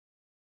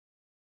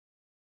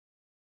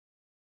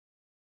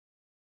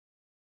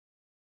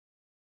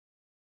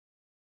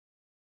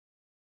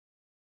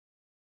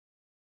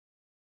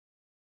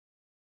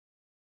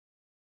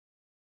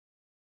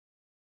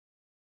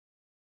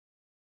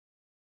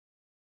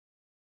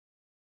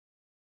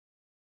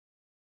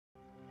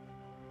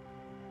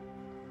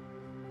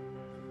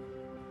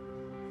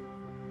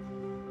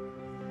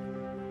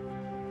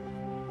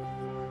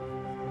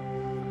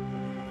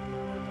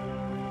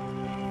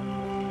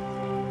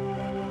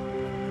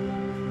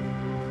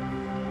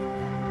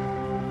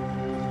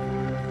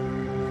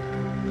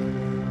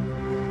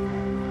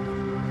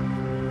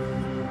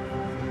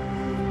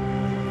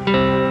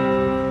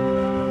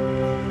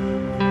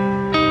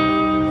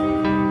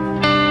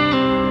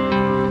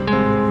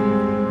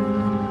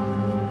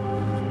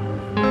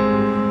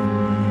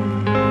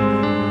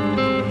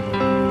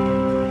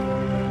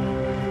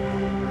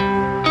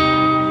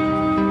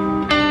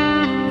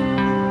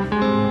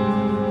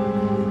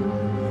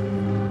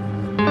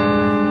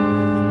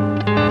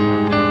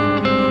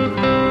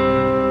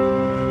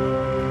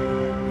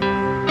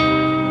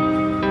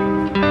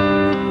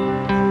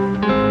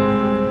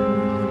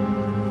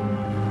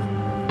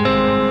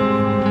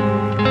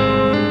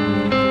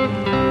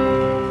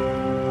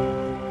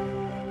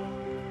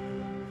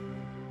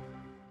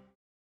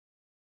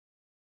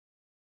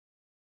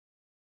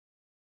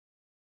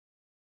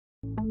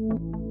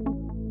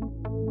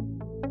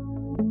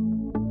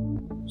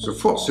The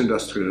fourth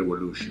industrial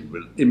revolution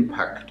will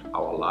impact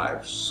our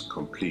lives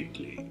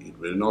completely. It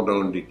will not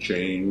only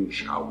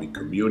change how we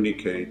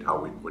communicate, how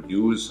we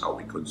produce, how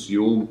we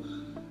consume,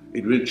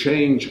 it will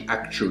change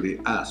actually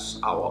us,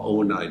 our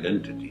own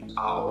identity.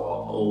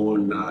 Our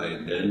own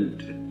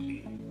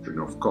identity, and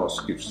of course,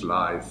 gives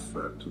life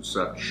to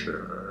such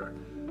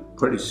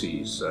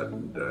policies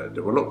and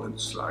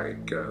developments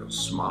like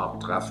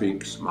smart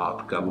traffic,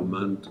 smart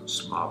government,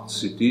 smart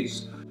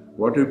cities.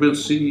 What we will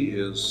see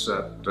is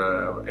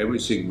that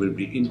everything will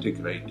be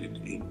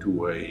integrated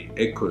into a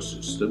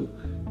ecosystem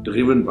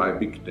driven by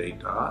big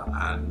data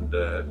and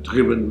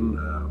driven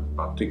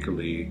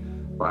particularly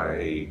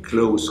by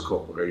close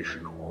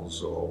cooperation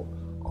also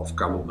of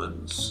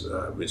governments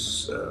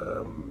with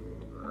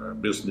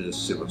business,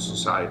 civil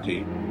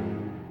society.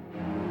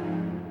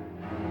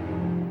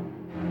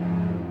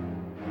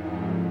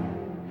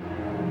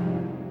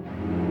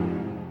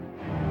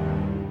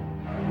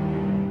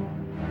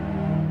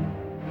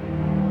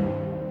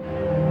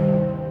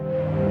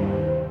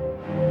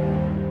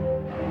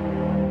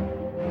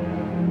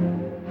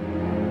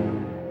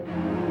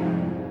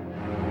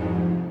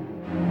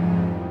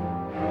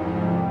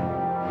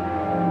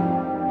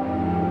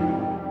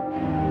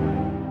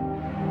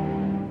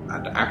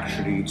 And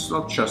actually, it's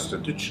not just a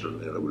digital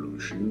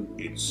revolution,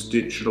 it's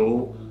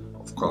digital,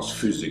 of course,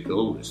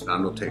 physical, it's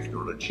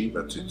nanotechnology,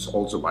 but it's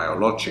also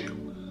biological.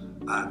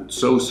 And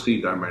so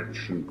three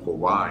dimension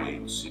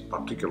provides a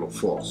particular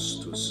force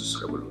to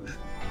this revolution.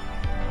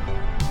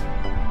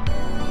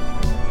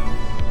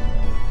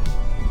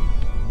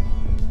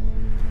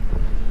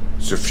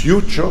 The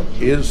future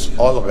is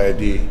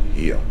already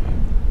here.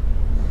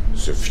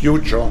 The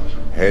future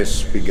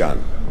has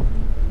begun.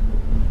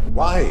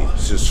 Why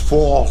this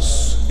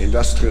fourth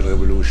industrial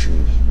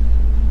revolution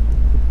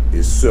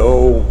is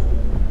so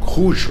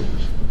crucial?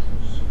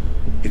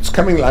 It's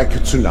coming like a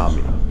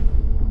tsunami.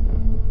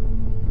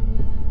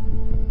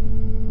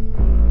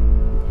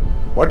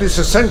 What is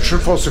essential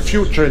for the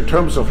future in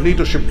terms of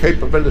leadership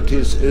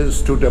capabilities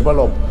is to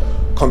develop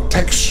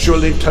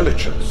contextual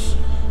intelligence.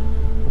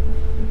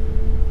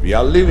 We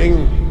are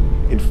living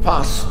in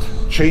fast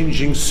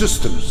changing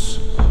systems.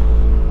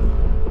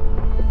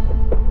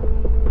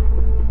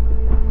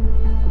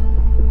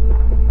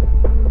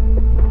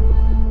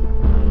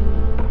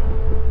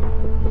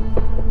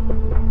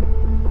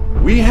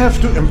 We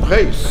have to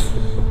embrace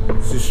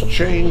this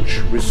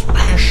change with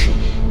passion.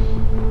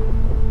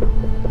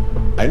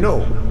 I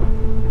know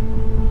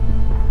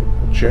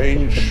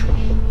change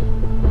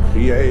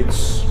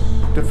creates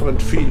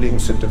different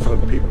feelings in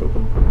different people.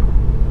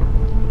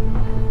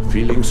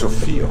 Feelings of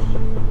fear,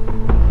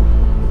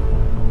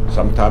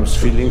 sometimes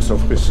feelings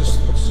of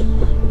resistance.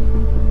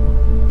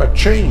 But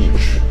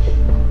change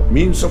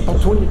means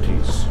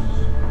opportunities.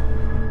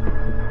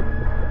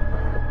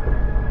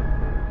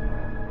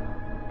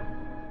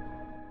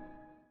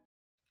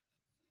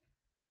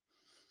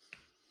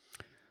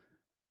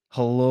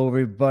 Hello,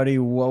 everybody.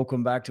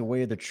 Welcome back to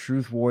Way of the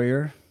Truth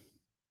Warrior.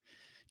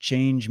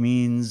 Change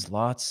means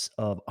lots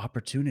of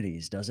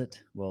opportunities, does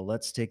it? Well,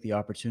 let's take the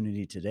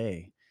opportunity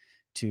today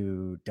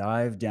to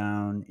dive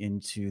down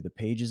into the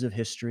pages of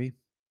history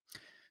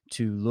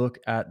to look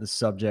at the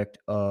subject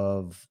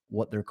of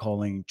what they're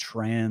calling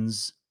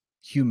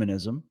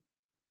transhumanism.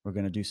 We're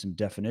going to do some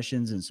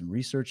definitions and some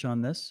research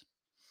on this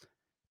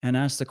and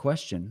ask the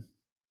question,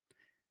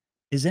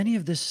 is any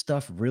of this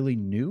stuff really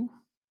new?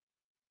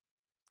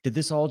 Did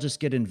this all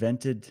just get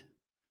invented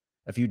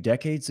a few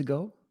decades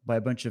ago by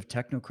a bunch of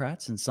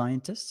technocrats and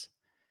scientists?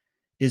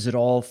 Is it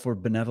all for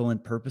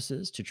benevolent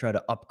purposes to try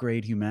to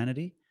upgrade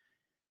humanity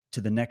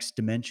to the next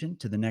dimension,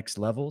 to the next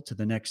level, to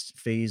the next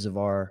phase of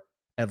our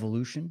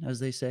evolution, as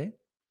they say?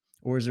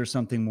 Or is there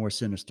something more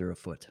sinister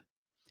afoot?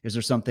 Is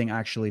there something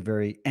actually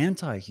very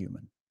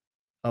anti-human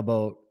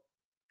about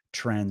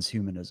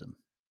transhumanism?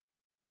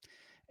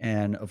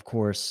 And of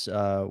course,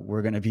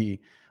 we're going to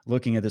be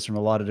looking at this from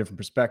a lot of different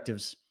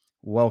perspectives.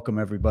 Welcome,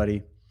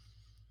 everybody.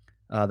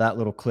 That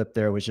little clip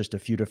there was just a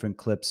few different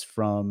clips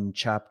from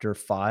chapter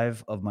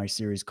 5 of my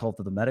series, Cult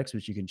of the Medics,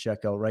 which you can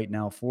check out right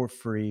now for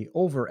free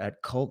over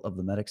at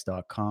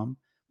cultofthemedics.com.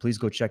 Please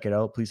go check it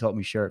out. Please help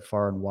me share it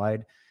far and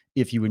wide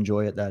if you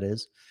enjoy it, that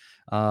is.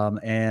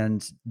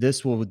 And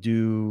this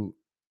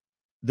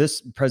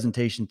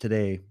presentation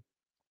today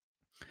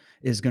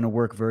is going to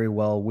work very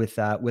well with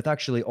that, with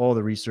actually all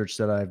the research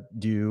that I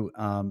do.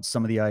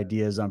 Some of the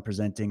ideas I'm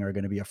presenting are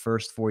going to be a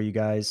first for you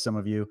guys. Some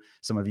of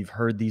you've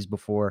heard these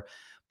before,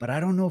 but I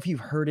don't know if you've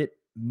heard it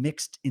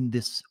mixed in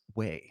this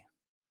way.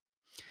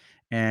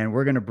 And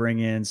we're going to bring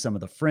in some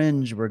of the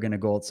fringe. We're going to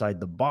go outside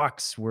the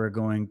box. We're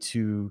going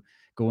to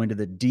go into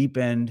the deep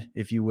end,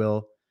 if you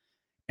will.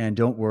 And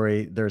don't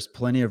worry, there's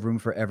plenty of room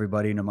for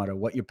everybody, no matter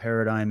what your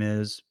paradigm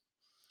is,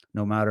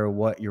 no matter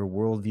what your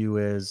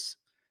worldview is,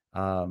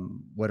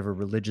 whatever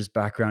religious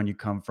background you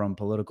come from,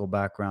 political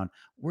background.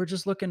 We're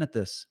just looking at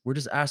this. We're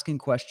just asking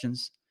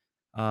questions.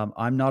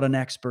 I'm not an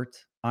expert.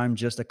 I'm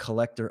just a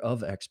collector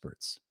of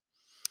experts.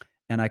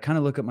 And I kind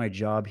of look at my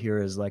job here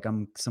as like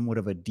I'm somewhat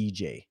of a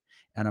DJ.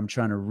 and I'm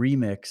trying to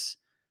remix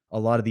a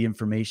lot of the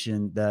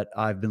information that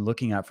I've been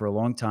looking at for a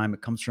long time.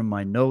 It comes from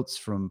my notes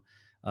from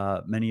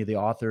many of the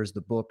authors,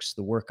 the books,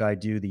 the work I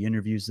do, the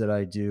interviews that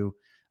I do.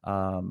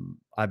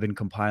 I've been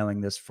compiling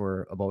this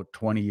for about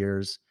 20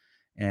 years.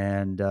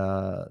 And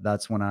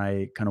that's when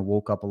I kind of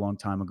woke up a long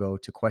time ago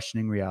to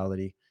questioning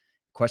reality,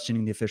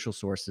 questioning the official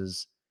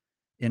sources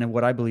in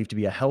what I believe to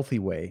be a healthy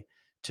way,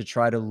 to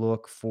try to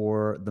look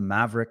for the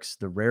mavericks,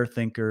 the rare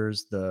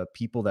thinkers, the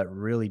people that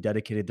really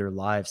dedicated their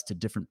lives to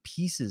different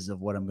pieces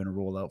of what I'm going to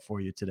roll out for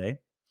you today.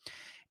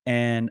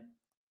 And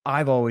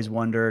I've always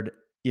wondered,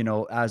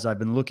 as I've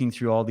been looking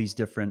through all these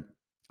different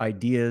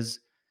ideas,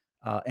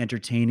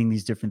 entertaining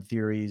these different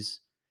theories,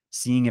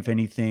 seeing if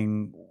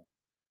anything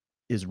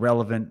is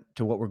relevant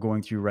to what we're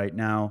going through right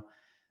now.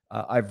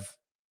 I've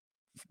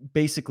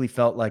basically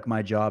felt like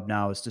my job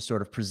now is to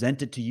sort of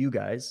present it to you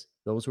guys,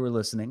 those who are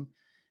listening,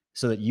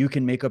 so that you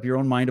can make up your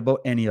own mind about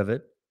any of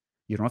it.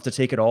 You don't have to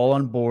take it all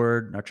on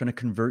board, not trying to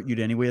convert you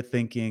to any way of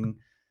thinking.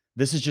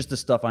 This is just the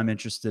stuff I'm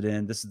interested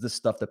in. This is the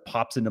stuff that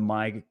pops into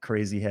my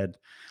crazy head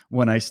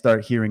when I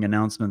start hearing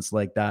announcements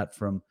like that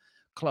from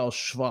Klaus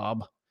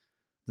Schwab,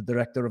 the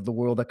director of the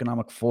World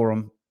Economic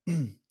Forum,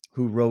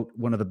 who wrote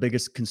one of the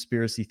biggest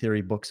conspiracy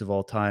theory books of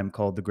all time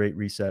called The Great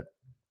Reset,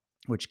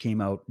 which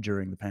came out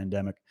during the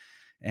pandemic.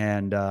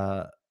 And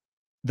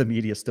the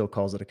media still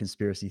calls it a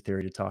conspiracy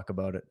theory to talk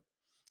about it.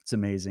 It's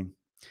amazing.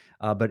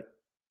 But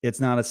it's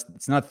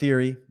not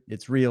theory,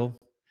 it's real.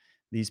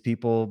 These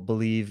people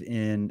believe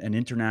in an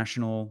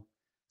international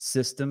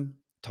system,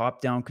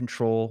 top-down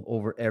control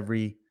over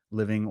every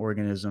living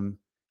organism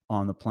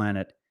on the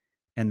planet,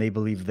 and they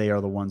believe they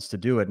are the ones to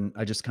do it. And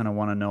I just kind of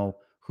want to know,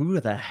 who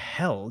the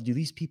hell do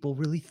these people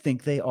really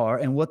think they are,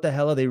 and what the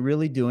hell are they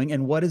really doing,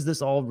 and what is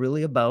this all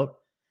really about?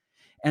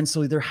 And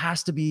so there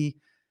has to be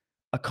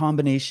a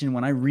combination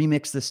when I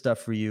remix this stuff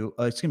for you.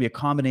 It's going to be a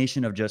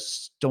combination of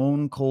just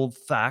stone cold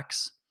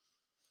facts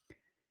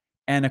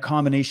and a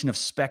combination of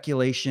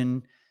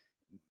speculation,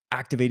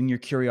 activating your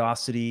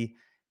curiosity,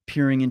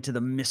 peering into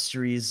the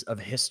mysteries of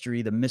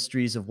history, the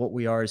mysteries of what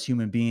we are as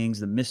human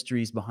beings, the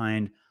mysteries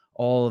behind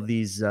all of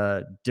these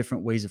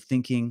different ways of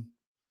thinking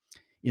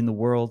in the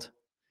world,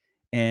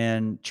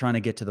 and trying to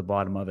get to the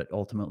bottom of it.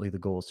 Ultimately, the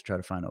goal is to try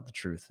to find out the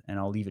truth. And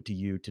I'll leave it to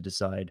you to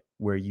decide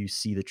where you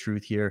see the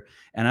truth here.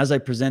 And as I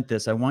present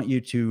this, I want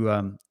you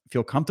to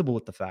feel comfortable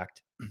with the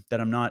fact that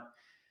I'm not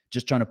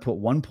just trying to put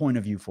one point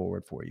of view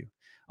forward for you.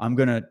 I'm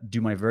going to do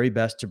my very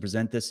best to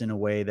present this in a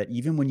way that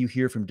even when you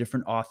hear from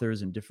different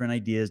authors and different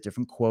ideas,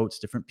 different quotes,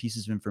 different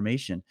pieces of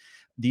information,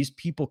 these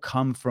people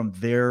come from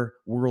their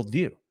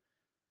worldview.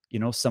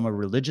 Some are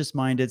religious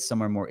minded,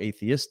 some are more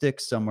atheistic,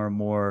 some are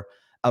more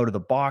out of the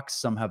box,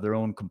 some have their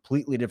own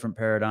completely different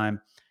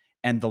paradigm.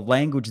 And the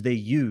language they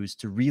use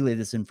to relay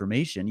this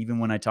information, even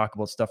when I talk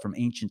about stuff from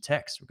ancient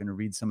texts, we're going to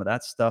read some of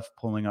that stuff,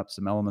 pulling up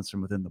some elements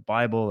from within the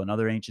Bible and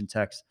other ancient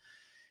texts.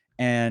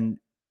 And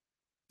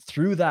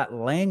through that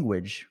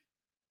language,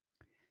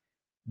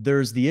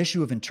 there's the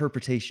issue of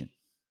interpretation,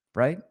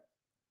 right?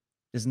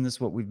 Isn't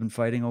this what we've been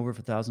fighting over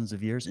for thousands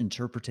of years?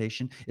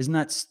 Interpretation. Isn't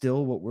that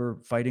still what we're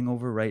fighting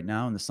over right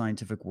now in the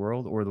scientific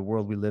world, or the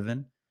world we live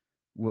in,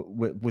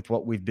 with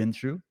what we've been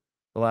through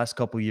the last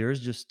couple of years,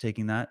 just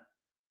taking that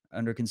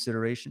under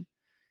consideration?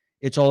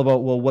 It's all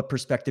about, well, what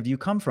perspective you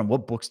come from,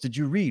 what books did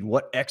you read,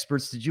 what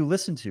experts did you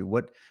listen to,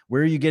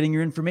 where are you getting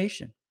your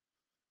information?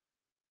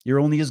 You're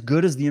only as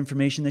good as the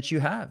information that you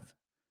have.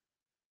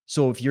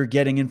 So if you're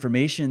getting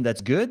information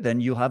that's good,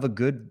 then you'll have a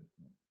good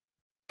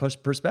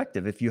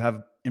perspective. If you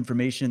have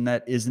information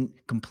that isn't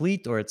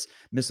complete, or it's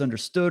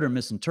misunderstood or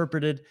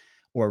misinterpreted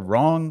or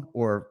wrong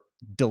or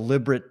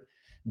deliberate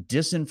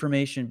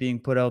disinformation being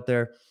put out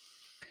there,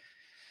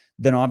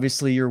 then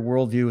obviously your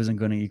worldview isn't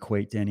going to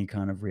equate to any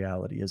kind of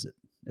reality, is it?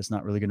 It's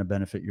not really going to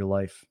benefit your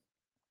life.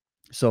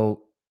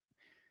 So,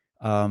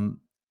 um,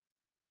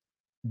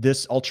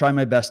 this I'll try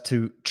my best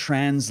to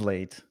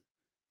translate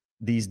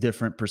these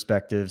different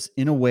perspectives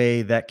in a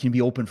way that can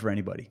be open for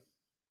anybody,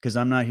 because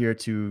I'm not here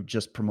to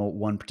just promote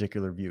one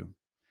particular view.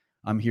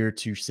 I'm here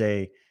to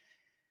say,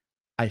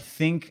 I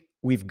think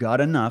we've got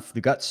enough.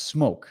 We've got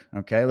smoke.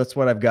 Okay. That's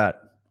what I've got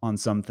on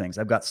some things.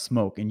 I've got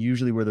smoke. And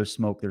usually where there's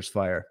smoke, there's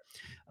fire.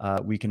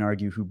 We can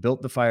argue who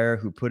built the fire,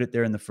 who put it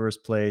there in the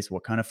first place,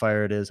 what kind of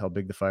fire it is, how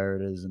big the fire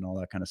it is, and all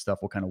that kind of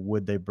stuff, what kind of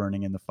wood they're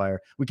burning in the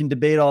fire. We can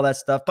debate all that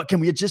stuff, but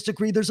can we just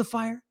agree there's a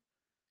fire?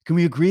 Can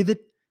we agree that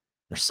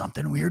there's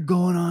something weird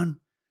going on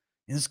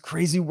in this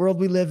crazy world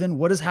we live in?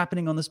 What is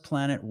happening on this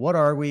planet? What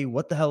are we?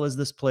 What the hell is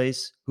this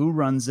place? Who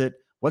runs it?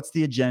 What's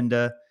the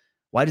agenda?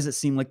 Why does it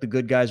seem like the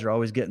good guys are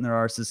always getting their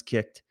arses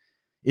kicked?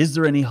 Is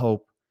there any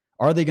hope?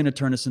 Are they going to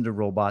turn us into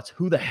robots?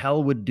 Who the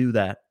hell would do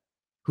that?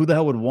 Who the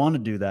hell would want to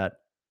do that?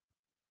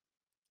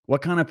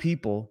 What kind of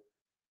people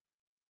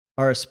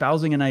are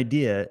espousing an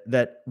idea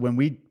that, when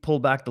we pull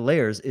back the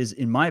layers, is,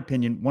 in my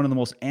opinion, one of the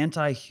most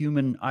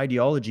anti-human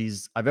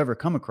ideologies I've ever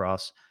come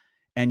across,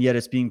 and yet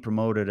it's being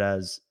promoted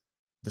as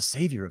the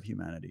savior of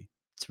humanity.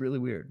 It's really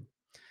weird.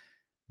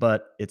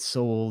 But it's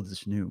so old,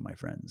 it's new, my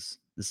friends.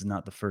 This is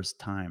not the first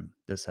time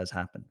this has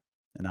happened.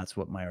 And that's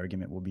what my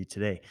argument will be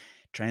today.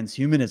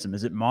 Transhumanism,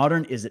 is it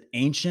modern? Is it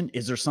ancient?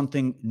 Is there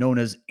something known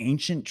as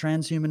ancient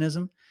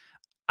transhumanism?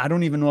 I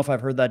don't even know if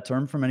I've heard that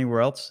term from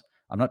anywhere else.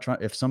 I'm not trying,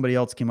 if somebody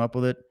else came up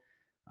with it,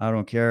 I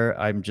don't care.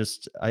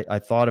 I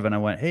thought of it and I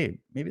went, hey,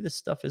 maybe this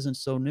stuff isn't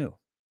so new.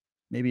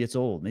 Maybe it's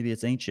old. Maybe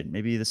it's ancient.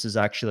 Maybe this is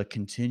actually a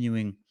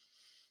continuing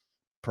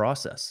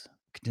process,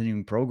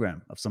 continuing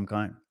program of some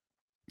kind.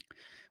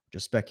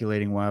 Just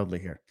speculating wildly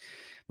here.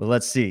 But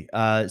let's see.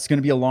 It's going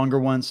to be a longer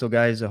one. So,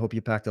 guys, I hope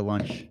you packed a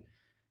lunch.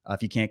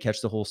 If you can't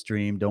catch the whole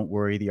stream, don't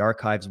worry. The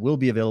archives will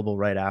be available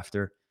right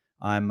after.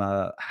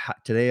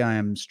 Today I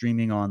am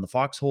streaming on the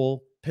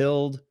Foxhole,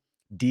 Pilled,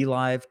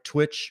 DLive,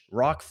 Twitch,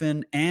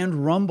 Rockfin,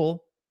 and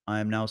Rumble. I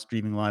am now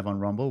streaming live on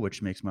Rumble,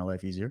 which makes my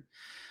life easier.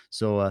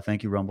 So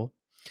thank you, Rumble.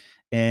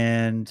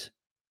 And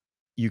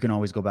you can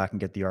always go back and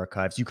get the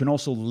archives. You can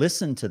also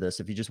listen to this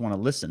if you just want to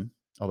listen,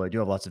 although I do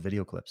have lots of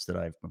video clips that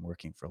I've been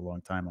working for a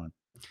long time on.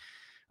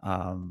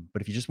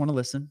 But if you just want to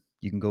listen,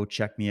 you can go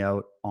check me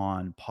out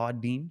on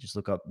Podbean. Just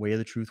look up Way of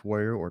the Truth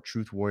Warrior or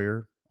Truth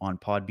Warrior on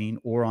Podbean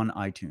or on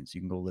iTunes. You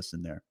can go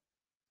listen there.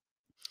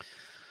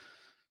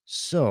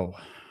 So,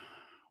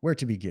 where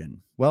to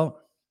begin?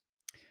 Well,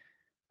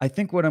 I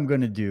think what I'm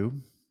going to do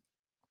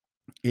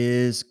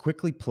is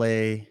quickly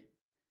play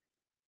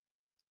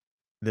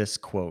this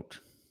quote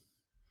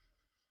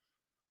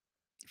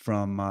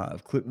from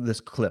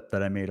this clip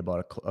that I made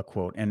about a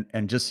quote.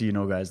 And just so you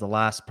know, guys, the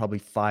last probably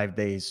 5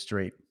 days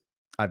straight,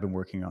 I've been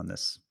working on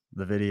this.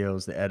 The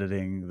videos, the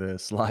editing, the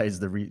slides,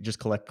 just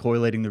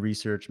collating the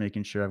research,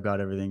 making sure I've got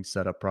everything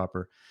set up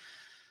proper.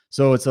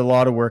 So it's a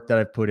lot of work that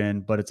I've put in,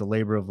 but it's a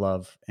labor of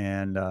love.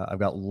 And I've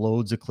got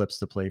loads of clips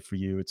to play for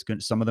you. It's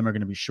good. Some of them are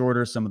going to be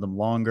shorter, some of them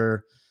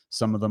longer,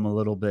 some of them a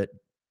little bit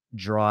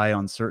dry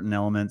on certain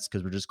elements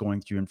because we're just going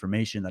through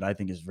information that I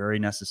think is very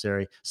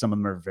necessary. Some of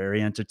them are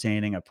very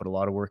entertaining. I put a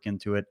lot of work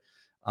into it.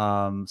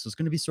 So it's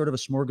going to be sort of a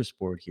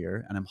smorgasbord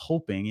here. And I'm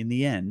hoping in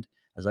the end,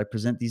 as I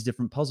present these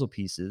different puzzle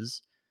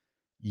pieces,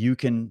 you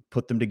can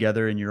put them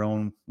together in your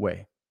own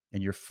way,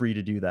 and you're free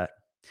to do that.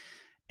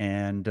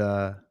 And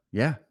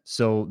yeah,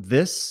 so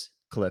this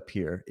clip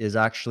here is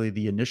actually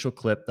the initial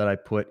clip that I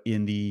put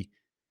in the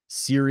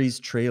series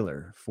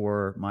trailer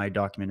for my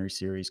documentary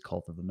series,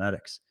 Cult of the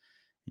Medics.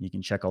 And you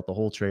can check out the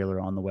whole trailer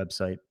on the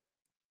website.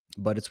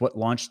 But it's what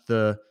launched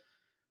the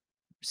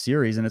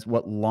series, and it's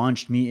what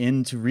launched me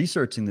into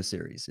researching the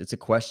series. It's a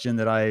question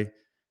that I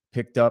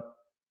picked up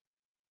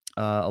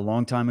a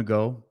long time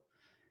ago,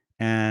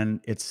 and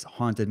it's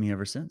haunted me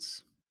ever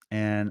since.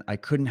 And I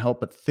couldn't help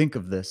but think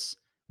of this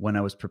when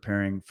I was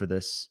preparing for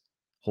this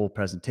whole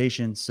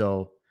presentation.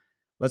 So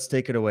let's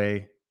take it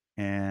away,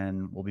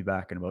 and we'll be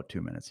back in about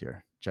 2 minutes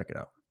here. Check it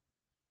out.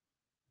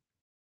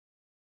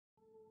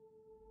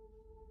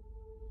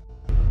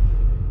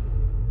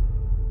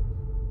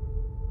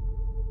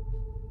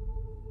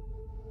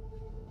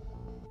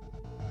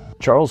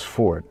 Charles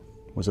Fort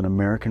was an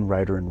American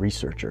writer and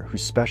researcher who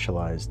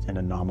specialized in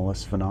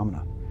anomalous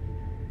phenomena.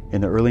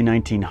 In the early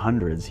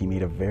 1900s, he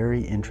made a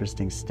very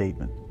interesting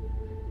statement.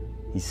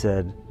 He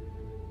said,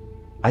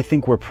 "I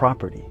think we're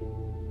property.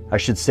 I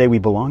should say we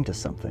belong to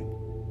something.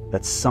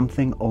 That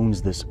something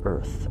owns this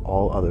earth,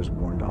 all others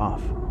warned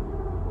off.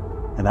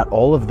 And that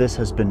all of this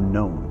has been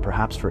known,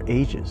 perhaps for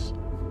ages,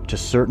 to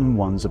certain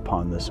ones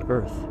upon this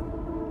earth.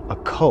 A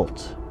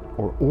cult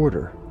or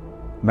order,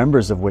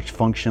 members of which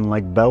function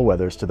like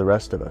bellwethers to the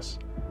rest of us,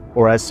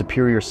 or as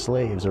superior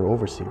slaves or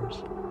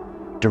overseers,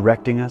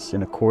 directing us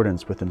in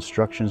accordance with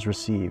instructions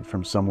received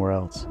from somewhere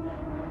else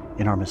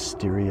in our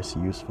mysterious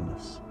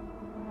usefulness."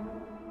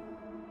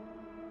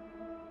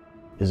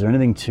 Is there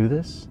anything to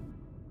this?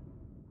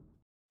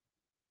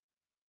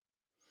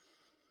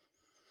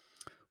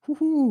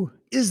 Woo-hoo.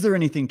 Is there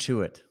anything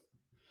to it?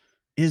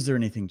 Is there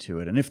anything to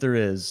it? And if there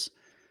is,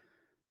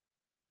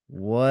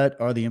 what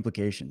are the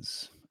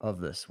implications of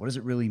this? What does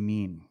it really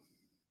mean?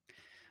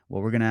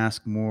 Well, we're going to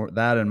ask more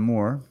that and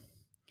more.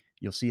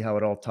 You'll see how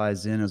it all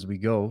ties in as we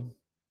go.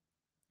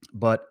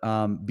 But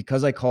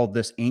because I called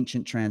this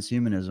ancient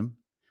transhumanism,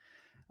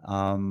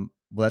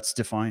 let's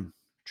define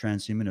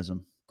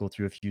transhumanism. Go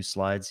through a few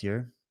slides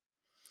here.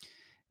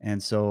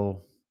 And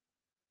so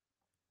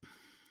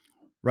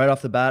right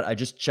off the bat, I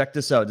just checked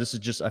this out.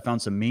 I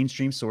found some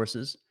mainstream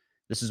sources.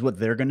 This is what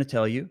they're going to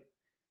tell you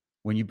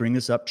when you bring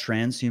this up,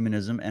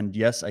 transhumanism. And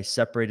yes, I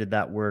separated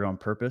that word on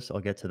purpose. I'll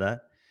get to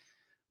that.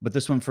 But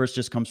this one first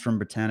just comes from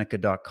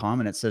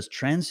Britannica.com, and it says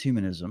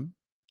transhumanism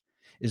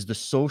is the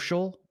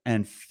social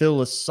and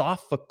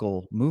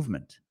philosophical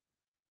movement.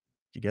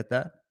 Do you get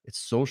that? It's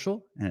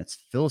social and it's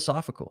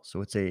philosophical.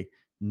 So it's a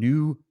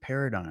new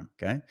paradigm.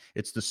 Okay.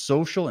 It's the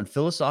social and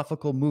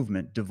philosophical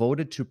movement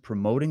devoted to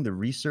promoting the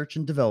research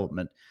and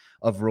development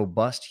of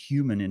robust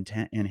human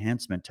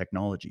enhancement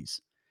technologies.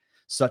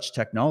 Such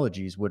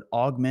technologies would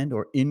augment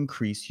or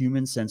increase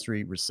human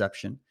sensory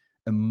reception,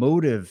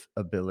 emotive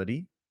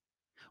ability,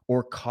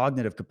 or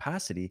cognitive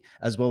capacity,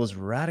 as well as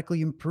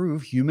radically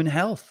improve human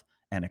health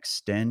and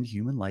extend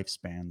human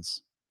lifespans.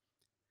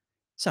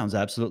 Sounds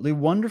absolutely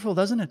wonderful,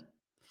 doesn't it?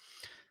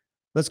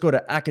 Let's go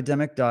to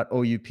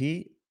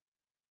academic.oup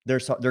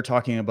They're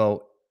talking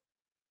about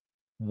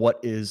what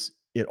is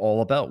it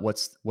all about?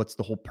 What's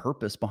the whole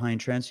purpose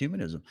behind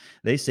transhumanism?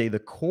 They say the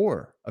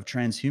core of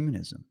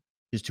transhumanism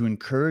is to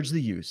encourage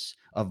the use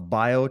of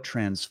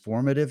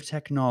biotransformative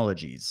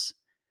technologies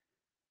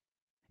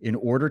in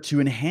order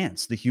to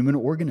enhance the human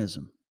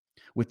organism,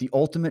 with the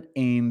ultimate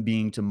aim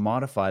being to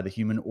modify the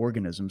human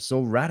organism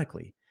so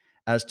radically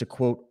as to,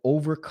 quote,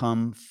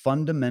 overcome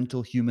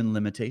fundamental human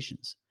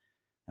limitations.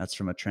 That's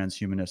from a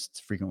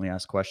transhumanist frequently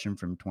asked question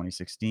from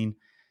 2016,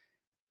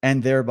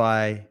 and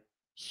thereby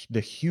the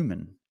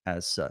human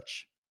as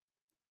such.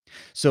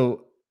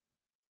 So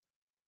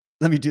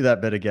let me do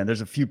that bit again.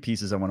 There's a few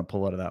pieces I want to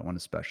pull out of that one,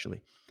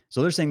 especially.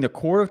 So they're saying the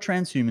core of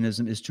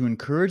transhumanism is to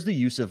encourage the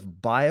use of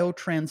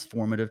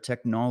biotransformative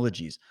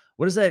technologies.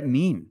 What does that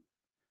mean?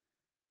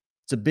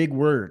 It's a big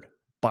word,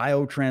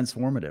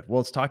 biotransformative. Well,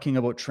 it's talking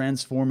about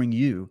transforming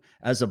you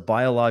as a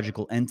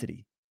biological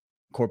entity,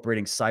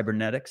 incorporating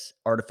cybernetics,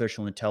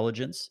 artificial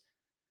intelligence,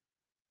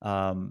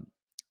 um,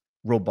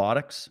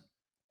 robotics,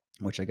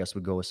 which I guess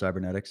would go with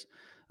cybernetics,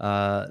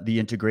 the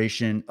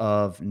integration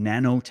of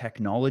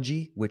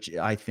nanotechnology, which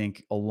I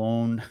think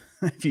alone,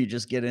 if you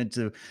just get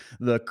into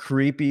the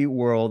creepy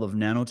world of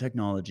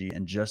nanotechnology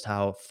and just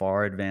how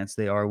far advanced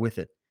they are with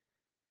it,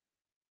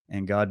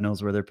 and God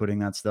knows where they're putting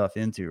that stuff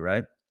into,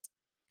 right?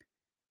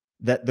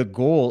 That the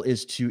goal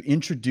is to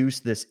introduce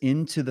this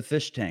into the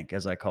fish tank,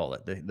 as I call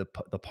it,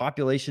 the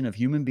population of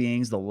human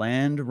beings, the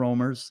land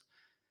roamers,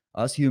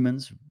 us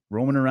humans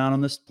roaming around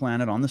on this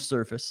planet on the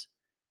surface,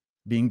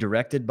 being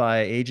directed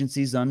by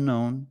agencies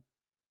unknown,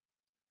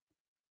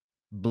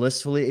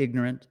 blissfully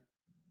ignorant,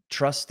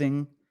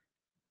 trusting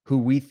who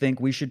we think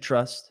we should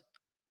trust,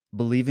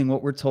 believing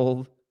what we're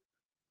told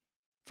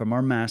from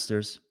our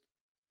masters.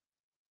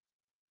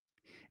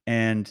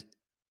 And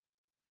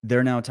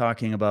they're now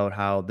talking about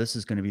how this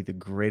is going to be the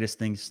greatest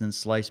thing since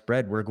sliced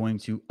bread. We're going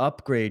to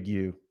upgrade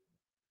you.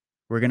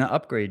 We're going to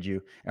upgrade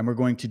you. And we're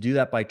going to do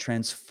that by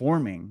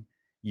transforming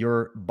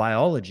your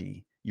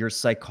biology, your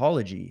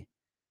psychology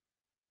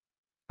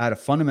at a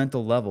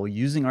fundamental level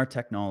using our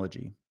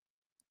technology.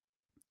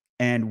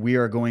 And we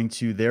are going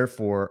to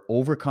therefore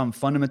overcome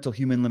fundamental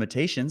human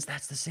limitations.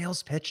 That's the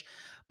sales pitch.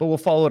 But we'll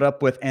follow it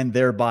up with, and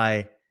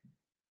thereby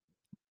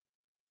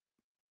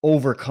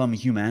overcome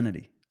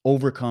humanity,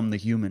 overcome the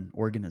human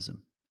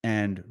organism,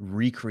 and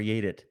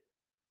recreate it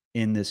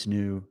in this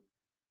new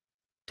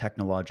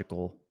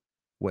technological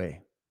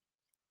way.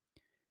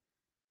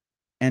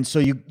 And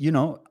so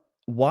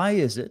why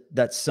is it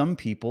that some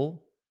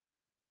people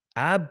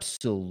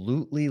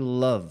absolutely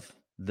love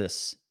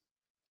this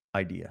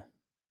idea?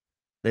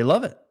 They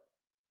love it.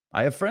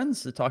 I have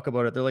friends that talk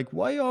about it. They're like,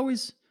 "Why you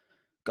always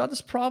got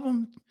this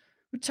problem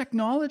with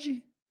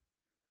technology?"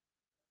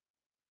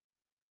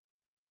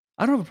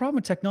 I don't have a problem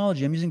with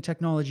technology. I'm using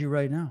technology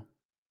right now.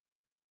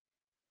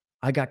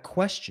 I got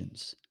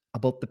questions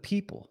about the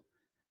people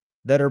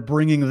that are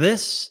bringing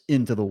this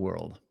into the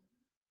world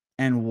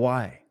and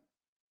why.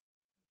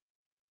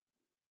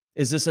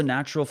 Is this a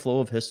natural flow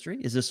of history?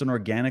 Is this an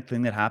organic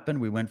thing that happened?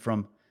 We went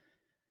from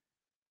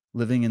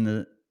living in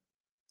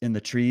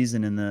the trees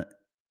and in the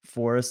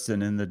forests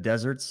and in the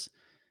deserts.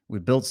 We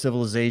built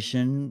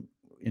civilization,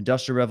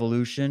 industrial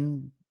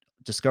revolution,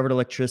 discovered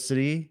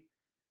electricity,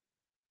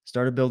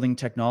 started building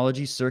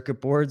technology, circuit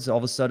boards, all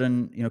of a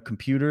sudden,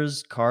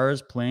 computers,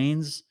 cars,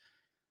 planes,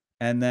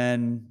 and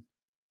then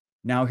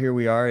now here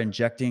we are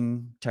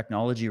injecting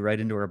technology right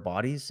into our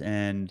bodies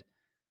and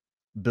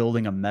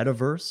building a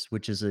metaverse,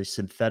 which is a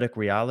synthetic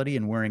reality,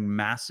 and wearing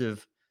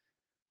massive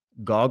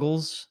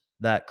goggles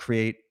that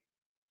create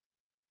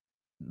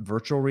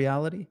virtual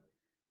reality.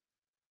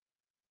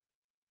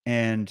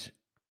 And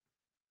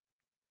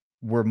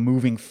we're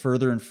moving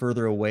further and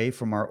further away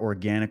from our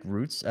organic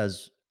roots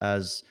as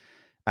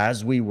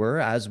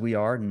we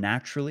are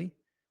naturally,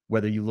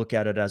 whether you look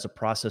at it as a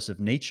process of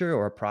nature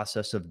or a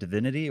process of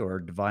divinity or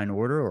divine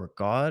order or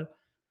God,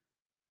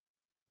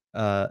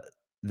 uh,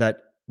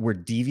 that we're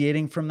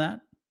deviating from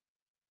that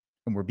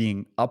and we're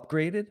being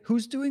upgraded.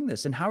 Who's doing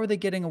this and how are they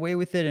getting away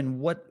with it? And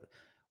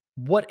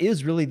what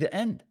is really the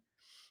end?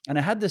 And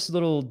I had this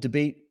little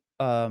debate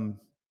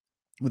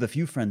with a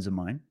few friends of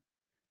mine,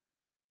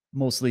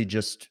 mostly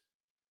just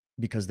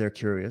because they're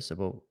curious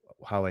about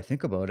how I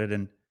think about it.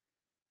 And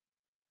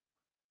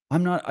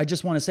I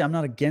just want to say I'm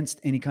not against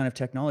any kind of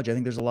technology. I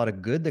think there's a lot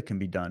of good that can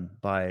be done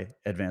by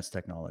advanced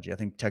technology. I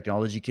think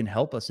technology can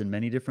help us in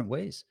many different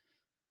ways.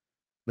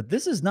 But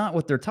this is not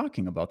what they're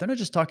talking about. They're not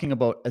just talking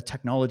about a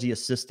technology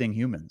assisting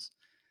humans.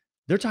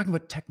 They're talking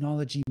about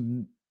technology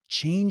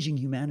changing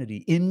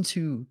humanity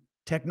into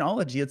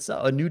technology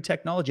itself, a new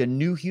technology, a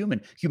new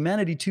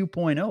humanity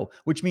 2.0,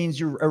 which means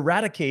you're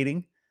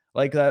eradicating,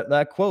 like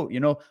that quote,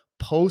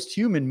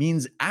 post-human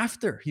means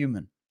after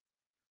human.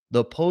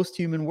 The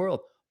post-human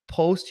world.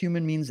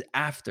 Post-human means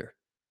after.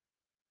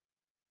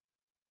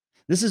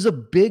 This is a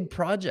big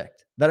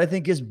project that I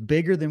think is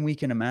bigger than we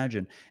can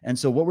imagine. And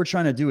so what we're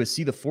trying to do is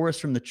see the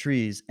forest from the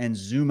trees and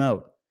zoom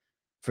out.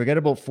 Forget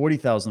about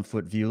 40,000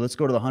 foot view. Let's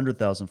go to the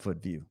 100,000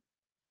 foot view.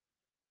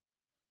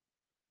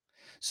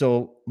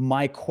 So,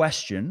 my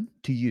question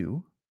to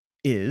you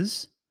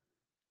is,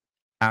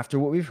 after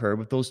what we've heard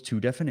with those two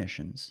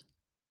definitions,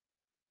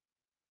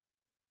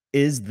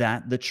 is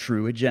that the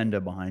true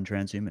agenda behind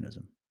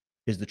transhumanism?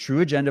 Is the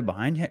true agenda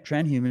behind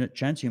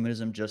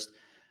transhumanism just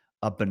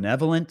a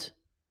benevolent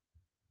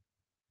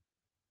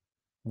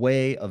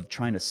way of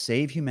trying to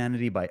save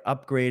humanity by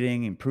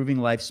upgrading, improving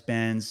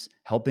lifespans,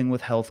 helping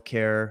with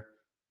healthcare,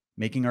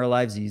 making our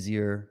lives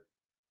easier?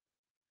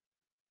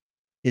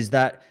 Is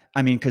that,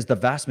 I mean, because the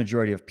vast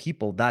majority of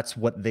people, that's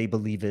what they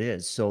believe it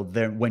is. So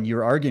then when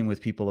you're arguing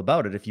with people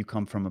about it, if you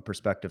come from a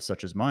perspective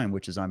such as mine,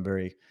 which is I'm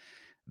very,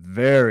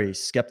 very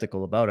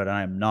skeptical about it,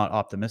 I am not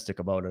optimistic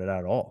about it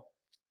at all.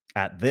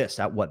 At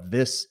what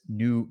this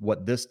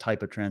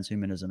type of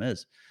transhumanism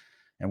is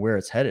and where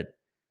it's headed.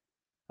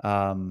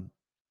 Um,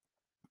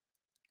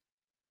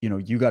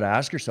 you got to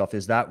ask yourself,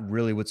 is that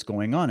really what's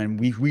going on? And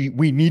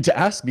we need to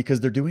ask because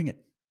they're doing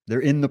it. They're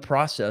in the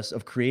process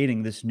of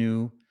creating this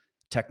new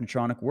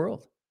technotronic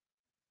world.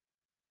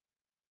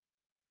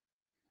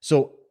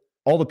 So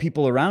all the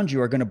people around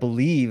you are going to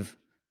believe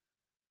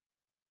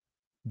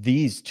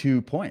these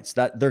 2 points.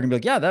 That they're going to be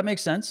like, yeah, that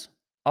makes sense.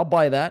 I'll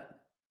buy that.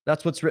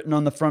 That's what's written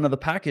on the front of the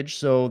package.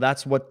 So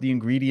that's what the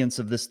ingredients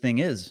of this thing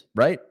is,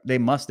 right? They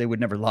would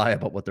never lie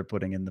about what they're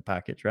putting in the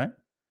package, right?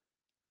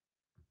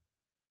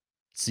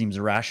 Seems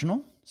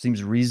rational,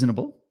 seems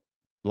reasonable.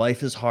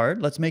 Life is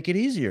hard. Let's make it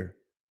easier.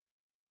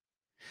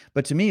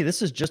 But to me,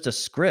 this is just a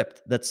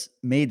script that's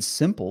made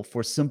simple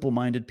for simple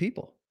minded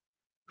people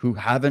who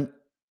haven't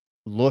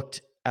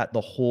looked at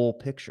the whole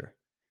picture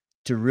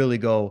to really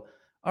go,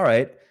 all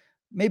right,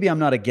 maybe I'm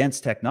not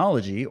against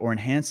technology or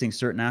enhancing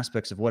certain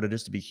aspects of what it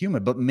is to be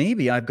human, but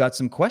maybe I've got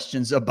some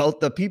questions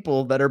about the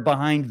people that are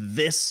behind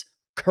this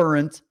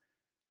current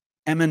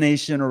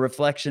emanation or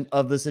reflection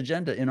of this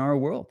agenda in our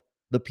world,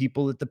 the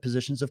people at the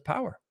positions of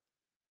power,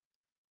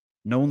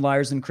 known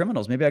liars and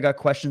criminals. Maybe I got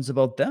questions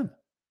about them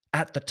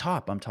at the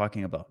top. I'm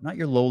talking about not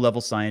your low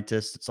level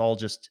scientists. It's all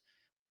just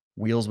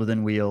wheels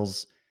within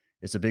wheels.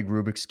 It's a big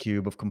Rubik's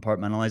Cube of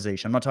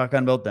compartmentalization. I'm not talking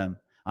about them.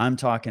 I'm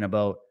talking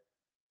about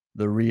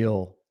the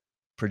real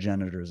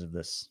progenitors of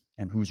this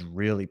and who's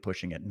really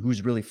pushing it and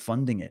who's really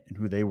funding it and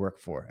who they work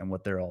for and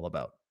what they're all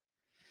about.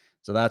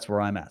 So that's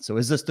where I'm at. So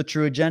is this the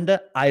true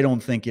agenda? I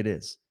don't think it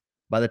is.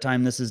 By the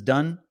time this is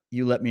done,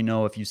 you let me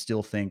know if you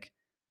still think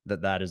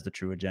that that is the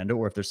true agenda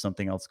or if there's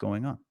something else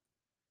going on.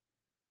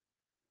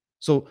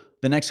 So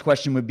the next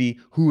question would be,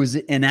 who is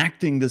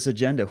enacting this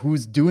agenda?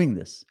 Who's doing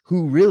this?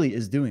 Who really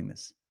is doing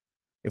this?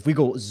 If we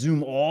go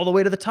zoom all the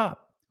way to the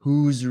top,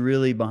 who's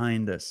really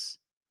behind this?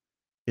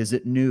 Is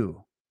it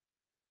new?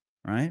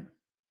 Right?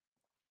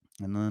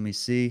 And let me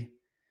see.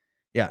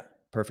 Yeah,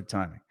 perfect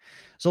timing.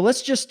 So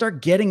let's just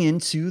start getting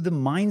into the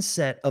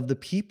mindset of the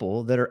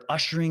people that are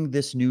ushering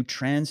this new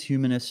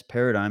transhumanist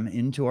paradigm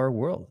into our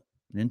world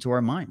and into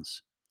our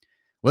minds.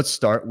 Let's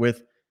start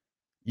with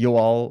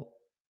Yoval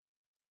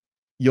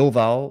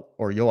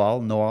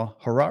Noah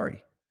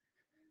Harari,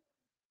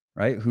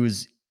 right?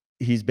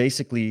 He's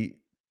basically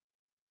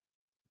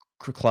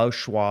Klaus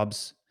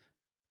Schwab's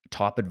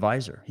top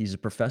advisor. He's a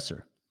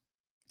professor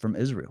from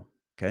Israel.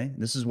 Okay.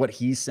 This is what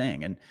he's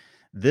saying. And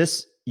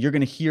this, you're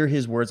going to hear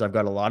his words. I've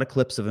got a lot of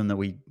clips of him that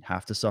we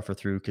have to suffer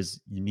through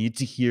because you need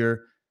to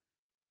hear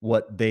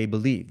what they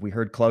believe. We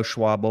heard Klaus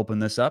Schwab open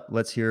this up.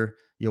 Let's hear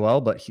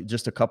Yoel, but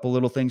just a couple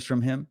little things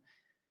from him.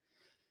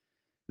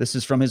 This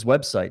is from his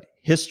website.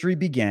 History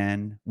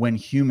began when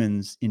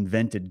humans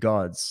invented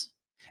gods,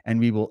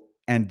 and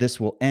this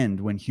will end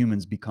when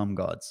humans become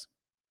gods.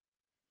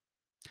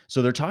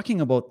 So they're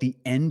talking about the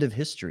end of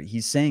history.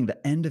 He's saying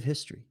the end of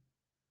history.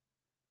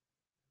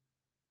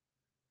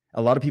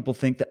 A lot of people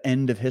think the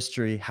end of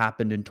history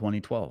happened in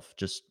 2012.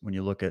 Just when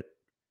you look at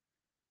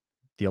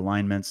the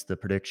alignments, the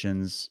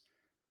predictions,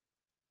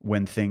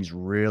 when things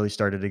really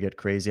started to get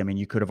crazy. I mean,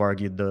 you could have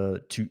argued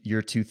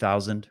year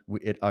 2000,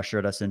 it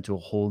ushered us into a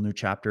whole new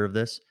chapter of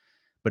this.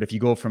 But if you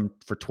go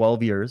for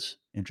 12 years,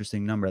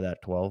 interesting number,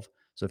 that 12.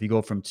 So if you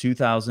go from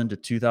 2000 to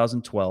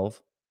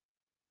 2012,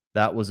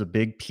 that was a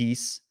big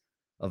piece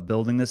of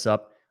building this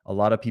up. A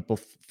lot of people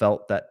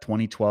felt that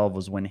 2012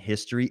 was when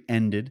history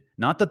ended.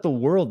 Not that the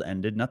world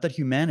ended, not that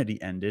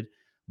humanity ended,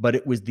 but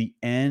it was the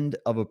end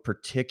of a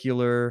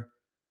particular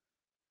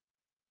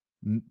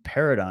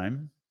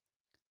paradigm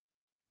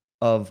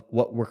of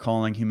what we're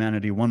calling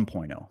humanity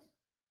 1.0,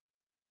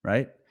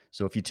 right?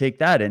 So if you take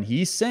that in,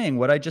 he's saying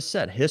what I just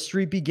said.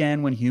 History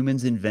began when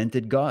humans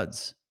invented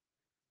gods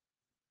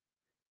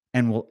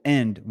and will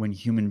end when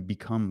humans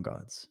become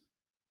gods.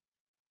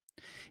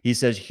 He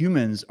says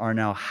humans are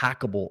now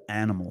hackable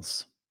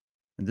animals.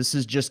 And this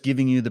is just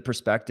giving you the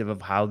perspective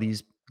of how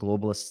these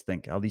globalists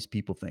think, how these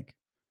people think.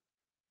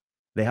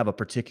 They have a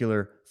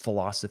particular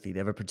philosophy, they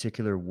have a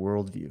particular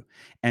worldview,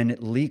 and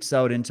it leaks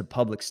out into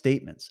public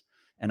statements.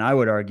 And I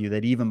would argue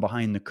that even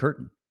behind the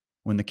curtain,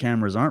 when the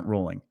cameras aren't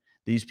rolling,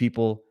 these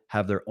people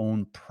have their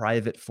own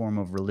private form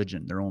of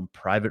religion, their own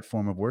private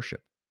form of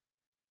worship.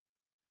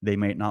 They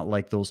might not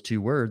like those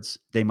two words.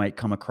 They might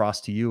come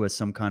across to you as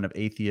some kind of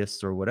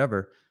atheists or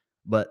whatever,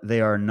 but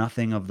they are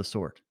nothing of the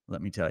sort,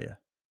 let me tell you,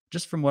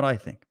 just from what I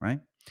think, right?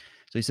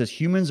 So he says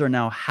humans are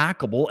now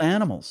hackable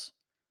animals.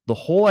 The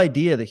whole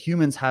idea that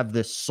humans have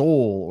this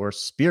soul or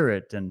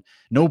spirit and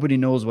nobody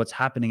knows what's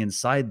happening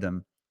inside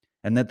them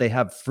and that they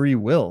have free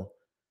will,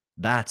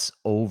 that's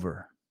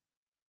over.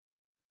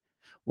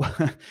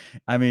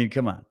 I mean,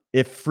 come on.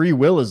 If free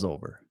will is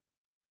over,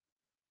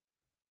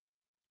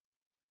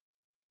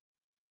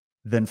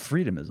 then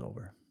freedom is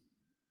over.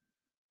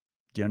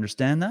 Do you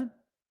understand that?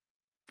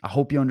 I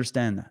hope you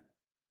understand that.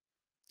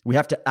 We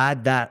have to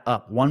add that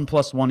up. 1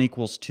 + 1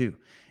 = 2.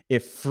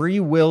 If free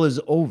will is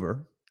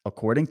over,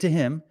 according to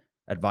him,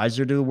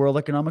 advisor to the World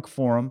Economic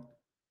Forum,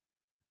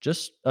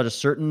 just at a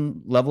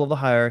certain level of the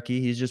hierarchy,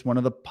 he's just one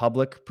of the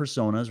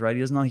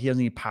he has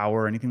any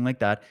power or anything like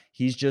that.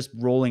 He's just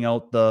rolling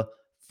out the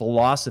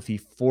philosophy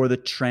for the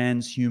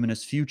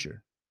transhumanist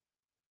future.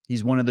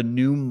 He's one of the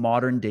new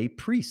modern day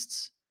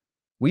priests.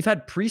 We've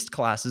had priest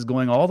classes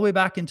going all the way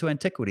back into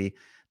antiquity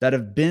that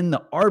have been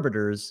the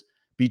arbiters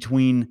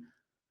between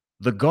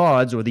the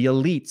gods or the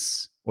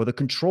elites or the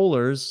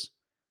controllers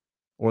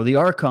or the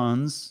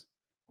archons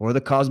or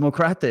the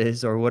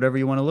cosmocrates or whatever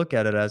you want to look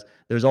at it as.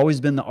 There's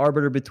always been the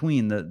arbiter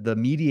between, the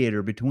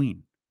mediator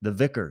between, the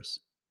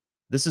vicars.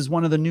 This is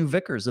one of the new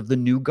vicars of the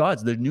new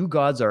gods. The new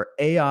gods are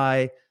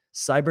AI,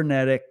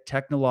 cybernetic,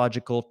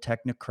 technological,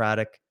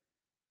 technocratic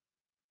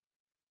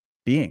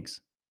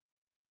beings.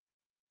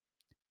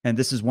 And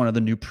this is one of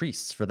the new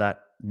priests for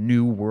that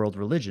new world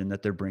religion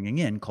that they're bringing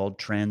in called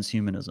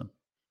transhumanism.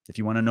 If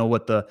you want to know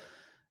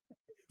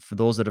for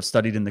those that have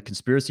studied in the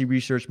conspiracy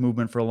research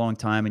movement for a long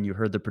time and you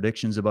heard the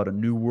predictions about a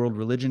new world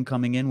religion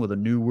coming in with a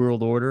new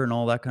world order and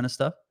all that kind of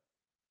stuff,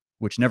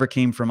 which never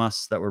came from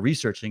us that were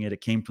researching it. It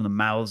came from the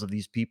mouths of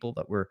these people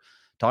that were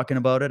talking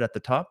about it at the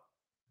top.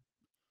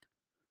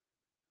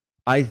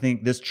 I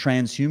think this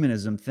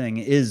transhumanism thing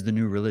is the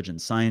new religion.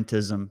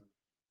 Scientism,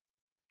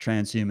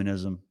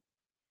 transhumanism,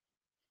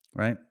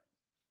 right?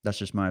 That's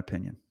just my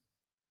opinion.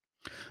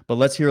 But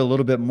let's hear a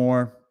little bit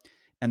more.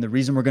 And the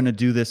reason we're going to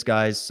do this,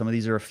 guys, some of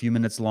these are a few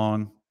minutes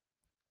long,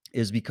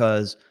 is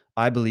because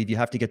I believe you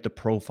have to get the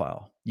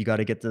profile. You got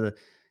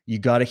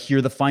to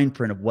hear the fine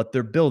print of what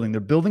they're building. They're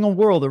building a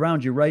world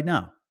around you right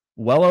now,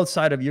 well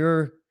outside of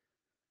your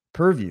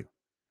purview.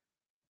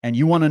 And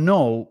you want to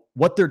know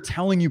what they're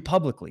telling you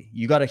publicly.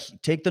 You got to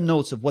take the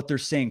notes of what they're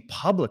saying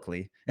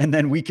publicly, and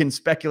then we can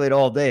speculate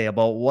all day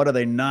about what are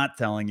they not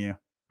telling you,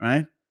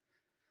 right?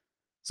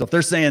 So if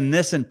they're saying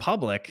this in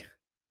public,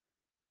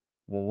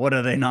 well, what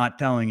are they not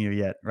telling you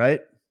yet,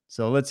 right?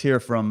 So let's hear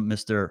from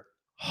Mr.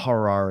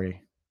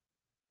 Harari.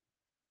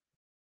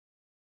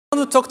 I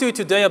want to talk to you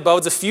today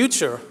about the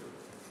future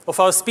of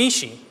our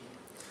species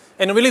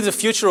and really the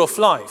future of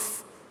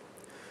life.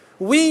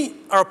 We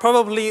are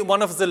probably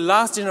one of the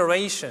last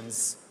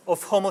generations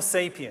of Homo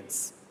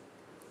sapiens.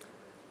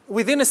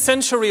 Within a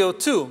century or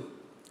two,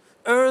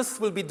 Earth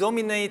will be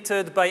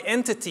dominated by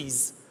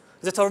entities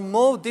that are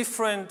more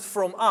different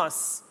from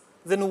us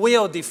than we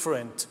are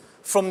different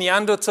from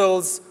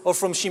Neanderthals or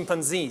from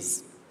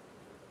chimpanzees.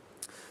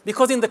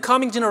 Because in the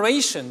coming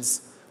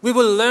generations, we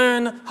will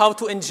learn how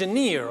to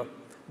engineer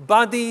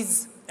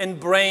bodies and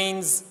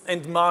brains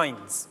and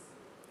minds.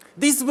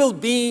 These will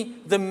be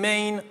the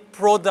main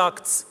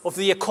products of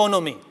the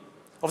economy,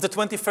 of the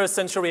 21st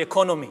century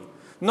economy.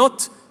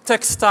 Not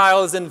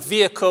textiles and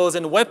vehicles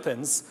and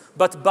weapons,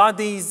 but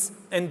bodies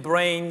and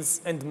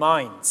brains and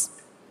minds.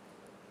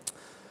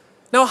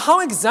 Now, how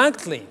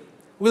exactly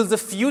will the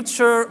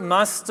future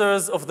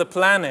masters of the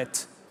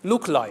planet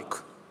look like?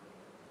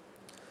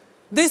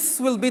 This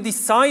will be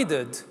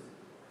decided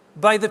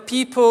by the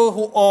people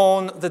who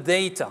own the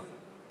data.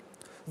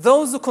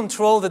 Those who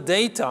control the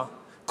data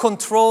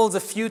control the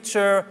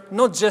future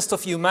not just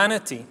of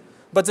humanity,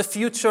 but the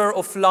future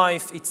of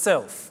life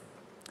itself.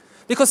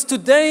 Because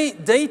today,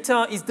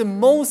 data is the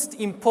most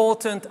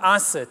important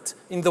asset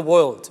in the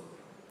world.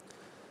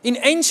 In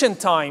ancient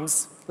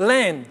times,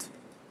 land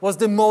was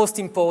the most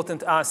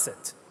important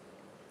asset.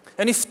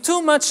 And if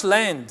too much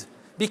land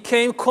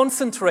became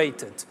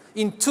concentrated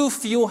in too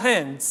few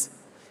hands,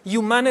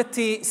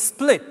 humanity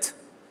split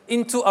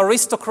into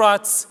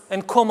aristocrats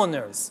and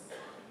commoners.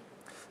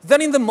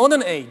 Then in the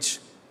modern age,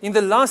 in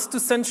the last 2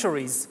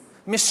 centuries,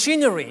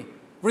 machinery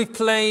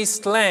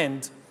replaced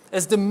land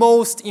as the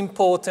most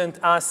important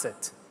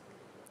asset.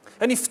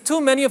 And if too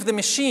many of the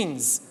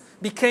machines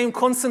became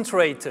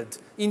concentrated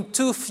in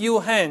too few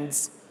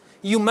hands,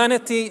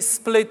 humanity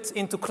split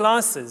into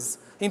classes,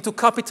 into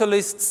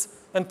capitalists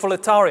and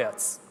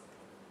proletariats.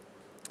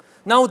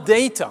 Now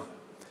data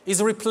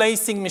is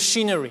replacing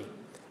machinery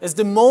as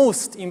the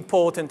most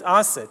important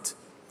asset.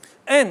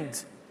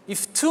 And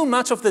if too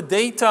much of the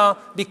data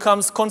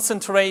becomes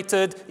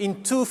concentrated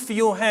in too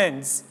few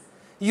hands,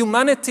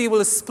 humanity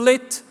will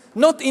split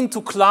not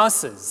into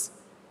classes,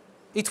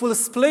 it will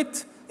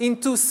split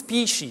into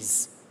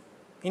species,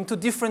 into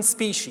different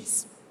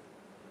species.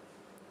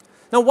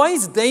 Now, why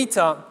is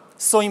data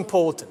so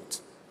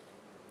important?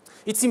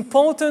 It's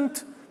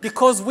important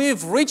because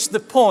we've reached the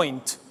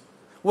point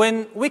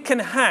when we can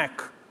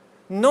hack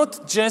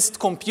not just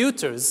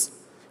computers,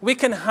 we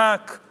can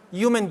hack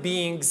human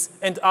beings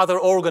and other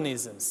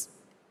organisms.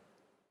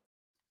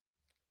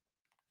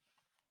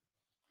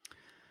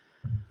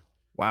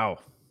 Wow.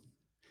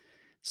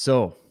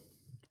 So,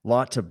 a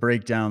lot to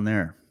break down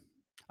there.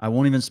 I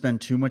won't even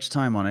spend too much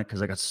time on it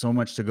because I got so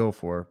much to go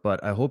for,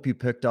 but I hope you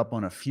picked up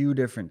on a few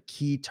different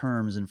key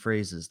terms and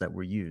phrases that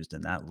were used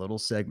in that little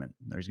segment.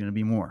 There's going to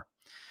be more.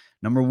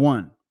 Number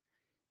one,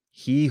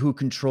 he who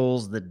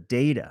controls the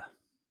data.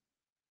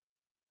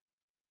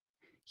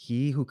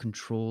 He who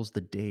controls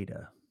the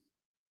data.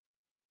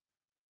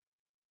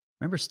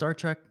 Remember Star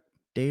Trek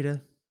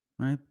data,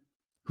 right?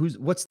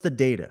 What's the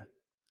data?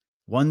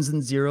 Ones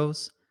and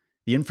zeros?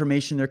 The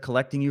information they're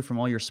collecting you from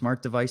all your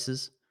smart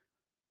devices?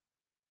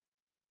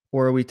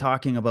 Or are we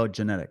talking about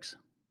genetics?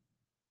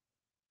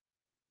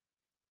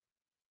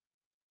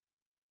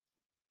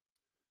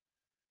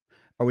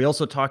 Are we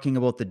also talking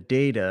about the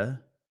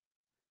data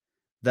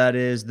that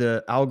is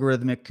the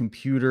algorithmic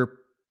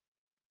computer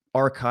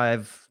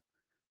archive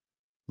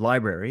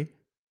library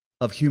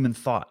of human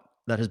thought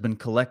that has been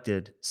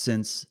collected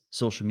since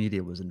social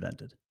media was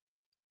invented?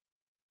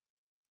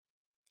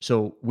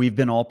 So we've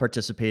been all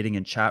participating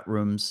in chat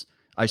rooms.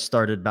 I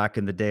started back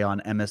in the day on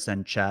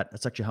MSN chat.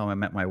 That's actually how I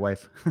met my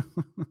wife.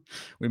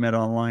 We met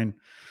online,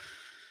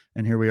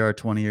 and here we are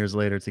 20 years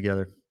later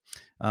together.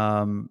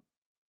 But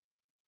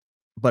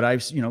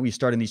we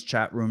start in these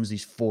chat rooms,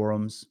 these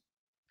forums,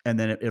 and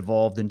then it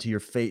evolved into your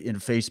in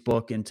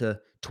Facebook, into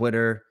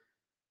Twitter,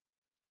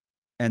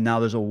 and now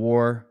there's a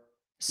war,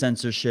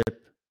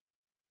 censorship.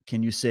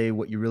 Can you say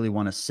what you really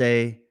want to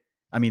say?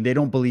 I mean, they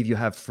don't believe you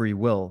have free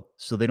will,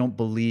 so they don't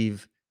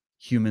believe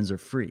humans are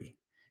free.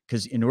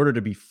 Because in order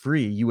to be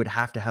free, you would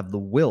have to have the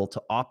will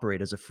to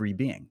operate as a free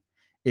being.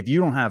 If you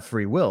don't have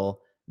free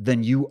will,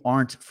 then you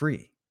aren't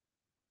free.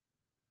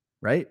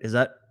 Right?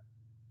 That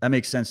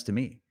makes sense to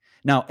me.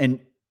 Now, and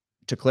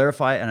to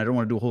clarify, and I don't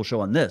want to do a whole show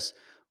on this,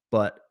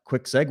 but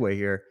quick segue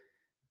here.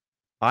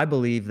 I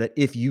believe that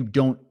if you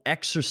don't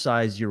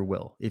exercise your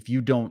will, if you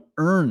don't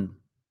earn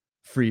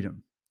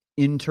freedom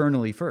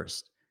internally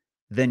first,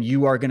 then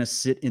you are going to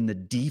sit in the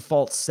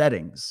default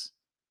settings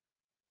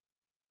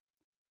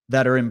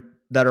that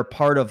are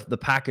part of the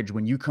package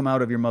when you come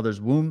out of your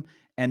mother's womb,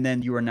 and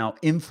then you are now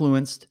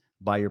influenced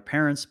by your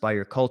parents, by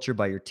your culture,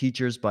 by your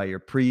teachers, by your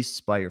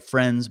priests, by your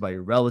friends, by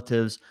your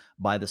relatives,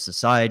 by the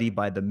society,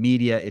 by the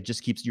media. It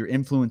just keeps your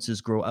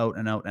influences grow out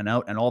and out and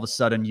out, and all of a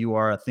sudden you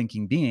are a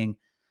thinking being.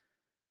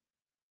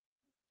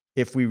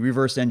 If we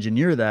reverse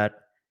engineer that,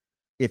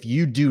 if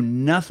you do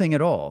nothing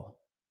at all,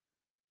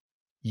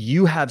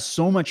 you have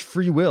so much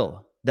free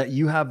will that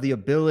you have the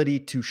ability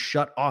to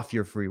shut off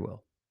your free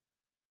will.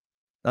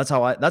 That's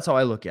how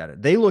I look at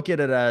it. They look at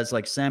it as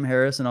like Sam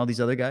Harris and all these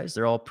other guys.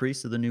 They're all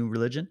priests of the new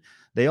religion.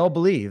 They all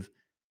believe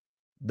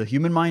the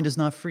human mind is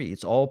not free.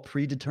 It's all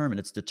predetermined.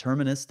 It's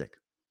deterministic.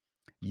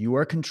 You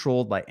are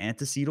controlled by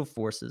antecedent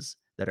forces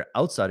that are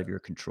outside of your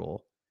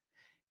control.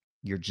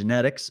 Your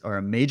genetics are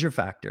a major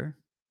factor.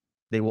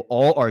 They will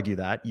all argue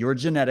that your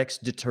genetics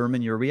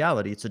determine your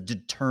reality. It's a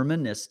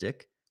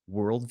deterministic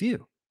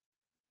worldview.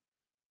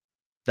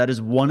 That is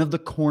one of the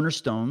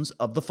cornerstones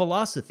of the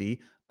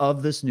philosophy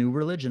of this new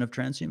religion of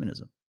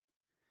transhumanism.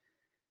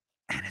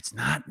 And it's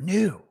not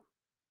new.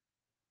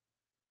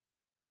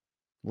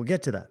 We'll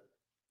get to that.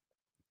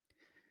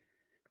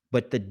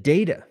 But the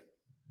data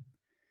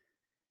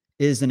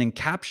is an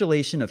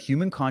encapsulation of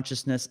human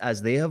consciousness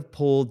as they have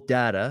pulled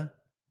data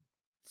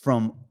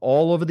from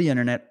all over the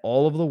internet,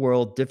 all over the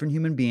world, different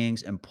human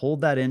beings, and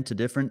pulled that into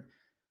different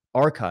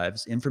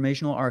archives,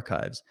 informational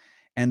archives.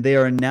 And they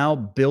are now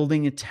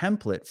building a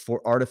template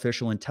for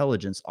artificial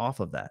intelligence off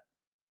of that.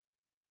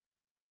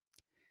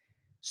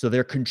 So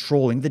they're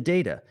controlling the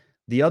data.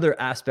 The other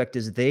aspect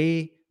is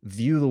they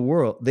view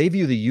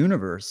the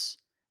universe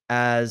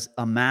as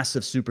a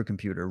massive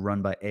supercomputer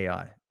run by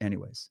AI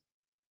anyways.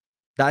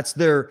 That's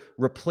their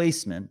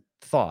replacement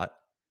thought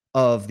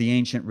of the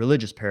ancient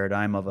religious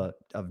paradigm of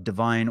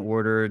divine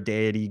order,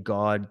 deity,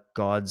 God,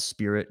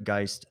 spirit,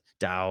 Geist,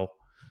 Tao,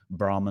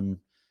 Brahman,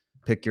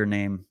 pick your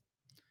name.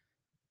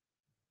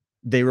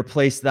 They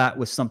replace that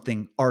with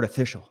something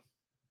artificial.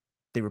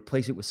 They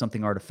replace it with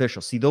something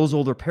artificial. See, those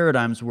older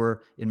paradigms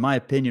were, in my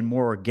opinion,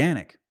 more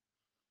organic.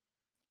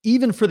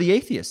 Even for the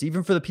atheists,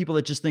 even for the people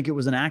that just think it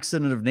was an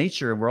accident of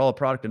nature and we're all a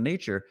product of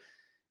nature,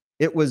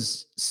 it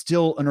was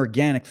still an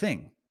organic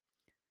thing.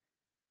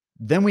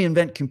 Then we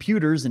invent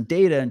computers and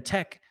data and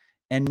tech,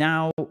 and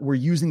now we're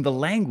using the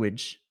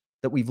language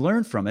that we've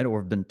learned from it or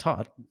have been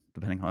taught,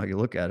 depending on how you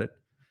look at it,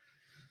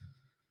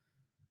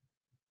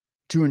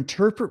 to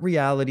interpret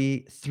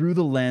reality through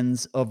the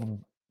lens of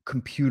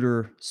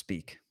computer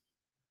speak,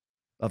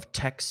 of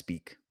tech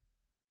speak.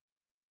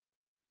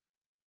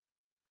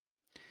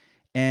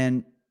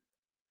 And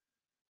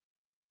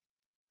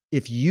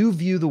if you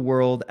view the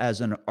world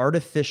as an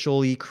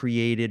artificially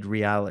created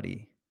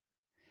reality,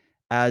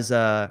 as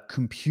a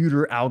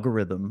computer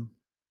algorithm,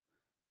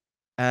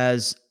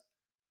 as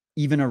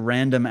even a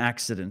random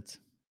accident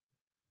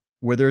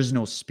where there is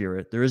no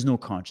spirit, there is no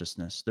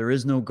consciousness, there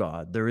is no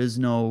God, there is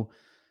no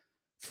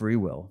free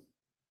will,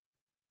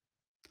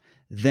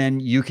 then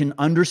you can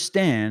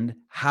understand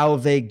how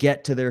they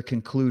get to their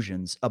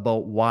conclusions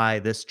about why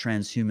this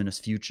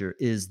transhumanist future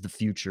is the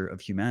future of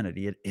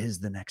humanity. It is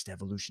the next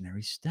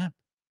evolutionary step.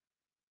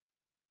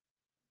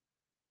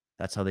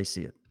 That's how they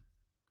see it.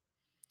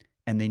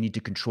 And they need to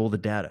control the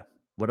data.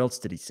 What else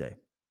did he say?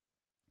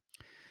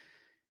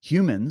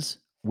 Humans,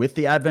 with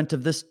the advent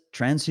of this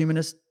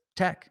transhumanist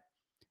tech,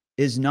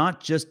 is not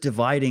just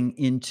dividing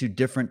into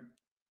different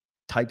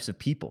types of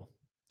people,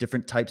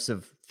 different types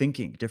of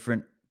thinking,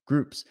 different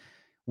groups.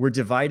 We're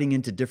dividing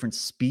into different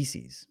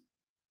species.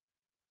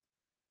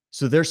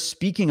 So they're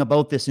speaking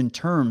about this in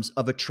terms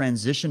of a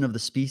transition of the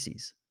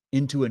species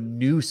into a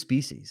new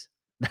species.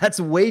 That's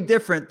way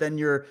different than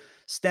you're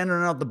standing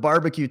around the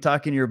barbecue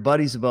talking to your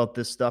buddies about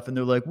this stuff. And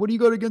they're like, what do you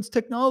got against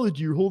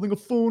technology? You're holding a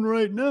phone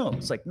right now.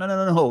 It's like,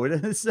 no.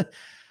 It is,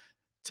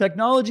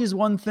 technology is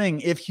one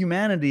thing if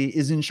humanity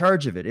is in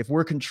charge of it, if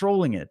we're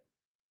controlling it,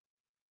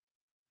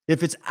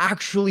 if it's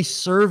actually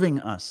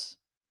serving us.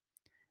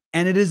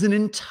 And it is an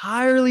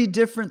entirely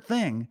different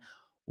thing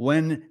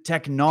when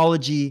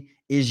technology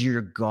is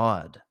your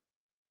God.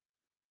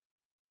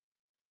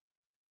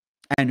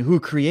 And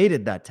who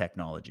created that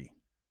technology?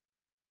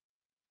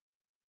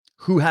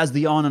 Who has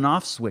the on and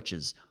off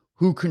switches?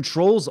 Who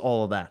controls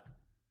all of that?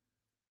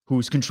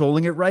 Who's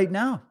controlling it right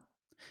now?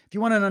 If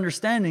you want an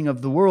understanding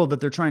of the world that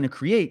they're trying to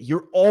create,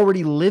 you're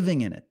already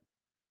living in it.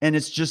 And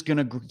it's just going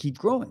to keep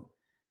growing.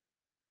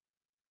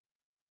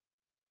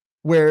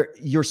 Where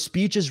your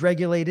speech is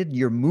regulated,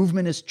 your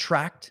movement is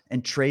tracked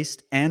and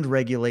traced and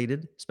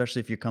regulated,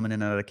 especially if you're coming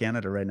in and out of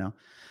Canada right now.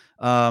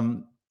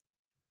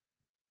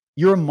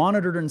 You're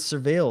monitored and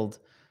surveilled.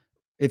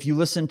 If you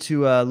listen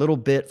to a little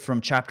bit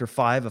from chapter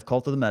 5 of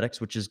Cult of the Medics,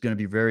 which is going to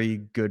be very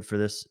good for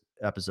this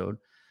episode,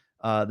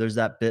 there's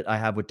that bit I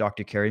have with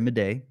Dr. Carrie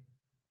Madej,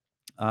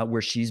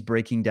 where she's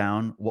breaking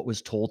down what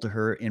was told to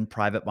her in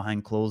private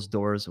behind closed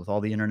doors with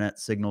all the internet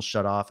signals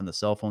shut off and the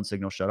cell phone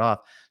signal shut off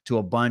to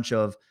a bunch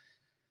of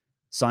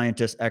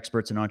scientists,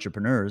 experts, and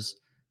entrepreneurs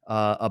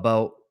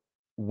about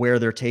where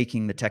they're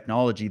taking the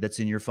technology that's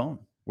in your phone,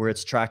 where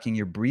it's tracking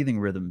your breathing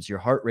rhythms, your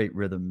heart rate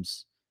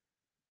rhythms,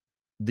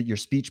 your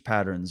speech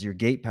patterns, your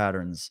gait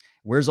patterns.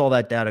 Where's all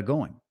that data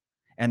going?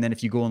 And then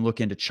if you go and look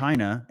into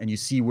China and you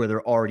see where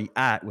they're already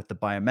at with the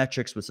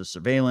biometrics, with the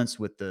surveillance,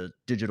 with the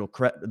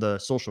the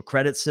social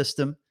credit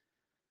system,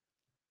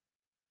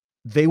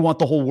 they want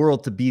the whole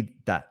world to be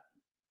that.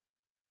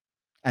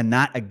 And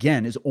that,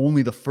 again, is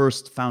only the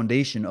first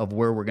foundation of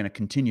where we're going to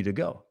continue to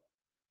go.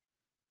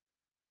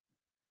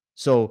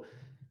 So,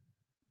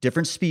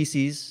 different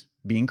species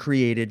being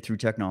created through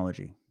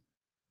technology.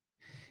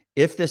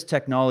 If this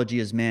technology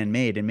is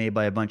man-made and made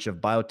by a bunch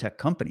of biotech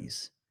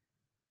companies,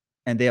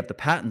 and they have the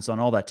patents on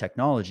all that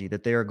technology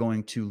that they are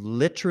going to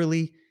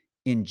literally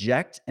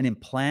inject and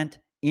implant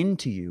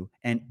into you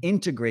and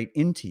integrate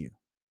into you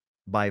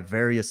by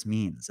various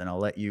means. And I'll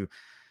let you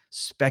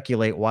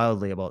speculate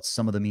wildly about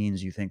some of the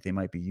means you think they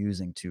might be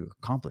using to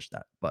accomplish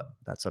that, but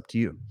that's up to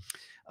you.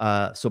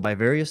 So by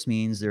various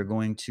means, they're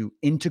going to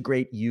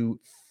integrate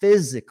you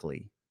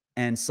physically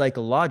and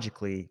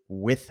psychologically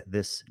with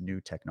this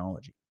new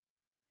technology.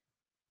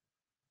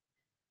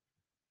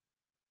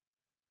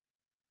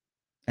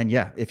 And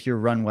yeah, if you're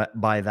run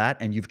by that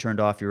and you've turned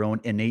off your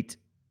own innate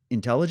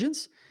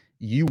intelligence,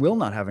 you will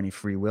not have any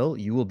free will.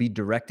 You will be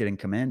directed and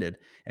commanded,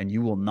 and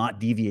you will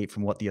not deviate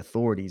from what the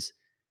authorities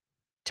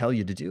tell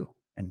you to do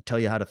and tell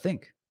you how to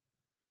think.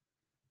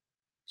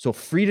 So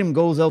freedom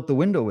goes out the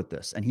window with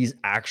this, and he's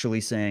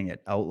actually saying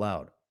it out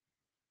loud.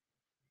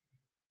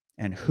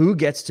 And who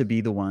gets to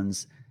be the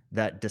ones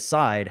that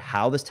decide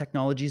how this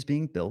technology is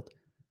being built,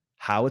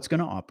 how it's going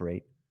to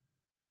operate,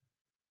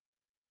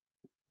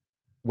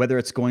 whether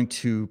it's going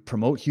to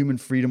promote human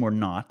freedom or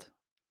not?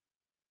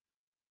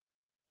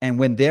 And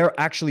when they're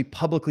actually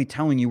publicly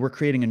telling you we're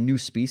creating a new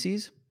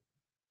species,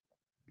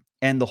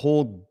 and the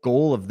whole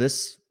goal of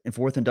this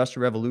fourth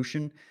industrial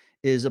revolution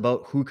is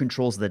about who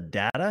controls the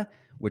data,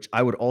 which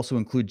I would also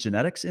include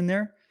genetics in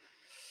there.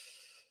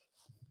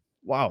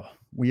 Wow,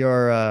 we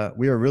are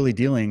really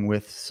dealing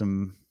with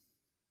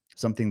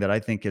something that I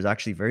think is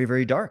actually very,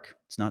 very dark.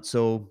 It's not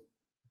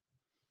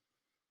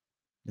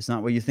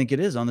what you think it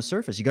is on the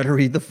surface. You got to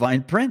read the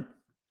fine print.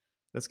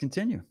 Let's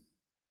continue.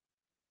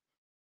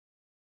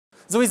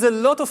 There is a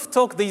lot of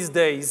talk these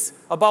days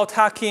about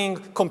hacking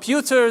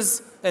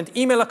computers and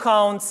email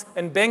accounts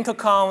and bank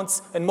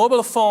accounts and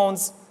mobile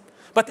phones,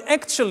 but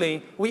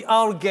actually we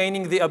are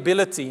gaining the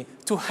ability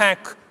to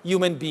hack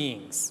human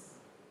beings.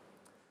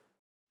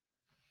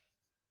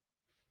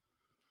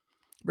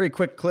 Very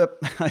quick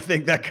clip. I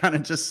think that kind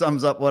of just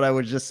sums up what I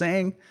was just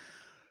saying.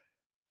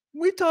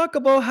 We talk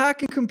about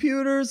hacking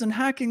computers and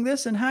hacking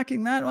this and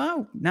hacking that.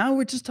 Wow, now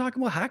we're just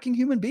talking about hacking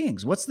human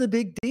beings. What's the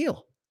big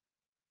deal?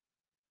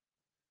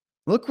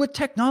 Look what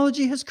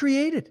technology has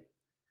created.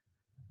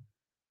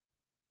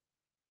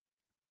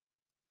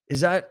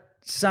 Is that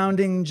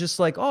sounding just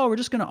like, oh, we're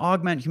just going to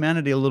augment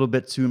humanity a little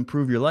bit to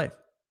improve your life?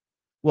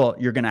 Well,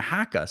 you're going to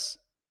hack us.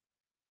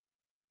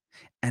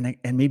 And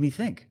made me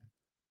think,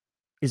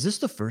 is this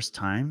the first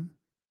time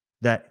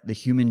that the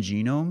human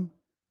genome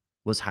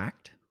was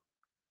hacked?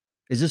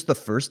 Is this the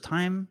first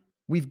time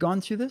we've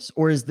gone through this?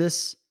 Or is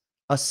this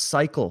a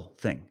cycle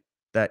thing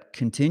that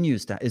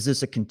continues to, is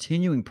this a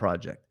continuing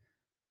project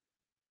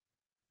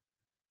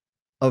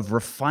of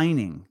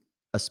refining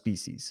a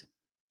species?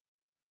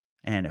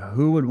 And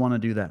who would want to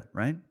do that,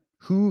 right?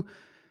 Who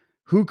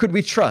could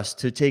we trust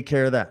to take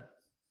care of that?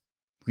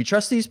 We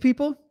trust these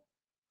people?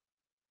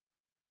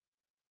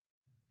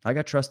 I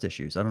got trust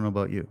issues. I don't know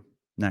about you.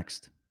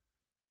 Next.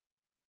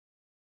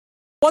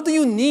 What do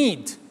you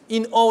need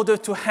in order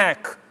to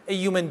hack a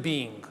human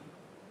being?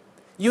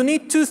 You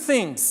need two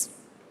things.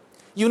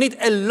 You need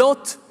a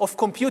lot of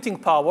computing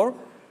power,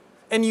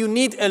 and you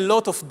need a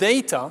lot of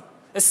data,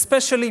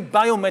 especially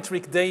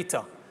biometric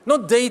data.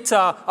 Not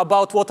data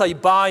about what I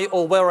buy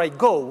or where I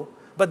go,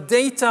 but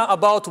data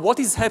about what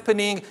is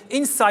happening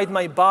inside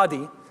my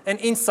body and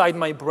inside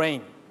my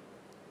brain.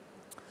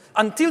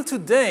 Until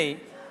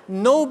today,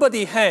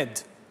 nobody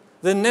had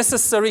the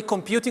necessary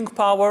computing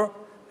power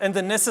and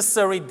the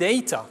necessary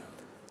data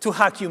to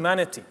hack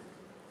humanity.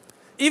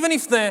 Even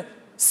if the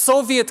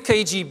Soviet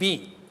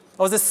KGB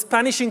or the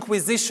Spanish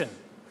Inquisition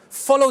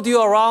followed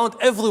you around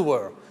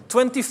everywhere,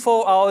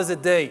 24 hours a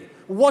day,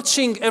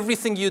 watching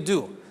everything you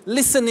do,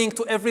 listening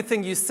to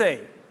everything you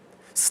say,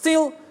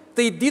 still,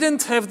 they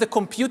didn't have the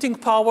computing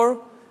power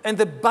and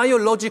the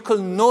biological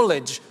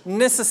knowledge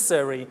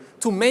necessary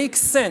to make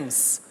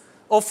sense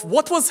of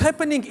what was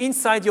happening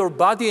inside your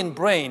body and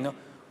brain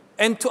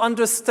and to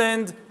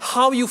understand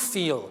how you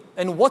feel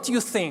and what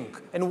you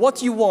think and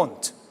what you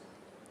want.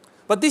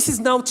 But this is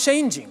now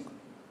changing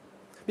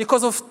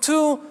because of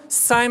two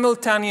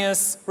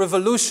simultaneous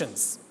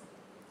revolutions.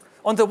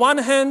 On the one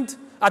hand,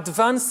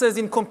 advances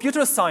in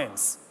computer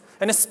science,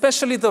 and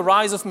especially the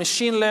rise of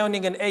machine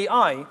learning and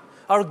AI,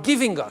 are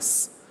giving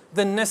us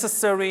the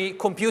necessary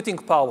computing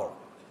power.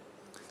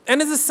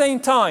 And at the same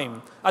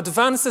time,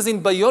 advances in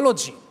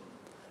biology,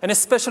 and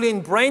especially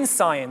in brain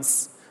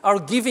science, are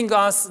giving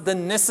us the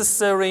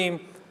necessary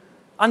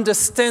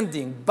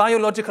understanding,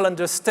 biological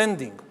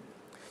understanding.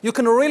 You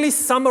can really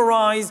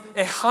summarize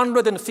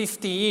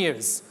 150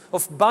 years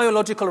of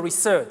biological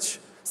research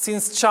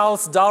since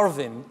Charles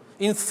Darwin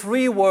in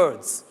 3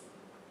 words.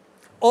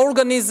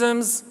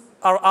 Organisms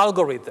are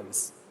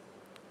algorithms.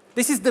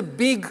 This is the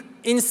big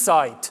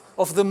insight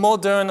of the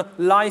modern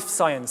life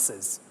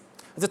sciences,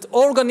 that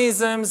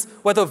organisms,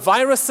 whether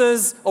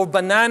viruses or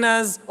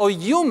bananas or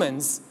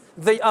humans,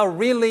 they are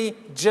really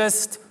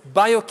just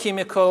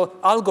biochemical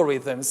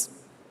algorithms.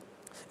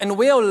 And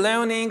we are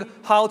learning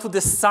how to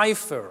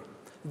decipher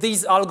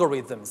these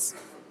algorithms.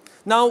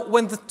 Now,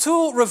 when the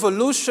two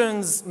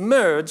revolutions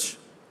merge,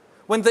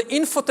 when the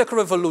infotech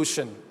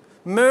revolution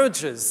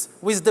merges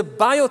with the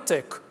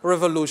biotech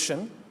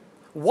revolution,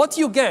 what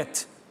you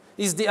get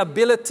is the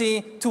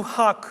ability to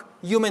hack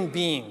human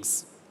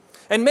beings.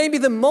 And maybe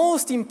the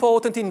most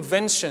important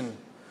invention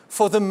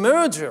for the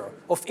merger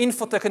of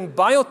infotech and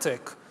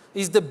biotech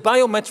is the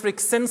biometric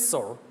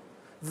sensor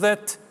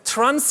that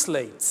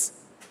translates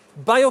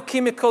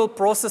biochemical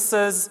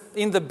processes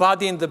in the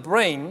body and the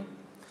brain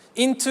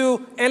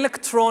into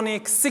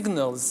electronic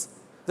signals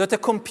that a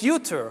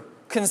computer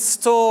can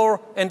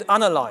store and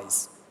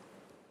analyze.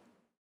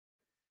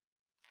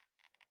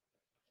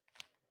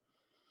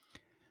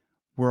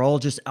 We're all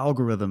just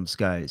algorithms,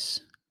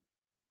 guys.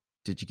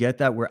 Did you get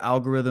that? We're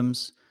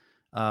algorithms.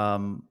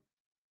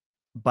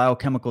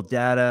 Biochemical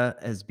data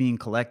is being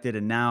collected,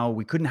 and now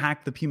we couldn't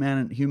hack the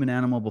human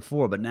animal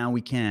before, but now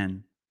we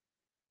can.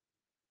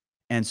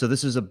 And so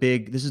this is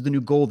the new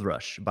gold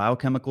rush: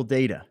 biochemical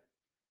data,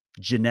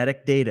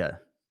 genetic data.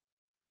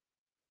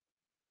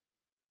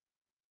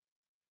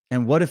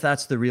 And what if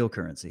that's the real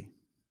currency?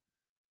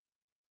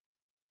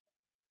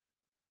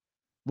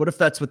 What if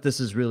that's what this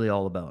is really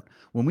all about?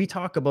 When we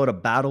talk about a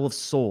battle of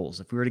souls,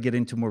 if we were to get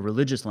into more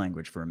religious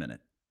language for a minute,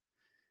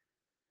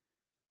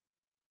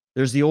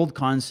 there's the old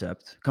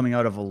concept coming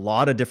out of a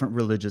lot of different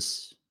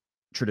religious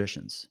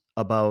traditions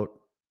about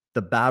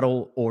the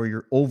battle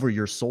over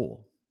your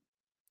soul.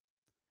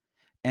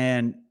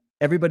 And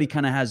everybody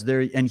kind of has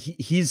their, and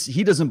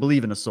he doesn't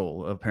believe in a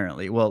soul,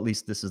 apparently. Well, at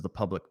least this is the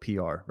public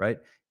PR, right?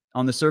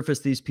 On the surface,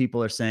 these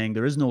people are saying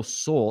there is no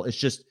soul. It's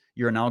just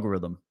you're an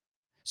algorithm.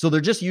 So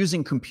they're just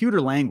using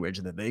computer language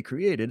that they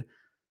created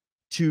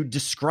to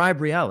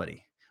describe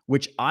reality,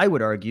 which I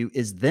would argue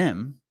is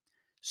them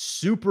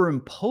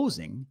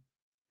superimposing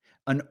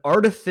an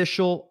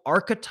artificial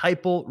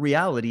archetypal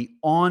reality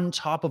on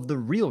top of the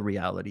real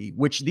reality,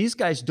 which these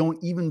guys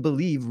don't even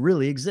believe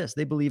really exists.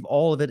 They believe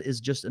all of it is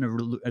just an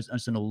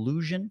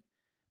illusion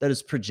that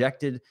is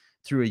projected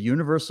through a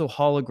universal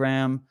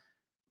hologram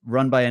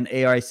run by an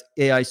AI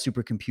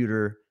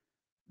supercomputer.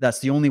 That's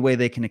the only way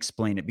they can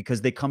explain it,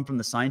 because they come from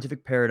the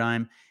scientific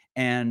paradigm,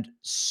 and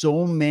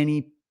so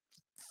many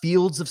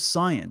fields of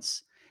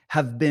science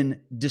have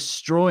been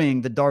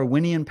destroying the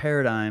Darwinian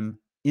paradigm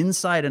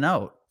inside and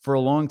out for a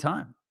long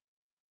time.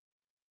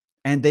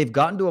 And they've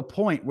gotten to a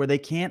point where they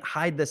can't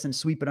hide this and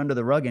sweep it under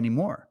the rug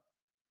anymore.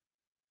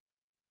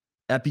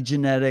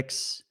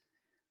 Epigenetics,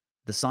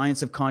 the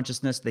science of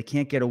consciousness, they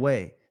can't get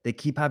away. They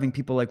keep having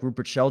people like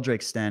Rupert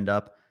Sheldrake stand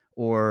up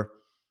Or,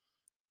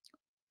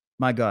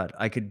 my God,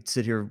 I could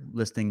sit here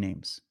listing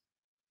names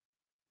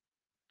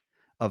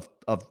of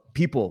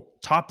people,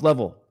 top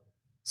level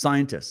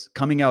scientists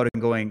coming out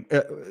and going,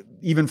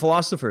 even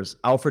philosophers,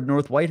 Alfred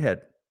North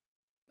Whitehead.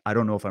 I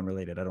don't know if I'm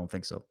related. I don't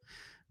think so.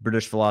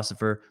 British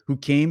philosopher who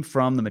came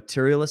from the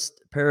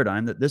materialist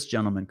paradigm that this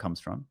gentleman comes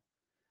from,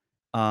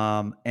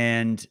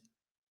 and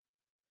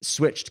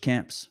switched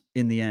camps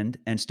in the end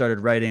and started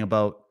writing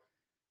about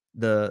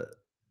the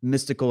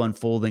mystical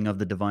unfolding of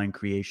the divine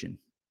creation.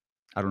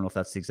 I don't know if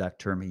that's the exact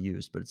term he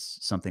used, but it's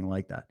something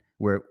like that,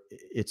 where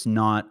it's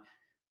not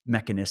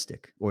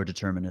mechanistic or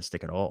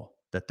deterministic at all.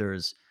 That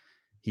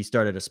he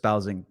started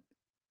espousing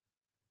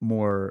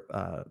more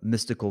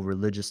mystical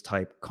religious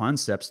type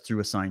concepts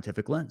through a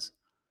scientific lens.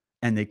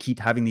 And they keep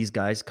having these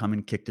guys come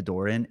and kick the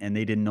door in, and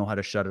they didn't know how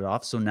to shut it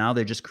off. So now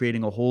they're just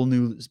creating a whole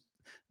new,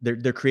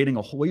 they're creating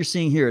a whole, what you're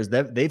seeing here is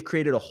that they've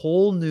created a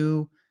whole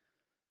new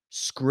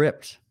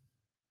script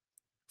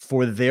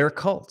for their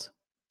cult,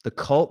 the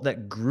cult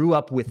that grew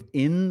up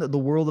within the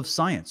world of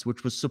science,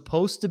 which was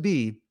supposed to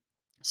be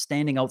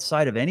standing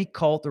outside of any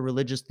cult or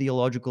religious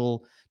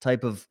theological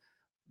type of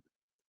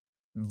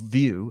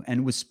view,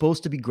 and was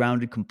supposed to be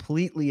grounded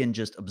completely in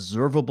just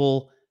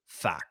observable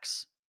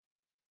facts.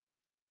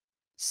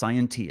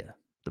 Scientia,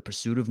 the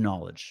pursuit of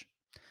knowledge.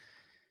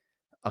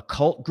 A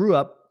cult grew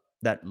up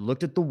that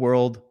looked at the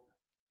world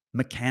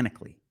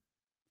mechanically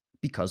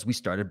because we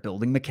started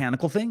building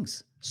mechanical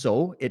things.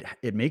 So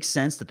it makes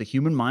sense that the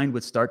human mind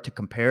would start to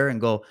compare and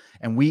go,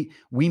 and we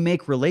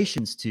make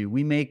relations to,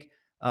 we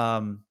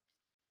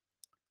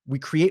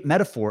create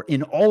metaphor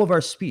in all of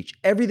our speech.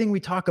 Everything we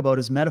talk about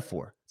is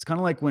metaphor. It's kind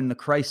of like when the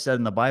Christ said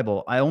in the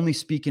Bible, I only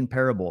speak in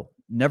parable.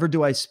 Never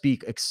do I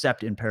speak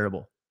except in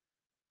parable,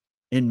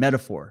 in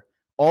metaphor.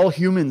 All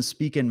humans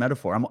speak in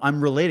metaphor.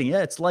 I'm relating.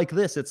 Yeah, it's like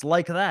this. It's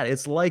like that.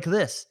 It's like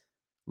this.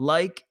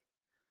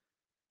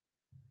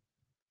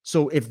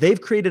 So if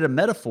they've created a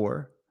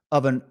metaphor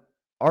of an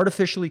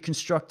artificially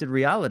constructed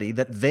reality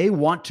that they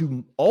want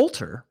to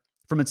alter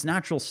from its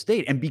natural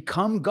state and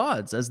become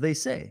gods, as they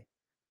say,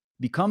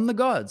 become the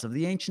gods of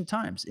the ancient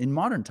times in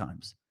modern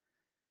times,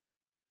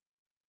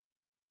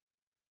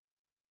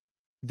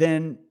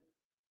 then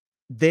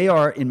they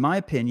are, in my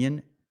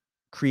opinion,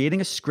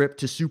 creating a script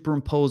to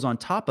superimpose on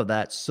top of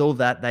that so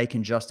that they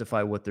can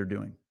justify what they're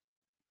doing.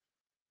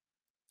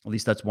 At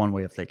least that's one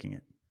way of thinking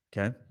it.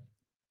 Okay.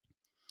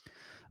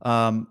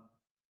 I'm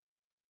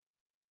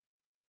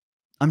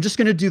just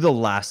going to do the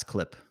last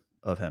clip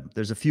of him.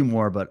 There's a few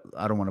more, but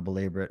I don't want to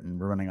belabor it, and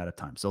we're running out of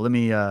time. So let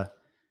me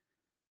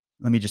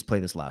just play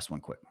this last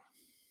one quick.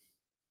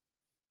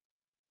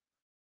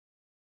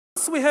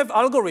 We have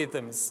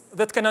algorithms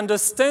that can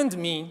understand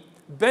me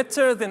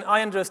better than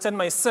I understand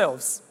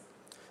myself.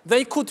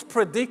 They could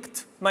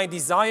predict my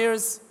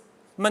desires,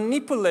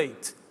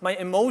 manipulate my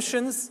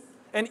emotions,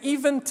 and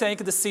even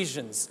take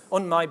decisions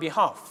on my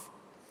behalf.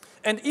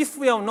 And if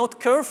we are not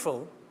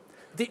careful,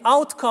 the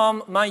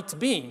outcome might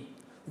be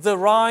the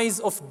rise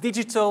of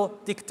digital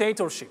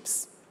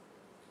dictatorships.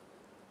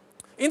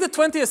 In the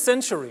 20th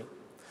century,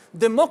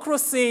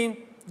 democracy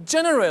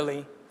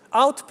generally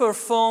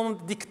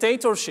outperformed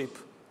dictatorship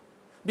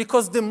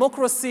because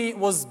democracy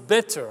was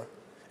better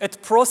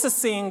at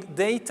processing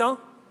data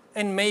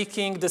and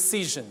making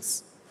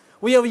decisions.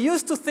 We are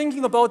used to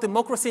thinking about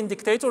democracy and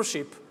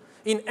dictatorship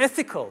in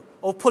ethical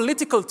or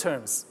political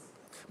terms.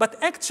 But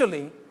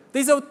actually,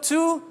 these are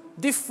two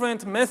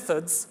different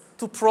methods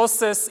to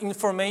process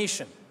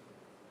information.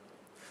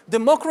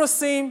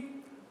 Democracy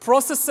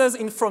processes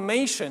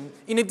information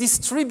in a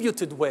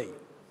distributed way.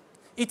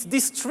 It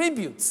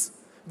distributes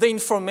the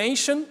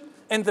information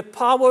and the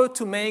power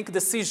to make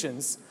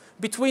decisions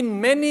between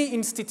many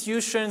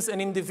institutions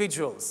and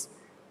individuals.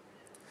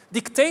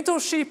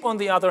 Dictatorship, on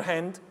the other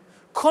hand,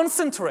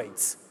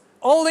 concentrates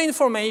all the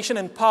information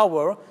and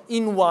power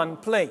in one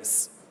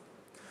place.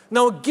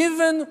 Now,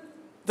 given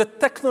the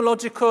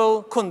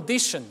technological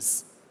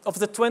conditions of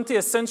the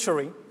 20th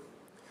century,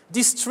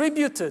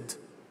 distributed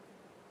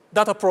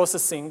data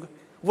processing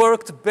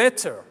worked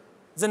better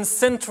than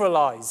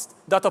centralized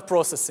data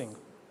processing,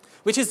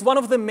 which is one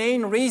of the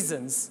main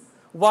reasons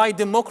why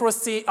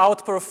democracy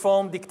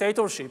outperformed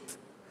dictatorship,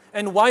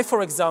 and why,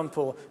 for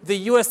example, the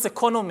US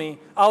economy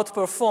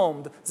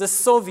outperformed the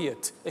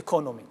Soviet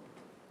economy.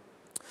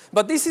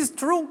 But this is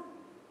true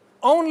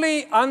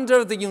only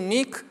under the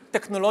unique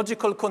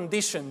technological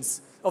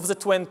conditions of the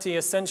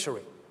 20th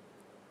century.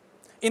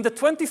 In the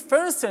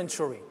 21st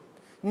century,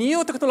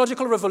 new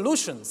technological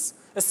revolutions,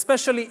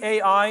 especially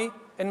AI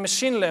and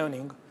machine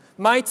learning,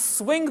 might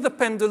swing the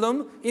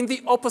pendulum in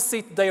the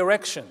opposite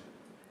direction.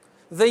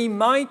 They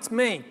might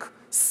make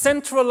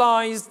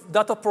centralized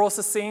data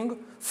processing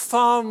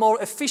far more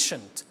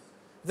efficient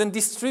than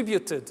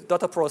distributed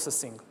data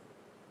processing.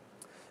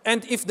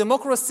 And if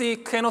democracy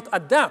cannot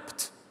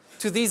adapt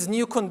to these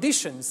new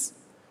conditions,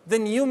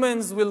 then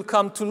humans will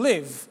come to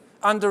live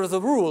under the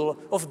rule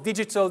of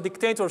digital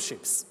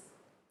dictatorships.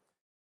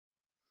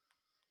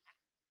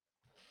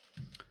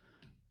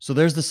 So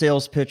there's the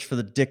sales pitch for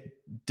the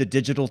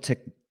digital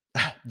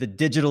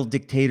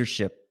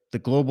dictatorship the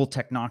global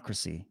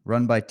technocracy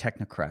run by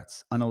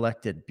technocrats,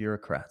 unelected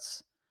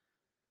bureaucrats,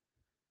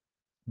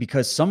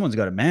 because someone's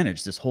got to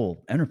manage this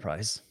whole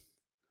enterprise.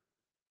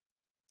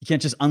 You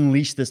can't just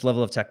unleash this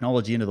level of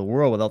technology into the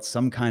world without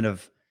some kind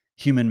of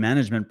human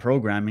management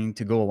programming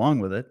to go along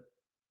with it.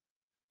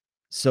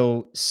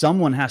 So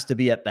someone has to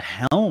be at the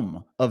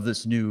helm of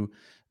this new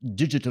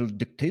digital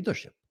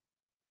dictatorship.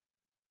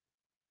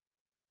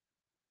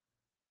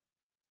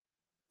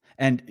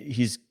 And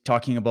he's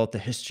talking about the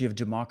history of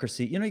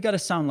democracy. You got to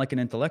sound like an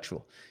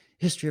intellectual.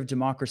 History of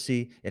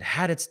democracy, it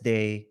had its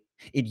day.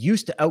 It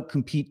used to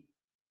outcompete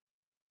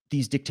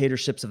these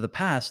dictatorships of the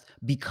past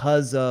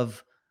because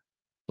of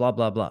blah,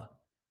 blah, blah.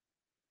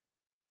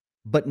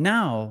 But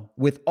now,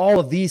 with all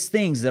of these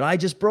things that I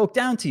just broke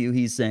down to you,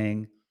 he's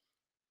saying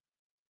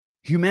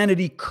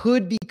humanity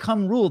could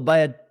become ruled by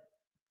a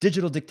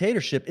digital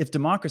dictatorship if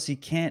democracy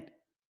can't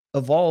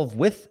evolve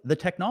with the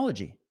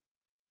technology.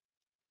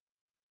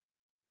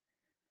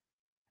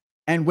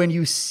 And when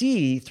you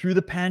see through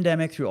the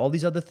pandemic, through all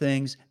these other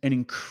things, and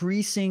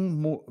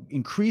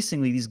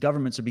increasingly these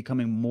governments are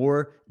becoming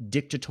more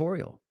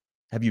dictatorial.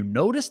 Have you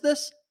noticed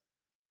this?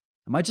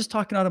 Am I just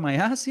talking out of my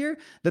ass here?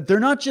 That they're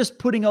not just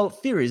putting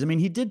out theories. I mean,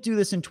 he did do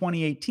this in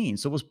 2018,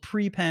 so it was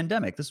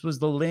pre-pandemic. This was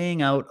the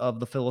laying out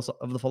of the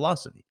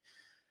philosophy.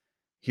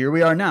 Here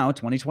we are now,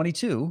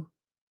 2022.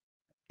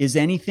 Is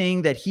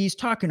anything that he's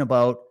talking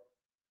about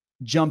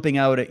jumping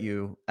out at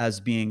you as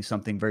being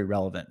something very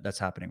relevant that's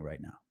happening right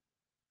now?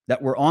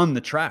 That we're on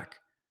the track.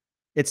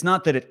 It's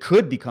not that it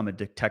could become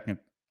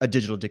a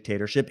digital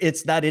dictatorship.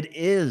 It's that it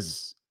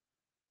is.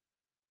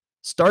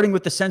 Starting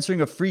with the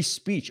censoring of free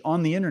speech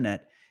on the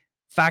internet,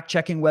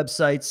 fact-checking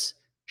websites,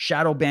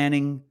 shadow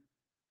banning,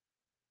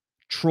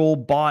 troll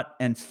bot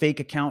and fake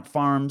account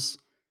farms.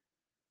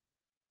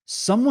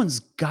 Someone's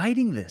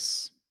guiding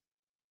this.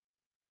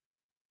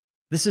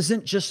 This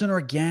isn't just an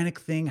organic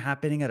thing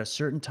happening at a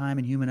certain time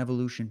in human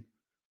evolution.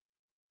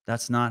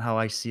 That's not how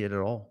I see it at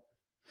all.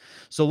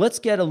 So let's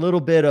get a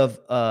little bit of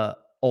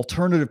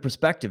alternative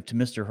perspective to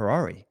Mr.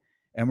 Harari.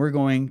 And we're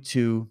going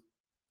to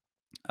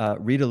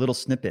read a little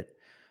snippet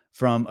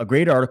from a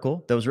great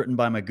article that was written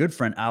by my good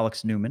friend,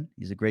 Alex Newman.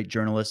 He's a great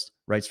journalist,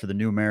 writes for the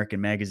New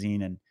American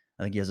Magazine, and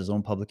I think he has his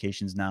own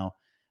publications now.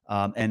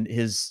 And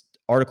his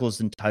article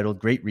is entitled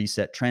Great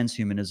Reset,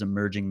 Transhumanism,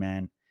 Merging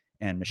Man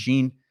and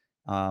Machine.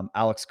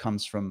 Alex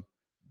comes from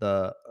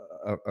a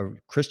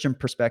Christian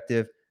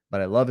perspective,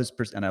 but I love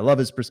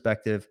his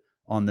perspective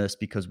on this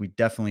because we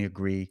definitely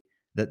agree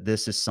that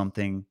this is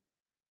something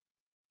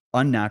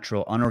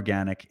unnatural,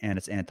 unorganic, and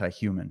it's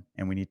anti-human,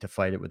 and we need to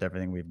fight it with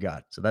everything we've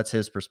got. So that's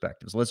his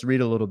perspective. So let's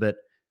read a little bit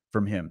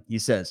from him. He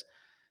says,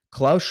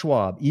 Klaus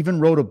Schwab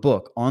even wrote a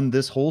book on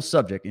this whole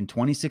subject in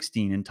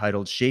 2016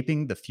 entitled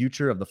Shaping the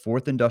Future of the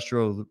Fourth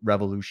Industrial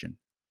Revolution.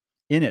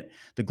 In it,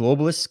 the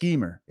globalist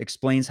schemer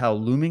explains how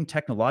looming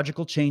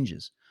technological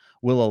changes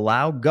will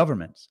allow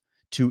governments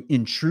to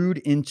intrude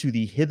into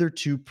the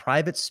hitherto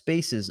private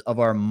spaces of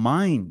our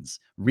minds,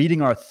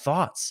 reading our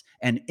thoughts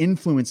and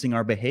influencing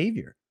our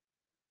behavior.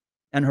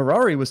 And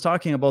Harari was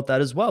talking about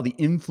that as well, the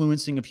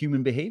influencing of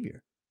human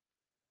behavior.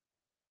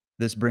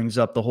 This brings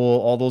up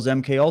all those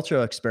MK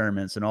Ultra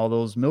experiments and all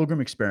those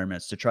Milgram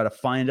experiments to try to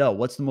find out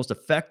what's the most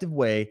effective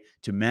way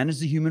to manage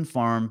the human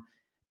farm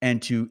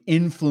and to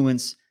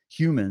influence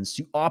humans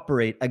to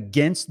operate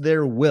against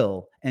their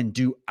will and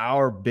do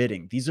our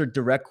bidding. These are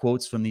direct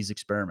quotes from these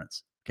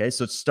experiments. Okay,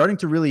 so it's starting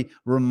to really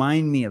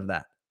remind me of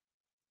that.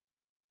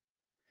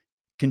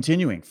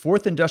 Continuing,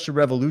 Fourth Industrial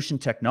Revolution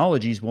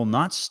technologies will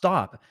not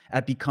stop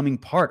at becoming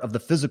part of the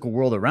physical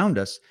world around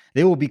us.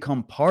 They will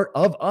become part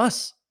of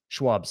us,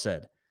 Schwab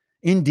said.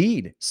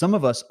 Indeed, some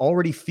of us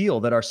already feel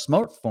that our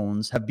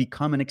smartphones have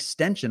become an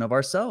extension of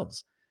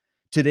ourselves.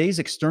 Today's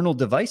external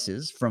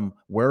devices, from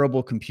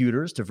wearable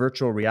computers to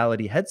virtual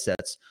reality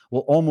headsets,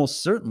 will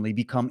almost certainly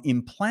become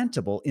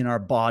implantable in our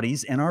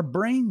bodies and our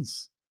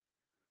brains.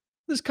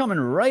 This is coming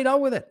right out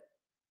with it.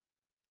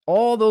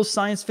 All those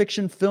science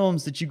fiction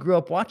films that you grew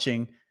up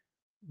watching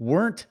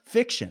weren't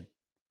fiction.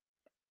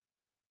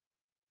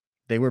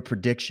 They were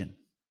prediction.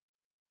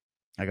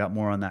 I got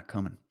more on that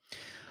coming.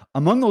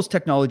 Among those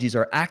technologies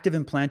are active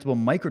implantable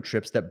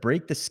microchips that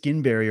break the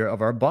skin barrier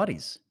of our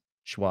bodies,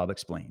 Schwab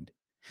explained.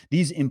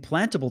 These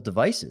implantable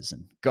devices,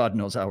 and God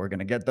knows how we're going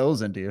to get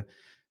those into you,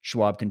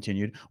 Schwab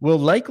continued, will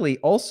likely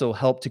also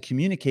help to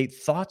communicate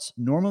thoughts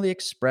normally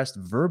expressed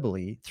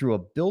verbally through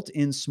a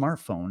built-in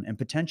smartphone and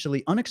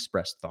potentially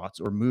unexpressed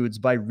thoughts or moods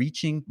by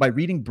reading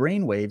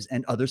brainwaves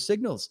and other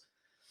signals.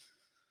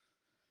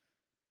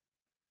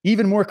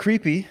 Even more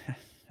creepy,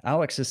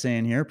 Alex is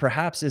saying here,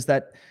 perhaps, is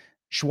that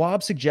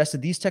Schwab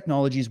suggested these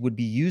technologies would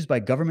be used by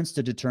governments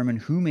to determine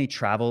who may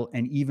travel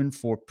and even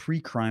for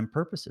pre-crime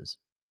purposes.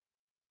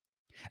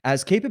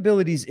 As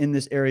capabilities in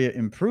this area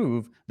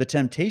improve, the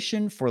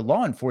temptation for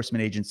law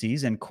enforcement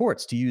agencies and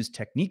courts to use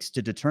techniques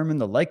to determine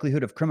the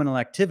likelihood of criminal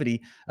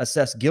activity,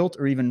 assess guilt,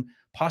 or even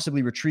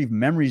possibly retrieve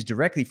memories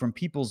directly from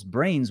people's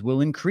brains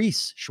will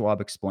increase,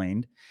 Schwab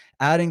explained,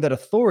 adding that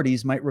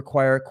authorities might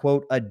require,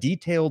 quote, a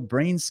detailed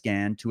brain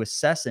scan to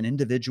assess an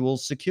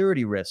individual's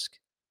security risk.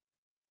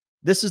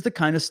 This is the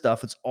kind of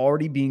stuff that's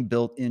already being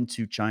built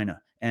into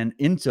China and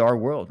into our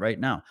world right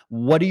now.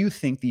 What do you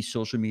think these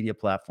social media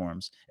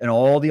platforms and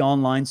all the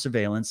online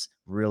surveillance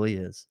really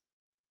is?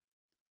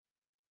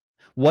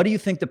 What do you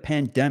think the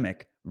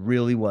pandemic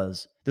really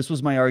was? This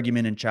was my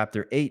argument in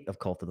chapter 8 of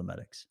Cult of the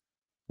Medics,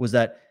 was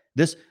that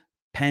this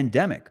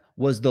pandemic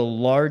was the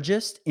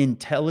largest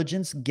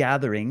intelligence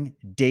gathering,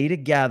 data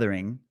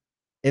gathering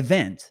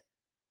event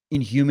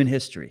in human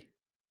history.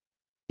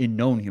 In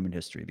known human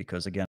history,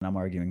 because again, I'm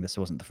arguing this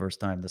wasn't the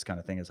first time this kind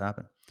of thing has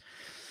happened.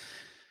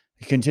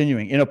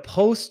 Continuing, in a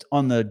post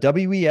on the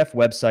WEF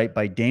website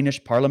by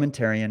Danish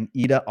parliamentarian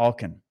Ida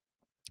Auken,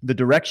 the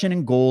direction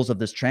and goals of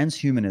this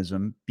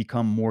transhumanism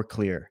become more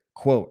clear.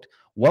 Quote,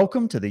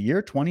 welcome to the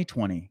year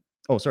 2020.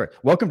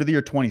 Welcome to the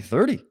year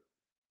 2030.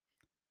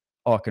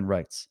 Auken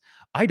writes,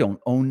 I don't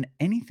own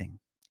anything,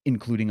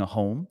 including a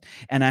home,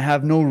 and I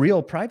have no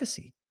real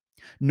privacy.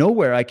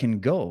 Nowhere I can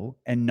go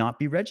and not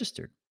be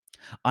registered.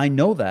 I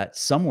know that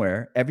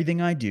somewhere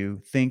everything I do,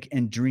 think,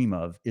 and dream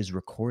of is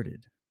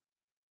recorded.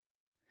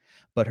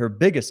 But her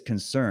biggest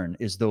concern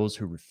is those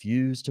who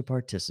refuse to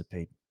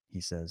participate,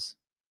 he says.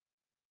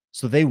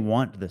 So they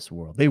want this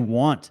world. They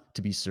want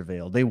to be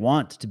surveilled. They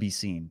want to be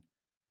seen.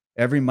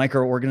 Every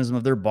microorganism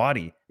of their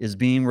body is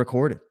being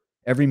recorded.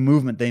 Every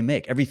movement they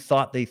make, every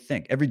thought they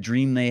think, every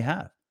dream they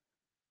have.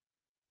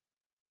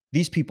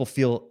 These people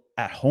feel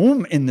at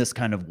home in this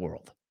kind of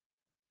world.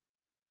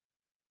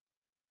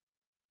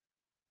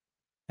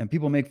 And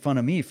people make fun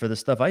of me for the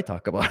stuff I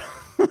talk about.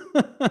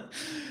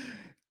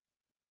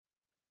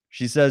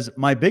 She says,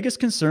 my biggest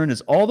concern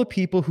is all the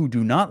people who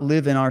do not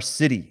live in our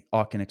city,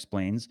 Auken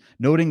explains,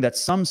 noting that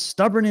some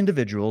stubborn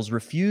individuals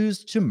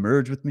refused to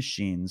merge with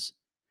machines.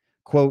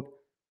 Quote,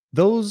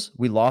 those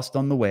we lost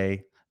on the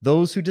way,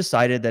 those who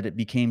decided that it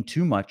became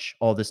too much,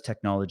 all this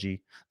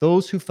technology,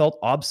 those who felt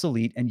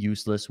obsolete and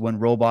useless when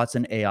robots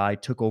and AI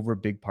took over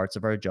big parts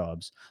of our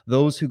jobs,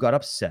 those who got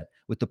upset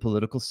with the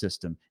political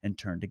system and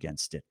turned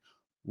against it.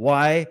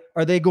 Why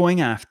are they going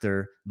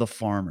after the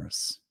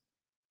farmers?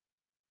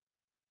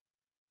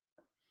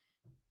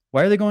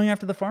 Why are they going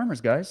after the farmers,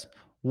 guys?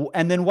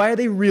 And then why are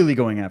they really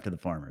going after the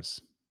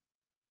farmers?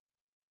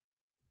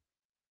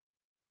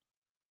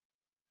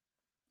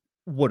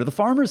 What do the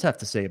farmers have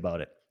to say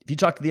about it? If you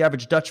talk to the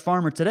average Dutch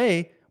farmer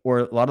today, or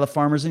a lot of the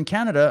farmers in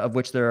Canada, of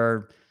which there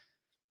are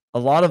a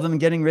lot of them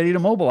getting ready to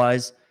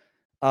mobilize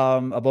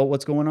about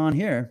what's going on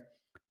here,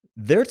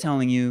 they're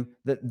telling you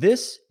that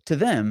this, to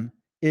them,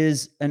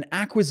 is an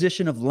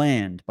acquisition of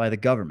land by the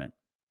government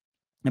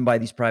and by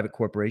these private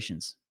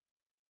corporations.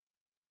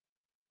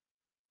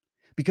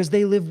 Because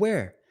they live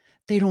where?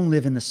 They don't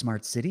live in the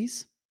smart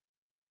cities.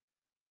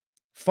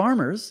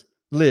 Farmers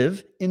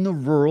live in the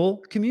rural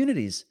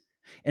communities.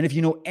 And if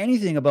you know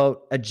anything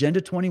about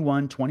Agenda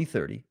 21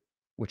 2030,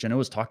 which I know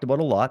is talked about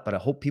a lot, but I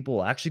hope people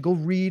will actually go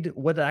read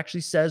what it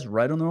actually says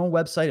right on their own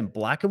website in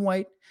black and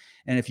white.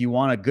 And if you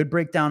want a good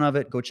breakdown of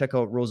it, go check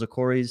out Rosa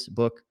Koire's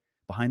book,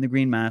 Behind the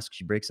Green Mask.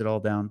 She breaks it all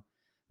down.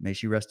 May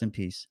she rest in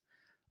peace.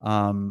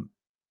 The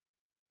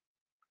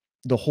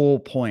whole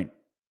point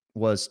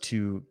was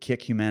to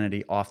kick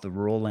humanity off the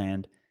rural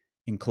land,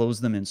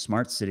 enclose them in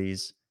smart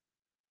cities,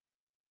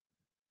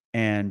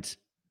 and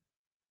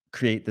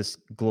create this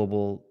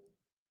global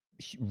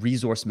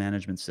resource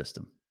management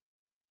system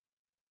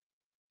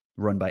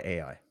run by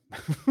AI.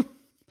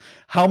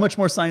 How much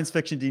more science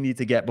fiction do you need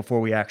to get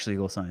before we actually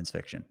go science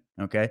fiction?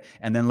 Okay.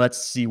 And then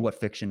let's see what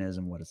fiction is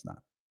and what it's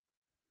not.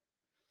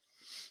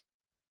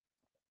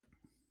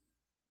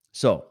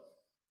 So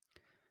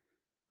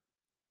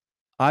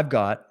I've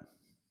got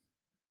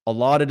a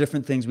lot of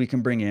different things we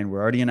can bring in.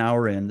 We're already an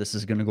hour in. This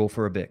is going to go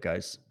for a bit,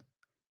 guys.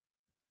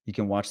 You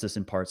can watch this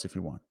in parts if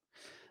you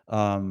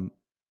want.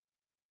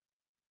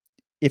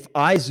 If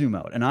I zoom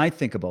out and I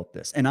think about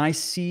this and I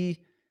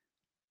see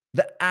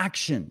the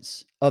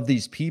actions of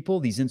these people,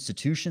 these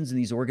institutions, and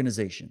these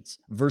organizations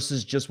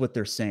versus just what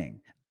they're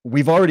saying.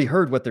 We've already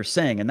heard what they're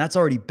saying, and that's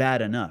already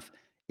bad enough.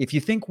 If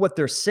you think what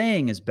they're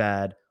saying is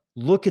bad,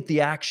 look at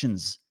the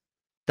actions.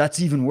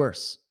 That's even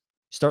worse.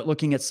 Start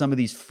looking at some of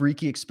these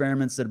freaky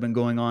experiments that have been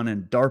going on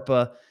in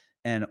DARPA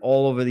and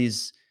all over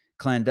these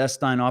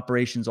clandestine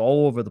operations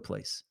all over the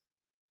place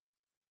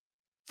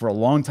for a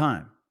long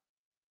time,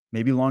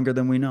 maybe longer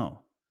than we know.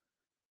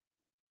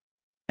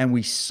 And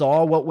we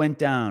saw what went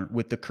down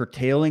with the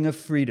curtailing of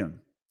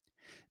freedom.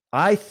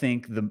 I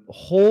think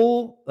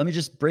let me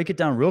just break it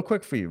down real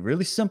quick for you.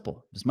 Really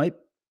simple. This might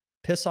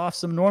piss off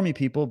some normie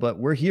people, but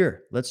we're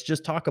here. Let's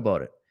just talk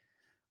about it.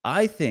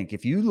 I think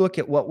if you look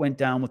at what went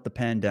down with the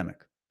pandemic,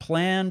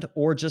 planned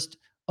or just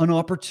an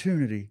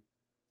opportunity,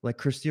 like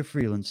Chrystia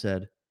Freeland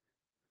said,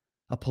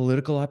 a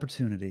political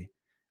opportunity,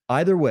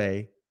 either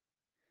way,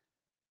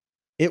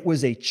 It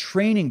was a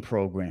training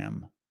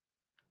program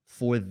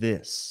for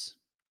this,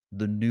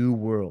 the new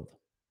world,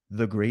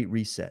 the Great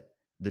Reset,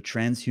 the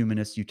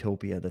transhumanist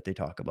utopia that they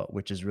talk about,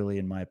 which is really,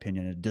 in my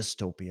opinion, a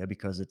dystopia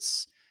because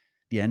it's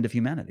the end of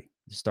humanity,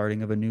 the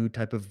starting of a new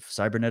type of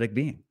cybernetic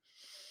being.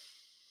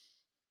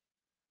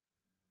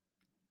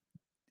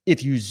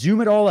 If you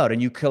zoom it all out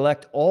and you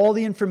collect all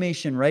the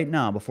information right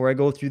now, before I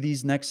go through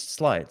these next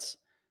slides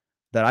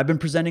that I've been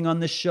presenting on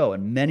this show,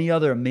 and many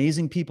other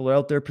amazing people are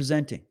out there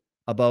presenting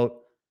about,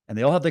 and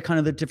they all have the kind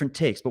of the different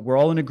takes, but we're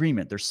all in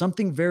agreement. There's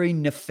something very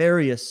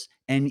nefarious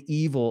and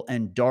evil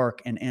and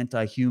dark and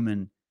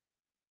anti-human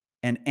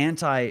and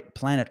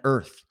anti-planet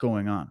Earth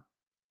going on.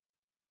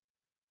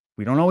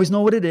 We don't always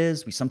know what it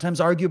is. We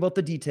sometimes argue about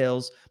the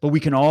details, but we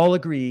can all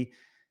agree,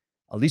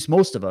 at least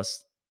most of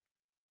us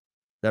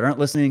that aren't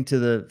listening to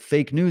the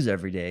fake news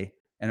every day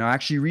and are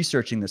actually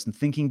researching this and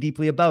thinking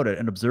deeply about it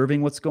and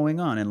observing what's going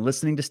on and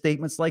listening to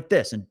statements like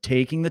this and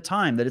taking the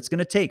time that it's going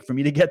to take for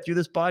me to get through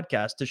this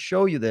podcast to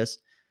show you this,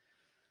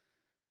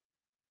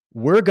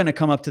 we're going to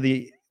come up to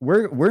the,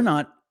 we're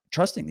not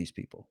trusting these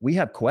people. We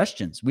have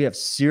questions. We have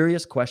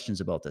serious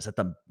questions about this at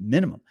the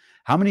minimum.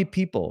 How many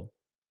people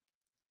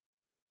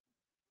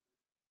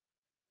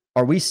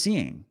are we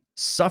seeing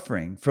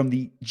suffering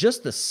from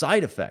just the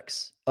side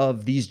effects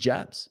of these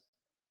jabs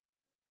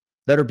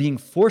that are being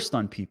forced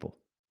on people?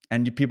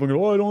 And people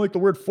go, oh, I don't like the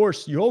word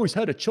force. You always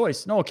had a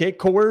choice. No, okay,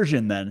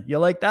 coercion then. You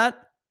like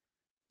that?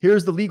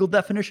 Here's the legal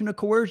definition of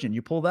coercion.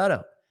 You pull that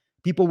out.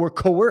 People were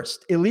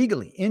coerced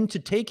illegally into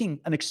taking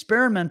an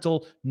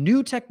experimental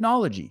new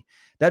technology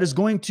that is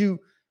going to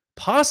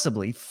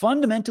possibly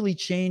fundamentally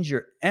change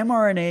your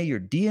mRNA,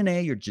 your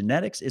DNA, your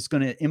genetics. It's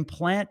going to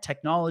implant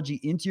technology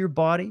into your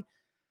body.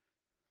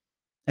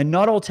 And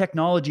not all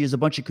technology is a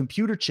bunch of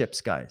computer chips,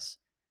 guys.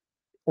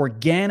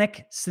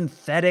 Organic,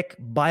 synthetic,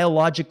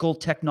 biological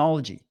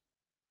technology.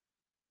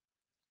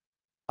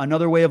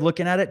 Another way of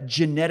looking at it,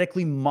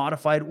 genetically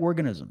modified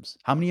organisms.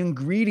 How many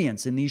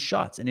ingredients in these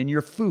shots and in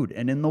your food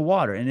and in the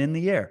water and in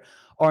the air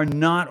are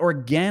not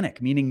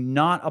organic, meaning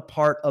not a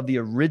part of the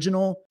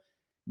original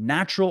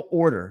natural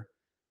order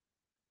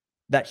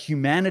that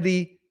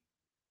humanity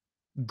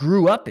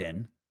grew up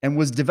in and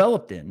was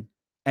developed in,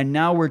 and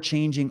now we're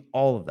changing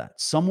all of that.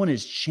 Someone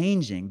is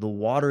changing the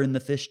water in the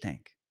fish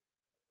tank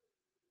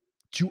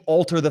to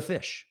alter the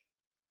fish,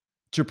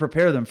 to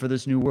prepare them for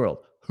this new world.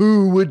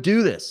 Who would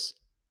do this?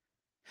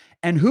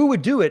 And who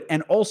would do it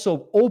and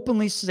also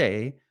openly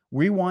say,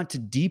 we want to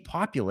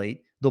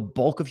depopulate the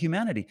bulk of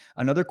humanity?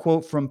 Another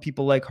quote from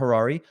people like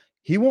Harari,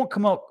 he won't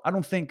come out, I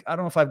don't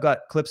know if I've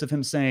got clips of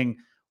him saying,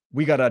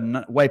 we got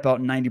to wipe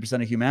out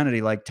 90% of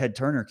humanity like Ted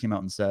Turner came out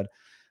and said.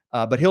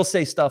 But he'll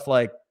say stuff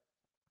like,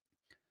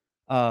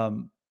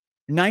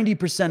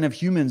 90% of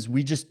humans,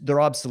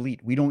 they're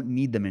obsolete. We don't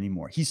need them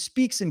anymore. He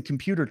speaks in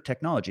computer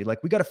technology.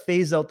 Like, we got to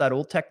phase out that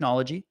old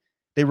technology.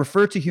 They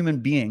refer to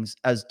human beings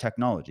as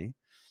technology.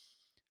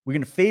 We're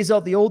going to phase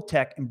out the old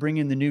tech and bring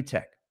in the new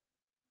tech.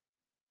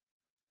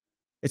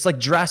 It's like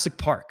Jurassic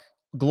Park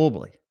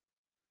globally.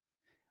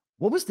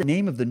 What was the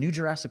name of the new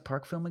Jurassic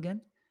Park film again?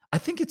 I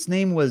think its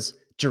name was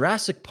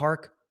Jurassic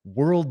Park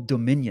World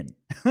Dominion.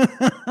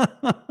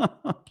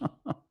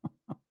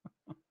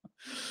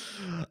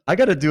 I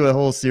got to do a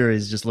whole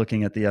series just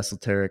looking at the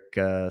esoteric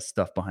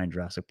stuff behind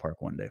Jurassic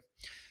Park one day.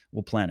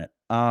 We'll plan it.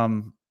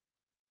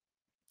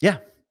 Yeah.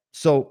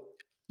 So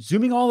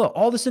zooming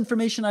all this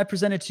information I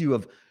presented to you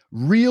of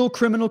real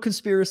criminal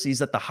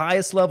conspiracies at the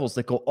highest levels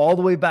that go all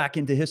the way back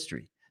into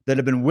history that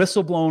have been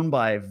whistleblown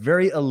by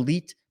very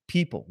elite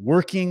people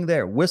working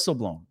there,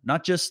 whistleblown,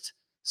 not just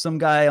some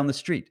guy on the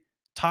street,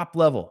 top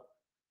level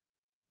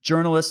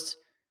journalists,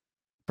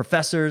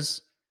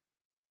 professors,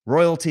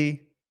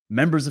 royalty,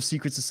 members of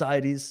secret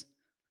societies,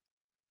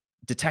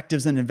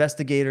 detectives and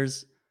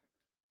investigators,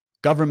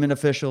 government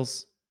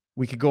officials.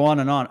 We could go on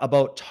and on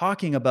about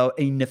talking about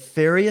a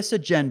nefarious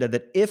agenda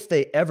that if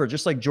they ever,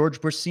 just like George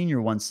Bush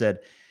Sr. once said,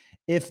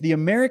 if the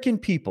American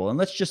people, and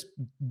let's just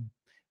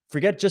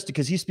forget just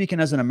because he's speaking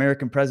as an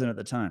American president at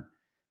the time,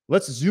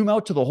 let's zoom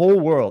out to the whole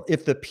world.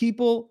 If the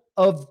people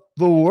of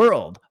the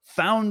world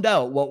found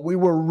out what we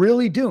were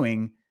really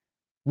doing,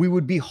 we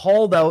would be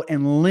hauled out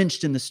and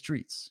lynched in the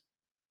streets.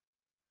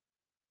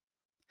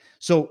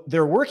 So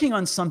they're working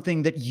on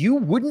something that you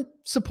wouldn't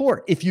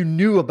support if you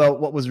knew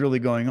about what was really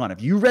going on.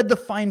 If you read the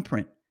fine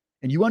print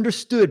and you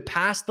understood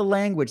past the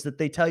language that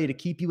they tell you to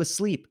keep you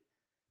asleep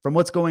from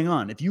what's going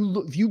on, if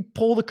you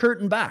pull the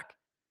curtain back,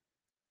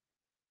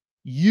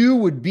 you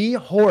would be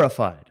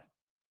horrified.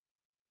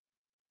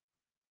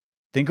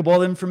 Think of all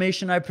the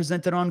information I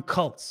presented on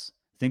cults.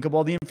 Think of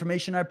all the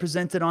information I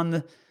presented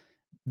on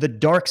the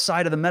dark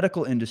side of the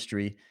medical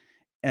industry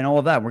and all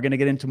of that. We're going to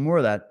get into more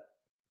of that.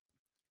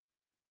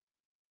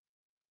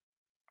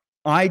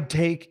 I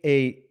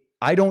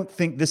don't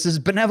think this is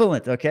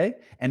benevolent, okay?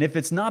 And if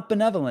it's not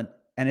benevolent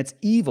and it's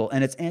evil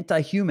and it's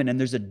anti-human and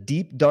there's a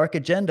deep, dark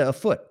agenda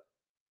afoot,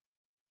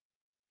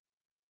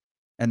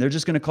 and they're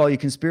just going to call you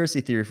conspiracy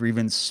theory for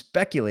even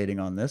speculating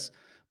on this,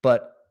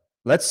 but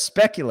let's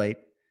speculate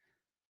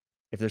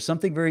if there's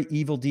something very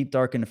evil, deep,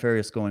 dark, and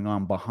nefarious going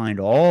on behind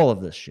all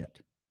of this shit,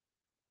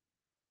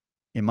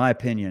 in my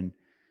opinion,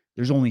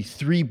 there's only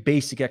 3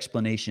 basic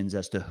explanations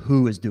as to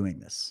who is doing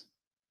this.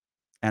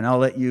 And I'll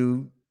let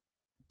you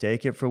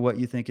take it for what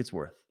you think it's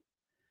worth.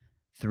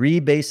 3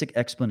 basic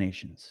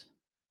explanations,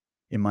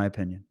 in my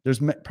opinion. There's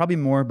probably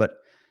more, but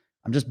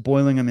I'm just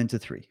boiling them into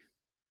 3.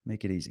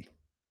 Make it easy.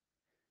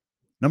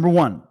 Number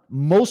 1,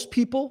 most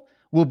people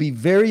will be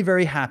very,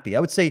 very happy. I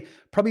would say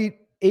probably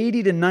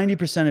 80 to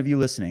 90% of you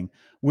listening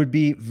would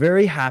be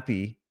very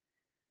happy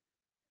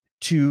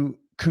to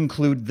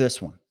conclude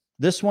this one.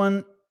 This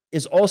one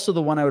is also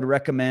the one I would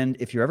recommend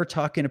if you're ever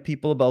talking to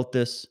people about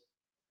this,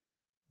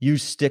 you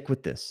stick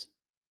with this.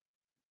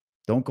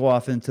 Don't go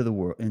off into the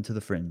world, into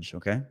the fringe,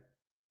 okay?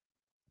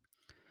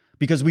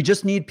 Because we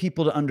just need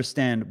people to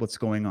understand what's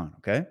going on,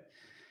 okay?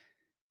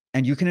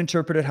 And you can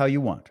interpret it how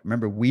you want.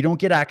 Remember, we don't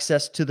get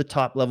access to the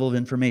top level of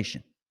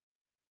information.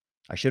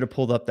 I should have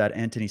pulled up that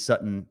Anthony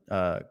Sutton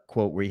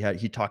quote where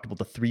he talked about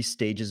the 3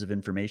 stages of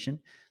information.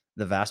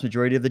 The vast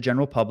majority of the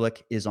general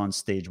public is on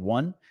stage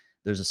 1.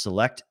 There's a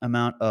select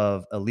amount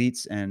of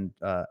elites and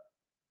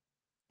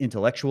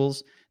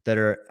intellectuals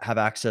that have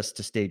access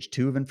to stage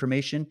 2 of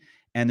information.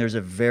 And there's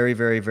a very,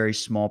 very, very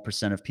small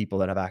percent of people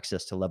that have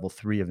access to level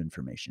 3 of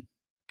information.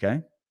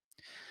 Okay.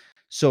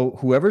 So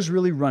whoever's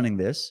really running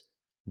this,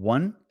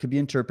 one could be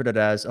interpreted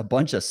as a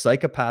bunch of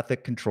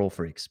psychopathic control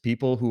freaks,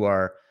 people who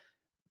are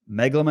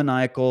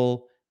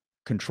megalomaniacal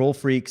control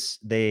freaks.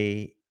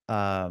 We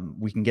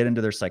can get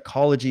into their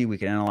psychology. We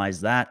can analyze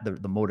that,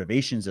 the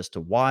motivations as to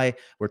why.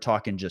 We're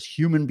talking just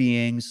human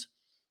beings,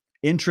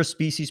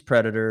 intraspecies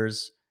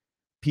predators,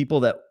 people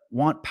that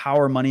want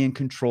power, money, and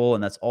control,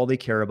 and that's all they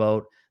care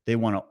about. They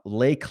want to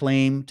lay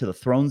claim to the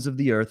thrones of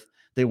the earth.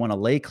 They want to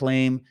lay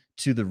claim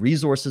to the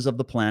resources of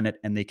the planet,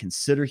 and they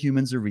consider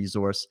humans a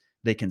resource.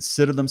 They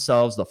consider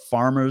themselves the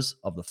farmers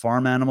of the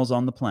farm animals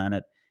on the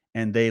planet,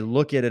 and they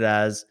look at it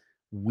as,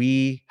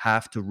 we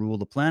have to rule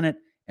the planet,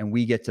 and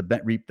we get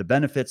to reap the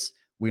benefits.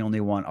 We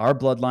only want our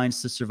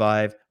bloodlines to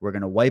survive. We're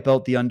going to wipe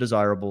out the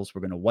undesirables.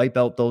 We're going to wipe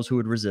out those who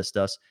would resist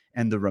us,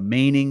 and the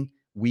remaining,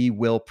 we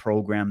will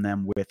program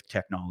them with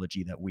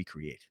technology that we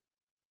create.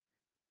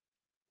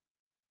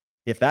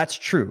 If that's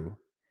true,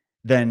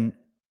 then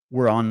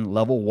we're on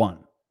level 1.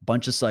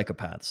 Bunch of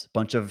psychopaths,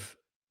 bunch of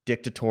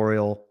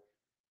dictatorial,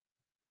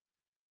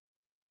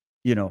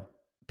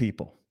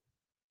 people.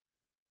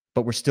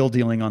 But we're still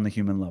dealing on the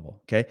human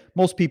level, okay?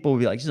 Most people will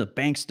be like,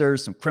 banksters,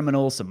 some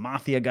criminals, some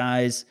mafia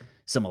guys,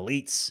 some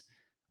elites,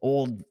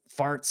 old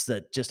farts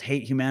that just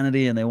hate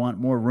humanity and they want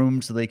more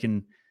room so they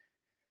can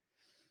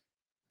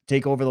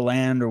take over the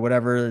land or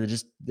whatever.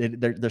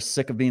 They're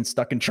sick of being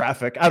stuck in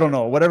traffic. I don't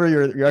know. Whatever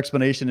your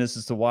explanation is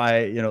as to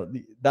why,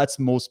 that's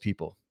most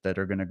people that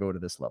are going to go to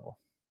this level.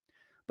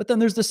 But then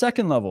there's the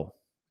second level.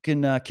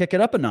 You can kick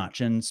it up a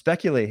notch and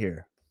speculate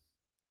here.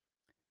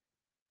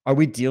 Are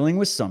we dealing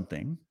with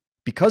something,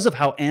 because of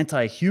how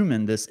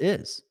anti-human this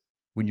is,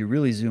 when you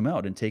really zoom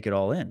out and take it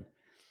all in,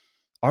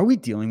 are we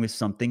dealing with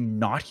something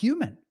not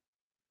human?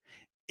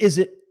 Is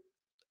it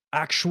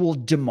actual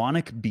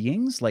demonic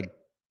beings like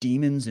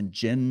demons and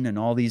jinn and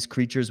all these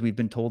creatures we've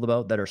been told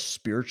about that are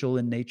spiritual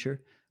in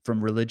nature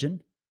from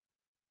religion?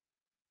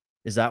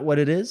 Is that what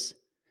it is?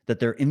 That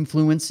they're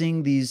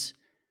influencing these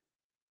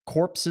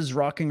corpses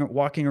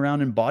walking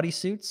around in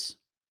bodysuits?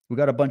 We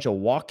got a bunch of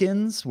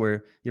walk-ins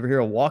where, you ever hear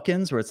of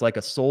walk-ins where it's like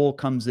a soul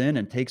comes in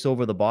and takes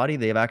over the body?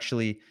 They've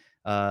actually,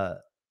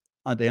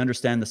 they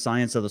understand the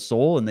science of the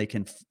soul, and they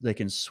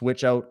can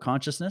switch out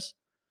consciousness,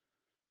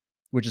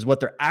 which is what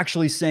they're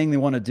actually saying they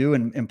want to do,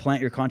 and implant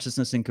your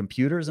consciousness in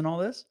computers and all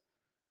this,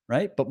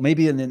 right? But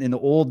maybe in the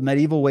old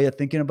medieval way of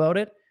thinking about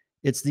it,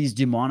 it's these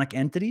demonic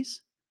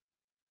entities.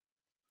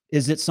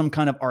 Is it some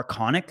kind of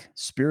archonic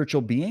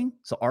spiritual being?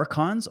 So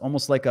archons,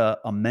 almost like a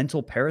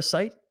mental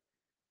parasite.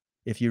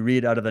 If you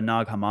read out of the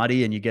Nag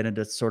Hammadi and you get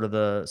into sort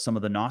of some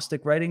of the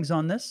Gnostic writings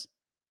on this,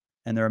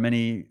 and there are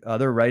many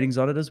other writings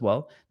on it as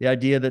well, the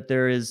idea that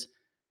there is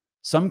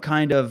some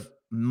kind of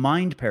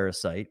mind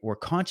parasite or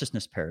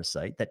consciousness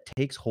parasite that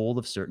takes hold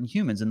of certain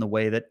humans in the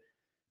way that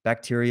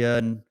bacteria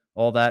and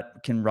all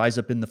that can rise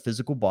up in the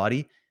physical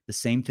body. The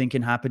same thing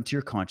can happen to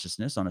your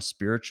consciousness on a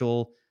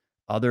spiritual,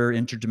 other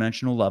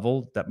interdimensional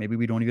level that maybe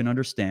we don't even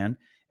understand.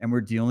 And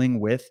we're dealing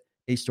with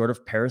a sort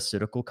of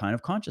parasitical kind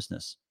of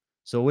consciousness.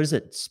 So what is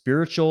it?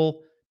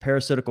 Spiritual,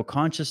 parasitical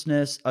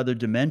consciousness, other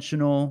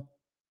dimensional,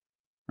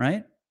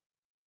 right?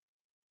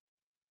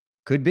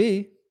 Could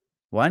be.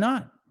 Why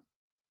not?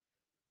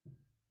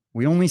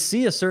 We only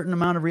see a certain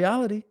amount of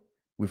reality.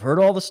 We've heard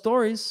all the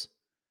stories.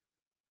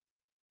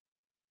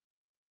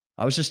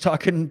 I was just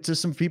talking to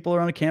some people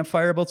around a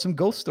campfire about some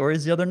ghost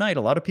stories the other night.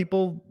 A lot of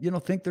people,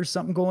 think there's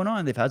something going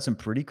on. They've had some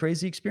pretty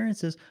crazy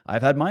experiences.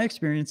 I've had my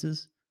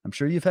experiences. I'm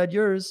sure you've had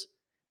yours.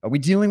 Are we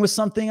dealing with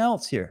something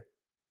else here?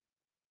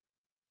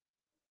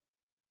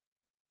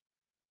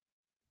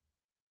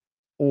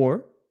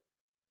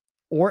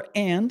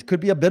 And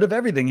could be a bit of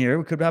everything here.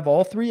 We could have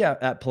all 3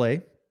 at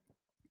play.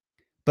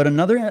 But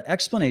another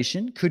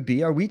explanation could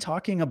be, are we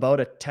talking about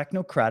a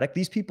technocratic?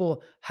 These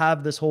people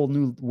have this whole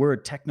new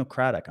word,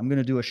 technocratic. I'm going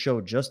to do a show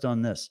just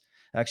on this.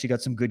 I actually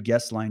got some good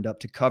guests lined up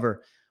to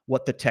cover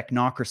what the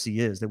technocracy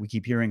is that we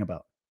keep hearing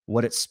about,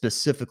 what it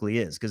specifically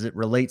is, because it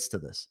relates to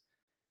this.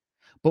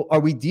 But are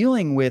we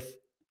dealing with,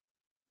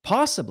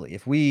 possibly,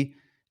 if we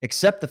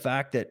accept the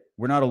fact that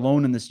we're not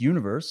alone in this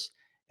universe,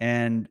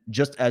 and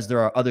just as there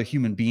are other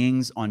human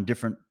beings on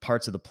different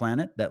parts of the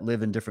planet that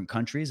live in different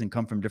countries and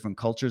come from different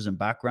cultures and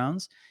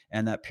backgrounds,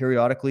 and that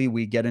periodically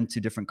we get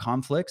into different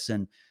conflicts,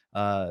 and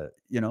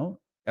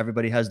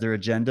everybody has their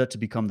agenda to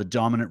become the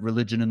dominant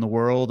religion in the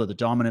world, or the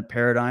dominant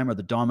paradigm, or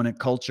the dominant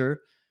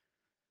culture.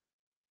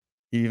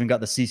 You even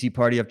got the CC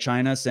Party of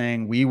China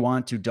saying, we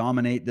want to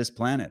dominate this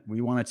planet.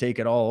 We want to take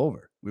it all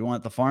over. We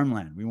want the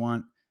farmland. We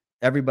want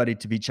everybody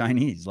to be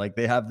Chinese. Like,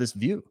 they have this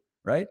view,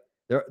 right?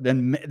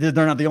 They're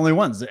not the only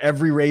ones.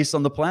 Every race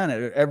on the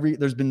planet,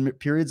 there's been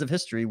periods of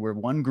history where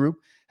one group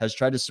has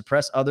tried to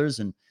suppress others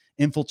and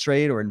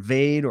infiltrate or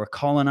invade or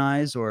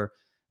colonize or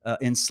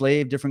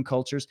enslave different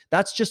cultures.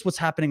 That's just what's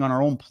happening on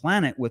our own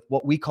planet with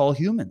what we call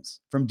humans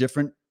from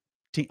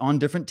on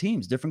different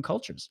teams, different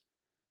cultures.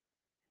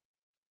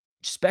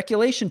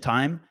 Speculation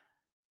time.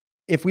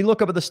 If we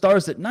look up at the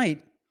stars at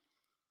night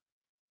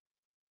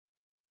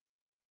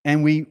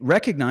and we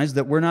recognize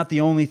that we're not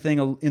the only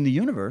thing in the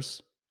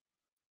universe,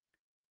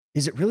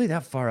 is it really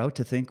that far out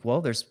to think,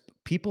 well, there's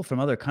people from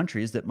other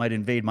countries that might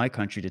invade my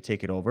country to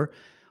take it over?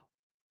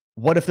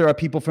 What if there are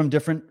people from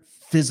different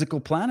physical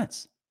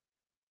planets?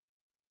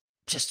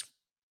 Just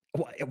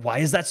why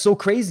is that so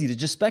crazy to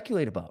just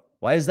speculate about?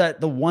 Why is that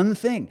the one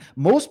thing?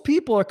 Most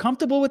people are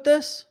comfortable with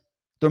this.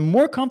 They're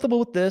more comfortable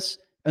with this,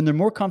 and they're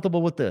more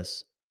comfortable with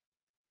this.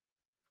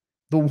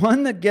 The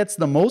one that gets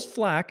the most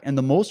flack and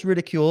the most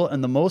ridicule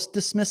and the most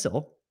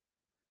dismissal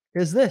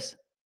is this.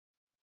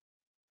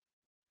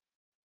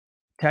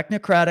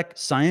 Technocratic,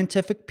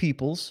 scientific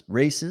peoples,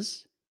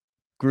 races,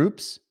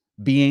 groups,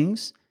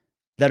 beings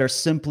that are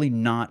simply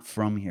not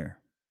from here,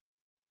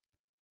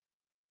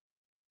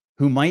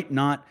 who might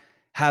not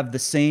have the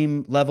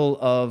same level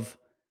of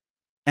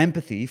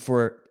empathy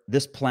for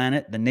this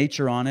planet, the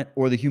nature on it,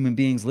 or the human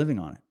beings living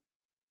on it.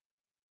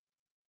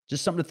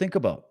 Just something to think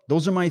about.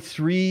 Those are my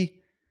 3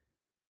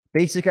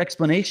 basic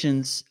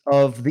explanations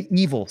of the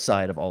evil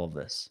side of all of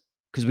this,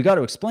 because we got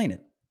to explain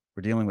it.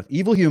 We're dealing with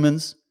evil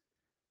humans,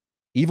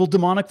 evil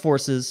demonic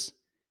forces,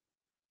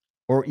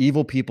 or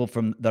evil people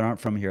that aren't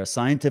from here, a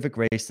scientific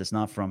race that's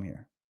not from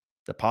here,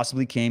 that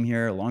possibly came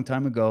here a long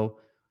time ago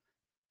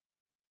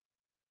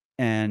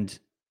and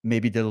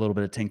maybe did a little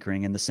bit of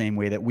tinkering in the same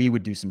way that we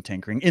would do some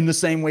tinkering, in the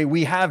same way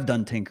we have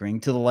done tinkering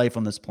to the life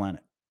on this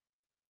planet.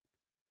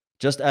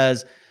 Just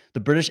as the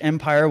British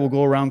Empire will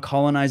go around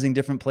colonizing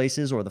different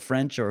places, or the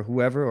French, or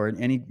whoever, or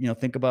any,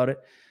 think about it.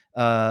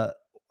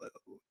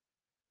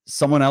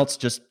 Someone else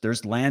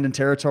there's land and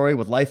territory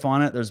with life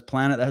on it. There's a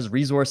planet that has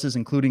resources,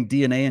 including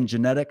DNA and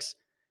genetics.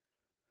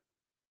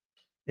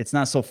 It's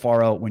not so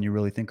far out when you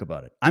really think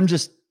about it.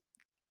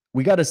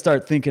 We got to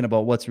start thinking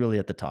about what's really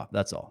at the top.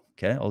 That's all.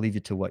 Okay. I'll leave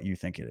you to what you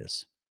think it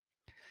is.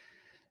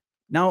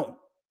 Now,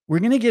 we're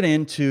going to get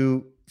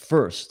into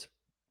first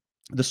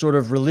the sort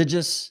of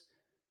religious,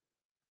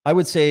 I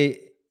would say,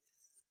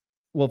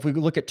 well, if we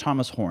look at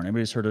Thomas Horn,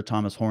 everybody's heard of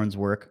Thomas Horn's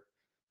work.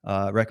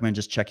 Recommend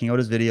just checking out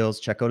his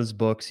videos, check out his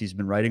books. He's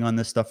been writing on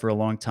this stuff for a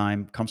long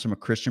time, comes from a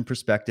Christian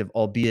perspective,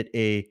 albeit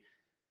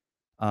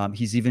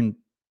he's even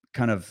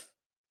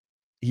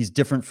he's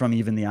different from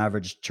even the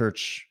average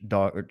church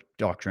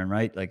doctrine,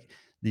 right? Like,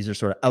 these are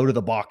sort of out of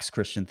the box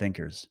Christian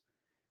thinkers.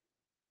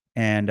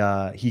 And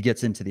he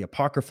gets into the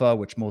Apocrypha,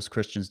 which most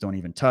Christians don't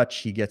even touch.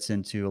 He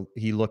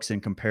looks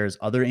and compares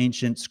other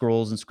ancient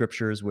scrolls and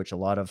scriptures, which a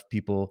lot of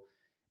people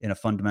in a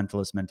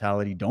fundamentalist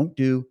mentality don't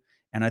do.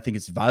 And I think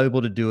it's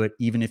valuable to do it,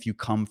 even if you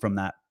come from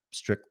that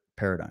strict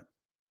paradigm.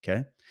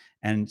 Okay.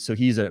 And so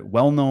he's a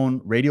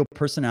well-known radio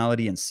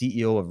personality and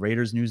CEO of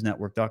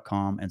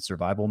RaidersNewsNetwork.com and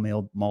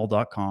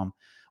SurvivalMall.com.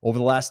 Over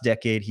the last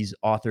decade, he's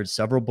authored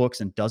several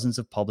books and dozens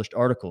of published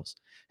articles.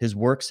 His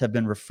works have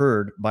been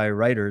referred to by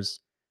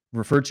writers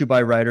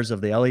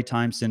of the LA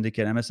Times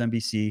Syndicate,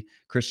 MSNBC,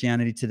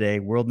 Christianity Today,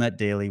 WorldNet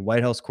Daily,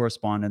 White House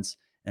Correspondents,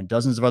 and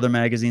dozens of other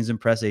magazines and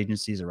press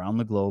agencies around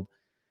the globe.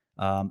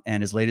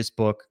 And his latest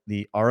book,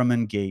 The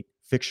Ahriman Gate,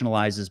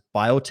 fictionalizes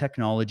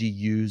biotechnology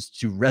used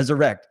to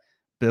resurrect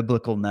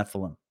biblical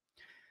Nephilim. A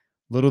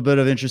little bit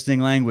of interesting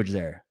language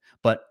there,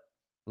 but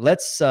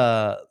let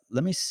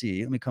me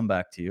see. Let me come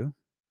back to you.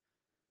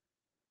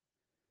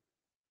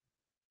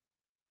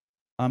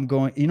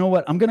 you know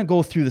what? I'm going to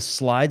go through the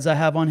slides I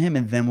have on him,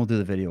 and then we'll do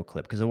the video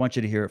clip because I want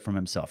you to hear it from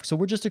himself. So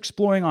we're just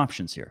exploring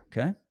options here.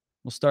 Okay.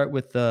 We'll start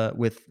with the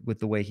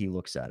way he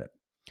looks at it.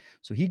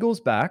 So he goes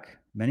back,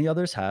 many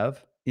others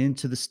have,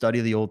 into the study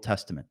of the Old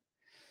Testament.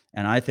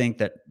 And I think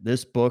that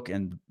this book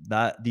and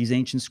these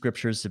ancient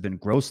scriptures have been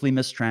grossly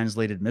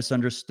mistranslated,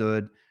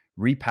 misunderstood,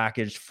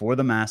 repackaged for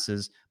the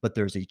masses, but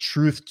there's a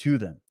truth to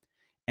them.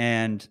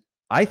 And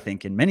I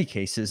think in many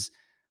cases,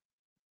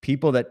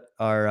 people that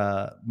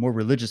are more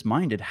religious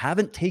minded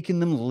haven't taken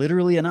them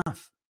literally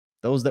enough.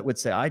 Those that would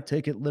say, I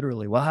take it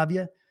literally. Well, have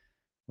you?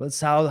 Let's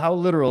how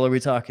literal are we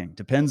talking?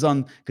 Depends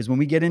on, because when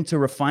we get into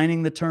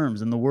refining the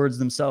terms and the words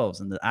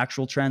themselves and the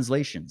actual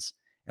translations,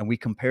 and we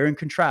compare and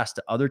contrast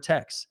to other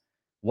texts,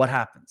 what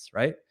happens,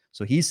 right?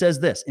 So he says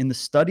this: in the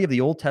study of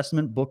the Old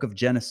Testament book of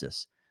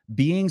Genesis,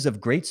 beings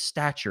of great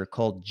stature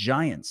called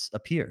giants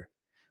appear,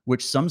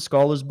 which some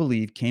scholars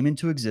believe came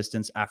into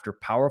existence after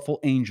powerful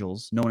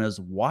angels known as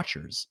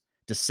watchers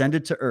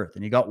descended to earth.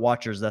 And you got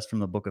watchers, that's from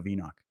the book of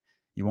Enoch.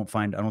 You won't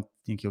find, I don't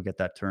think you'll get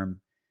that term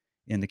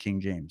in the King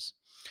James.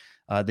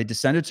 They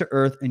descended to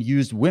earth and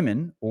used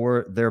women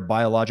or their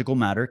biological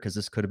matter, because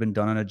this could have been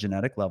done on a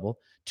genetic level,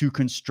 to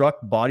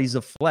construct bodies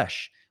of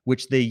flesh,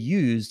 which they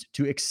used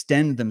to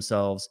extend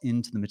themselves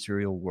into the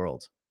material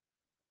world.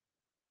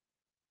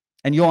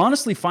 And you'll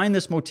honestly find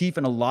this motif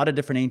in a lot of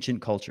different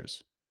ancient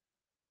cultures.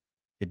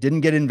 It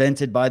didn't get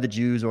invented by the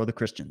Jews or the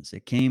Christians.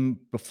 It came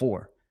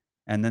before,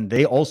 and then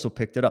they also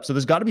picked it up. So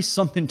there's got to be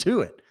something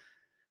to it.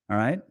 All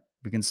right?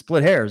 We can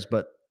split hairs,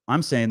 but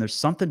I'm saying there's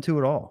something to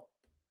it all.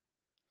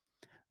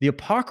 The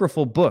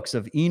apocryphal books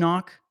of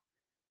Enoch,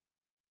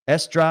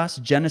 Esdras,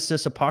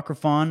 Genesis,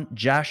 Apocryphon,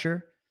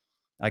 Jasher,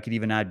 I could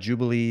even add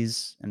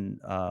Jubilees and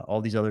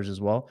all these others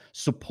as well,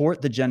 support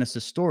the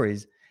Genesis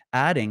stories,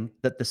 adding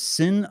that the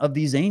sin of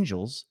these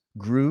angels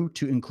grew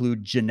to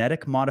include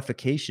genetic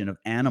modification of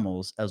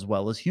animals as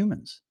well as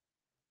humans.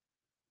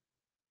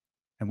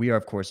 And we are,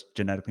 of course,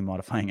 genetically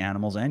modifying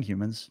animals and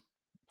humans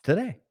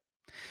today.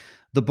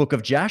 The book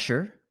of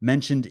Jasher,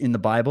 mentioned in the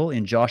Bible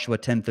in Joshua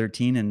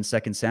 10:13 and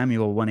 2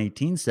 Samuel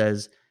 1:18,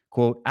 says,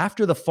 quote,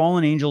 after the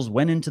fallen angels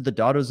went into the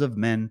daughters of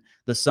men,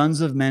 the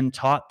sons of men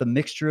taught the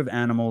mixture of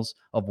animals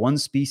of one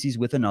species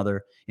with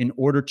another in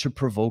order to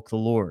provoke the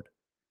Lord.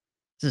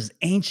 This is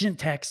ancient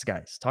text,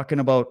 guys, talking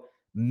about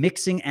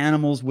mixing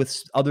animals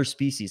with other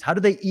species. How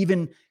do they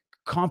even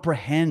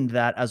comprehend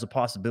that as a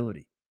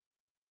possibility?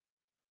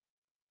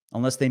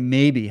 Unless they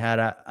maybe had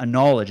a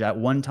knowledge at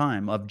one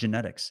time of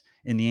genetics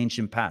in the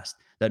ancient past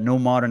that no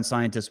modern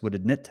scientist would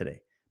admit today.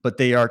 But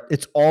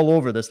it's all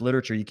over this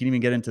literature. You can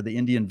even get into the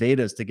Indian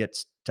Vedas to get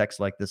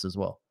texts like this as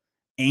well.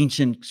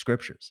 Ancient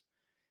scriptures.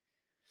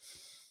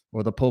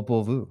 Or the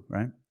Popol Vuh,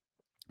 right?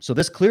 So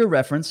this clear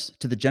reference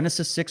to the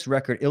Genesis 6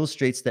 record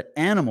illustrates that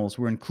animals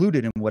were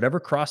included in whatever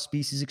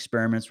cross-species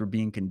experiments were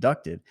being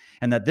conducted,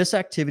 and that this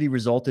activity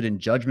resulted in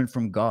judgment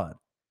from God.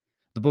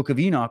 The book of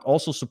Enoch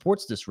also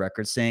supports this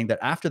record, saying that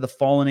after the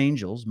fallen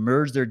angels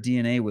merged their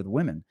DNA with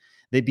women,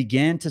 they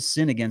began to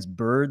sin against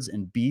birds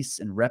and beasts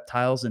and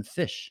reptiles and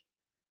fish.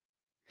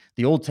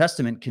 The Old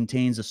Testament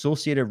contains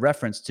associated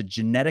reference to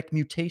genetic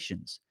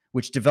mutations,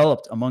 which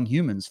developed among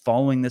humans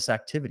following this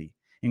activity,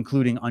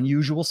 including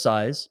unusual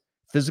size,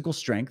 physical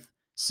strength,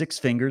 6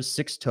 fingers,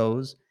 6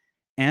 toes,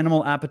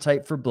 animal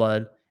appetite for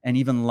blood, and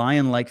even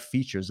lion-like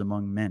features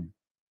among men.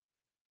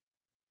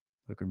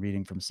 Look, I'm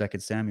reading from 2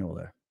 Samuel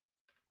there.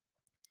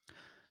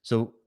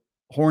 So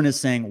Horn is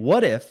saying,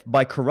 what if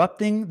by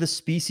corrupting the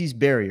species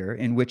barrier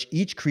in which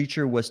each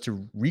creature was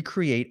to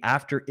recreate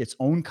after its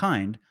own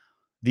kind,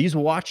 these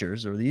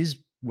watchers, or these,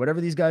 whatever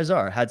these guys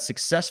are, had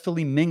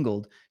successfully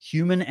mingled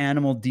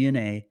human-animal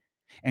DNA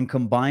and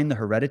combined the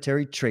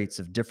hereditary traits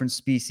of different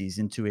species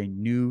into a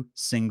new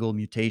single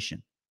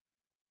mutation?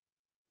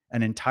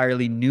 An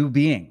entirely new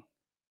being,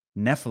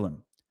 Nephilim,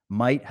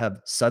 might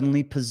have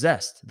suddenly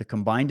possessed the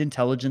combined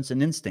intelligence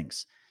and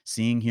instincts,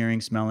 seeing,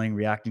 hearing, smelling,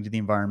 reacting to the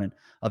environment,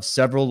 of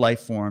several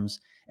life forms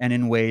and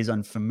in ways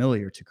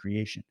unfamiliar to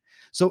creation.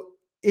 So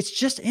it's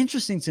just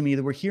interesting to me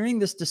that we're hearing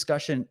this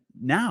discussion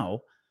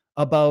now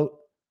about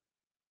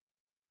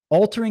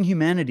altering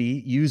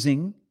humanity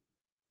using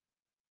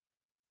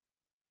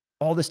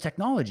all this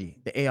technology,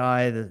 the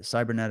AI, the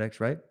cybernetics,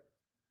 right?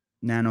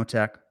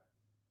 Nanotech,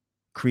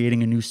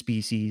 creating a new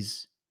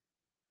species,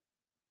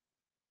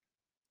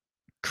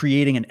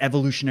 creating an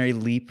evolutionary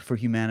leap for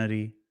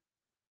humanity.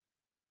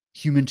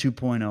 Human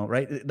 2.0,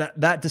 right?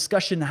 That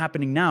discussion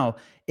happening now,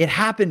 it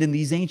happened in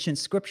these ancient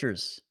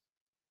scriptures.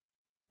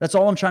 That's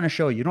all I'm trying to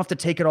show you. You don't have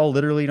to take it all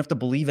literally. You don't have to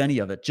believe any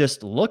of it.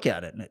 Just look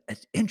at it. And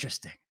it's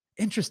interesting.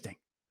 Interesting.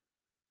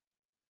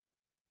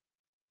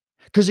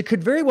 Because it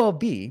could very well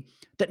be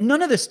that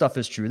none of this stuff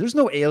is true. There's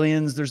no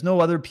aliens. There's no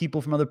other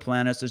people from other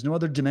planets. There's no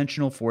other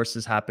dimensional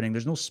forces happening.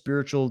 There's no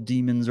spiritual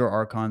demons or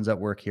archons at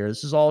work here.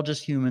 This is all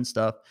just human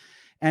stuff.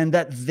 And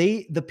that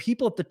the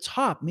people at the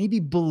top maybe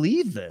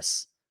believe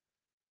this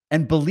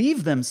and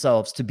believe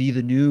themselves to be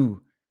the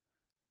new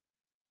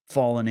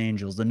fallen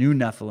angels, the new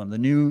Nephilim, the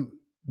new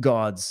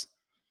gods.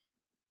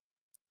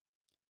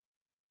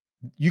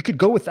 You could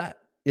go with that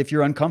if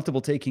you're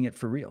uncomfortable taking it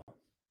for real,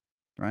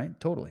 right?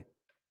 Totally.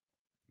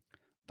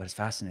 But it's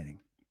fascinating.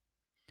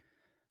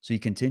 So he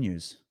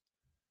continues.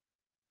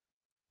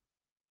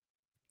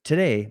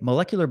 Today,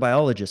 molecular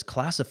biologists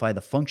classify the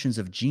functions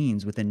of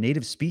genes within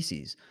native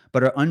species,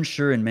 but are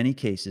unsure in many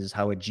cases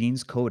how a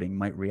gene's coding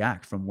might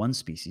react from one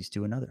species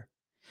to another.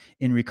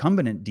 In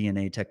recombinant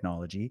DNA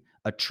technology,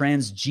 a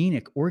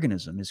transgenic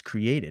organism is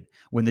created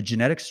when the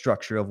genetic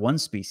structure of one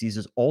species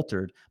is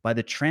altered by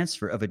the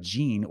transfer of a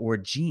gene or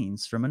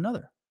genes from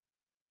another.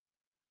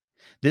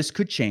 This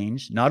could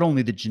change not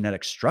only the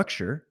genetic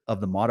structure of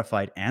the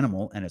modified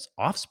animal and its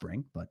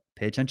offspring, but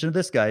pay attention to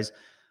this, guys,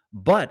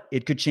 but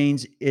it could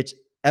change its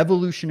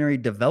evolutionary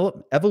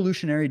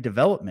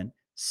development,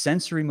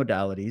 sensory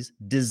modalities,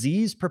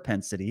 disease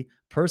propensity,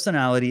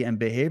 personality, and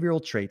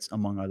behavioral traits,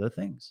 among other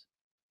things.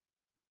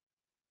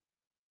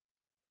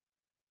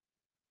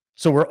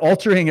 So we're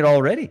altering it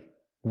already.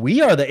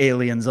 We are the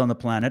aliens on the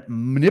planet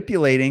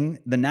manipulating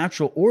the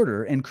natural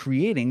order and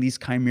creating these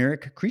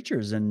chimeric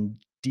creatures and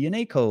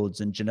DNA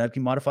codes and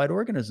genetically modified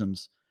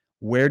organisms.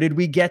 Where did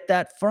we get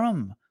that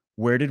from?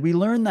 Where did we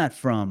learn that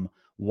from?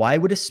 Why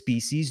would a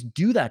species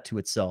do that to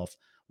itself?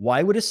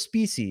 Why would a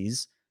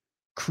species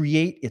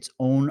create its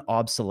own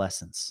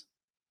obsolescence?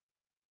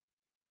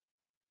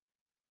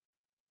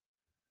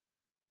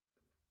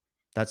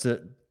 That's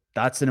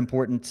an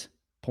important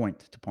point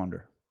to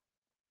ponder.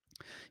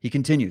 He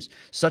continues,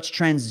 such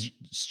transgenic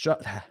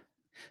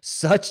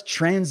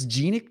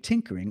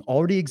tinkering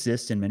already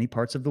exists in many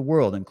parts of the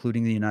world,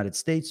 including the United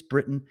States,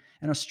 Britain,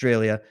 and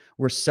Australia,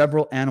 where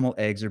several animal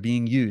eggs are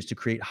being used to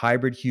create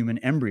hybrid human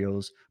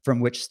embryos from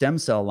which stem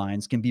cell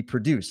lines can be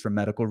produced for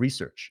medical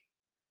research.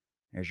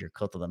 There's your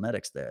cult of the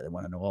medics there. They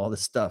want to know all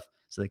this stuff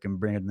so they can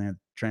bring in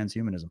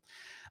transhumanism.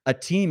 A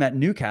team at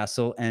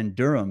Newcastle and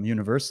Durham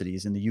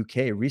universities in the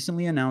UK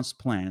recently announced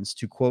plans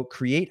to, quote,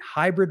 create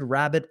hybrid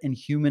rabbit and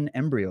human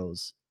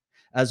embryos,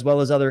 as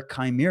well as other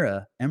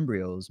chimera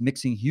embryos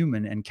mixing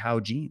human and cow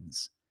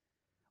genes.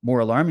 More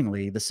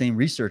alarmingly, the same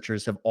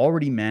researchers have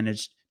already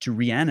managed to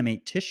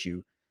reanimate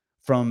tissue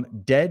from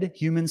dead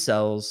human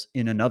cells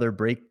in another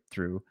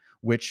breakthrough,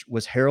 which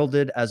was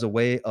heralded as a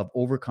way of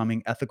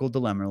overcoming ethical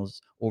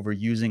dilemmas over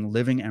using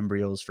living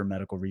embryos for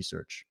medical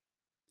research.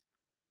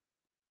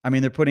 I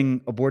mean, they're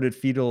putting aborted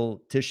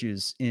fetal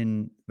tissues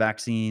in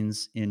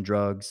vaccines, in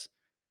drugs.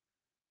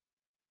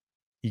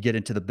 You get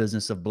into the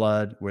business of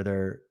blood where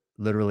they're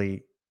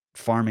literally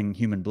farming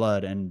human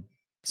blood and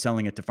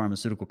selling it to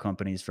pharmaceutical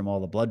companies from all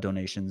the blood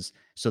donations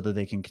so that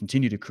they can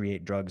continue to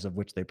create drugs of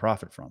which they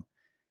profit from.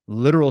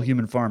 Literal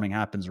human farming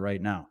happens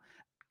right now.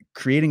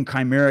 Creating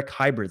chimeric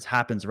hybrids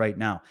happens right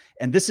now.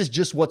 And this is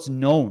just what's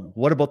known.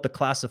 What about the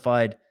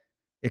classified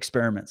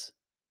experiments?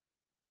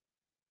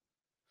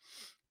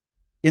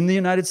 In the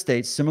United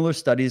States, similar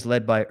studies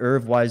led by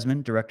Irv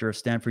Wiseman, director of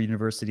Stanford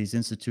University's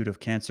Institute of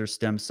Cancer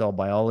Stem Cell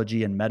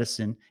Biology and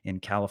Medicine in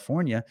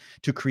California,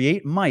 to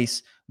create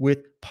mice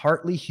with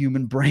partly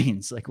human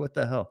brains, like what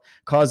the hell,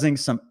 causing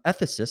some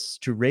ethicists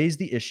to raise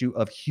the issue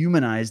of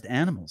humanized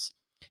animals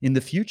in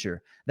the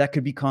future that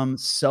could become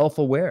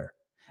self-aware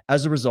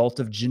as a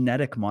result of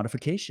genetic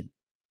modification.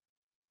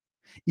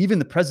 Even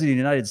the President of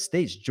the United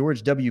States,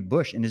 George W.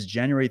 Bush, in his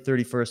January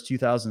 31st,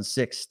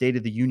 2006 State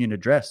of the Union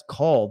address,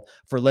 called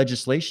for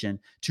legislation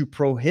to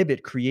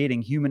prohibit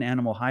creating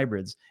human-animal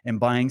hybrids and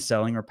buying,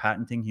 selling, or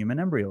patenting human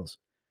embryos.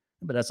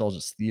 But that's all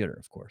just theater,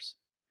 of course.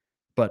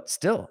 But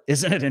still,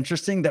 isn't it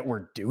interesting that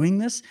we're doing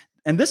this?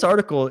 And this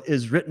article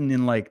is written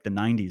in like the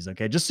 90s,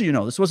 okay? Just so you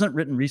know, this wasn't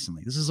written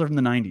recently. This is from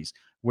the 90s.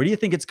 Where do you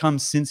think it's come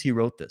since he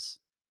wrote this?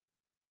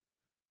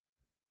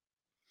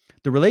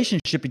 The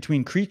relationship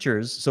between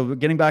creatures, so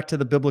getting back to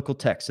the biblical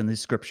texts and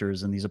these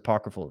scriptures and these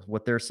apocryphals,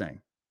 what they're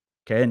saying,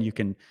 okay? And you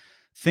can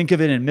think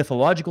of it in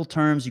mythological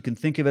terms. You can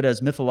think of it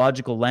as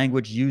mythological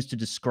language used to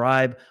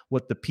describe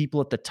what the people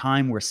at the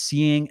time were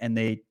seeing, and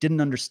they didn't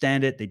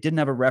understand it. They didn't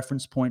have a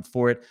reference point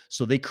for it,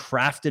 so they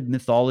crafted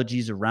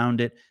mythologies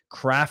around it,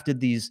 crafted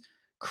these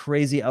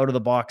crazy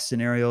out-of-the-box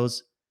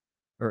scenarios,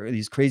 or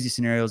these crazy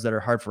scenarios that are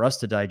hard for us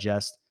to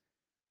digest,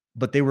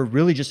 but they were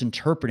really just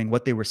interpreting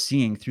what they were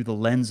seeing through the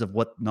lens of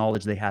what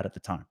knowledge they had at the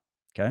time,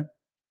 okay?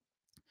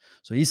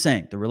 So he's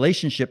saying the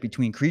relationship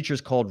between creatures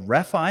called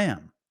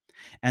Rephaim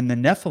and the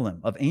Nephilim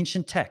of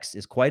ancient texts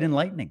is quite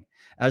enlightening,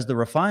 as the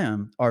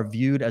Rephaim are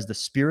viewed as the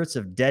spirits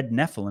of dead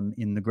Nephilim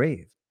in the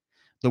grave.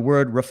 The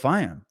word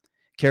Rephaim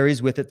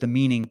carries with it the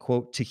meaning,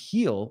 quote, to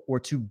heal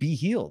or to be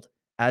healed,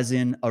 as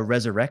in a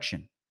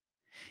resurrection.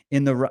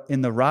 In the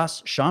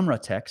Ras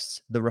Shamra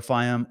texts, the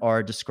Rephaim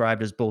are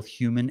described as both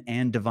human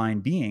and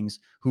divine beings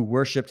who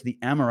worshipped the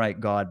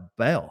Amorite god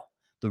Baal,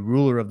 the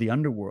ruler of the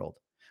underworld,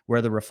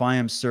 where the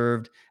Rephaim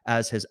served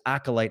as his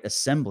acolyte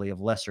assembly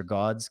of lesser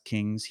gods,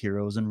 kings,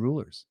 heroes, and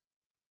rulers.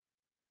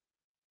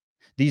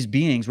 These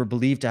beings were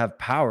believed to have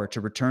power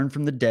to return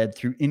from the dead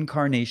through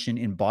incarnation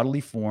in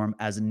bodily form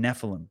as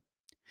Nephilim.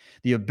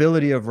 The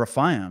ability of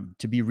Rephaim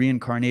to be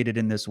reincarnated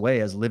in this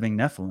way as living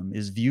Nephilim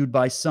is viewed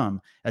by some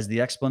as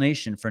the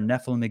explanation for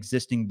Nephilim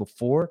existing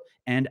before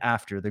and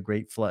after the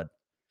Great Flood.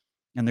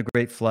 And the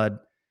Great Flood,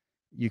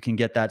 you can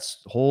get that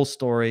whole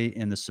story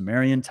in the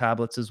Sumerian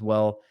tablets as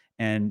well.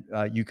 And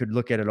you could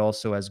look at it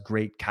also as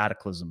great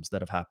cataclysms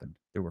that have happened.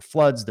 There were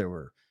floods, there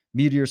were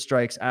meteor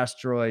strikes,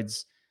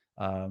 asteroids,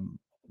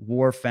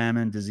 war,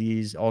 famine,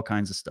 disease, all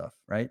kinds of stuff,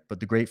 right? But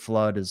the Great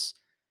Flood is,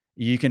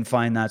 you can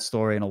find that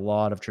story in a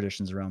lot of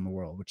traditions around the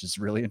world, which is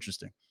really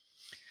interesting.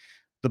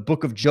 The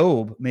book of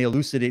Job may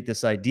elucidate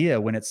this idea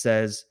when it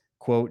says,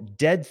 quote,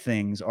 dead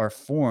things are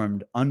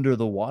formed under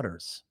the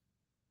waters.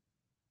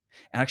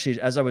 Actually,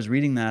 as I was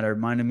reading that, it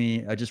reminded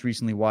me, I just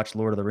recently watched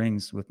Lord of the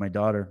Rings with my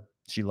daughter.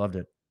 She loved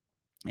it.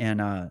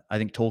 And I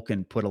think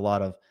Tolkien put a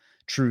lot of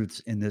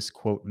truths in this,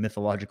 quote,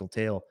 mythological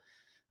tale.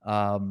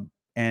 And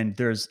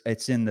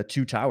it's in the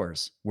Two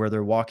Towers where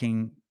they're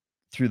walking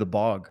through the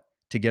bog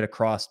to get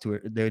across to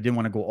it. They didn't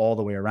want to go all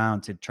the way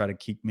around to try to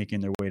keep making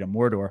their way to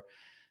Mordor.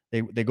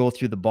 They go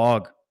through the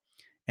bog,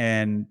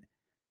 and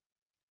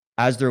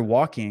as they're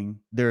walking,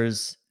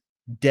 there's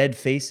dead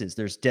faces.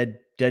 There's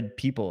dead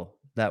people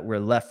that were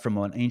left from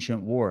an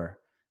ancient war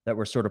that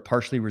were sort of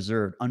partially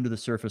reserved under the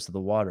surface of the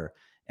water.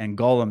 And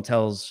Gollum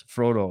tells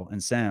Frodo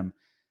and Sam,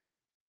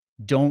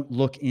 don't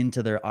look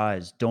into their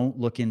eyes. Don't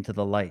look into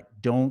the light.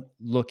 Don't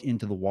look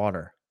into the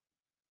water.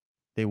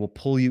 They will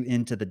pull you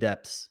into the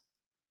depths.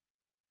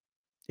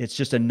 It's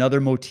just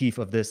another motif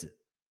of this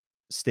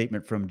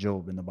statement from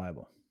Job in the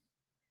Bible.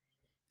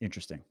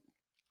 Interesting.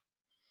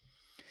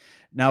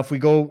 Now, if we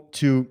go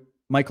to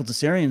Michael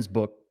Tsarian's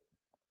book,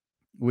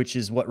 which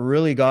is what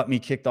really got me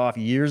kicked off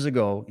years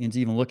ago into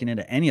even looking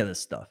into any of this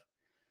stuff.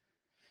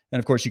 And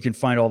of course, you can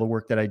find all the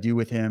work that I do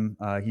with him.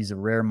 He's a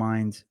rare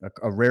mind,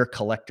 a rare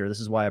collector. This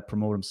is why I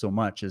promote him so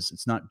much. Is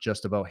it's not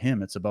just about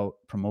him. It's about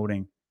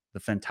promoting the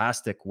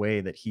fantastic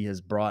way that he has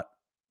brought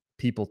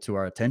people to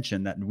our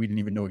attention that we didn't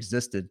even know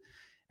existed,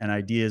 and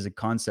ideas and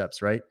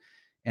concepts, right?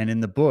 And in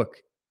the book,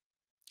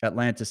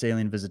 Atlantis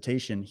Alien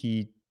Visitation,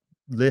 he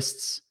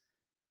lists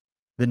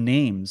the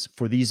names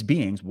for these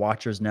beings,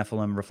 Watchers,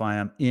 Nephilim,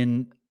 Rephaim,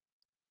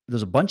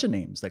 there's a bunch of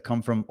names that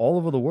come from all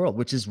over the world,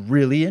 which is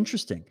really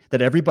interesting,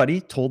 that everybody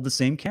told the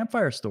same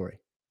campfire story.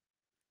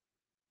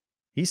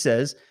 He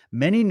says,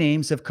 many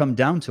names have come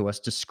down to us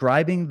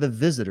describing the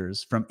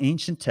visitors from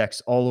ancient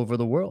texts all over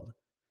the world.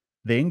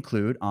 They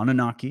include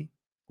Anunnaki,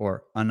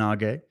 or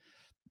Anage,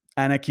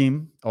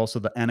 Anakim, also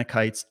the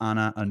Anakites,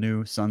 Ana,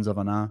 Anu, sons of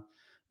Ana,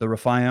 the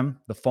Rephaim,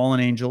 the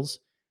fallen angels,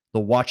 the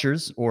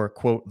Watchers, or,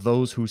 quote,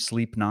 those who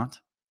sleep not,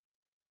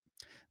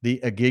 the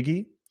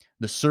Agigi,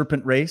 the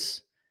serpent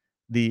race,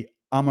 the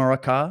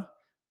Amaraka,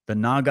 the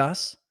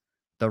Nagas,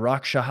 the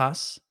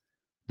Rakshahas,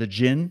 the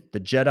Jinn, the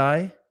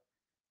Jedi,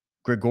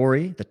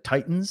 Grigori, the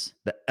Titans,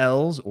 the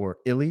Els or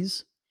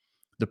Illies,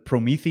 the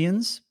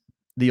Prometheans,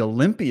 the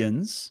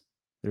Olympians.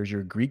 There's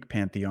your Greek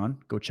pantheon.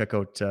 Go check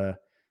out,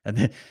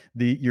 and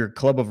your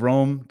Club of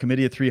Rome,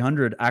 Committee of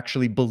 300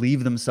 actually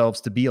believe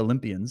themselves to be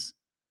Olympians.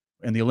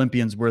 And the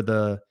Olympians were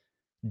the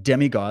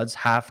demigods,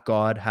 half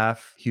god,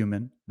 half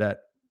human, that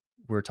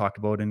were talked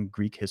about in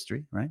Greek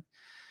history, right?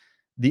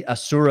 The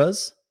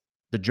Asuras,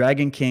 the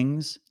Dragon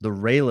Kings, the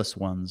Rayless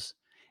ones.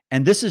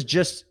 And this is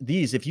just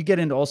these. If you get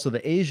into also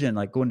the Asian,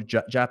 like going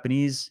to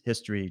Japanese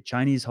history,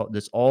 Chinese,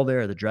 that's all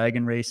there, the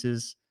dragon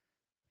races,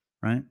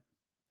 right?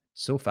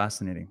 So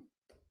fascinating.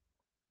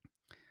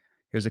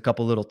 Here's a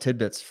couple little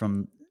tidbits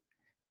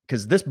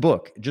because this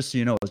book, just so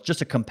you know, is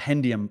just a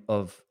compendium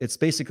it's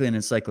basically an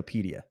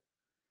encyclopedia.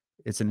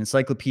 It's an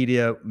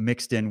encyclopedia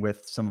mixed in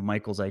with some of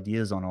Michael's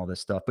ideas on all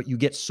this stuff, but you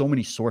get so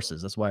many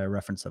sources. That's why I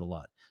reference it a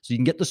lot. So you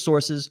can get the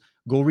sources,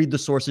 go read the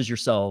sources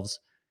yourselves,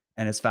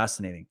 and it's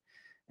fascinating.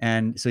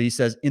 And so he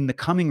says, in The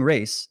Coming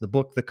Race, the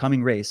book The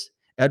Coming Race,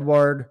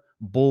 Edward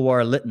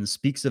Bulwer Lytton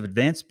speaks of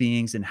advanced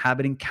beings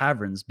inhabiting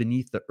caverns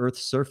beneath the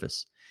Earth's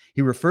surface.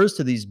 He refers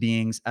to these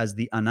beings as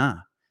the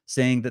Ana,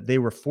 saying that they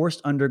were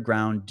forced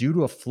underground due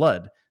to a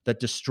flood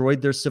that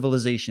destroyed their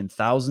civilization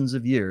thousands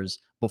of years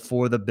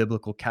before the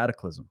biblical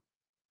cataclysm.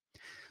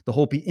 The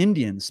Hopi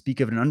Indians speak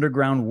of an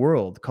underground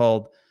world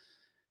called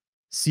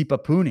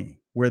Sipapuni,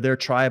 where their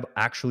tribe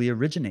actually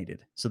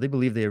originated. So they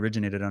believe they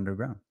originated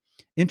underground.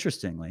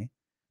 Interestingly,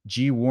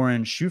 G.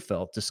 Warren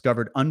Shufelt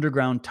discovered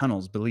underground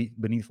tunnels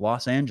beneath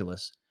Los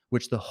Angeles,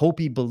 which the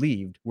Hopi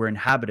believed were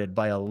inhabited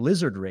by a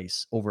lizard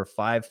race over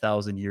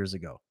 5,000 years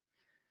ago.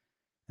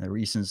 And there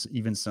were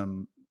even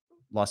some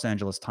Los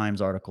Angeles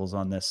Times articles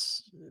on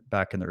this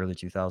back in the early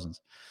 2000s.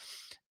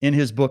 In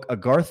his book,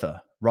 Agartha,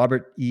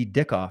 Robert E.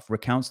 Dickoff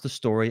recounts the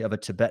story of a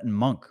Tibetan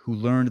monk who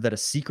learned that a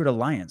secret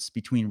alliance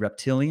between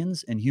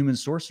reptilians and human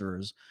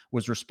sorcerers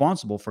was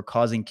responsible for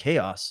causing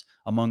chaos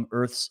among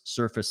Earth's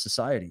surface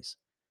societies.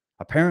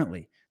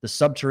 Apparently, the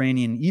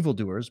subterranean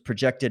evildoers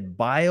projected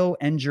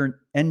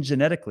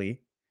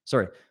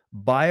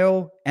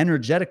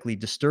bioenergetically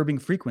disturbing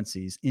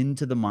frequencies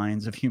into the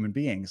minds of human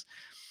beings.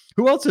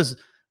 Who else is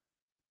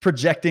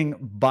projecting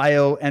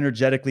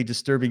bioenergetically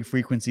disturbing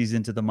frequencies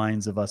into the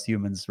minds of us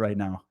humans right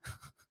now?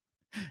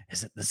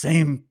 Is it the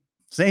same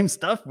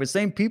stuff with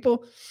same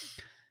people?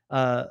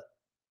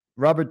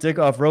 Robert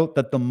Dickoff wrote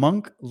that the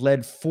monk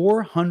led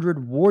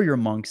 400 warrior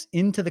monks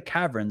into the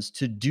caverns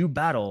to do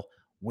battle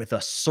with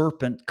a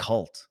serpent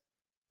cult.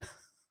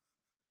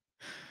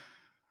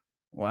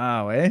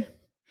 Wow, eh?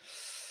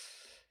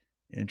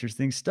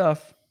 Interesting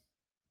stuff.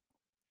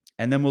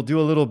 And then we'll do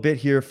a little bit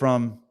here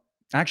from,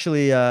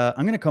 actually, I'm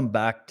going to come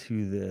back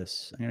to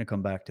this.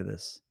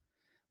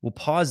 We'll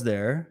pause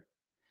there,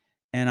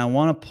 and I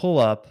want to pull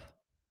up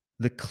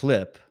the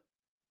clip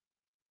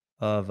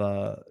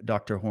of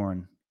Dr.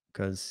 Horn,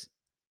 because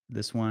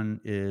this one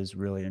is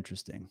really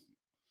interesting.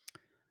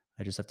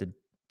 I just have to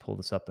pull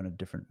this up in a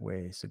different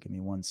way. So give me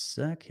one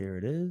sec. Here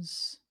it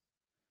is.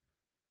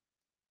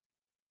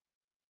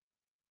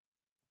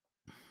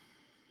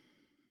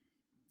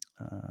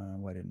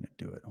 Why didn't it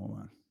do it? Hold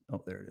on.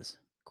 Oh, there it is.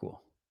 Cool.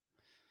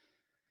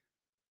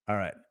 All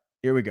right,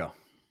 here we go.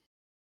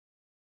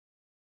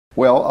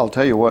 Well, I'll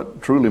tell you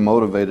what truly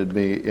motivated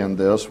me in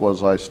this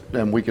was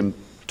and we can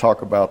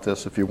talk about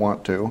this if you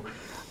want to.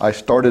 I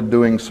started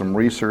doing some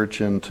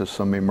research into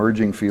some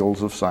emerging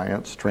fields of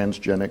science,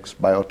 transgenics,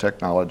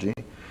 biotechnology.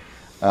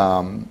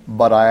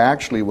 But I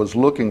actually was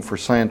looking for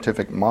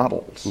scientific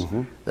models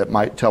that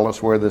might tell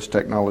us where this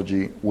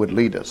technology would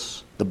lead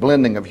us. The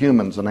blending of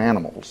humans and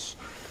animals,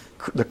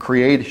 the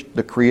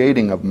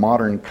creating of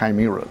modern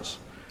chimeras.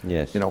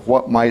 Yes. You know,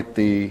 what might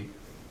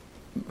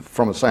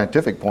from a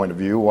scientific point of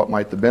view, what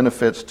might the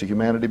benefits to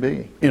humanity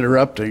be?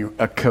 Interrupting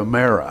a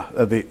chimera,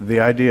 the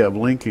idea of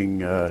linking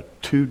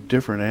two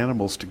different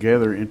animals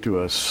together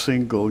into a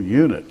single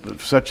unit,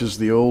 such as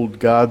the old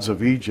gods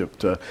of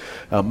Egypt,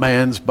 a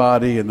man's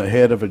body and the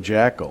head of a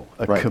jackal,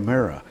 a Right.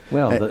 chimera.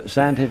 Well, the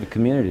scientific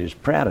community is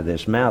proud of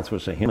this. Mouth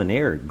was a human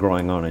ear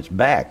growing on its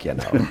back, you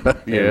know.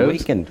 And we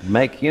Yes. can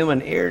make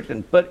human ears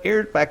and put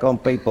ears back on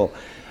people.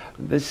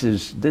 This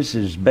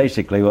is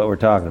basically what we're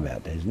talking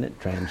about, isn't it?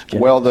 Transgenics.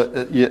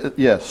 Well,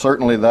 yes,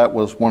 certainly that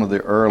was one of the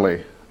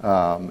early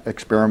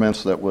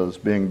experiments that was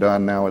being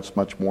done. Now it's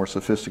much more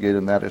sophisticated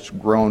than that. It's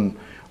grown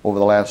over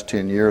the last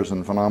 10 years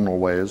in phenomenal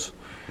ways.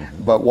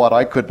 But what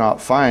I could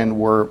not find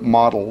were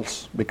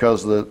models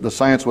because the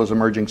science was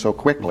emerging so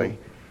quickly.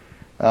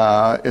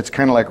 It's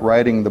kind of like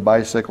riding the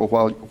bicycle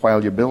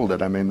while you build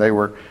it. I mean, they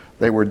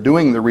were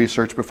doing the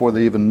research before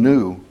they even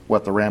knew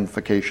what the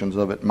ramifications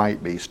of it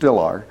might be, still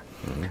are.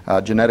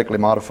 Genetically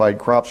modified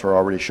crops are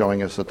already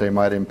showing us that they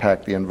might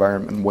impact the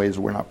environment in ways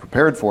we're not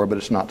prepared for, but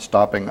it's not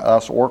stopping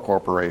us or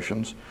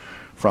corporations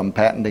from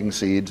patenting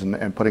seeds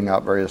and putting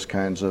out various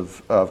kinds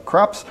of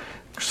crops.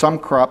 Some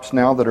crops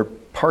now that are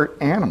part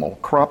animal,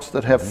 crops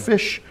that have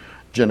fish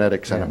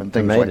genetics in them and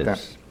things like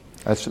tomatoes.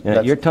 that.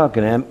 Now, you're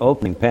talking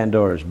opening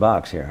Pandora's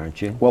box here,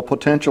 aren't you? Well,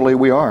 potentially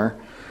we are.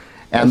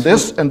 And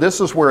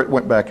this is where it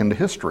went back into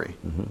history,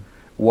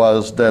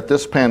 was that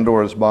this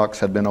Pandora's box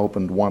had been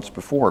opened once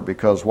before,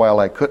 because while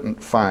I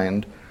couldn't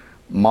find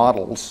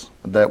models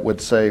that would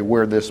say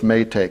where this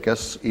may take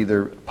us,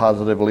 either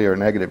positively or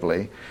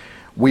negatively,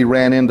 we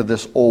ran into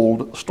this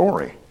old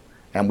story.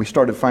 And we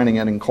started finding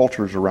it in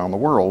cultures around the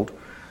world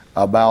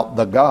about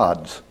the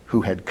gods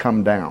who had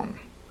come down.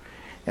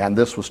 And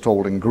this was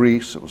told in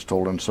Greece, it was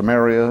told in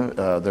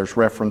Samaria. There's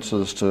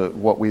references to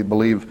what we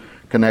believe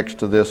connects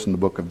to this in the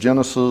book of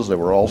Genesis. There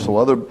were also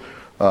other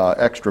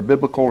extra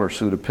biblical or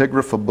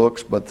pseudepigrapha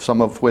books, but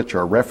some of which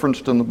are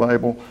referenced in the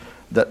Bible,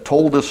 that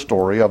told this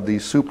story of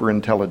these super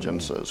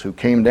intelligences who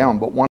came down.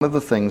 But one of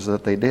the things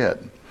that they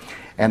did,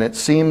 and it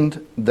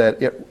seemed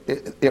that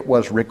it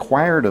was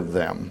required of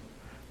them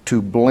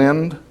to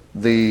blend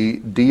the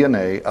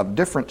DNA of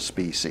different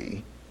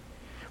species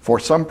for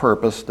some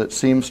purpose that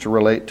seems to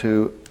relate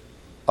to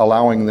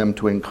allowing them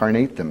to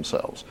incarnate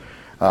themselves.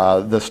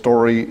 The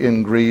story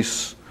in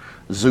Greece,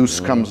 Zeus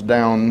comes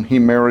down, he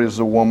marries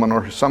a woman,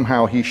 or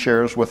somehow he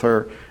shares with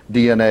her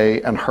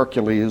DNA, and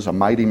Hercules, a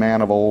mighty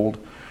man of old.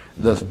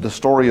 The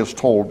story is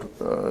told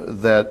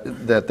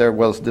that there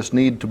was this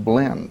need to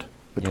blend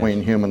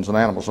between humans and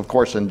animals. Of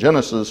course, in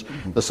Genesis,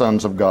 the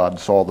sons of God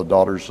saw the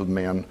daughters of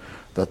men,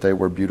 that they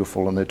were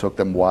beautiful, and they took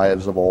them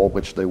wives of all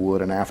which they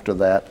would, and after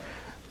that...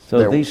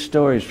 So these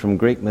stories from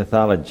Greek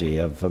mythology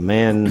of a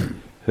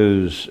man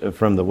who's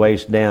from the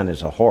waist down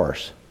is a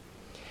horse,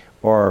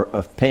 or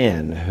of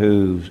Pan,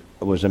 who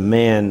was a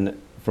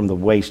man from the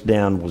waist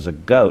down was a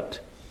goat.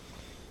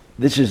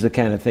 This is the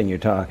kind of thing you're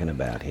talking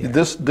about here.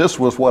 This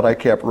was what I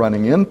kept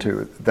running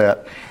into,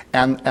 that,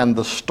 and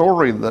the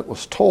story that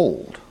was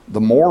told,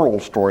 the moral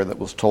story that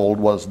was told,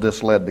 was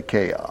this led to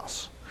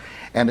chaos.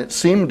 And it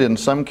seemed in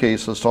some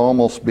cases to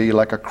almost be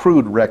like a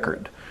crude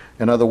record.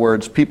 In other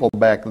words, people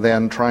back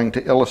then trying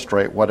to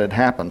illustrate what had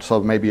happened.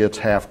 So maybe it's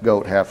half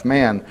goat, half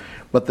man,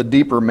 but the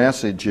deeper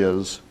message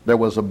is there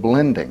was a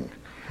blending,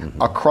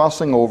 a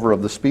crossing over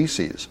of the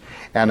species.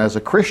 And as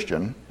a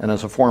Christian and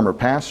as a former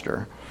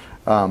pastor,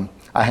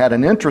 I had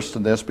an interest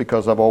in this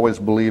because I've always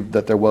believed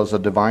that there was a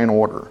divine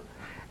order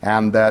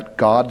and that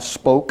God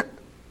spoke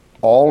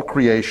all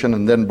creation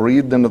and then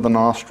breathed into the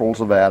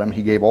nostrils of Adam.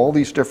 He gave all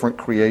these different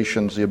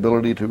creations the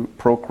ability to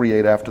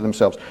procreate after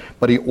themselves,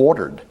 but he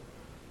ordered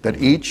that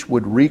each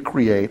would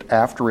recreate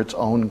after its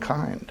own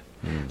kind.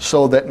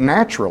 So that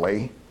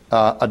naturally,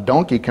 a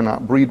donkey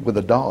cannot breed with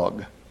a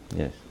dog.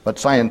 Yes. But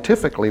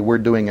scientifically, we're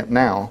doing it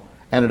now.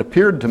 And it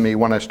appeared to me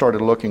when I started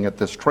looking at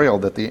this trail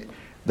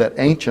that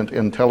ancient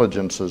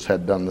intelligences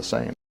had done the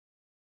same.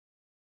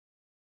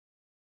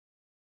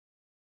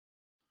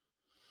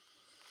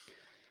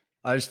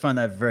 I just find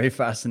that very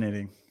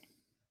fascinating.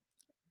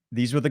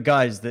 these were the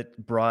guys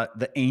that brought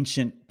the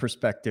ancient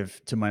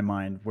perspective to my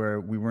mind, where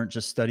we weren't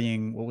just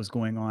studying what was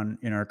going on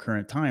in our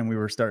current time. We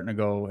were starting to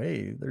go,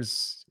 hey,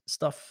 there's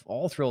stuff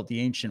all throughout the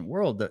ancient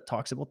world that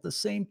talks about the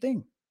same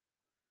thing.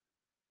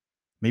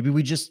 Maybe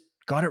we just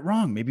got it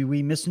wrong. Maybe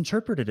we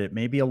misinterpreted it.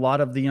 Maybe a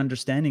lot of the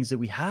understandings that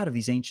we had of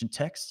these ancient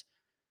texts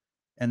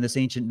and this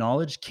ancient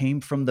knowledge came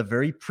from the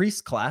very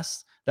priest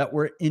class that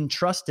were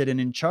entrusted and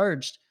in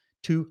charge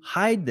to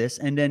hide this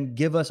and then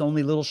give us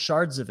only little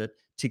shards of it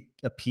to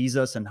appease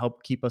us and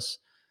help keep us,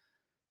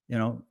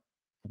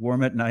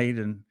 warm at night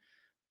and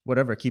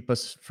whatever, keep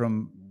us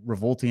from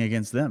revolting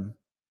against them.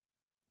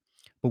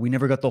 But we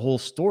never got the whole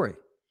story.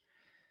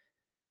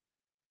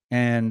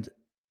 And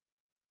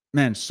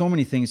man, so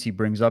many things he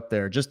brings up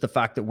there. Just the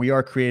fact that we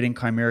are creating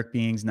chimeric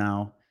beings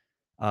now.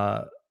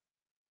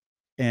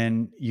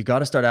 And you got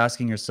to start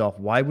asking yourself,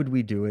 why would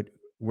we do it?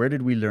 Where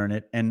did we learn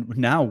it? And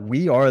now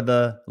we are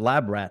the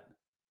lab rat.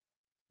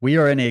 We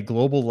are in a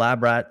global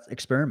lab rat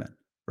experiment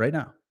right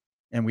now.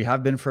 And we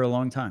have been for a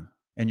long time.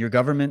 And your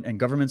government and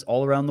governments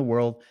all around the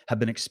world have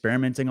been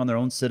experimenting on their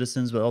own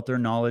citizens without their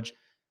knowledge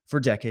for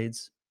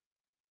decades.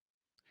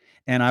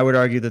 And I would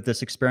argue that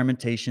this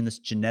experimentation, this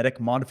genetic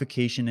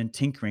modification and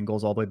tinkering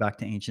goes all the way back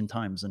to ancient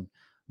times. And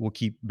we'll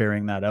keep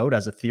bearing that out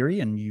as a theory,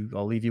 and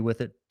I'll leave you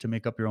with it to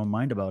make up your own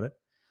mind about it.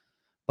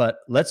 But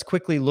let's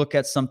quickly look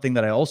at something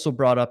that I also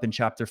brought up in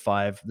chapter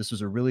 5. This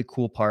was a really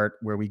cool part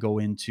where we go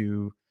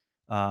into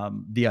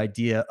the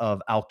idea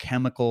of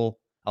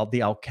the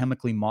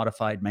alchemically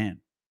modified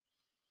man.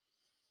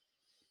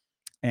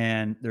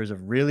 And there's a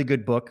really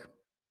good book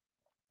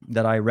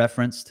that I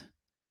referenced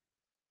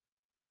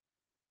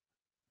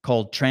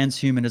called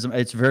Transhumanism.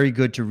 It's very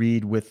good to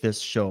read with this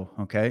show,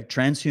 okay?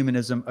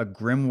 Transhumanism, A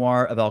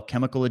Grimoire of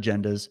Alchemical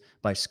Agendas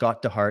by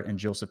Scott DeHart and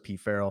Joseph P.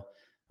 Farrell.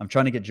 I'm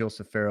trying to get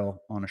Joseph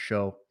Farrell on a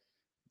show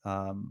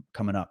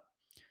coming up.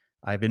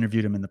 I've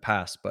interviewed him in the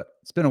past, but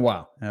it's been a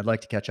while, and I'd like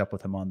to catch up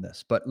with him on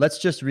this. But let's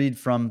just read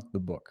from the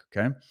book,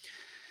 okay?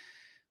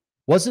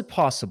 Was it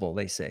possible,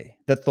 they say,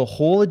 that the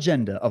whole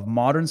agenda of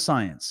modern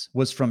science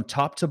was from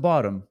top to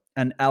bottom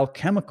an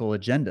alchemical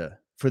agenda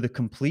for the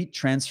complete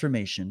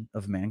transformation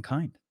of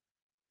mankind?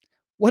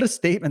 What a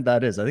statement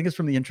that is. I think it's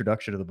from the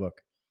introduction of the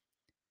book.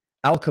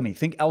 Alchemy,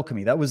 think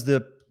alchemy. That was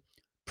the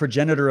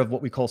progenitor of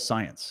what we call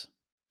science,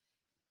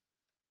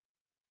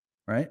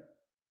 right?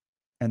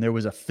 And there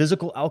was a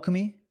physical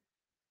alchemy,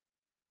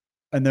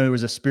 and there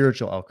was a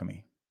spiritual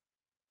alchemy.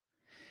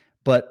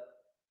 But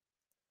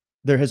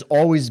there has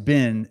always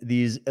been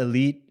these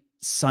elite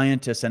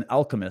scientists and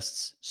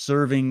alchemists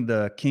serving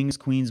the kings,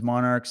 queens,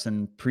 monarchs,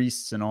 and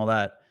priests and all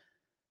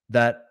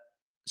that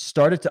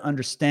started to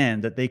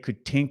understand that they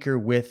could tinker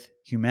with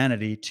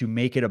humanity to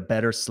make it a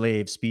better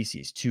slave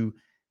species, to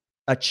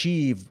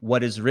achieve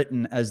what is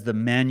written as the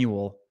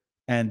manual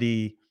and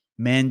the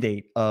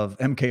mandate of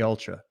MK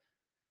Ultra,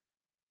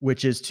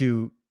 which is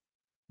to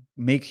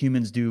make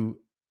humans do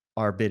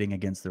our bidding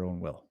against their own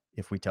will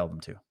if we tell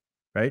them to,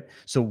 right?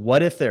 So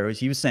what if there, as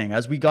he was saying,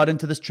 as we got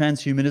into this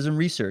transhumanism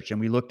research and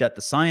we looked at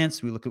the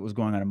science, we looked at what was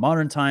going on in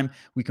modern time,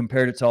 we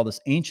compared it to all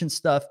this ancient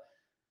stuff.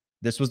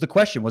 This was the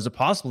question. Was it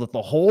possible that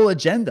the whole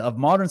agenda of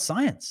modern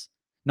science,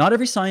 not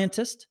every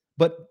scientist,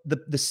 but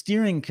the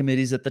steering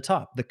committees at the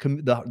top,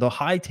 the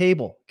high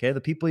table, okay,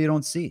 the people you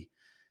don't see,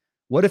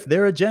 what if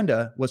their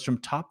agenda was from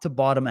top to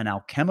bottom an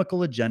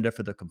alchemical agenda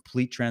for the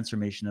complete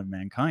transformation of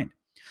mankind?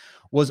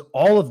 Was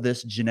all of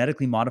this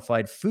genetically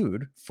modified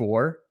food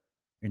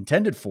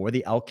intended for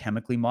the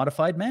alchemically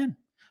modified man?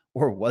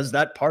 Or was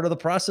that part of the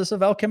process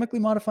of alchemically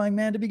modifying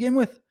man to begin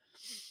with?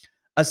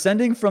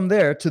 Ascending from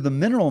there to the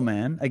mineral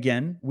man,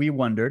 again, we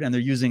wondered, and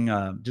they're using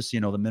just,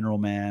 the mineral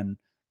man.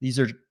 These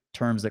are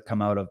terms that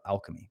come out of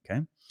alchemy,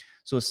 okay?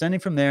 So ascending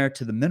from there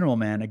to the mineral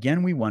man,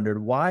 again, we wondered,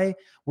 why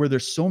were there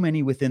so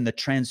many within the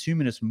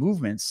transhumanist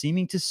movement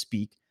seeming to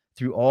speak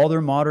through all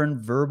their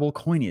modern verbal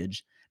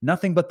coinage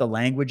nothing but the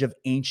language of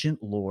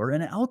ancient lore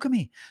and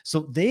alchemy?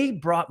 So they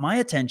brought my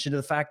attention to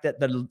the fact that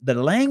the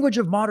language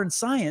of modern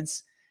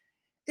science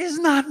is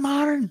not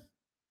modern.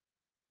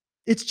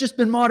 It's just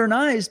been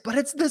modernized, but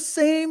it's the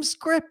same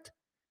script.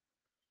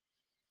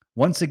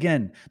 Once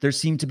again, there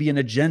seemed to be an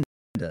agenda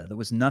that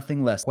was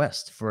nothing less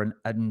quest for an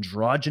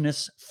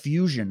androgynous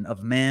fusion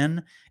of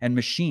man and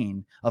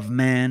machine, of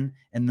man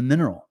and the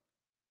mineral.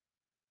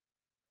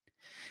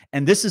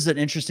 And this is an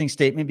interesting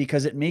statement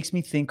because it makes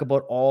me think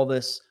about all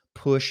this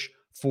push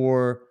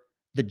for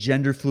the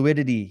gender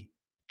fluidity,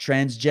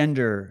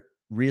 transgender,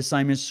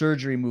 reassignment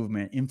surgery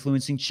movement,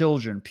 influencing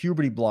children,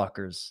 puberty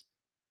blockers.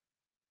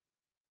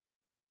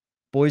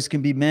 Boys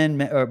can be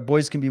men, or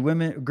boys can be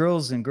women,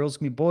 girls, and girls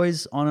can be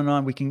boys, on and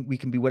on. We can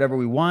be whatever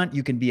we want.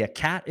 You can be a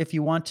cat if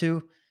you want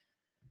to.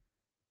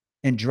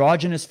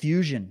 Androgynous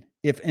fusion.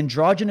 If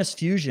androgynous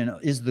fusion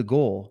is the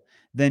goal,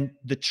 then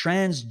the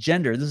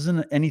transgender, this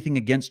isn't anything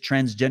against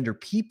transgender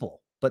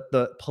people, but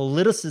the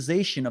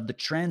politicization of the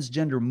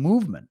transgender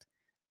movement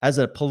as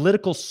a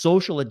political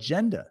social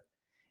agenda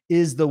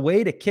is the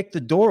way to kick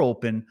the door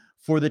open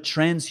for the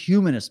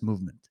transhumanist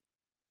movement.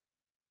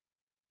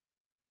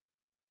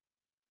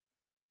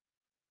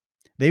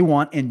 They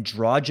want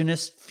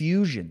androgynous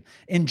fusion.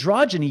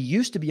 Androgyny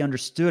used to be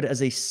understood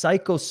as a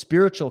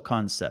psycho-spiritual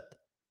concept,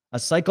 a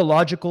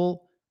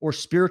psychological or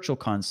spiritual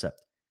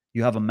concept.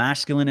 You have a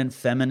masculine and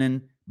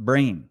feminine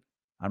brain,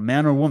 a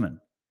man or woman.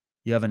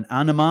 You have an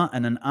anima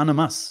and an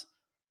animus,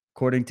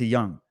 according to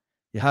Jung.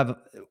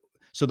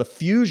 So the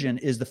fusion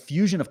is the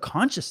fusion of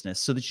consciousness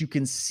so that you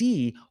can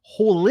see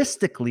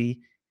holistically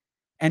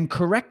and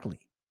correctly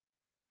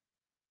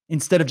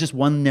instead of just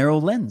one narrow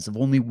lens of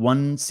only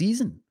one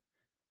season.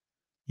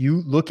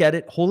 You look at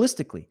it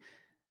holistically.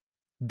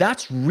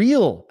 That's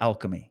real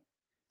alchemy.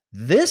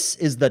 This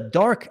is the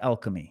dark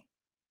alchemy,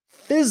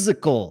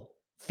 physical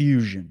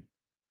fusion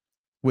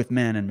with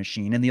man and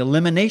machine and the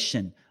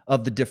elimination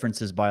of the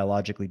differences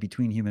biologically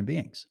between human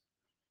beings.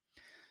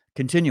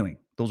 Continuing,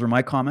 those were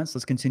my comments.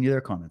 Let's continue their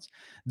comments.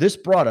 This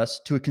brought us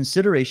to a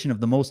consideration of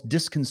the most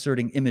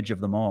disconcerting image of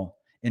them all,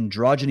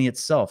 androgyny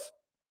itself,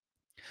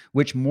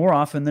 which more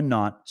often than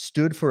not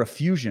stood for a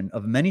fusion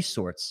of many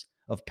sorts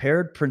of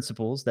paired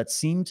principles that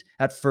seemed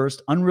at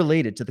first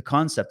unrelated to the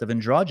concept of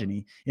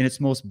androgyny in its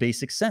most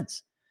basic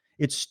sense.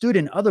 It stood,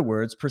 in other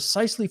words,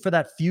 precisely for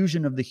that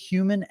fusion of the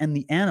human and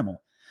the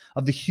animal,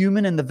 of the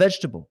human and the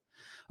vegetable,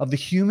 of the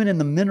human and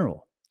the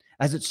mineral,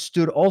 as it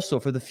stood also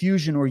for the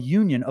fusion or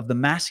union of the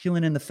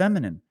masculine and the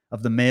feminine,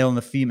 of the male and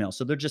the female.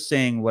 So they're just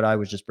saying what I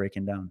was just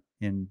breaking down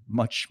in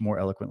much more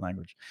eloquent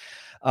language.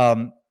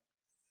 I'm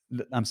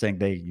saying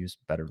they use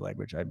better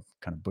language. I'm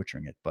kind of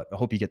butchering it, but I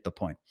hope you get the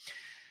point.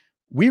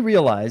 We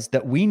realized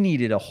that we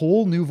needed a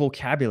whole new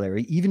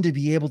vocabulary even to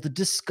be able to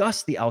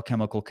discuss the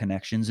alchemical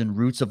connections and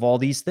roots of all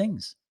these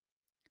things.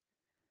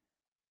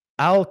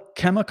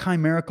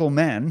 Alchemical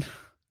man,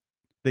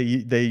 they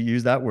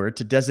use that word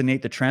to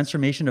designate the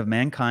transformation of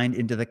mankind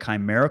into the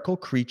chimerical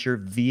creature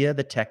via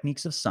the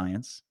techniques of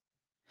science.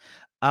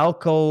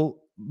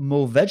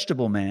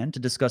 Alco-vegetable man to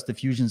discuss the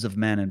fusions of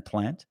man and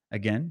plant,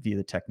 again, via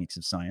the techniques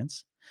of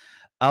science.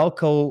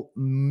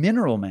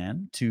 Alco-mineral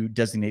man to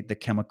designate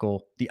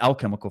the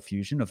alchemical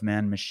fusion of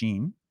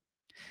man-machine.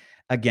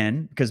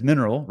 Again, because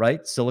mineral,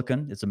 right?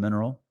 Silicon, it's a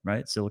mineral,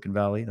 right? Silicon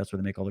Valley, that's where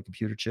they make all the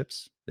computer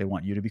chips. They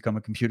want you to become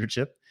a computer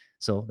chip.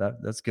 So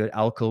that's good.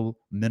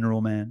 Alco-mineral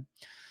man.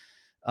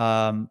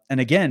 And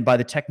again, by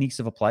the techniques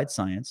of applied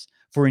science.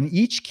 For in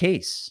each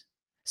case,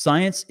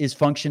 science is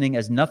functioning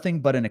as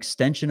nothing but an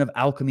extension of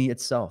alchemy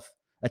itself,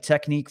 a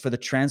technique for the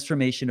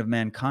transformation of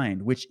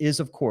mankind, which is,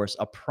 of course,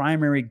 a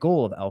primary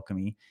goal of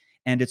alchemy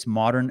and its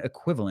modern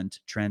equivalent,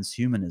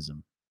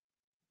 transhumanism.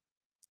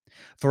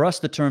 For us,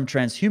 the term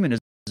transhumanism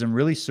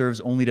really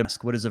serves only to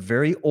mask what is a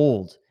very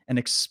old and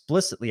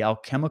explicitly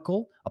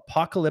alchemical,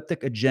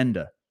 apocalyptic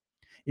agenda.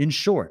 In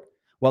short,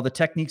 while the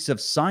techniques of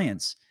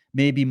science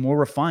may be more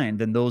refined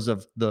than those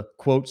of the,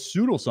 quote,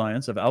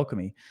 pseudoscience of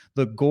alchemy,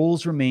 the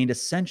goals remained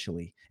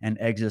essentially and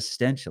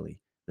existentially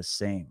the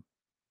same.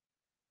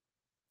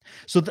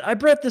 So I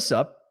brought this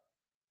up.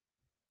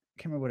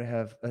 I can't remember what I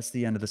have. That's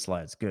the end of the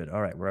slides. Good.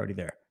 All right. We're already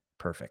there.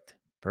 Perfect.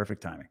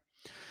 Perfect timing.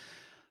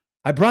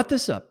 I brought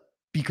this up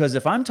because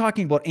if I'm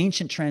talking about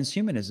ancient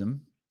transhumanism,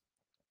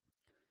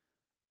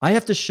 I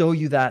have to show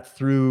you that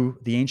through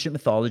the ancient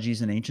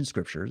mythologies and ancient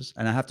scriptures,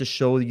 and I have to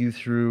show you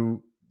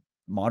through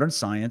modern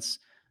science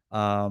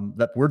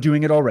that we're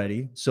doing it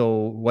already. So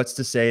what's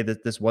to say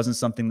that this wasn't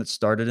something that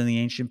started in the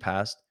ancient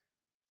past?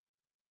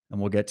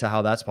 And we'll get to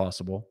how that's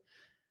possible.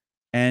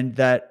 And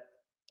that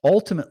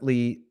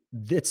ultimately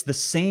it's the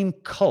same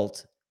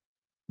cult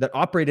that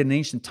operated in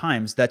ancient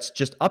times that's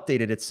just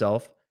updated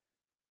itself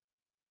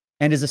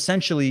and is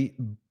essentially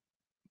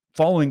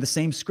following the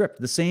same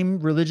script, the same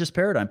religious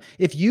paradigm.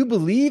 If you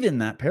believe in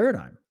that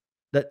paradigm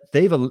that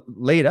they've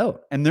laid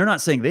out, and they're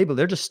not saying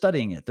they're just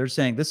studying it. They're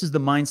saying this is the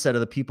mindset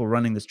of the people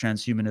running this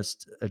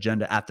transhumanist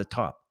agenda at the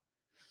top.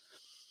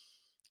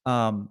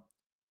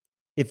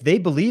 If they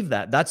believe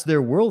that that's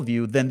their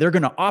worldview, then they're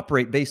going to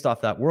operate based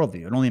off that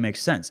worldview. It only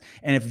makes sense.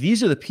 And if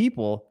these are the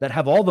people that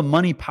have all the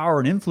money, power,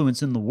 and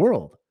influence in the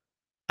world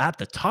at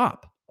the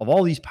top of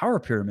all these power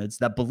pyramids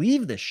that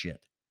believe this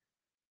shit,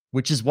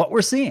 which is what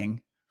we're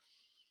seeing,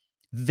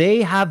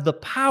 they have the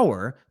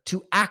power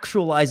to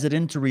actualize it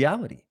into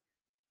reality.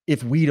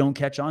 If we don't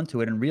catch on to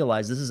it and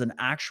realize this is an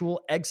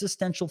actual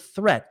existential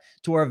threat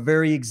to our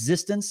very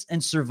existence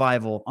and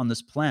survival on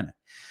this planet.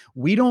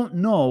 We don't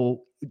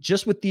know,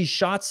 just with these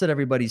shots that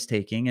everybody's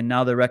taking, and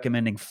now they're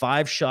recommending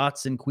 5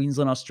 shots in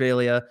Queensland,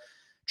 Australia.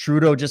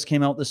 Trudeau just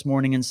came out this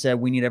morning and said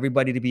we need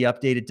everybody to be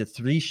updated to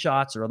 3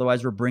 shots or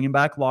otherwise we're bringing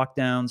back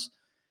lockdowns.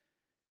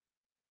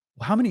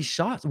 How many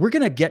shots? We're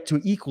going to get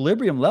to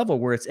equilibrium level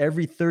where it's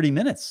every 30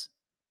 minutes.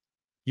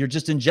 You're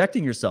just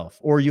injecting yourself,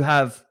 or you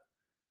have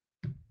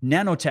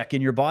nanotech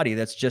in your body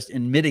that's just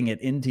emitting it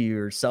into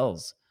your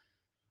cells,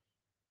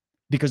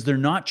 because they're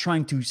not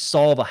trying to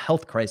solve a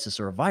health crisis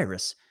or a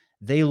virus.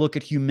 They look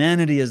at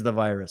humanity as the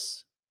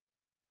virus.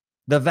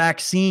 The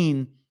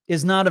vaccine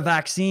is not a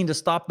vaccine to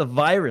stop the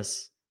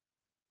virus.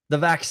 The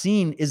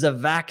vaccine is a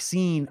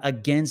vaccine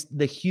against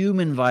the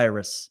human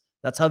virus.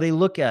 That's how they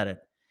look at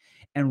it.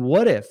 And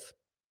what if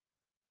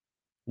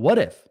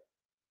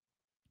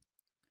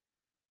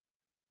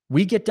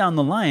we get down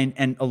the line,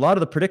 and a lot of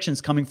the predictions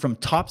coming from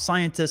top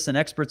scientists and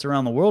experts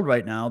around the world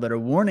right now that are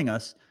warning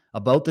us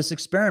about this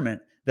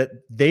experiment, that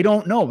they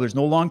don't know. There's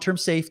no long-term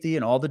safety,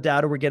 and all the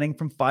data we're getting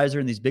from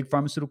Pfizer and these big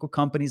pharmaceutical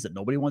companies that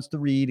nobody wants to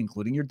read,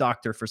 including your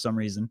doctor for some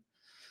reason,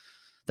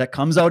 that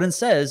comes out and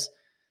says,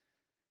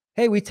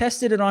 hey, we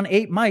tested it on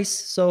 8 mice,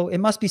 so it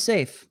must be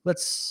safe.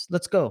 Let's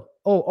go.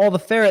 Oh, all the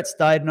ferrets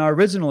died in our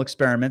original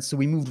experiments, so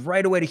we moved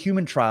right away to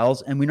human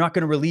trials, and we're not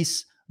going to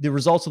release the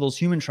results of those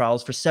human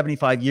trials for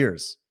 75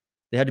 years.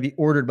 They had to be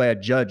ordered by a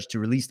judge to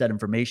release that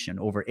information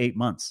over 8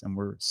 months, and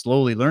we're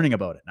slowly learning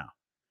about it now.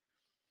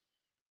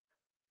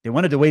 They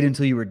wanted to wait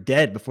until you were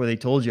dead before they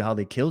told you how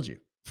they killed you.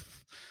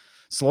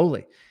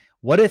 Slowly.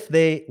 What if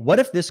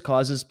this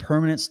causes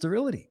permanent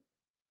sterility?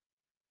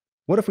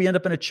 What if we end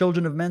up in a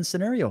children of men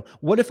scenario?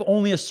 What if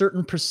only a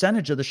certain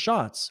percentage of the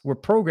shots were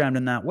programmed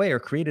in that way or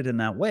created in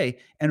that way,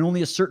 and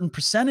only a certain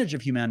percentage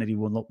of humanity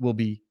will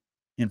be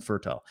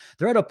infertile?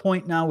 They're at a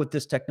point now with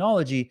this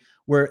technology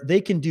where they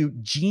can do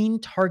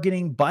gene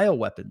targeting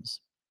bioweapons,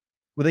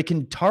 where they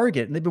can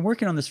target, and they've been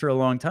working on this for a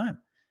long time.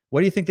 What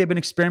do you think they've been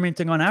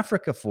experimenting on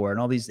Africa for, and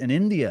all these in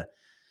India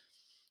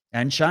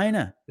and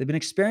China? They've been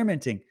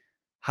experimenting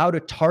how to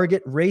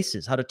target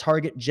races, how to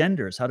target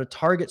genders, how to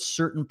target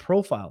certain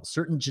profiles,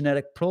 certain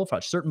genetic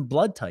profiles, certain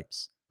blood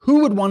types. Who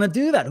would want to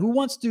do that? Who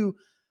wants to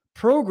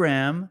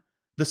program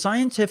the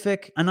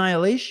scientific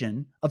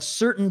annihilation of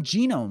certain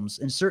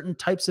genomes and certain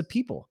types of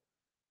people?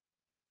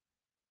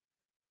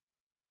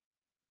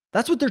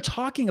 That's what they're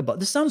talking about.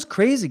 This sounds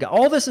crazy.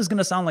 All this is going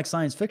to sound like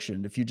science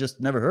fiction if you just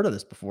never heard of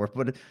this before,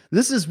 but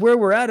this is where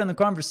we're at in the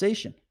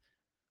conversation.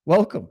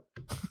 Welcome.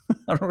 I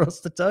don't know what else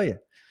to tell you.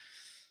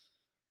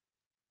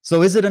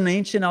 So is it an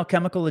ancient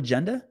alchemical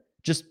agenda?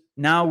 Just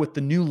now with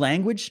the new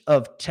language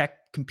of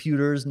tech,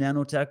 computers,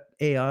 nanotech,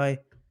 AI?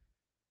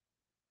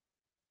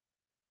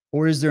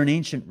 Or is there an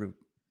ancient root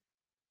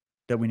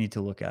that we need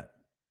to look at?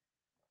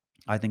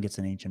 I think it's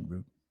an ancient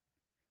root.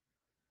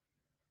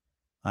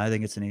 I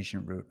think it's an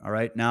ancient root. All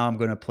right, now I'm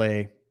going to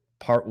play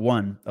part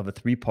 1 of a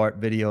 3-part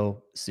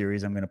video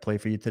series I'm going to play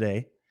for you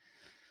today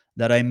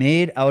that I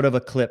made out of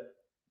a clip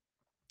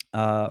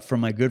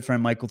from my good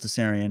friend Michael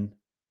Tessarian,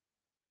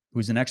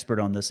 who's an expert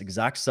on this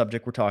exact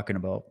subject we're talking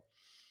about.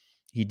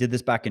 He did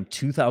this back in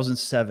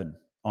 2007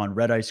 on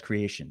Red Ice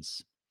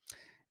Creations.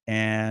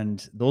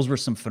 And those were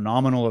some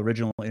phenomenal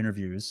original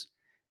interviews.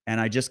 And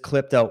I just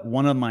clipped out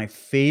one of my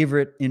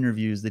favorite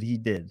interviews that he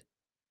did.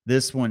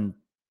 This one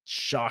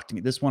shocked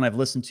me. This one I've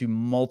listened to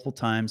multiple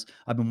times.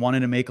 I've been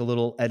wanting to make a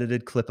little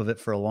edited clip of it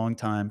for a long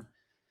time.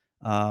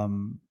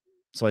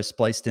 So I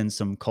spliced in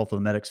some Cult of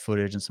the Medics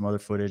footage and some other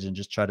footage and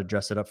just try to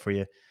dress it up for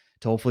you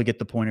to hopefully get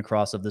the point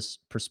across of this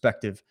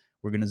perspective.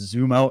 We're going to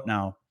zoom out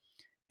now.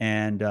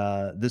 And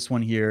this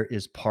one here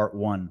is part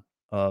 1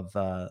 of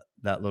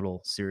that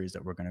little series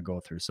that we're going to go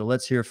through. So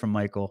let's hear from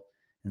Michael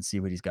and see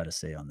what he's got to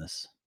say on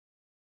this.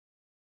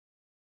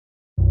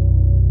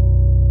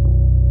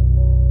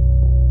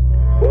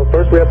 Well,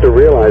 first we have to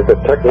realize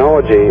that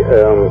technology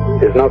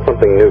is not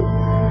something new.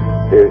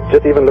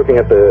 Just even looking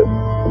at the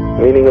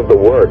meaning of the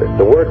word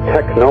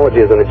technology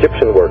is an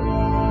Egyptian word.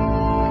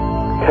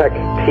 Tech,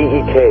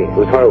 T-E-K,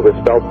 was how it was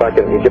spelled back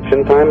in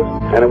Egyptian times,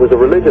 and it was a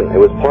religion. It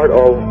was part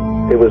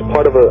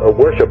of a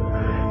worship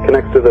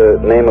connected to the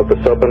name of the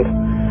serpent.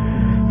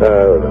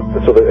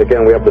 So that,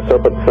 again, we have the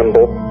serpent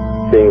symbol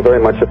being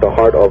very much at the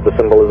heart of the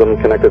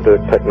symbolism connected to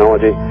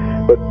technology.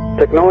 But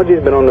technology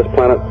has been on this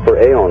planet for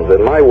aeons.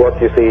 In my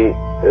work, you see,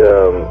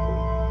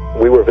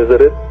 we were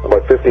visited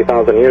about 50,000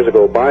 years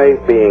ago by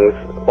beings,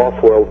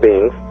 off-world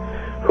beings,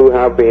 who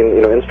have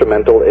been,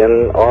 instrumental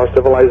in our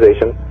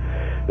civilization.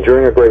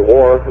 During a great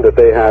war that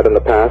they had in the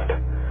past,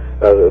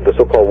 the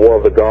so-called War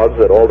of the Gods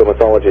that all the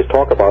mythologies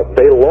talk about,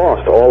 they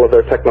lost all of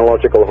their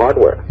technological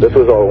hardware. This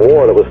was a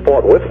war that was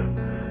fought with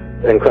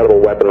incredible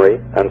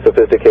weaponry and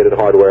sophisticated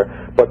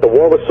hardware, but the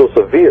war was so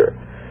severe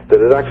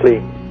that it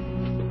actually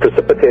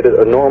precipitated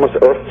enormous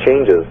earth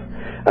changes.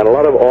 And a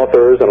lot of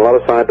authors and a lot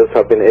of scientists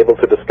have been able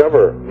to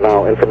discover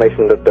now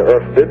information that the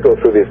earth did go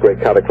through these great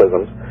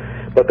cataclysms,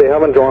 but they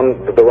haven't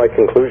drawn the right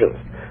conclusions.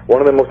 One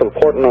of the most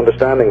important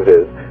understandings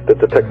is that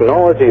the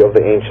technology of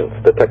the ancients,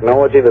 the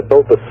technology that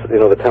built the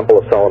Temple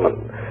of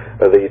Solomon,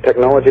 the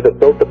technology that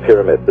built the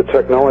pyramid, the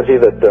technology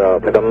that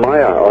the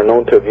Maya are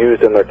known to have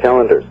used in their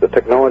calendars, the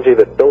technology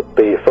that built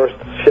the first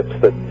ships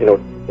that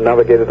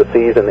navigated the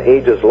seas in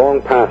ages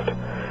long past,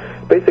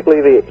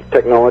 basically the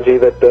technology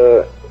that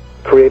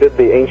created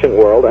the ancient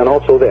world and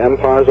also the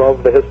empires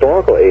of the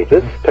historical age.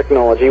 This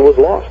technology was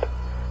lost.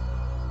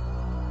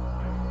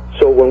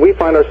 So when we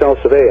find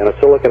ourselves today in a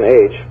silicon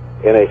age,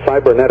 in a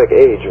cybernetic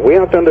age, we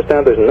have to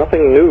understand there's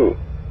nothing new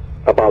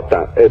about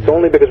that. It's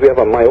only because we have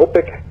a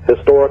myopic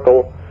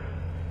historical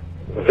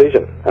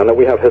vision and that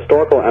we have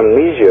historical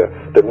amnesia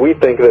that we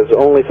think that it's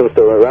only since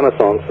the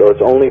Renaissance, or it's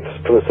only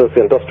since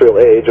the industrial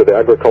age or the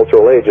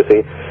agricultural age, you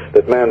see,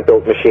 that man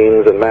built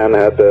machines and man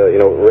had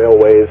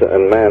railways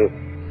and man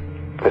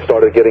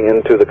started getting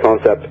into the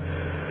concept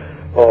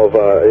of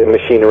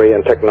machinery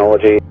and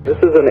technology. This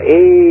is an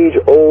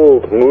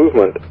age-old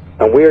movement,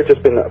 and we are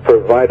just been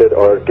provided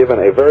or given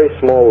a very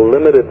small,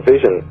 limited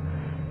vision,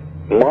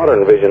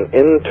 modern vision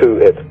into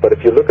it. But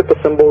if you look at the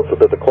symbols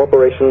that the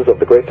corporations of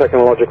the great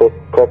technological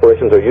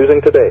corporations are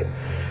using today,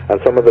 and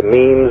some of the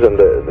memes and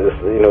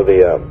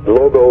the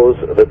logos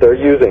that they're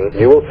using,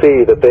 you will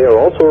see that they are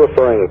also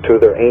referring to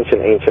their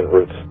ancient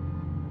roots.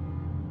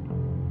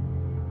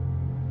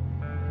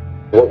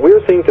 What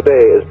we're seeing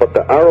today is but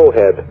the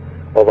arrowhead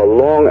of a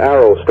long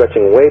arrow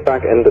stretching way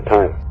back into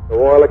time. The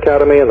Royal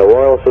Academy and the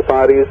Royal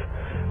Societies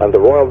and the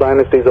Royal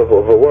Dynasties of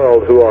the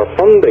world who are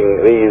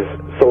funding these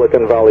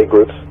Silicon Valley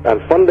groups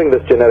and funding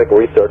this genetic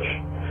research,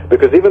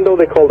 because even though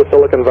they call the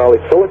Silicon Valley,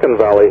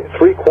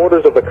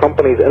 3/4 of the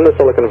companies in the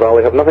Silicon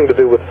Valley have nothing to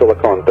do with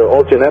silicon. They're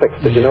all genetics.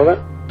 Did you know that?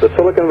 The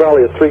Silicon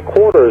Valley is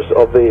 3/4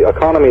 of the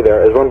economy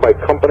there is run by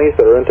companies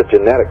that are into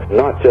genetics,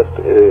 not just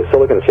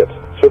silicon chips.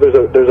 So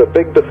there's a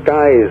big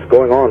disguise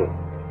going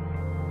on.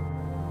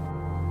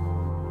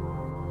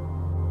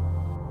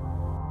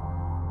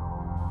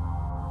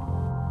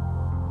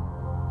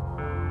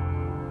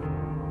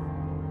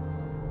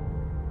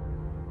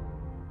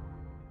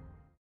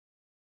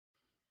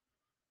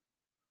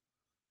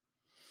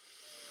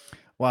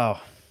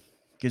 Wow.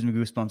 Gives me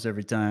goosebumps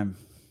every time.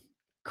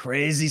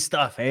 Crazy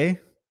stuff, eh?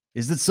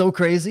 Is it so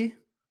crazy?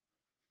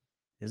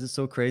 Is it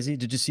so crazy?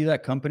 Did you see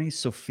that company,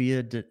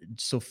 Sophia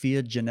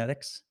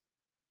Genetics?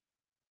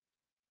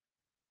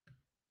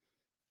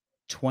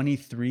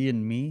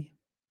 23andMe.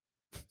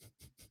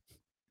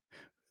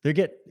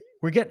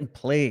 We're getting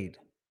played,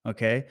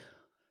 okay?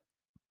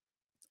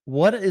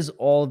 What is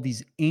all of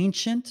these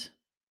ancient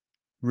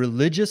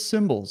religious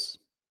symbols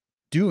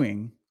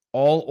doing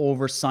all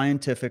over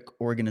scientific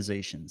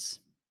organizations?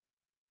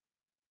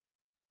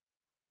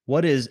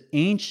 What is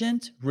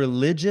ancient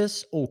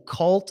religious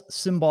occult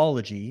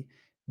symbology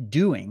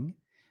doing,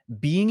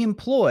 being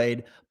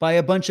employed by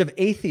a bunch of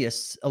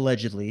atheists,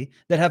 allegedly,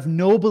 that have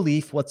no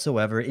belief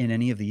whatsoever in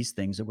any of these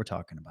things that we're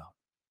talking about?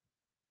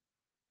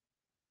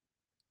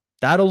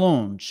 That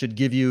alone should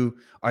give you,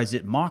 or is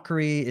it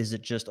mockery? Is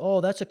it just,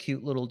 oh, that's a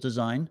cute little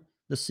design,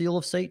 the seal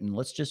of Satan,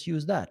 let's just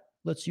use that.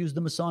 Let's use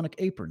the Masonic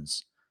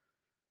aprons.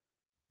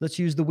 Let's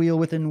use the wheel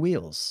within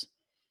wheels.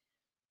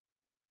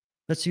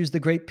 Let's use the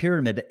Great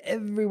Pyramid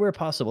everywhere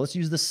possible. Let's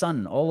use the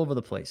sun all over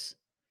the place.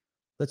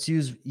 Let's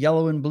use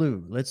yellow and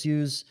blue. Let's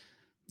use,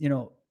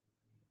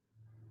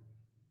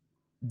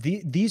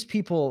 these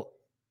people,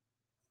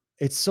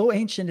 it's so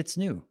ancient, it's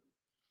new.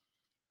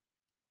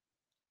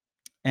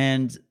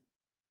 And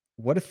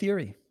what a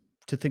theory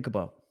to think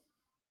about.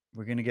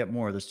 We're going to get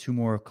more. There's 2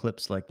 more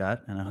clips like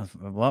that, and I have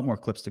a lot more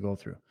clips to go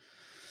through.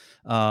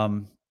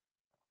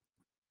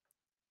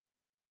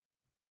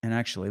 And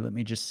actually, let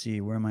me just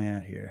see, where am I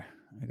at here?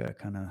 I got to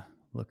kind of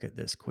look at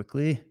this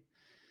quickly.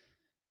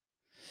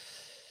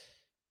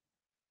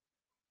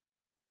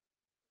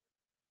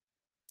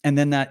 And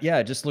then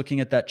just looking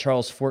at that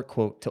Charles Fort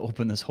quote to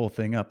open this whole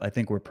thing up, I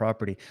think we're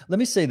property. Let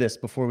me say this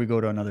before we go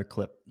to another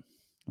clip.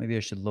 Maybe I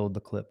should load the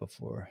clip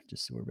before,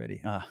 just so we're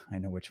ready. I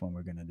know which one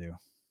we're going to do.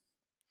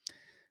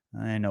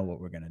 I know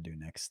what we're going to do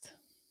next.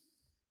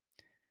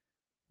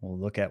 We'll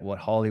look at what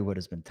Hollywood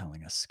has been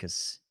telling us,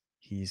 because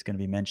he's going to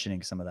be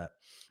mentioning some of that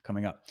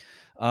coming up.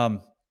 A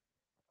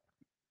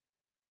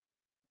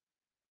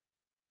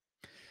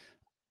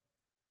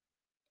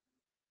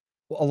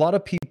lot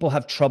of people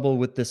have trouble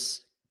with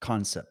this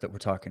concept that we're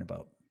talking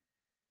about,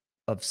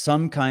 of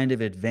some kind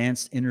of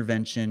advanced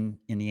intervention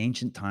in the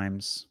ancient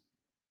times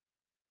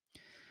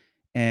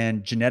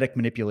and genetic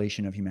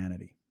manipulation of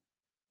humanity,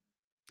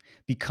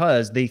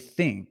 because they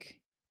think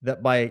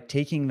that by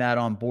taking that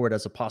on board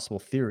as a possible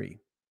theory,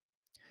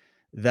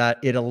 that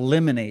it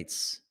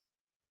eliminates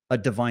a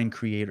divine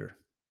creator.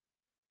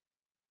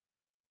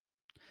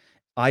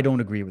 I don't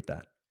agree with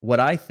that. What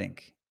I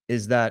think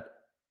is that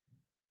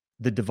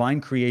the divine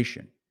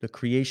creation, the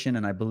creation,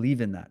 and I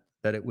believe in that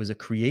it was a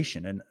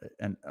creation,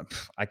 and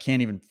I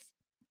can't even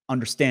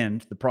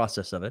understand the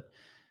process of it,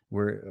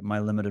 where my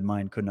limited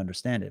mind couldn't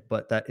understand it,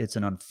 but that it's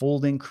an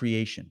unfolding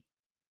creation,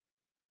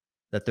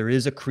 that there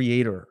is a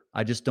creator.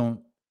 I just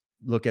don't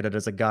look at it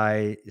as a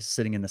guy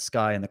sitting in the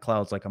sky in the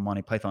clouds like a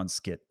Monty Python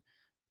skit.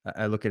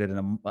 I look at it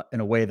in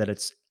a way that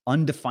it's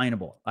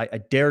undefinable. I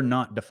dare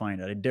not define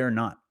it. I dare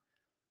not.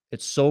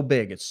 It's so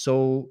big.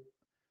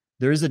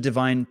 There is a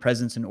divine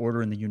presence and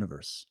order in the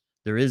universe.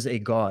 There is a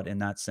God in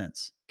that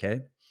sense.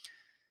 Okay.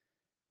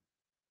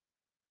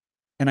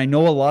 And I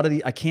know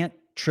I can't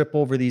trip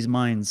over these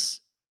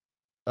minds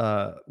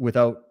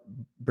without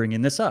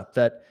bringing this up,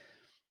 that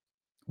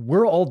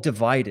we're all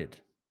divided.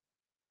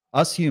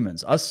 Us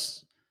humans,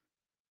 us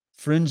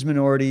fringe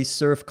minority,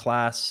 serf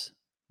class,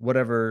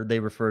 whatever they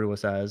refer to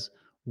us as,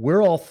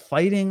 we're all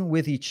fighting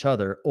with each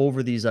other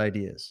over these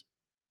ideas.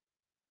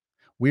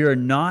 We are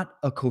not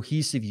a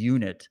cohesive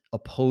unit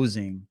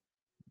opposing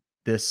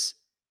this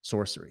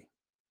sorcery.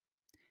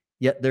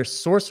 Yet they're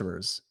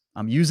sorcerers.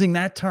 I'm using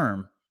that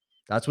term.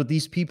 That's what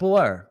these people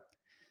are.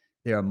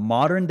 They are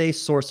modern day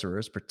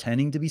sorcerers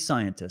pretending to be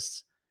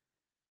scientists,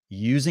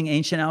 using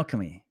ancient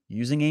alchemy,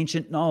 using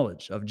ancient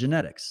knowledge of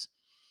genetics.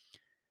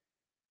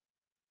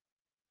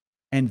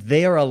 And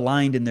they are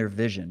aligned in their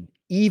vision,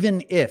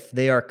 even if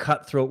they are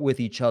cutthroat with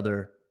each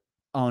other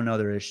on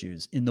other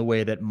issues, in the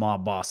way that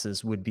mob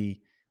bosses would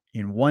be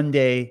in one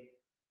day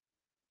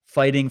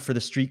fighting for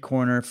the street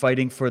corner,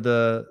 fighting for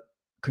the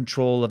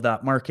control of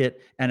that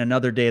market, and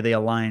another day they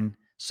align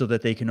so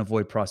that they can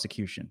avoid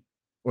prosecution,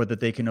 or that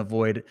they can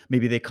avoid,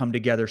 maybe they come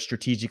together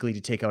strategically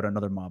to take out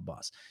another mob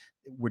boss.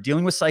 We're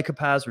dealing with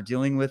psychopaths, we're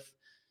dealing with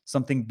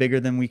something bigger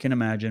than we can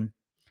imagine,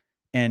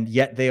 and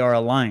yet they are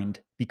aligned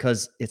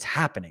because it's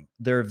happening.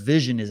 Their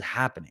vision is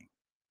happening.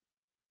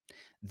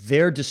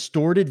 Their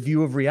distorted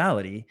view of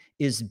reality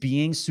is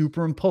being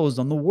superimposed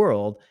on the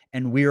world,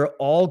 and we are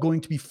all going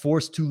to be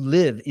forced to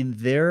live in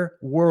their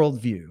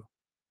worldview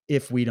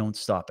if we don't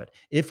stop it,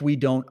 if we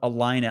don't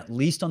align at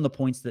least on the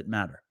points that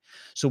matter.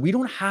 So we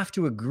don't have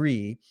to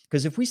agree,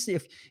 because if we see,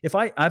 if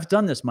I've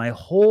done this my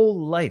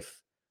whole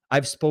life,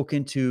 I've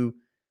spoken to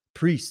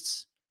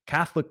priests,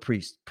 Catholic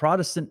priests,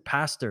 Protestant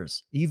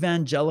pastors,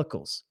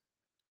 evangelicals,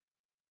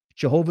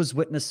 Jehovah's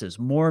Witnesses,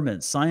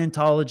 Mormons,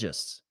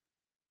 Scientologists,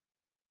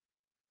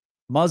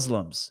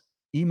 Muslims,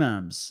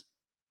 imams,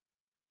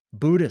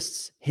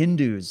 Buddhists,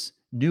 Hindus,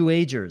 New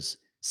Agers,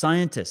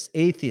 scientists,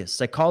 atheists,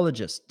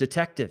 psychologists,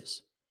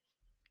 detectives,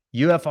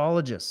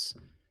 ufologists,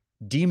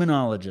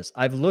 demonologists.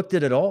 I've looked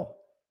at it all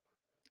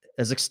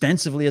as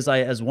extensively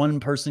as one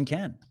person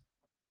can,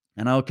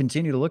 and I'll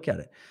continue to look at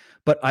it.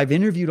 But I've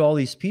interviewed all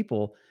these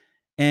people,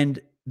 and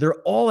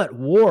they're all at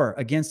war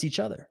against each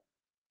other,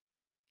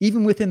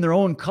 even within their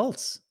own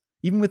cults,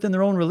 even within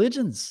their own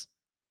religions.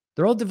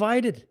 They're all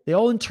divided. They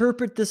all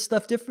interpret this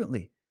stuff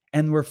differently,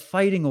 and we're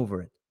fighting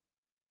over it.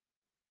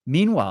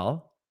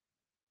 Meanwhile,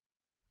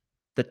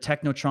 the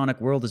technotronic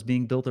world is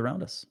being built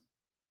around us.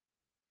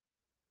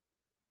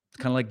 It's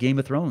kind of like Game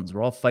of Thrones.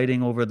 We're all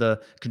fighting over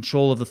the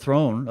control of the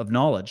throne of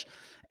knowledge.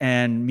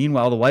 And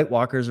meanwhile, the White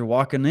Walkers are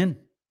walking in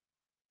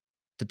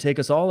to take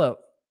us all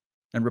out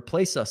and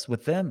replace us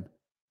with them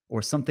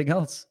or something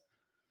else.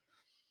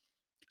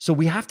 So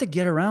we have to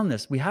get around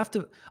this.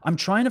 I'm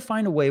trying to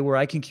find a way where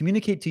I can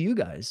communicate to you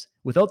guys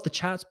without the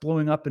chats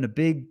blowing up in a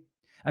big,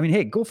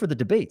 hey, go for the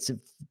debates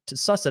to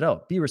suss it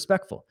out, be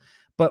respectful.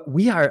 But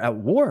we are at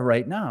war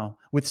right now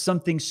with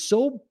something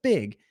so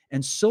big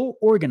and so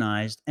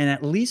organized, and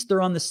at least they're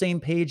on the same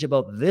page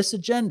about this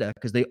agenda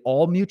because they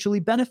all mutually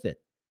benefit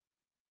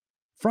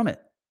from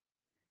it.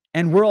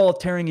 And we're all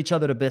tearing each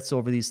other to bits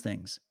over these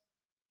things.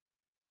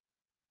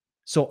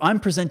 So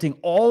I'm presenting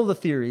all the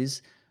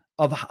theories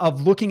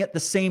of looking at the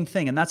same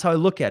thing, and that's how I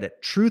look at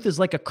it. Truth is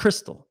like a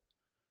crystal.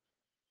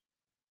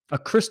 A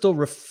crystal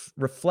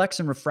reflects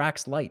and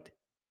refracts light.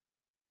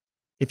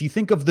 If you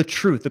think of the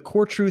truth, the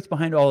core truth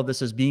behind all of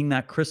this as being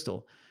that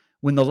crystal,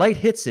 when the light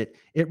hits it,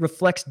 it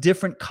reflects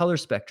different color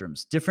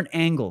spectrums, different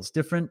angles,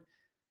 different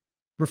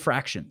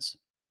refractions.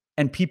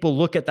 And people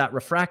look at that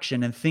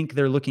refraction and think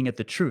they're looking at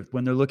the truth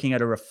when they're looking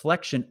at a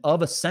reflection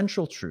of a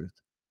central truth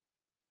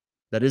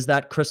that is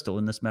that crystal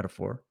in this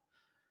metaphor.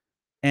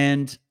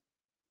 And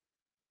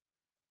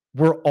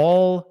we're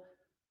all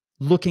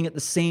looking at the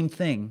same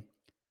thing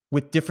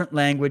with different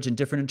language and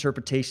different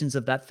interpretations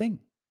of that thing.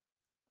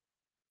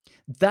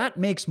 That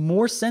makes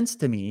more sense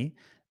to me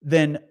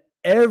than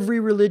every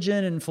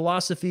religion and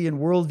philosophy and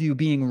worldview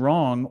being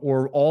wrong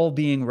or all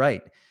being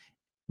right.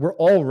 We're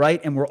all right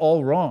and we're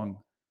all wrong.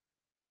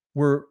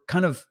 We're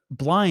kind of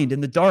blind in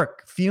the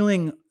dark,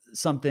 feeling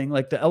something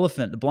like the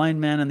elephant, the blind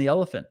man and the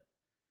elephant.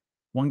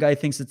 One guy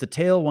thinks it's a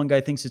tail. One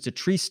guy thinks it's a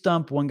tree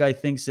stump. One guy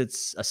thinks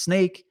it's a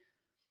snake.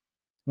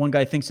 One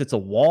guy thinks it's a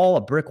wall,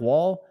 a brick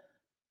wall.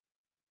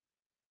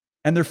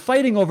 And they're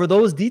fighting over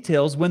those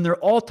details when they're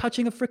all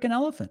touching a freaking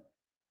elephant.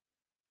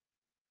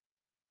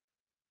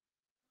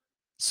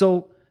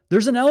 So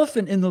there's an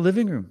elephant in the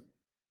living room.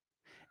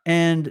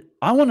 And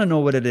I want to know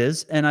what it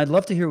is. And I'd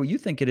love to hear what you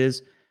think it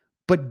is.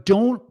 But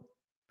don't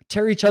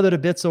tear each other to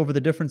bits over the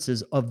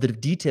differences of the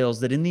details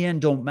that in the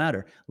end don't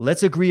matter.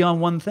 Let's agree on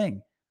one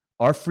thing.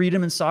 Our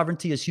freedom and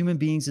sovereignty as human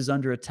beings is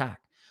under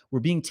attack. We're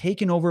being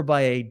taken over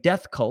by a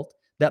death cult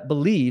that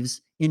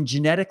believes in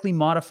genetically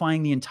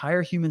modifying the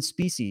entire human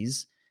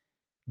species,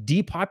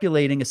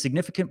 depopulating a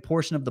significant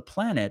portion of the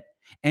planet,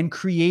 and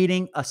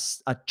creating a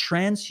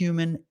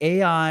transhuman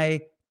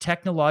AI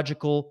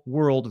technological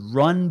world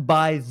run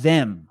by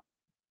them,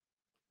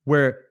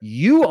 where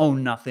you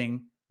own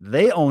nothing,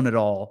 they own it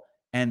all,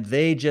 and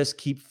they just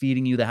keep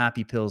feeding you the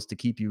happy pills to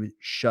keep you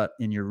shut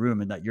in your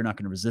room and that you're not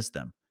going to resist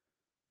them.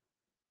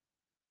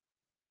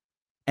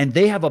 And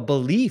they have a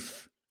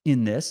belief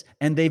in this,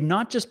 and they've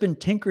not just been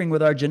tinkering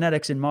with our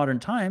genetics in modern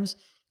times,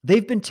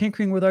 they've been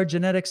tinkering with our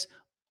genetics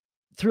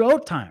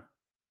throughout time.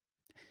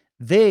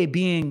 They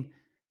being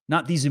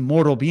not these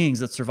immortal beings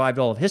that survived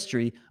all of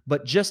history,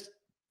 but just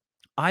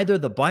either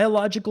the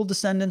biological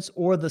descendants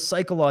or the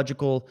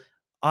psychological,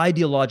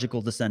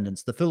 ideological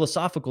descendants, the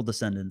philosophical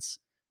descendants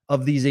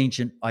of these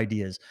ancient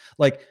ideas.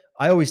 Like,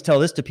 I always tell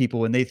this to people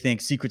when they think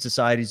secret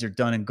societies are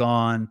done and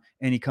gone,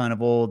 any kind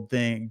of old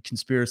thing,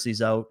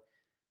 conspiracies out.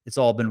 It's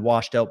all been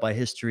washed out by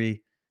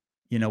history.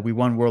 we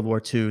won World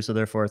War II, so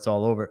therefore it's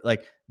all over.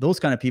 Like those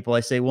kind of people, I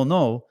say, well,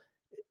 no,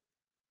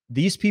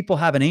 these people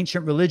have an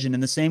ancient religion in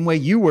the same way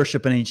you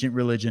worship an ancient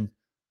religion.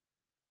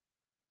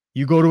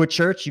 You go to a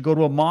church, you go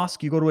to a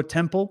mosque, you go to a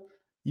temple,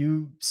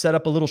 you set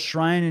up a little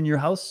shrine in your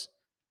house.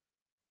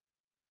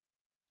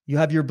 You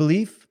have your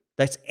belief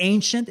that's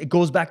ancient. It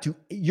goes back to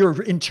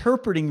you're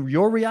interpreting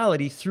your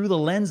reality through the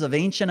lens of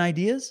ancient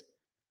ideas.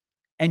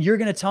 And you're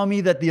going to tell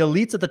me that the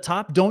elites at the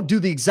top don't do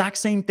the exact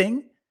same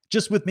thing,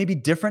 just with maybe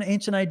different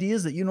ancient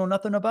ideas that you know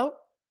nothing about?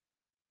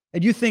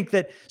 And you think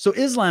that, so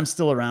Islam's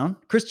still around,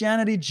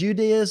 Christianity,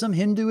 Judaism,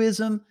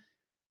 Hinduism,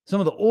 some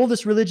of the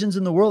oldest religions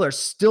in the world are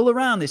still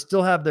around. They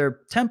still have their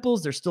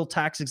temples. They're still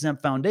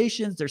tax-exempt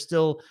foundations. They're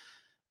still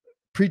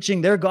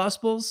preaching their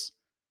gospels,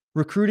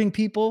 recruiting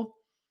people.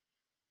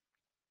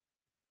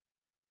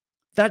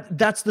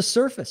 That's the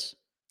surface.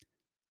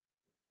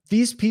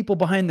 These people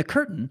behind the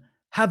curtain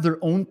have their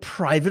own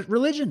private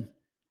religion.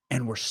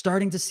 And we're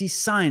starting to see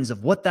signs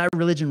of what that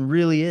religion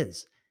really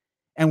is.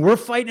 And we're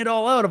fighting it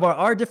all out of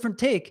our different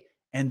take,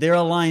 and they're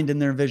aligned in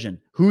their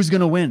vision. Who's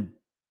going to win?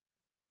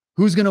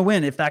 Who's going to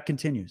win if that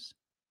continues?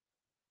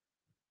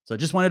 So I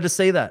just wanted to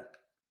say that.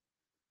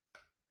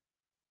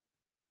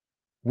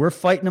 We're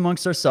fighting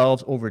amongst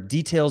ourselves over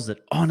details that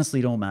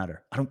honestly don't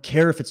matter. I don't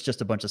care if it's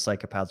just a bunch of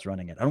psychopaths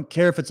running it. I don't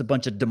care if it's a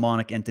bunch of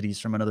demonic entities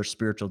from another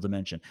spiritual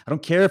dimension. I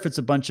don't care if it's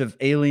a bunch of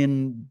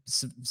alien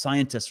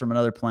scientists from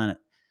another planet.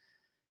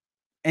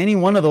 Any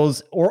one of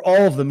those or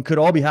all of them could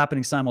all be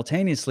happening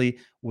simultaneously.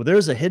 Well,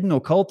 there's a hidden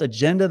occult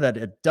agenda that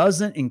it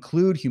doesn't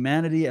include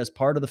humanity as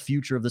part of the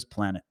future of this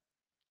planet.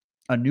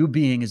 A new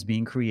being is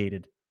being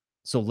created.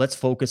 So let's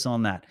focus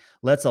on that.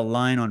 Let's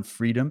align on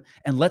freedom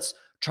and let's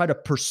try to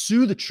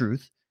pursue the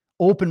truth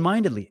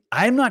open-mindedly.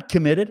 I'm not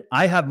committed.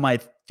 I have my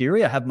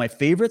theory. I have my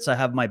favorites. I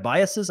have my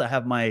biases. I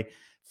have my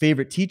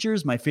favorite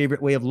teachers, my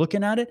favorite way of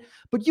looking at it.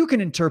 But you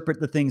can interpret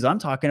the things I'm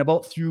talking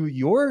about through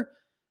your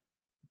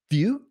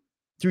view,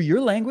 through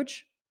your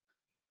language.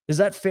 Is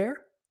that fair?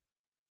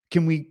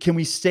 Can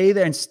we stay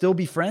there and still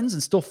be friends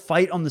and still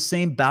fight on the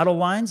same battle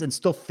lines and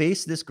still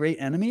face this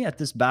great enemy at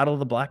this Battle of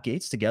the Black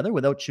Gates together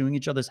without chewing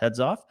each other's heads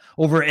off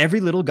over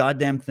every little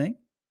goddamn thing?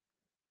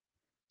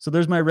 So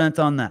there's my rant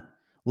on that.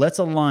 Let's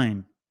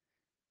align.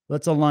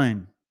 Let's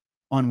align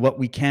on what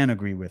we can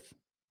agree with.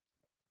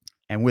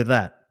 And with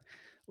that,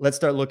 let's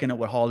start looking at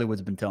what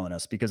Hollywood's been telling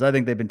us, because I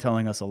think they've been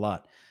telling us a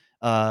lot.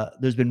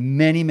 There's been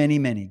many, many,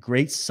 many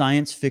great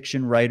science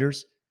fiction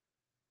writers,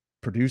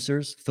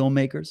 producers,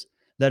 filmmakers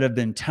that have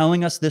been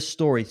telling us this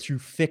story through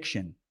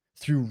fiction,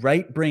 through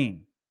right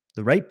brain,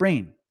 the right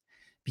brain.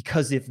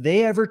 Because if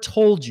they ever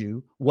told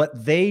you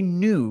what they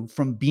knew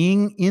from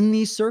being in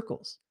these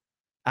circles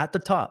at the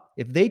top,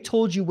 if they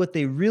told you what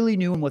they really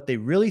knew and what they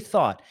really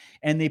thought,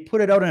 and they put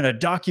it out in a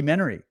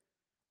documentary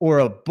or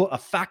a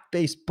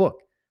fact-based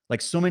book, like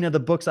so many of the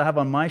books I have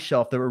on my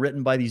shelf that were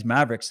written by these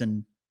mavericks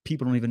and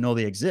people don't even know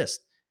they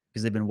exist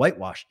because they've been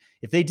whitewashed.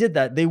 If they did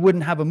that, they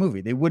wouldn't have a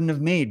movie. They wouldn't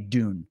have made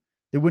Dune.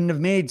 They wouldn't have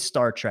made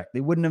Star Trek.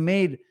 They wouldn't have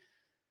made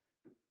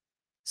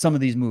some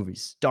of these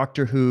movies.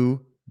 Doctor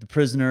Who, The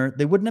Prisoner,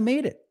 they wouldn't have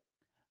made it.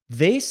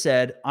 They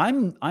said, I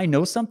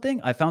know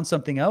something. I found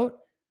something out.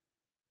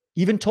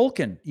 Even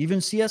Tolkien, even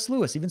C.S.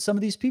 Lewis, even some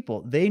of these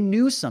people, they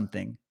knew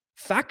something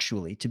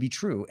factually to be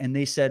true. And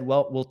they said,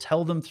 well, we'll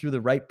tell them through the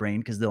right brain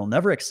because they'll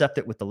never accept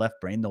it with the left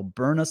brain. They'll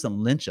burn us and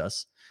lynch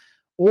us.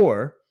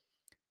 Or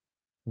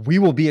we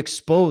will be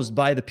exposed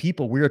by the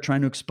people we are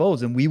trying to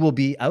expose, and we will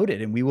be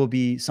outed, and we will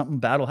be, something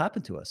bad will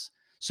happen to us.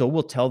 So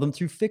we'll tell them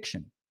through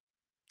fiction.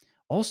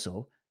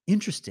 Also,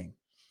 interesting.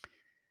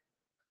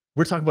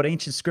 We're talking about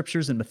ancient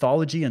scriptures and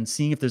mythology and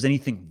seeing if there's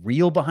anything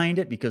real behind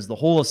it, because the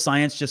whole of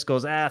science just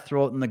goes,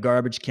 throw it in the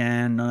garbage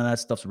can. None of that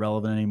stuff's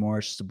relevant anymore.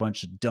 It's just a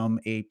bunch of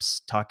dumb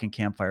apes talking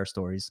campfire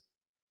stories.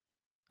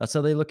 That's how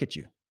they look at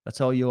you. That's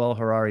how Yuval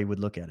Harari would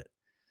look at it.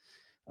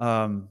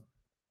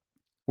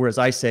 Whereas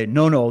I say,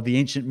 no, the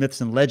ancient myths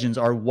and legends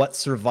are what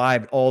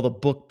survived all the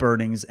book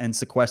burnings and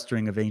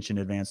sequestering of ancient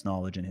advanced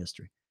knowledge and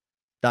history.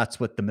 That's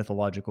what the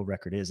mythological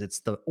record is. It's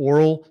the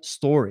oral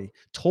story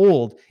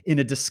told in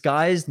a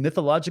disguised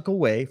mythological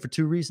way for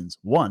two reasons.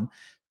 One,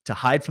 to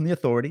hide from the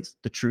authorities,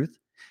 the truth,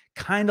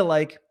 kind of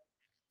like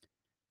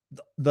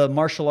the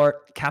martial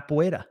art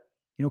capoeira.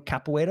 You know,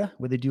 capoeira,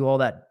 where they do all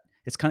that.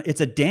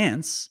 It's a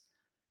dance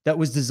that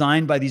was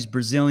designed by these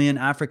Brazilian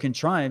African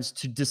tribes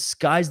to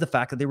disguise the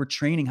fact that they were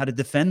training how to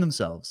defend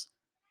themselves.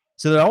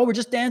 So they're, we're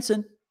just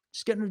dancing,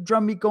 just getting a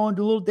drum beat going,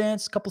 do a little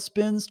dance, couple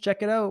spins,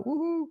 check it out.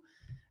 Woohoo.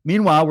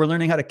 Meanwhile, we're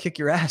learning how to kick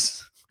your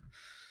ass,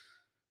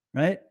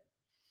 right?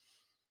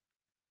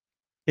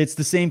 It's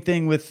the same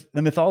thing with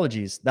the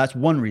mythologies. That's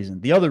one reason.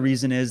 The other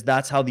reason is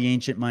that's how the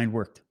ancient mind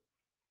worked,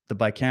 the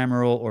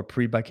bicameral or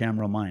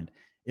pre-bicameral mind.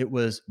 It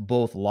was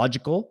both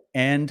logical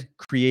and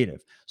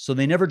creative. So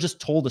they never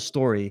just told a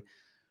story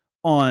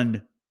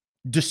on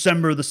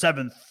December the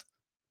 7th,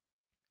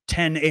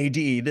 10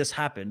 AD, this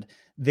happened.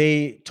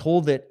 They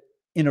told it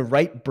in a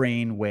right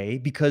brain way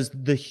because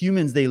the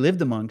humans they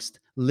lived amongst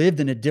lived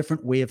in a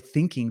different way of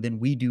thinking than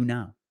we do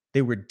now.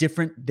 They were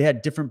different. They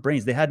had different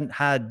brains. They hadn't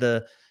had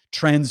the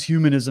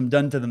transhumanism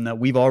done to them that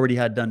we've already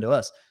had done to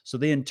us. So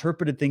they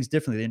interpreted things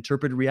differently. They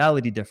interpreted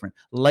reality different.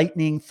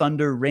 Lightning,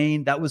 thunder,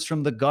 rain, that was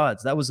from the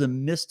gods. That was a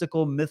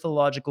mystical,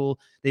 mythological,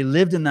 they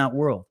lived in that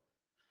world.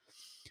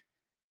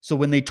 So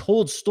when they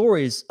told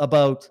stories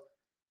about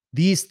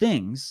these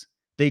things,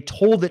 they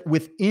told it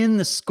within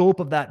the scope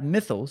of that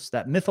mythos,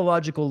 that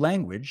mythological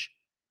language,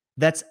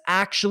 that's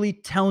actually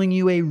telling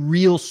you a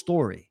real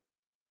story.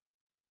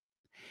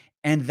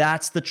 And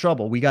that's the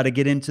trouble. We got to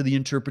get into the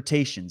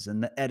interpretations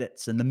and the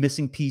edits and the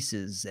missing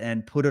pieces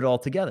and put it all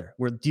together.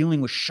 We're dealing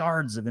with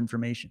shards of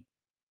information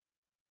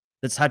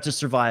that's had to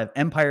survive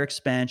empire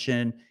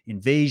expansion,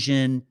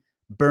 invasion,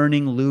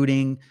 burning,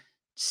 looting,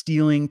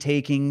 stealing,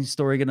 taking,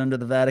 storing it under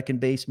the Vatican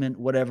basement,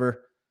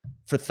 whatever,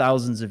 for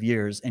thousands of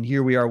years. And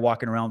here we are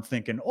walking around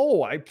thinking,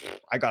 oh, I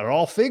got it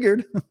all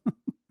figured.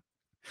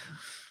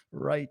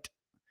 Right.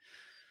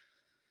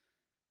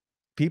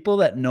 People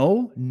that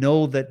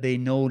know that they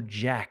know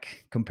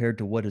jack compared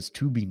to what is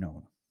to be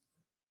known.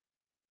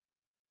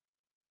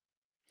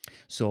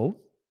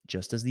 So,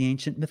 just as the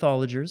ancient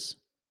mythologers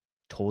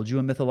told you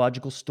a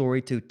mythological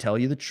story to tell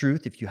you the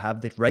truth, if you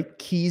have the right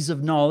keys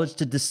of knowledge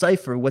to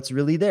decipher what's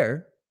really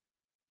there,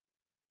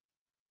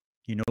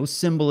 you know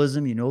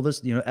symbolism, you know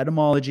this, you know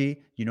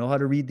etymology, you know how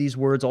to read these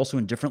words also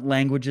in different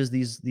languages.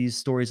 These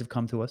stories have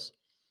come to us.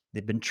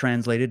 They've been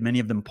translated, many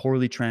of them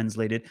poorly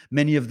translated,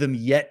 many of them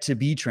yet to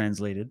be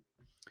translated.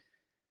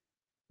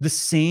 The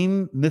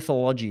same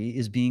mythology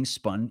is being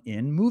spun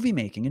in movie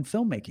making and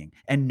filmmaking,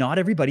 and not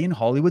everybody in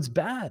Hollywood's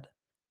bad.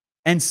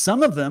 And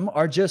some of them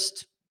are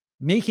just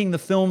making the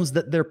films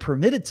that they're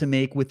permitted to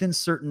make within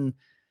certain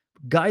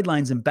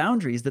guidelines and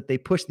boundaries that they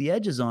push the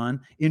edges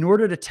on in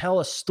order to tell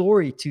a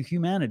story to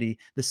humanity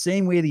the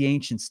same way the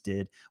ancients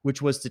did,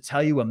 which was to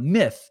tell you a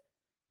myth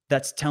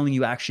that's telling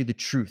you actually the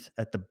truth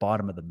at the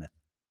bottom of the myth.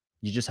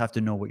 You just have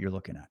to know what you're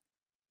looking at.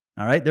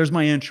 All right, there's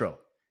my intro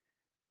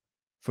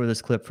for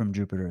this clip from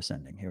Jupiter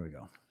Ascending. Here we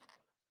go.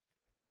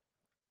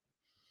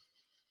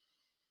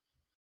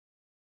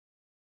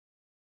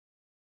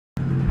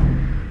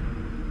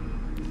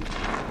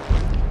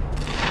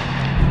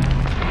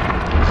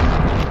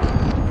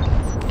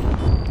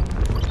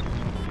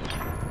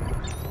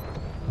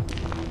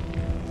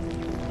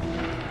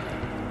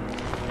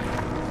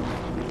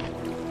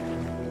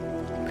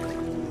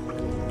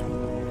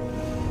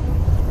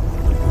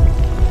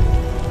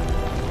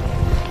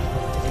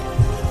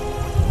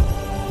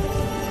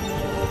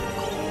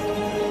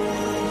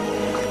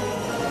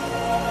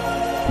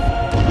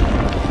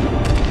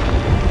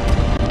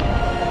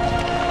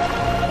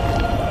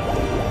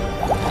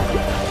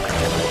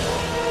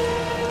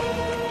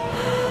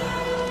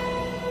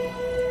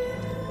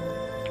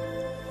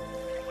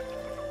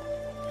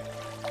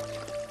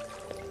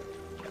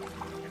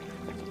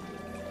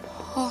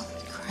 Holy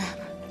crap.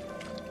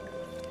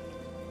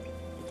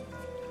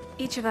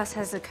 Each of us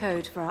has a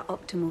code for our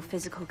optimal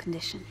physical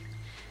condition.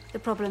 The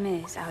problem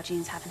is, our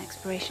genes have an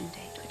expiration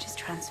date, which is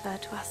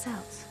transferred to our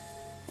cells.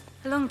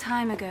 A long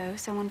time ago,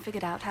 someone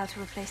figured out how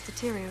to replace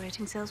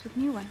deteriorating cells with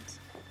new ones.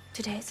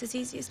 Today, it's as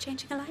easy as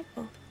changing a light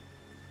bulb.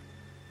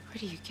 Where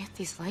do you get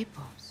these light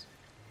bulbs?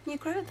 You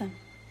grow them.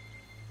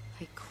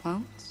 Like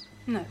clones?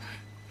 No.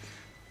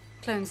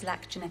 Clones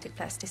lack genetic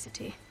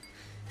plasticity.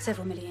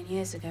 Several million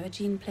years ago, a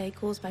gene plague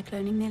caused by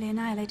cloning nearly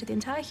annihilated the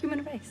entire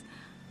human race.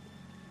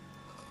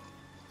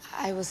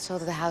 I was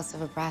told the House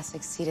of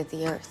Abrasax seeded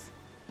the Earth.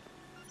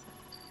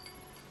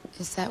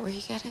 Is that where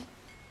you get it?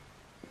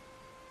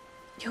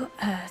 Your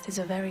Earth is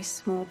a very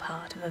small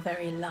part of a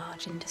very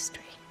large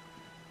industry.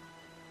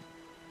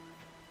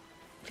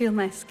 Feel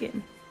my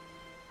skin.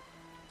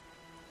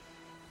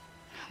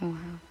 Oh,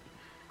 wow.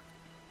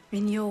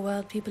 In your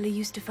world, people are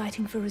used to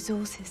fighting for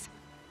resources,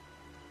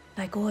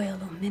 like oil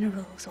or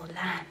minerals or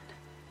land.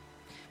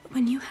 But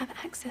when you have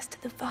access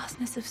to the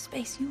vastness of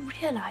space, you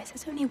realize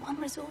there's only one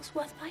resource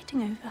worth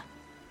fighting over.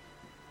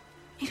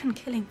 Even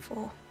killing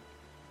for.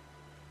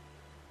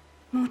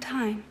 More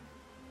time.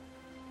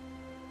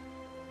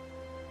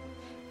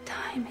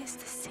 Time is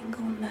the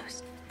single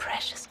most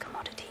precious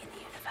commodity in the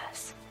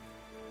universe.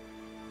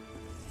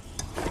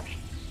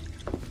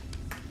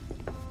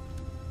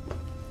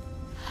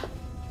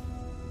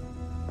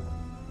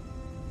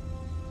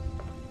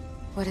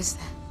 What is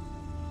that?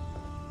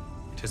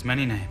 It has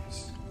many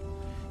names.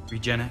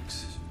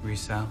 Regenex,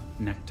 Resell,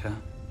 Nectar.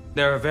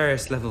 There are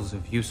various levels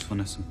of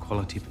usefulness and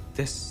quality, but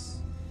this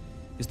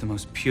is the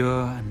most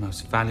pure and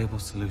most valuable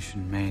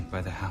solution made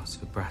by the House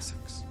of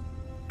Abrasax.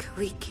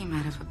 Kalik came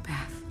out of a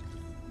bath.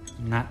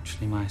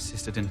 Naturally, my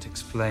sister didn't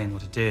explain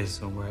what it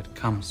is or where it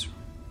comes from.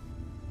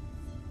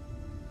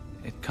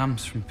 It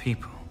comes from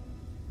people.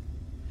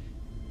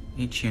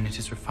 Each unit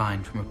is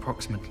refined from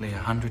approximately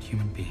 100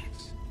 human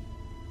beings.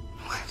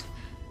 What?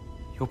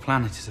 Your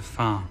planet is a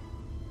farm,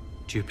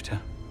 Jupiter.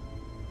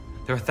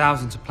 There are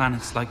thousands of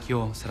planets like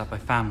yours set up by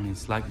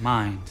families like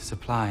mine to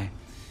supply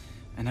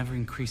an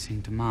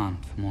ever-increasing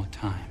demand for more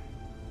time.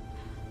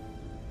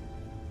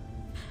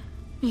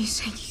 You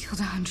say you killed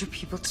 100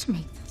 people to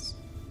make this?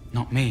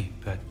 Not me,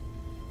 but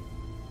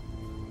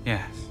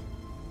yes,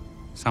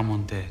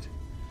 someone did.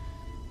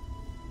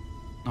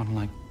 not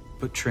like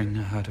butchering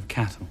a herd of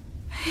cattle.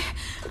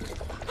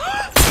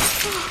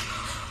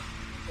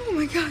 Oh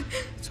my God.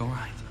 It's all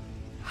right.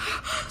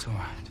 It's all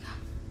right.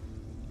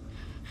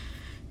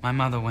 My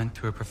mother went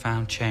through a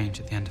profound change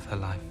at the end of her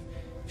life.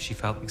 She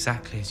felt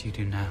exactly as you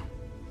do now.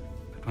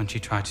 But when she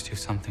tried to do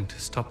something to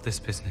stop this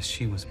business,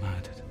 she was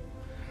murdered.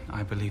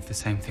 I believe the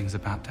same thing's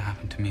about to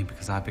happen to me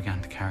because I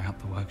began to carry out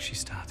the work she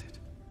started.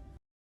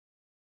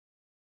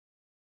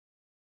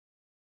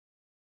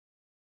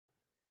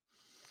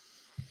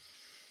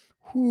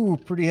 Whew,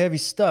 pretty heavy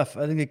stuff.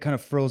 I think it kind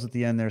of froze at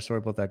the end there. Sorry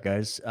about that,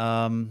 guys.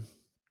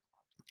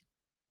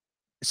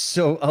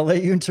 So I'll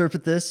let you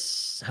interpret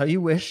this how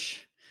you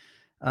wish.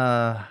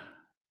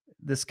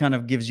 This kind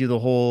of gives you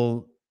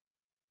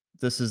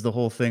this is the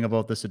whole thing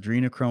about this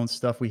adrenochrome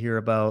stuff we hear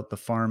about, the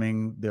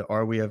farming, the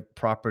are we a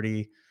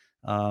property?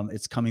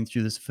 It's coming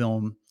through this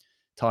film,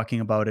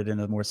 talking about it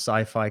in a more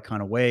sci-fi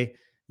kind of way.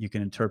 You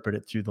can interpret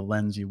it through the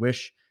lens you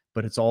wish,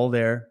 but it's all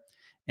there.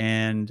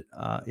 And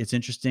it's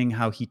interesting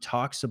how he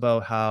talks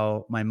about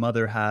how my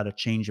mother had a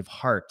change of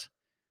heart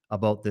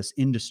about this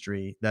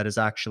industry that is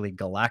actually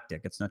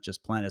galactic. It's not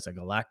just planet, it's a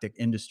galactic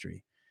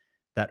industry.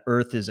 That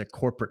Earth is a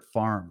corporate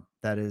farm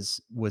that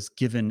was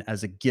given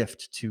as a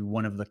gift to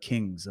one of the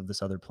kings of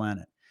this other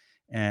planet,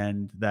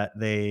 and that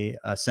they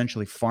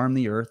essentially farm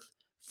the Earth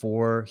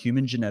for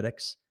human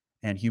genetics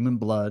and human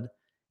blood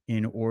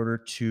in order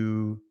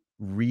to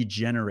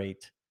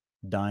regenerate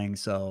dying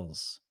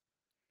cells.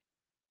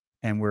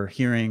 And we're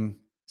hearing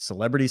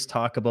celebrities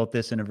talk about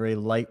this in a very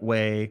light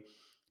way.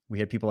 We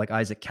had people like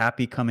Isaac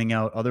Cappy coming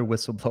out, other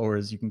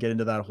whistleblowers. You can get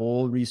into that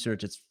whole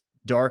research. It's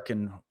dark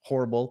and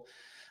horrible.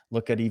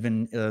 Look at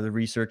even the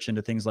research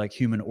into things like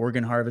human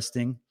organ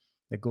harvesting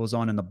that goes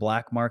on in the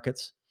black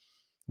markets,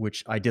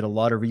 which I did a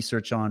lot of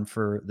research on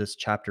for this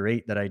chapter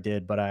 8 that I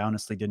did, but I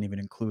honestly didn't even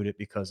include it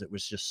because it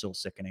was just so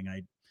sickening.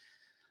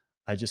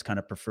 I just kind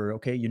of prefer,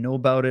 okay, you know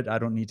about it. I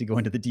don't need to go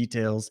into the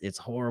details. It's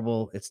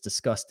horrible. It's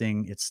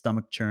disgusting. It's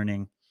stomach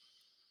churning.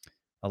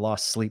 I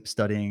lost sleep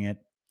studying it.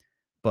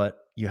 But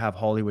you have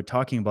Hollywood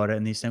talking about it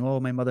and they saying,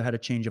 oh, my mother had a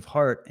change of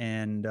heart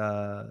and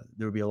there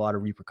would be a lot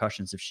of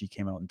repercussions if she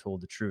came out and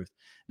told the truth.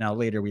 Now,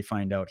 later we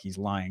find out he's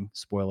lying,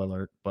 spoiler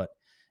alert. But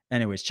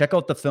anyways, check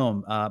out the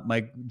film.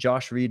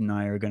 Josh Reed and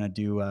I are going to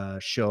do a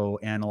show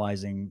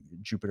analyzing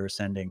Jupiter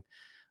Ascending.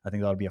 I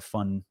think that'll be a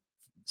fun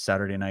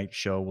Saturday night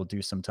show. We'll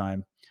do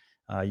sometime.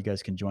 You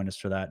guys can join us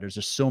for that. There's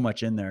just so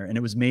much in there. And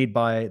it was made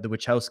by the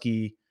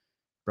Wachowski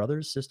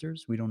brothers,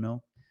 sisters, we don't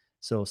know.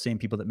 So same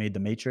people that made The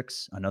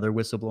Matrix, another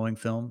whistleblowing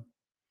film.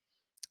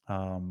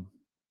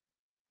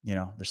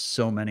 There's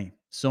so many.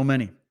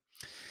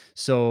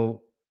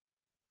 So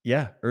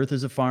yeah, Earth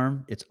is a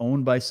farm. It's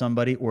owned by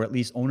somebody, or at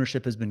least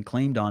ownership has been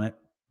claimed on it.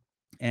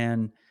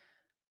 And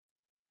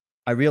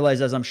I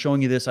realized as I'm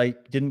showing you this, I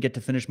didn't get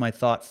to finish my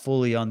thought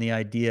fully on the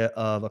idea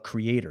of a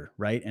creator,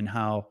 right? And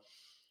how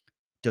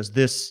does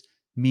this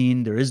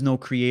mean there is no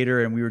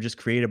creator and we were just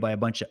created by a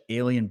bunch of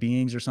alien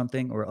beings or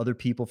something, or other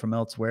people from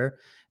elsewhere?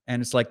 And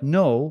it's like,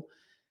 no,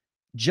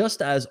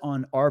 just as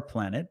on our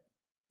planet,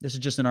 this is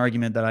just an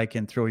argument that I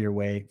can throw your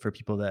way for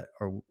people that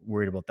are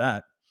worried about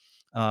that.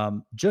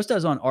 Just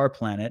as on our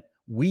planet,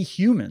 we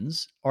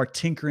humans are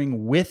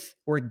tinkering with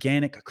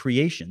organic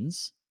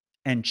creations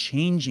and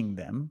changing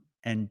them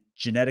and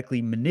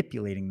genetically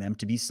manipulating them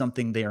to be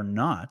something they are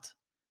not.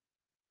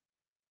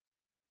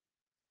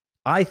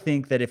 I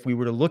think that if we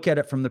were to look at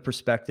it from the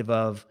perspective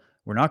of,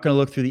 we're not going to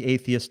look through the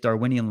atheist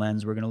Darwinian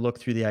lens. We're going to look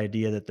through the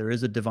idea that there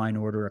is a divine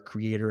order, a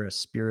creator, a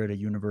spirit, a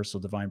universal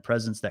divine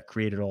presence that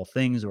created all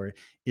things, or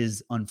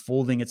is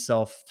unfolding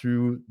itself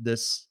through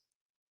this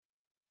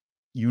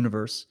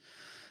universe.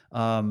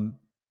 That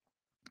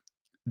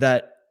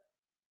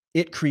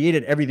it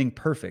created everything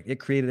perfect. It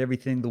created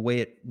everything the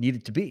way it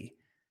needed to be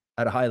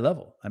at a high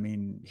level. I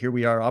mean, here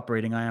we are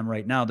operating. I am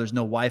right now. There's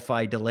no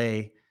Wi-Fi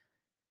delay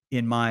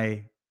in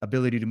my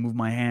ability to move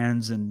my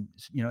hands, and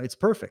it's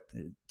perfect.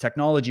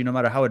 Technology, no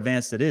matter how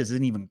advanced it is,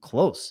 isn't even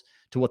close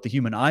to what the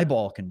human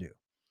eyeball can do,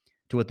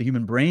 to what the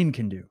human brain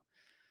can do.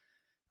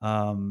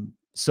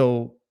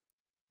 So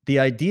the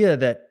idea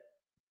that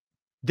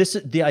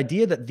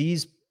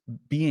these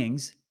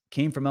beings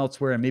came from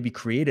elsewhere and maybe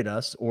created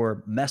us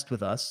or messed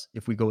with us,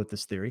 if we go with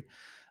this theory,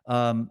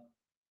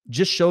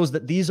 just shows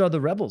that these are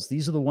the rebels.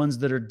 These are the ones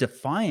that are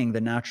defying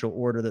the natural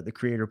order that the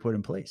creator put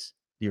in place.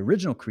 The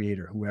original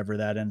creator, whoever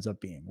that ends up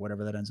being,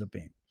 whatever that ends up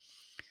being.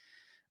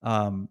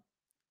 And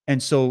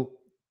so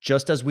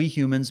just as we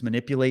humans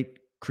manipulate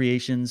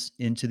creations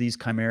into these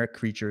chimeric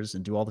creatures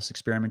and do all this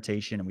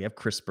experimentation, and we have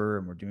CRISPR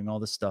and we're doing all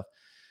this stuff,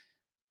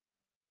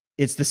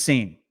 it's the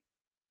same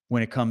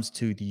when it comes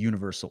to the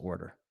universal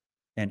order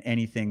and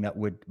anything that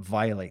would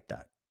violate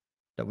that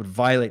would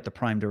violate the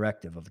prime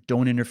directive of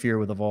don't interfere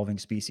with evolving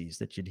species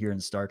that you'd hear in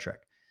Star Trek.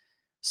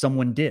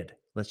 Someone did.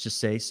 Let's just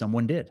say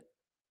someone did.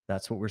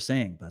 That's what we're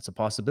saying. That's a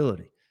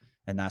possibility.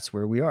 And that's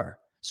where we are.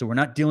 So we're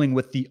not dealing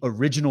with the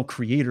original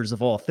creators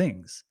of all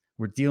things.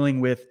 We're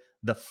dealing with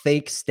the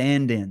fake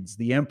stand-ins,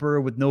 the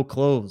emperor with no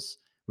clothes.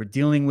 We're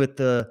dealing with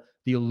the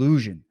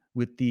illusion,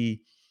 with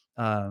the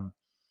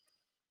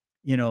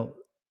you know,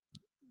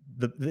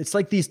 it's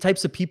like these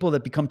types of people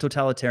that become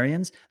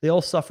totalitarians, they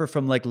all suffer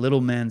from like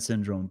little man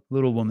syndrome,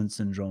 little woman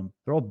syndrome.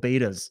 They're all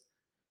betas,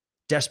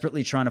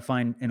 desperately trying to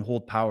find and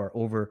hold power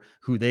over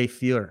who they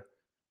fear.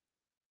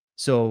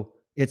 So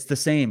it's the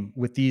same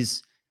with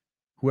these,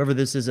 whoever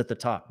this is at the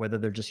top, whether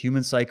they're just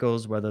human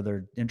psychos, whether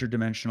they're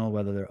interdimensional,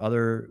 whether they're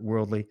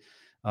otherworldly,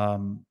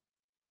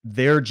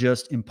 they're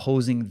just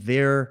imposing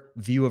their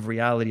view of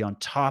reality on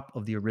top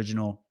of the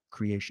original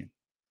creation.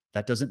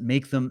 That doesn't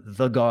make them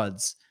the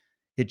gods.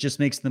 It just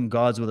makes them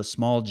gods with a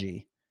small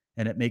g,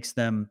 and it makes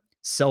them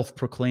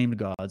self-proclaimed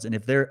gods. And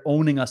if they're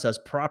owning us as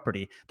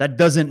property, that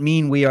doesn't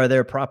mean we are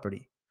their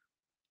property.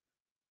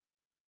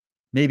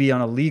 Maybe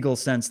on a legal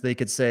sense, they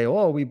could say,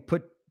 oh, we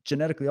put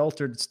genetically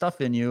altered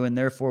stuff in you, and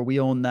therefore we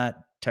own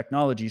that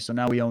technology, so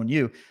now we own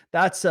you.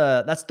 That's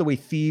the way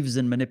thieves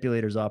and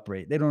manipulators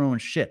operate. They don't own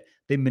shit.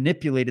 They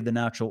manipulated the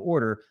natural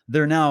order.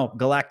 They're now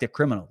galactic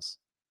criminals.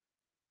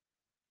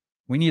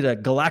 We need a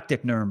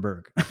galactic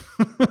Nuremberg.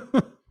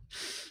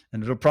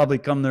 And it'll probably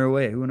come their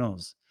way. Who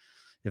knows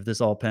if this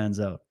all pans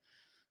out.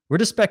 We're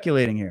just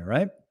speculating here,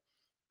 right?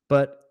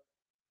 But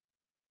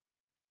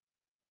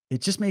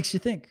it just makes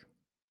you think.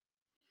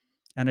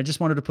 And I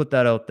just wanted to put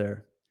that out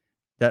there,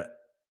 that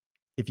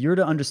if you're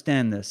to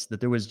understand this,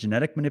 that there was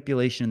genetic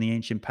manipulation in the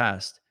ancient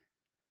past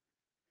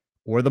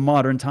or the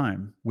modern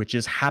time, which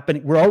is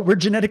happening. We're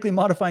genetically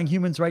modifying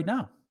humans right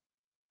now.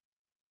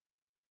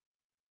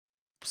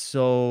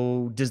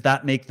 So does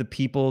that make the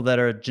people that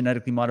are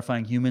genetically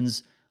modifying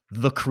humans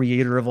the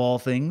creator of all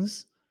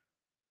things?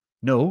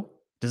 No.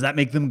 Does that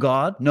make them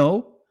God?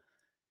 No.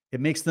 It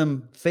makes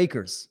them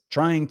fakers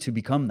trying to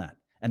become that.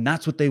 And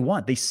that's what they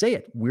want. They say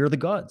it. We're the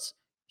gods.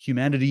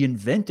 Humanity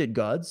invented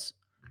gods,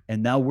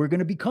 and now we're going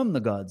to become the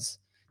gods.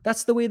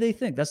 That's the way they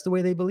think. That's the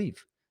way they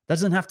believe. That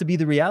doesn't have to be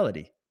the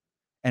reality.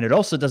 And it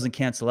also doesn't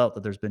cancel out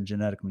that there's been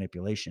genetic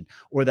manipulation,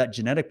 or that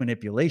genetic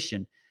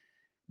manipulation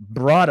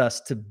brought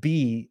us to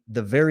be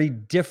the very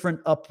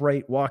different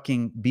upright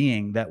walking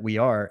being that we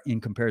are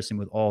in comparison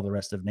with all the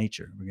rest of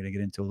nature. We're going to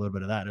get into a little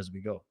bit of that as we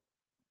go.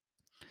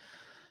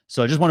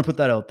 So I just want to put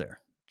that out there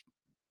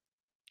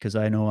because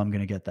I know I'm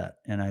going to get that.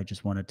 And I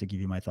just wanted to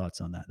give you my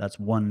thoughts on that. That's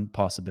one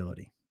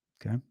possibility.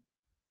 Okay.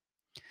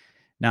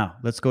 Now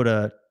let's go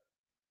to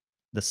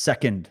the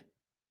second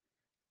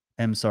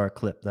MSAR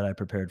clip that I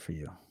prepared for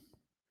you,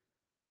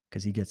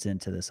 because he gets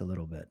into this a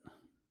little bit.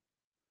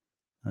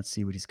 Let's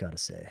see what he's got to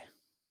say.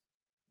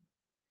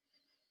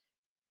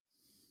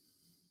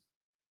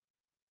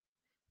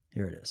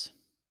 Here it is.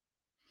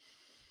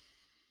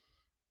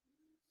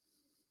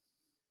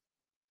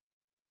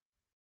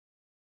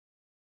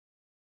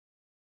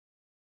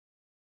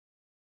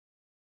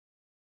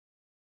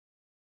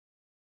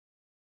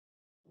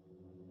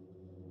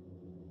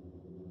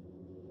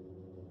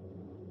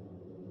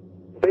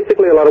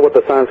 Basically, a lot of what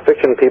the science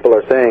fiction people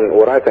are saying,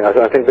 what I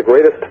think the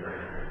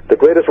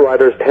greatest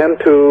writers tend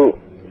to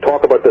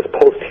talk about this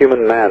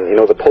post-human man,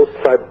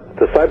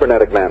 the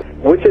cybernetic man,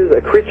 which is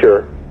a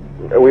creature.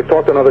 We've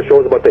talked on other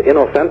shows about the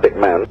inauthentic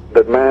man,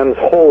 that man's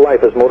whole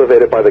life is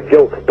motivated by the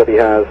guilt that he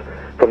has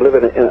from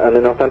living an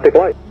inauthentic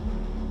life.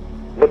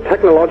 But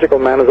technological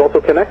man is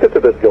also connected to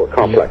this guilt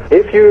complex.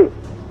 If you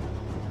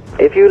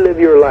live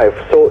your life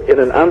so in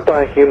an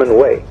anti-human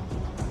way,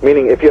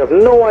 meaning if you have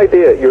no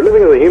idea, you're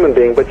living as a human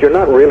being, but you're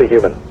not really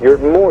human.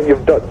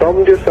 You've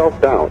dumbed yourself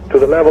down to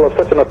the level of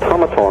such an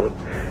automaton.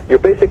 You're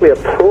basically a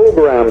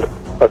programmed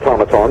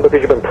automaton,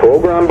 because you've been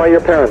programmed by your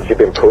parents, you've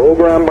been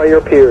programmed by your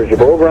peers, you're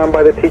programmed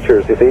by the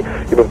teachers, you see,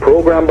 you've been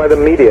programmed by the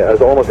media,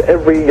 as almost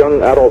every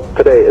young adult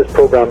today is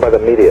programmed by the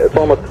media. It's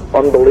almost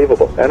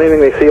unbelievable. Anything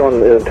they see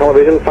on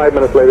television, 5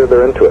 minutes later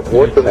they're into it,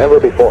 worse than ever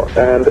before.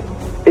 And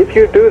if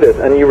you do this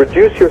and you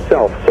reduce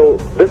yourself, so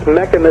this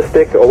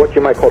mechanistic, or what you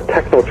might call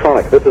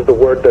technotronic, this is the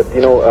word that,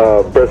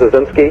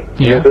 Brzezinski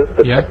uses,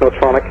 the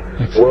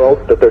technotronic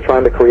world that they're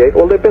trying to create.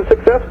 Well, they've been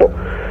successful.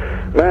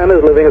 Man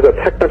is living as a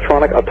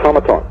technotronic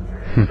automaton.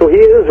 So he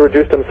has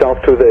reduced himself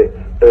to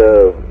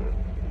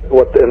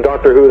what in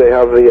Doctor Who they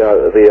have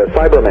the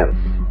Cybermen,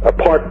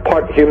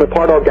 part human,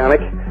 part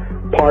organic,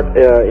 part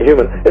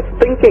human. It's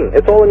thinking.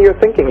 It's all in your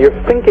thinking. Your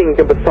thinking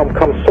can become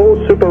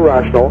so super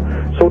rational,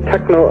 so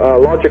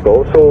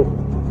technological,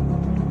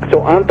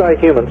 so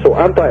anti-human, so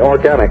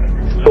anti-organic,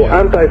 so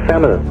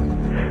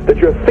anti-feminine, that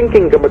your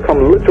thinking can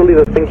become literally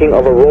the thinking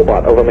of a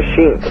robot, of a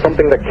machine,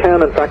 something that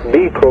can in fact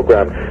be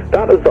programmed.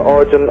 That is the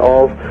origin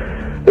of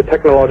the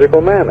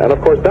technological man. And of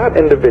course that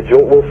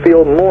individual will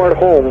feel more at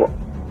home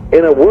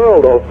in a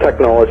world of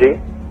technology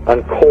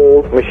and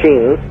cold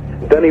machines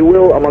than he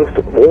will amongst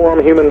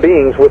warm human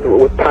beings with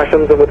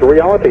passions and with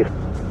realities.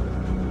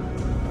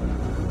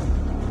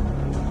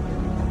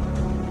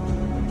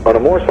 On a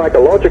more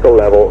psychological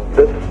level,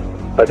 this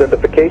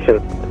identification,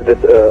 this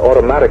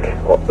automatic,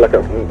 like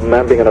a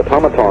man being an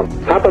automaton,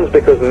 happens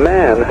because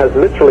man has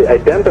literally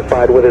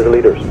identified with his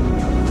leaders.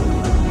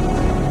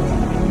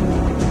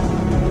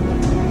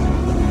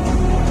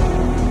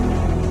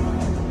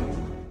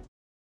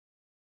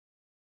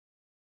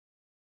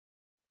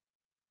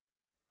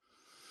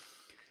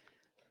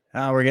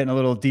 We're getting a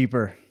little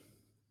deeper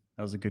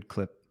That was a good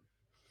clip.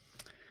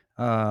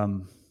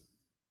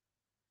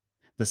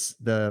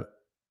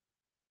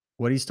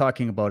 What he's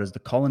talking about is the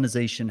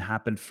colonization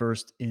happened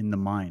first in the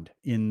mind,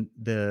 in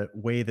the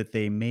way that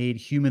they made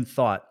human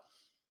thought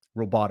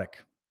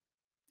robotic.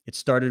 It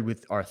started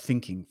with our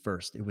thinking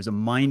first. It was a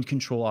mind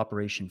control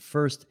operation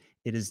first.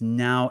 It is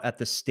now at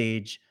the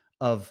stage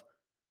of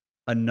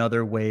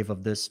another wave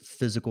of this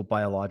physical,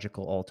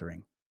 biological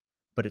altering.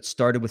 But it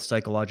started with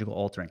psychological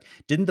altering.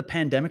 Didn't the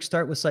pandemic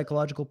start with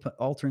psychological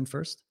altering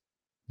first?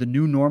 The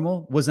new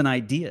normal was an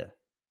idea.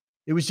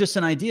 It was just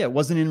an idea. It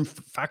wasn't in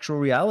factual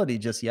reality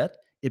just yet.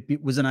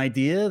 It was an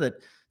idea that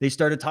they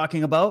started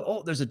talking about,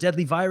 oh, there's a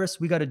deadly virus.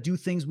 We got to do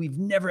things we've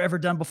never, ever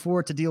done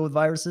before to deal with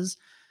viruses.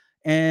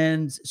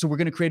 And so we're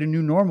going to create a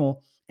new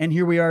normal. And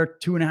here we are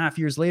 2.5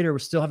 years later, we're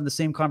still having the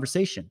same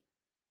conversation.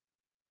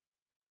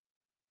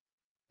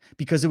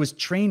 Because it was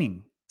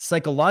training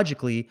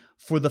psychologically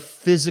for the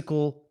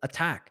physical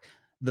attack.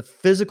 The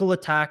physical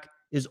attack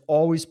is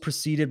always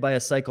preceded by a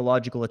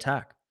psychological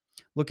attack.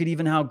 Look at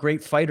even how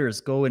great fighters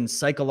go and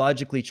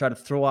psychologically try to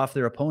throw off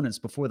their opponents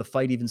before the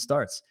fight even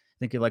starts.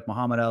 Think of like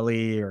Muhammad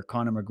Ali or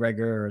Conor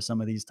McGregor or some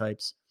of these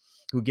types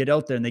who get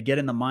out there and they get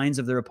in the minds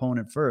of their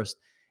opponent first,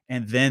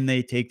 and then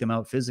they take them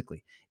out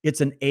physically. It's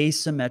an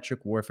asymmetric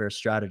warfare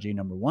strategy,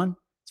 number one.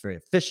 It's very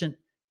efficient.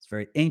 It's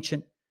very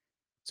ancient.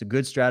 It's a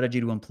good strategy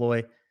to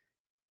employ.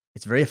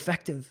 It's very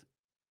effective.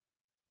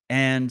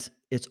 And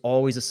it's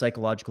always a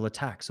psychological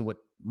attack. So what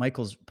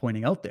Michael's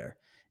pointing out there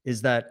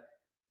is that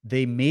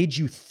they made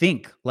you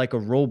think like a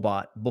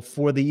robot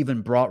before they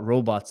even brought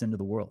robots into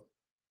the world,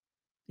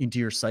 into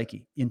your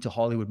psyche, into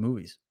Hollywood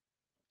movies.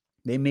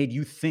 They made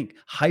you think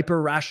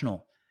hyper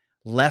rational,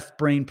 left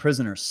brain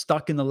prisoner,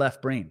 stuck in the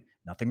left brain.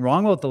 Nothing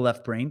wrong with the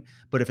left brain,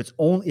 but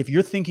if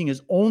your thinking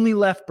is only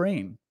left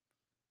brain,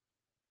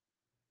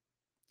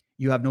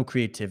 you have no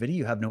creativity,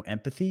 you have no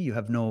empathy, you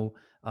have no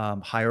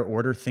higher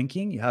order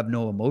thinking, you have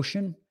no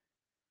emotion.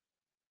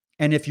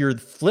 And if you're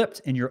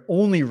flipped and you're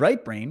only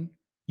right brain,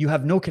 you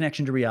have no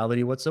connection to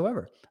reality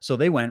whatsoever. So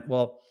they went,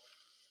 well,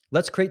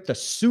 let's create the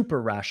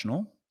super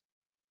rational.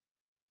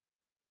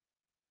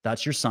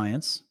 That's your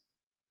science.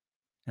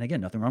 And again,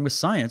 nothing wrong with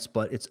science,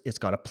 but it's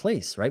got a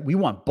place, right? We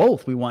want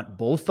both. We want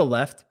both the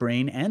left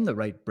brain and the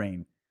right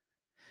brain.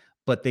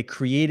 But they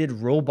created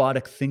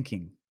robotic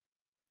thinking.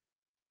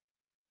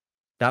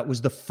 That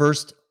was the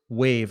first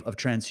wave of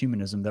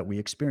transhumanism that we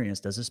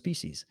experienced as a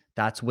species.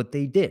 That's what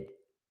they did.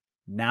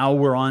 Now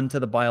we're on to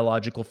the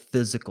biological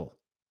physical.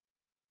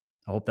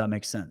 I hope that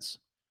makes sense.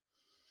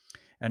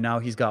 And now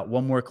he's got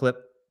one more clip.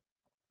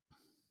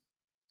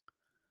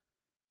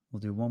 We'll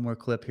do one more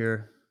clip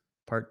here,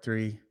 part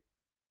 3.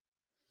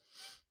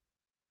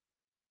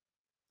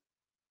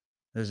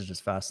 This is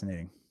just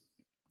fascinating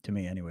to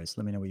me anyways.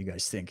 Let me know what you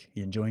guys think.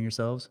 You enjoying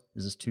yourselves?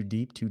 Is this too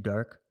deep, too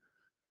dark?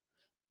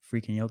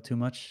 Freaking you out too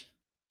much?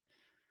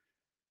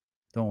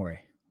 Don't worry.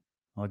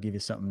 I'll give you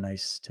something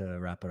nice to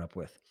wrap it up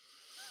with.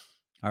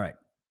 All right,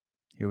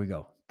 here we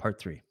go. Part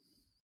 3.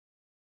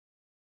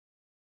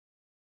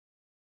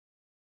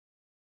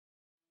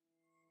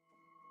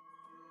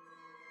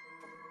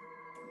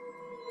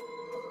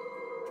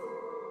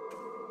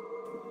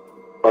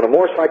 On a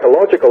more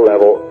psychological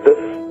level, this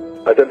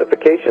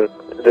identification,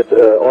 this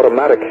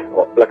automatic,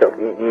 like a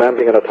man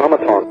being an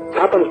automaton,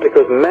 happens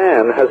because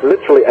man has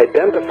literally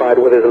identified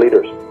with his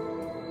leaders.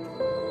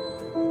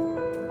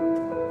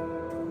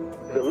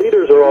 The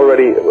leaders are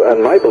already,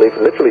 in my belief,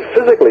 literally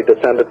physically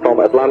descended from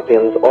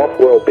Atlanteans,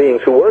 off-world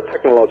beings who were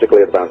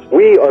technologically advanced.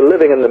 We are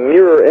living in the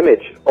mirror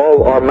image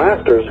of our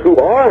masters who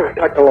are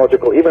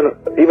technological, even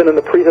in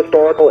the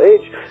prehistorical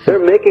age.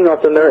 They're making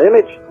us in their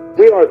image.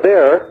 We are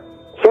their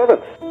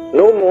servants,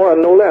 no more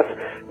and no less.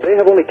 They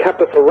have only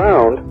kept us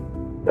around,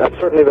 and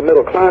certainly the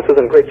middle class is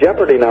in great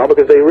jeopardy now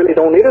because they really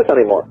don't need us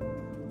anymore.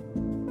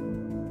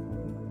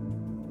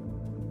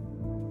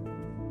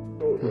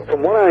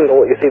 From one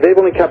angle, you see, they've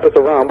only kept us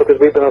around because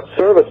we've been of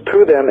service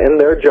to them in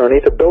their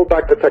journey to build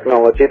back the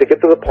technology to get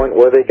to the point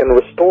where they can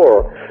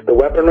restore the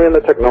weaponry and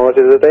the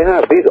technology that they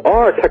have. These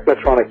are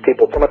technotronic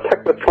people from a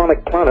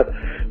technotronic planet,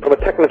 from a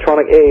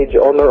technotronic age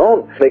on their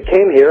own. They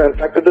came here,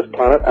 infected this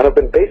planet, and have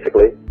been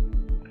basically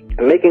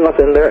making us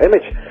in their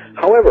image.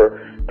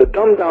 However, the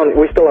dumbed down,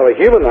 we still have a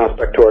human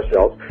aspect to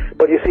ourselves,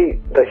 but you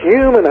see, the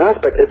human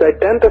aspect is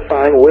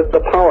identifying with the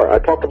power. I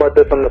talked about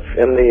this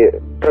in the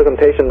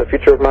presentation, The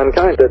Future of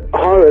Mankind, that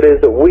how it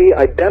is that we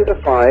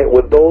identify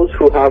with those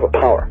who have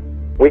power.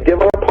 We give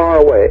our power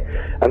away,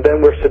 and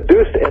then we're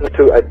seduced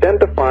into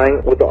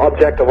identifying with the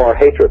object of our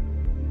hatred.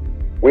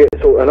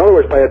 So in other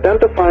words, by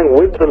identifying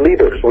with the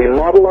leaders, we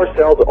model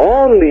ourselves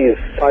on these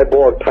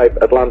cyborg-type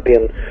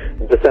Atlantean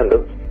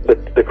descendants,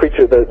 the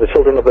creature, the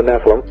children of the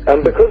Nephilim,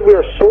 and because we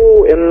are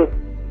so in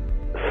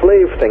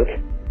slave think,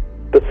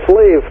 the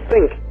slave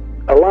think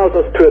allows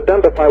us to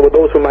identify with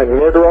those who might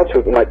murder us,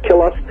 who might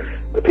kill us,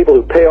 the people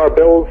who pay our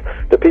bills,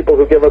 the people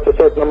who give us a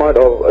certain amount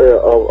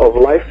of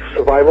life,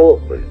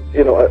 survival,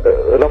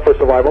 enough for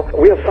survival.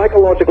 We have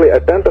psychologically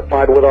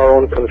identified with our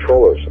own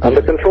controllers. And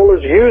the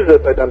controllers use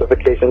this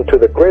identification to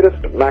the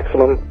greatest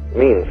maximum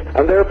means.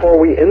 And therefore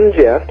we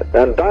ingest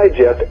and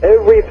digest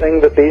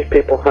everything that these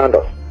people hand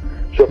us.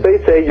 So if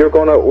they say you're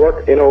going to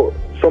work,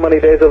 so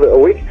many days of a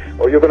week,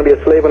 or you're going to be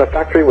a slave in a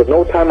factory with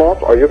no time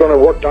off, or you're going to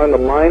work down the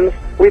mines,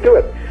 we do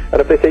it. And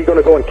if they say you're going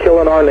to go and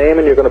kill in our name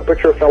and you're going to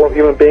butcher fellow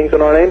human beings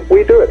in our name,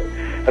 we do it.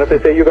 And if they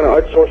say you're going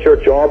to outsource your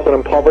jobs and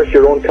impoverish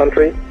your own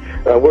country,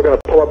 we're going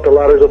to pull up the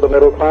ladders of the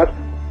middle class,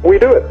 we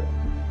do it.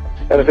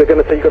 And if they're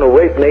going to say you're going to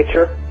rape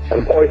nature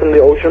and poison the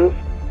oceans,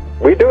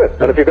 we do it.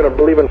 And if you're going to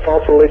believe in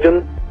false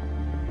religion,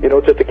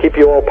 just to keep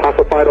you all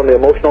pacified on the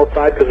emotional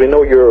side, because we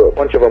know you're a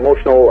bunch of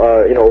emotional,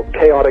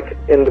 chaotic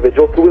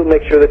individuals, we'll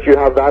make sure that you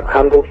have that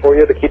handled for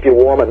you to keep you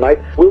warm at night.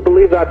 We'll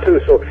believe that too.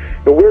 So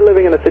we're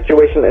living in a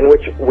situation in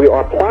which we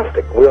are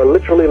plastic. We are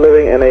literally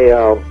living in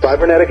a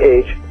cybernetic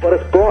age, but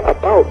it's brought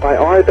about by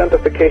our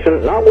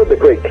identification, not with the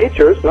great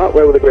teachers, not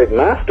with the great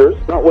masters,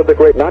 not with the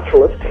great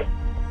naturalists,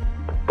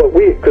 but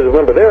because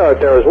remember, they're out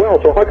there as well.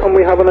 So how come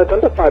we haven't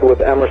identified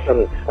with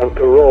Emerson and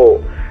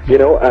Thoreau,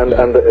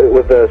 and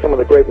with some of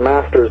the great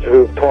masters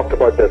who talked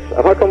about this?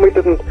 And how come we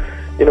didn't,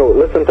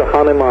 listen to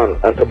Hahnemann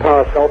and to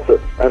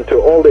Paracelsus and to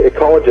all the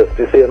ecologists,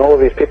 you see, and all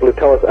of these people who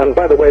tell us, and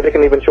by the way, they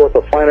can even show us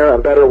a finer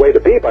and better way to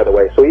be, by the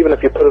way. So even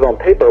if you put it on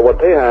paper, what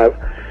they have,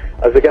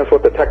 as against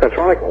what the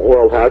technotronic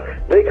world has,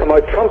 they come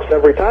out trumps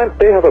every time.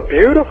 They have a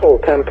beautiful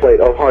template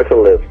of how to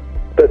live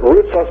that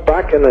roots us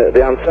back in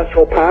the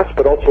ancestral past,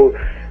 but also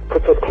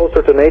puts us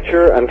closer to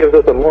nature and gives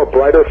us a more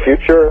brighter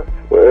future.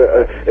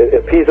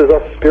 It appeases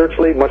us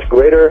spiritually much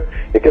greater.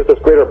 It gives us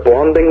greater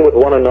bonding with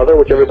one another,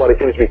 which everybody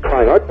seems to be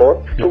crying out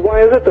for. So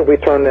why is it that we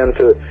turn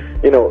into,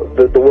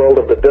 the world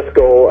of the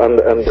disco and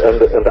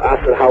the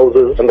acid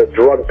houses and the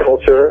drug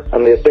culture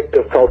and the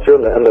addictive culture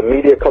and the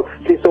media culture?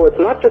 See, so it's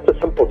not just a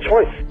simple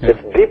choice. It's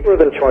deeper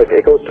than choice.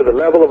 It goes to the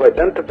level of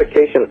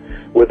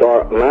identification with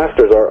our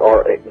masters,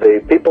 or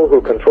the people who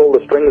control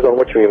the strings on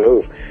which we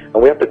move.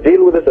 And we have to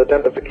deal with this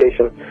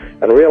identification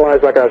and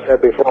realize, like I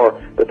said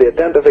before, that the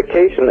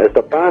identification is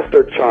the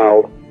bastard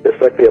child. It's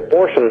like the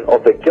abortion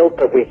of the guilt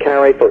that we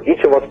carry for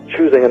each of us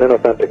choosing an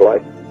inauthentic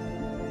life.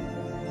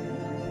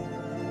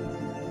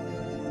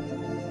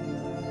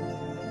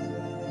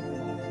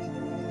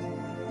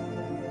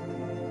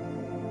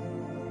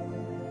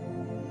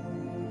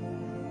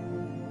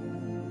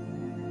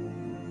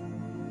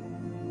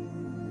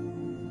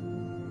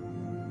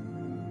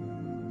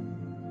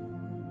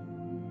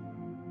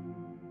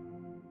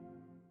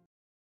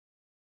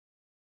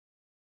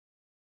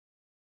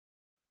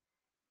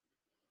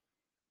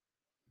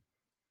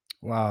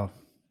 Wow.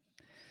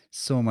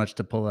 So much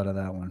to pull out of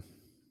that one.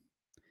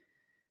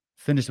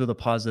 Finish with a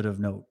positive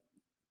note.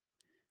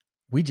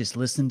 We just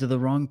listened to the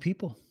wrong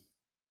people.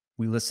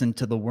 We listened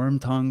to the worm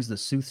tongues, the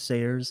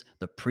soothsayers,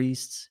 the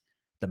priests,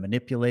 the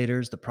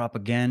manipulators, the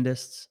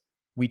propagandists.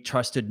 We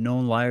trusted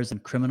known liars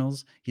and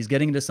criminals. He's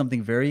getting into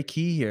something very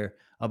key here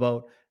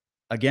about,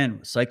 again,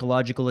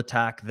 psychological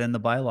attack, then the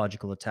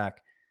biological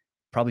attack.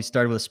 Probably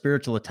started with a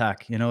spiritual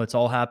attack. It's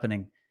all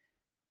happening.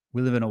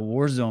 We live in a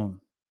war zone.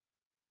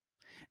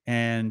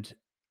 And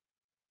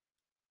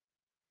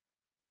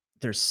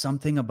there's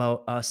something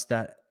about us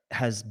that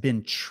has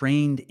been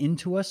trained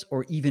into us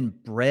or even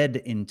bred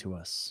into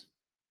us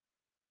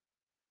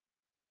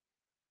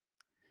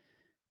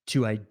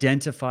to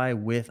identify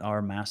with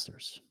our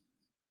masters.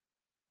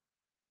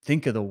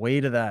 Think of the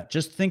weight of that.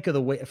 Just think of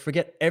the weight.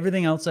 Forget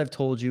everything else I've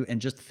told you and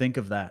just think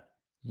of that.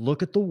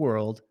 Look at the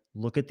world.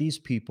 Look at these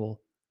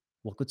people.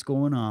 Look what's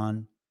going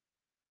on.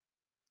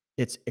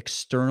 It's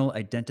external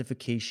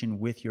identification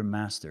with your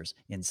masters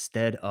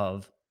instead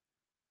of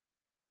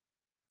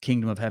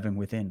kingdom of heaven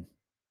within.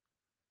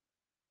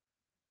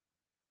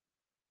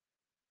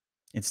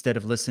 Instead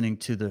of listening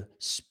to the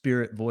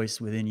spirit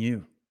voice within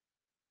you,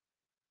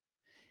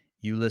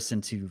 you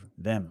listen to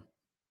them.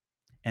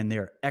 And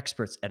they're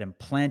experts at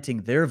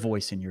implanting their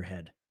voice in your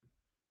head,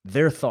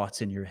 their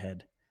thoughts in your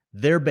head,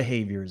 their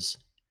behaviors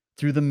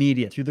through the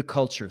media, through the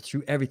culture,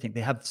 through everything.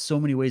 They have so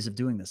many ways of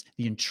doing this.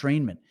 The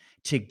entrainment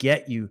to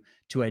get you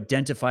to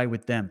identify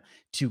with them,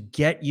 to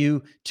get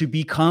you to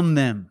become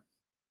them.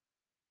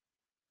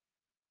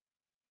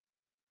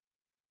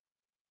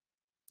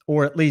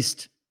 Or at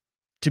least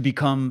to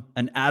become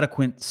an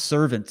adequate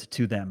servant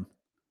to them.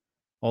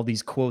 All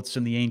these quotes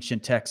from the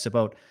ancient texts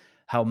about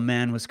how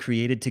man was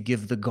created to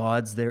give the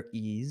gods their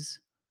ease.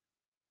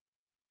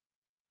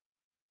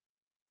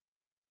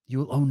 You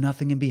will own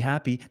nothing and be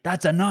happy.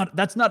 That's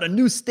not a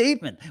new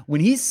statement. When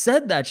he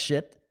said that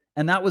shit,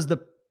 and that was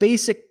the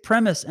basic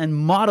premise and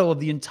motto of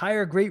the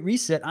entire Great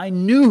Reset, I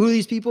knew who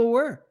these people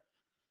were.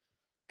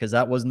 Because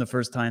that wasn't the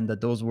first time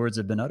that those words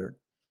had been uttered.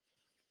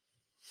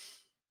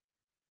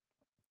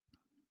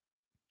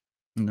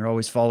 And they're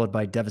always followed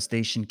by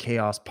devastation,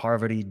 chaos,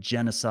 poverty,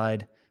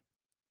 genocide,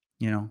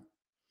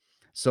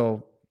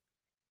 So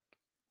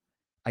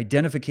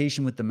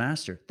identification with the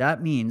master,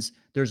 that means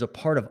there's a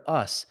part of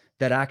us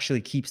that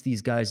actually keeps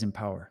these guys in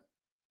power.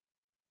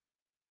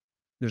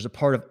 There's a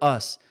part of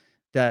us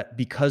that,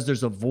 because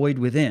there's a void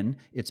within,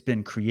 it's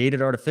been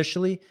created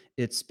artificially.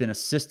 It's been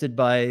assisted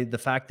by the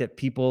fact that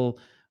people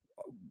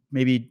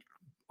maybe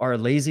are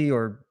lazy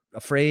or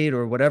afraid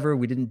or whatever.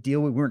 We didn't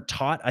deal with, we weren't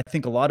taught. I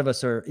think a lot of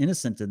us are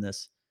innocent in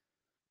this.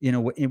 You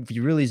know, if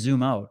you really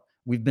zoom out,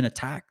 we've been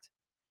attacked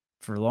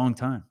for a long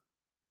time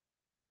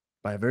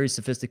by a very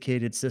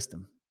sophisticated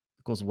system.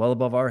 It goes well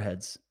above our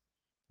heads,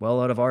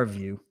 well out of our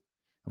view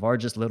of our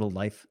just little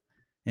life.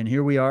 And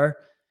here we are,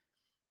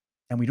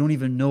 and we don't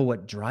even know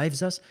what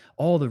drives us.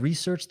 All the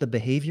research the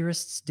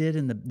behaviorists did,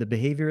 and the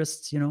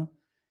behaviorists, you know,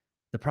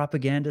 the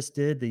propagandists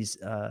did, these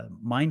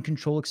mind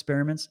control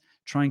experiments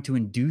trying to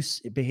induce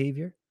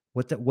behavior.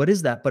 What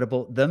is that but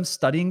about them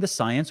studying the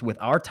science with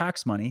our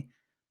tax money,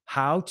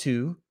 how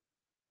to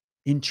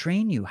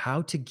entrain you,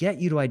 how to get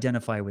you to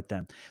identify with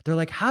them. They're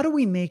like, how do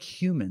we make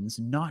humans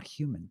not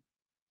human?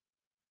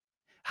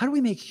 How do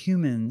we make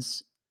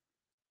humans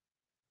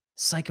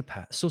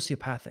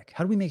sociopathic?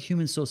 How do we make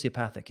humans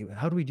sociopathic?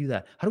 How do we do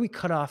that? How do we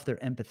cut off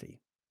their empathy?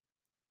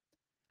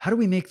 How do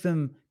we make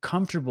them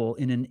comfortable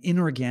in an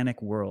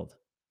inorganic world?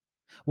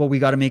 Well, we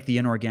got to make the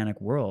inorganic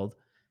world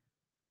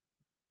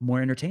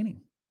more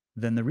entertaining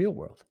than the real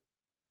world.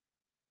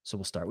 So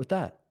we'll start with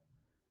that.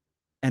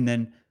 And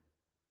then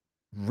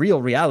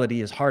real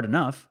reality is hard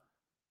enough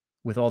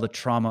with all the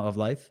trauma of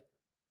life,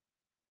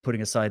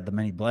 putting aside the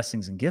many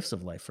blessings and gifts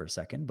of life for a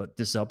second. But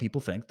this is how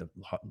people think.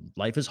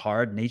 Life is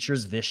hard. Nature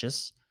is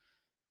vicious.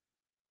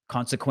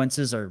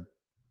 Consequences are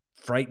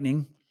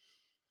frightening.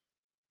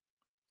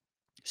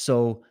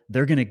 So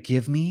they're going to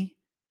give me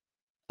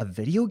a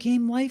video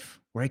game life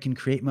where I can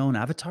create my own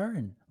avatar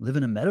and live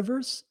in a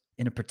metaverse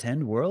in a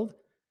pretend world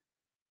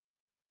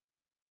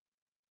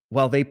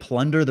while they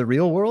plunder the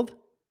real world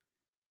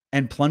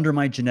and plunder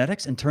my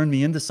genetics and turn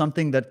me into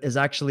something that is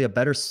actually a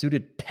better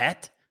suited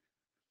pet.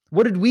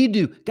 What did we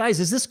do? Guys,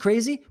 is this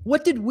crazy?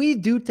 What did we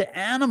do to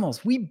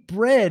animals? We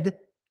bred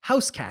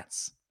house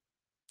cats.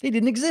 They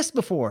didn't exist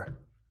before.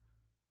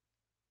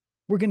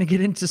 We're going to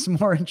get into some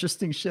more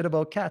interesting shit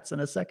about cats in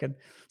a second.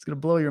 It's going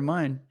to blow your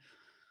mind.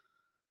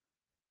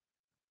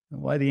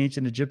 And why the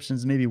ancient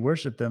Egyptians maybe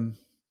worshiped them.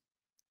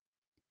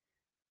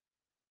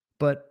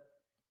 But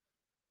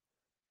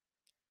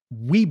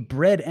we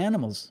bred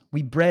animals.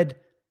 We bred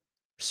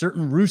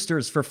certain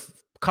roosters for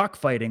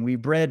cockfighting. We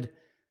bred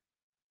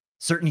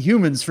certain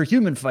humans for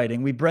human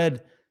fighting. We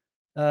bred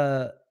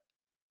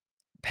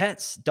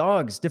pets,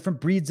 dogs, different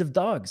breeds of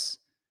dogs,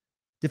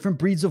 different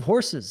breeds of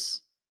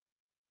horses,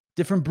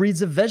 different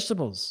breeds of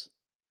vegetables,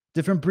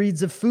 different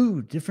breeds of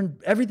food,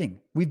 different everything.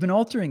 We've been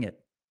altering it,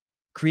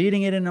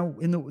 creating it in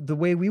the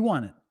way we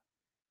want it.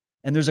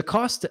 And there's a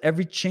cost to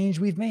every change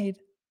we've made.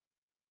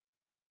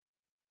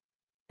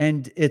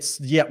 And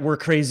yet we're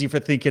crazy for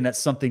thinking that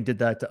something did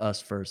that to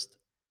us first.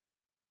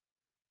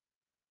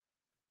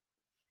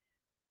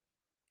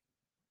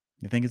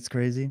 You think it's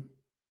crazy?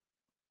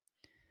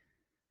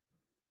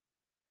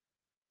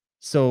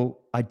 So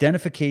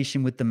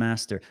identification with the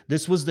master.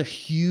 This was the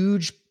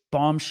huge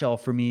bombshell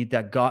for me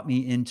that got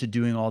me into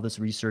doing all this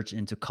research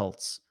into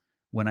cults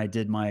when I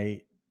did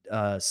my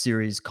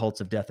series,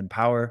 Cults of Death and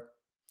Power.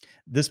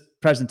 This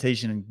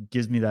presentation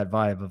gives me that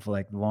vibe of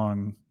like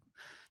long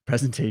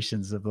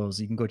presentations of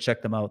those. You can go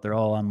check them out. They're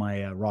all on my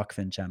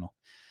Rockfin channel.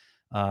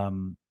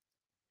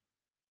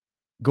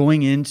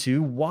 Going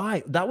into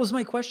why, that was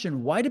my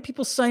question. Why do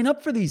people sign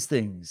up for these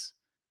things?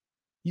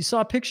 You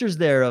saw pictures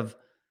there of,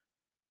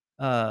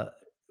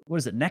 what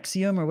is it,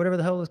 Nexium or whatever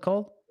the hell it's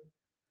called?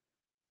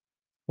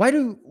 Why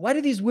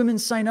do these women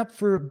sign up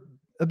for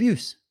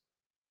abuse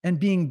and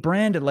being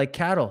branded like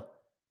cattle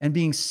and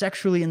being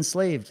sexually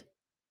enslaved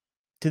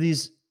to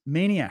these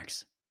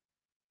maniacs?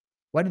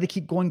 Why do they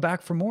keep going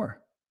back for more?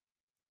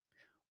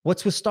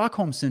 What's with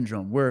Stockholm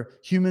Syndrome, where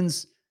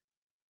humans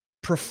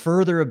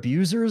prefer their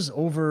abusers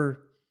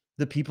over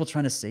the people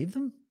trying to save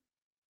them?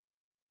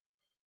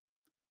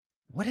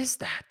 What is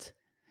that?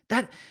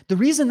 The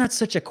reason that's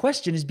such a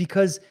question is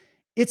because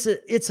it's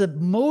a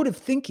mode of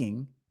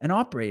thinking and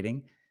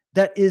operating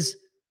that is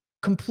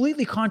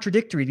completely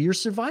contradictory to your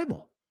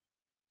survival.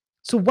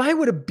 So why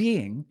would a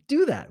being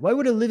do that? Why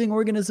would a living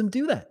organism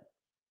do that?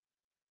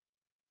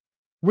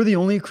 We're the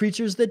only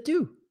creatures that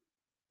do,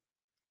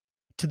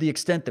 to the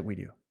extent that we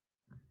do.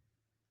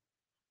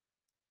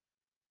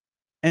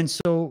 And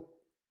so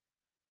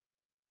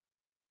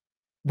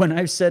when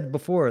I've said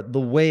before, the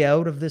way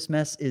out of this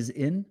mess is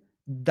in,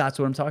 that's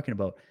what I'm talking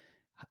about.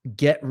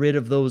 Get rid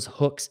of those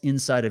hooks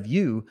inside of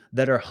you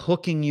that are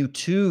hooking you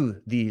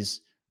to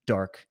these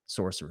dark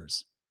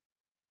sorcerers.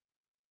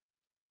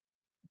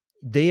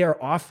 They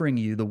are offering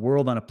you the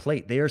world on a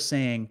plate. They are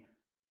saying,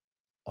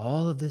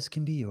 all of this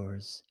can be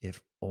yours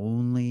if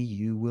only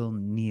you will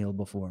kneel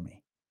before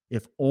me.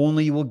 If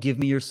only you will give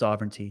me your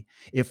sovereignty.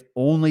 If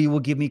only you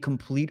will give me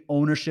complete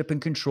ownership and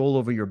control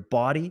over your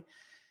body,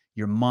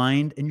 your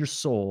mind, and your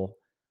soul,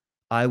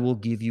 I will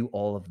give you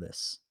all of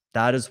this.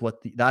 That's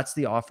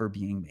the offer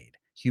being made.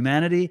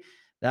 Humanity,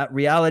 that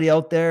reality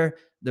out there,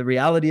 the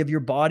reality of your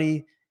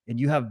body, and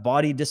you have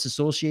body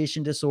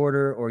dissociation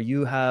disorder, or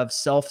you have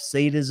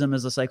self-sadism,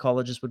 as a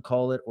psychologist would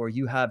call it, or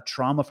you have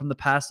trauma from the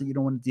past that you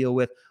don't want to deal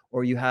with,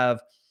 or you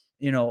have,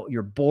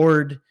 you're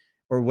bored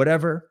or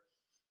whatever,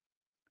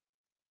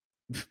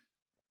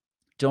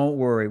 don't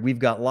worry. We've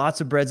got lots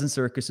of breads and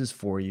circuses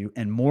for you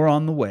and more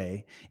on the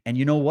way. And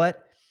you know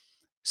what?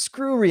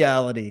 Screw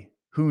reality.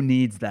 Who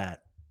needs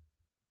that?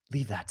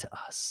 Leave that to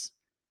us.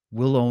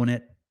 We'll own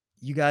it.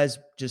 You guys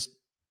just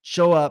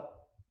show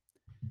up.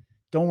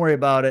 Don't worry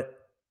about it.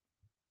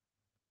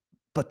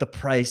 But the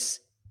price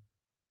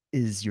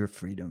is your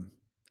freedom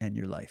and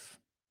your life.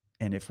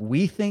 And if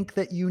we think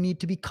that you need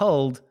to be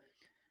culled,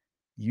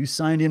 you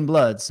signed in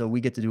blood, so we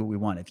get to do what we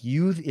want. If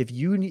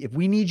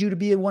we need you to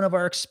be one of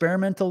our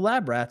experimental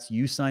lab rats,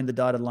 you signed the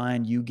dotted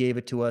line, you gave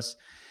it to us.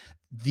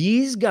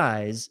 These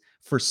guys,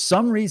 for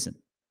some reason,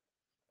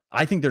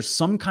 I think there's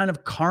some kind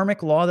of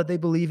karmic law that they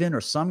believe in,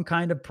 or some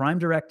kind of prime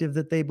directive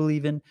that they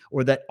believe in,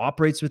 or that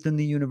operates within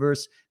the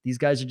universe. These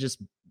guys are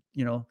just,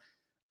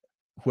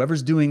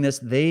 whoever's doing this,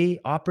 they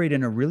operate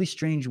in a really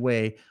strange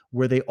way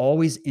where they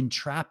always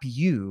entrap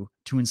you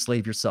to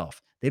enslave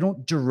yourself. They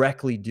don't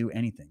directly do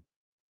anything.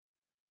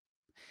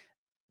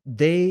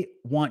 They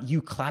want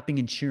you clapping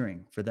and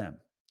cheering for them.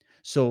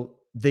 So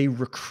they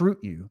recruit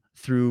you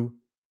through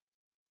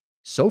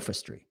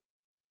sophistry.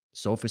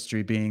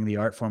 Sophistry being the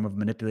art form of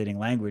manipulating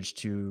language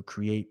to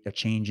create a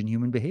change in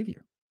human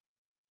behavior.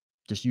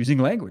 Just using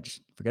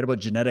language. Forget about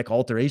genetic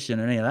alteration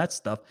and any of that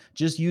stuff.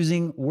 Just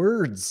using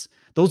words.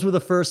 Those were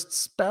the first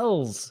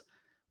spells.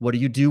 What do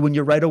you do when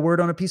you write a word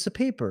on a piece of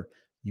paper?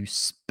 You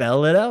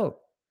spell it out.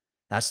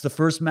 That's the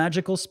first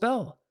magical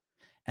spell.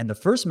 And the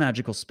first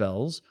magical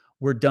spells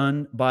were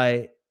done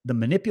by the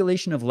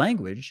manipulation of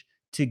language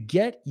to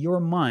get your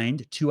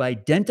mind to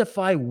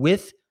identify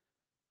with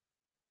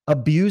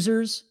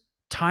abusers,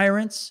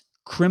 tyrants,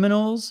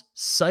 criminals,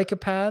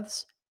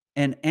 psychopaths,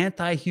 and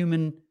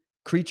anti-human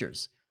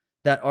creatures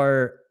that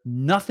are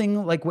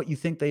nothing like what you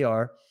think they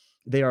are.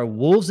 They are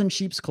wolves in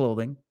sheep's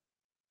clothing.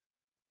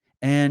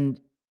 And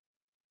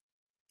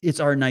it's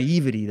our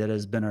naivety that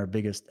has been our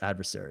biggest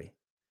adversary.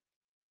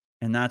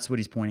 And that's what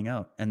he's pointing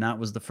out. And that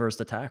was the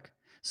first attack.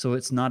 So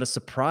it's not a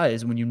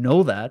surprise when you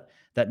know that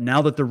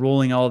now that they're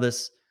rolling all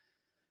this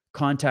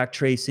contact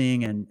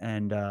tracing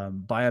and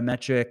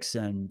biometrics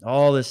and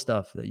all this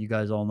stuff that you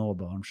guys all know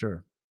about, I'm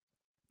sure.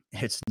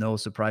 It's no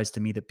surprise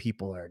to me that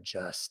people are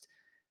just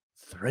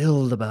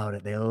thrilled about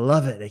it. They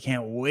love it. They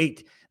can't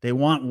wait. They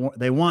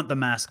want the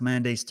mask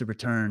mandates to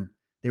return.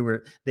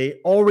 They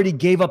already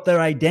gave up their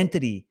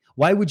identity.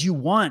 Why would you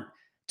want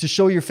to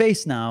show your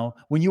face now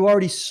when you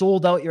already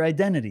sold out your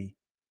identity?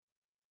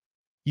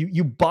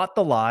 You bought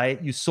the lie.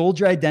 You sold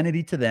your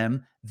identity to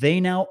them. They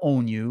now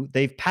own you.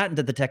 They've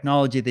patented the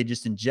technology they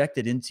just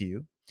injected into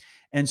you.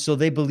 And so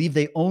they believe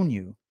they own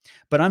you.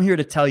 But I'm here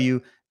to tell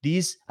you,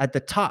 these at the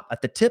top,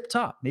 at the tip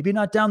top, maybe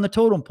not down the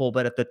totem pole,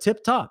 but at the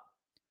tip top,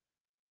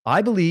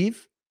 I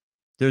believe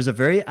there's a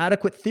very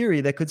adequate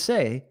theory that could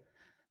say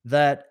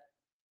that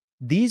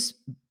these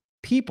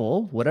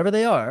people, whatever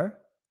they are,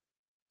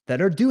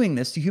 that are doing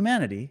this to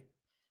humanity,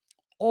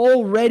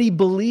 already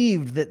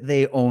believed that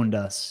they owned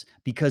us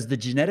because the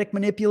genetic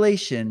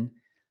manipulation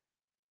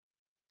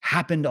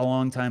happened a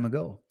long time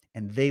ago.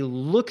 And they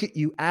look at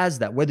you as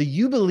that, whether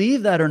you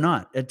believe that or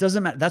not. It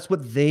doesn't matter. That's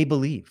what they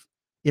believe.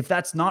 If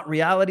that's not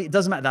reality, it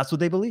doesn't matter. That's what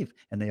they believe.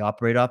 And they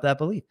operate off that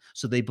belief.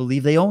 So they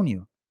believe they own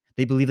you.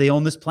 They believe they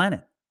own this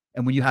planet.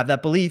 And when you have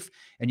that belief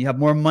and you have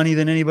more money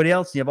than anybody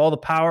else, you have all the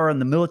power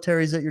and the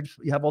militaries that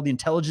you have all the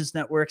intelligence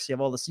networks, you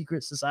have all the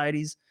secret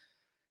societies,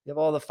 you have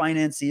all the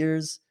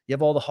financiers, you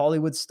have all the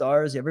Hollywood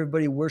stars, you have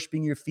everybody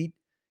worshiping your feet.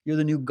 You're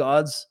the new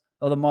gods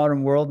of the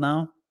modern world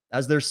now,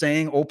 as they're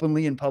saying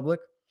openly in public.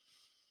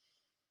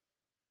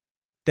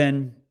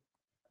 Then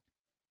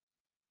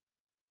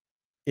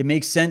it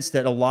makes sense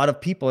that a lot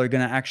of people are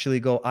going to actually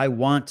go, I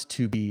want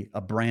to be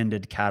a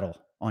branded cattle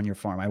on your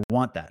farm. I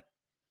want that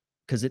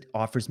because it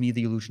offers me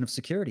the illusion of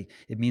security.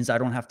 It means I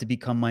don't have to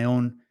become my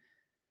own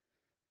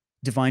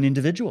divine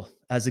individual,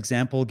 as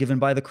example given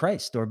by the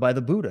Christ or by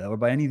the Buddha or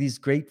by any of these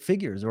great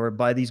figures or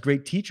by these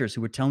great teachers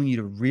who are telling you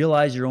to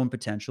realize your own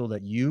potential,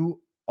 that you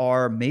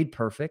are made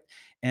perfect,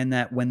 and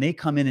that when they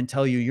come in and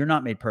tell you you're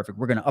not made perfect,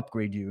 we're going to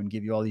upgrade you and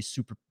give you all these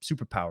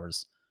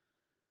superpowers.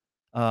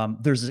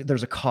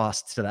 There's a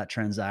cost to that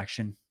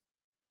transaction.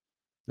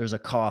 There's a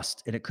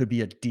cost, and it could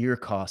be a dear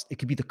cost. It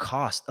could be the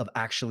cost of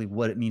actually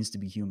what it means to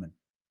be human.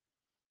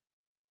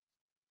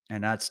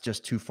 And that's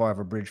just too far of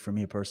a bridge for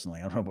me personally.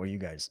 I don't know about you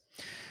guys.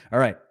 All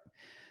right,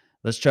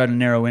 let's try to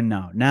narrow in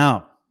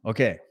now.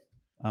 Okay,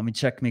 let me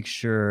check, make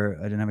sure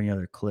I didn't have any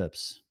other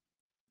clips.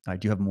 I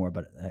do have more,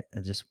 but I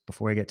just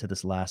before I get to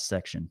this last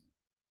section,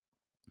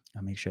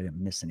 I'll make sure I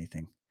didn't miss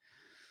anything.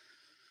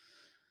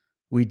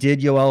 We did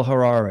Yoel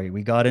Harari.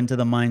 We got into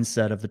the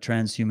mindset of the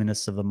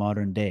transhumanists of the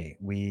modern day.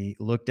 We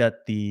looked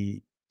at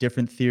the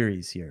different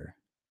theories here.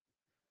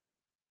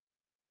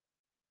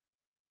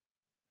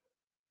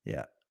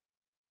 Yeah,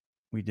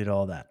 we did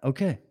all that.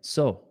 Okay,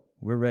 so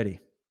we're ready.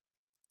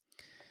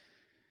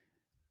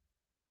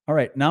 All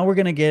right, now we're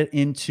going to get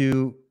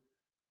into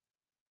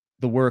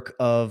the work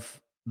of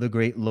the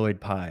great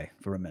Lloyd Pye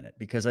for a minute,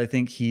 because I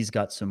think he's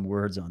got some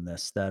words on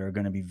this that are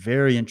going to be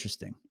very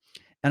interesting.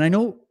 And I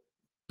know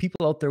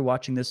people out there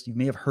watching this, you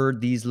may have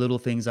heard these little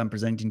things I'm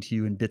presenting to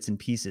you in bits and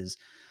pieces.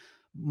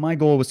 My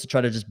goal was to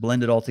try to just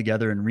blend it all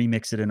together and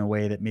remix it in a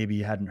way that maybe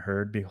you hadn't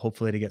heard, but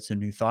hopefully to get some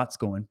new thoughts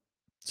going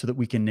so that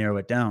we can narrow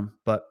it down.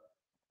 But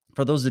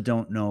for those that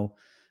don't know,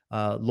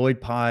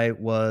 Lloyd Pye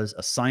was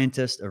a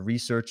scientist, a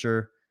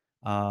researcher,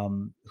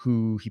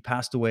 who he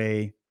passed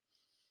away,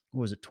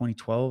 what was it,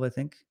 2012, I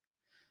think?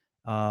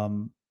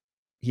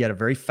 He had a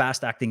very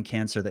fast-acting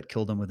cancer that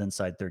killed him within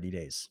 30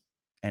 days.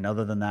 And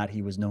other than that,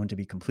 he was known to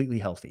be completely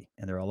healthy.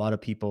 And there are a lot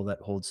of people that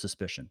hold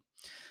suspicion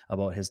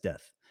about his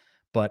death.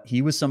 But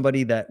he was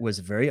somebody that was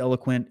very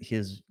eloquent. He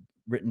has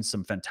written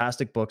some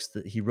fantastic books.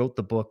 He wrote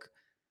the book,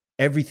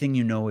 Everything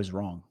You Know Is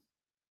Wrong.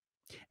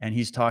 And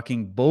he's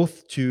talking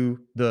both to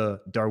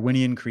the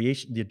Darwinian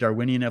creation, the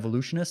Darwinian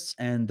evolutionists,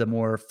 and the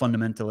more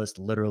fundamentalist,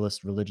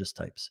 literalist, religious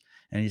types.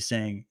 And he's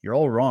saying, you're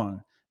all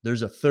wrong.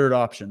 There's a third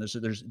option.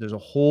 There's a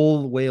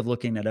whole way of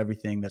looking at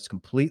everything that's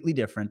completely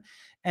different.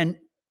 And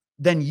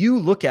then you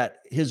look at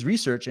his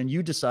research and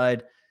you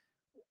decide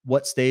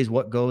what stays,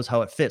 what goes,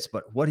 how it fits.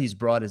 But what he's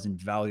brought is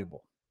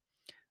invaluable,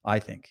 I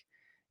think.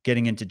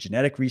 Getting into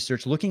genetic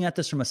research, looking at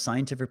this from a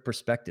scientific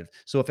perspective.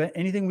 So if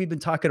anything we've been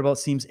talking about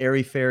seems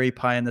airy-fairy,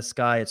 pie in the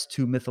sky, it's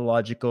too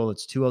mythological,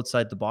 it's too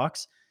outside the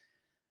box,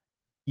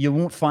 you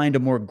won't find a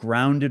more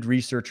grounded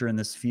researcher in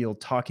this field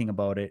talking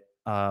about it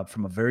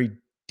from a very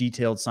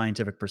detailed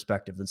scientific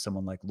perspective than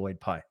someone like Lloyd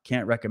Pye.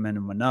 Can't recommend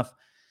him enough.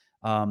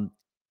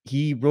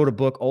 He wrote a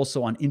book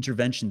also on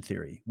intervention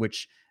theory,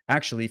 which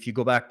actually, if you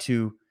go back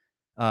to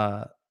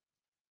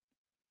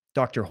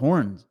Dr.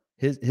 Horn,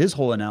 his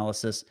whole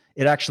analysis,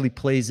 it actually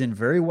plays in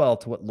very well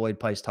to what Lloyd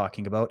Pye is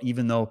talking about,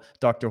 even though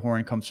Dr.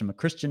 Horn comes from a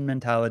Christian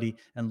mentality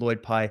and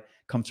Lloyd Pye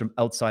comes from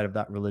outside of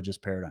that religious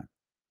paradigm.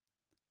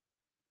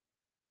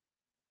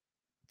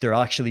 They're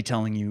actually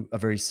telling you a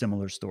very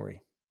similar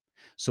story.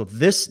 So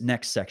this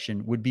next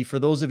section would be for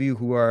those of you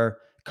who are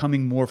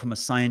coming more from a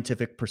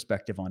scientific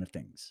perspective on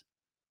things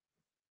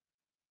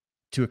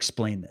to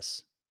explain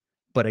this.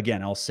 But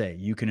again, I'll say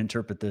you can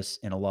interpret this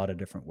in a lot of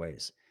different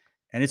ways.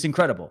 And it's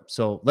incredible.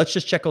 So let's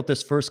just check out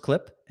this first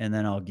clip and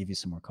then I'll give you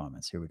some more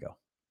comments. Here we go.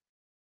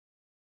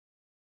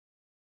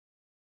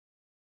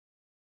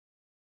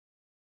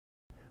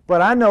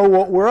 But I know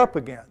what we're up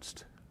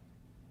against.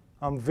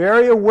 I'm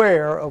very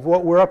aware of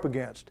what we're up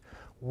against.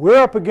 We're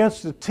up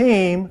against a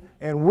team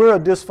and we're a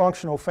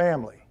dysfunctional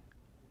family.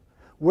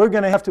 We're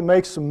going to have to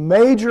make some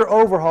major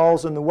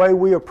overhauls in the way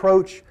we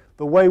approach,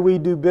 the way we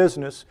do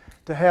business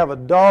to have a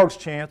dog's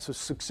chance to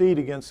succeed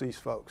against these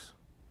folks.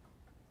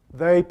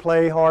 They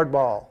play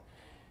hardball.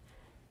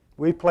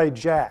 We play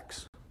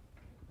jacks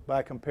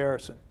by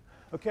comparison.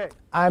 Okay,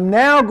 I'm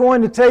now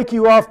going to take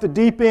you off the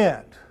deep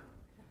end.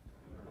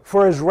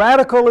 For as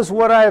radical as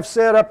what I have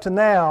said up to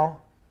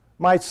now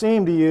might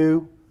seem to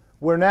you,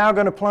 we're now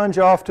going to plunge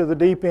off to the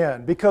deep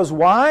end. Because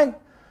why?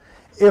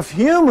 If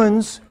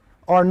humans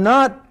are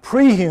not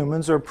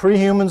pre-humans, or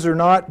pre-humans are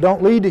not,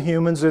 don't lead to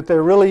humans, that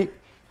they're really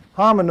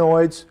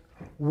hominoids,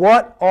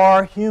 what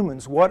are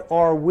humans? What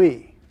are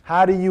we?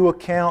 How do you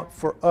account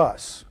for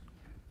us?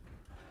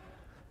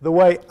 The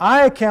way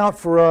I account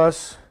for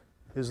us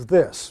is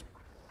this.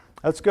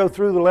 Let's go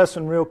through the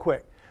lesson real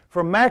quick.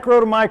 From macro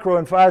to micro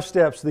in 5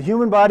 steps, the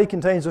human body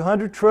contains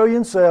 100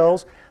 trillion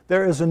cells.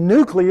 There is a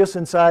nucleus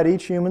inside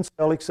each human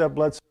cell except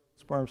blood cells,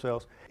 sperm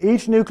cells.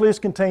 Each nucleus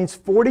contains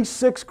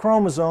 46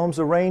 chromosomes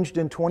arranged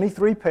in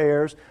 23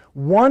 pairs.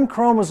 1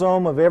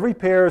 chromosome of every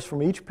pair is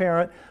from each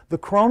parent. The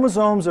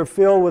chromosomes are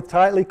filled with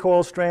tightly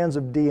coiled strands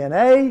of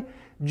DNA.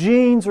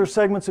 Genes are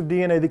segments of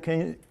DNA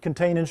that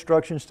contain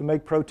instructions to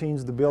make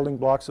proteins the building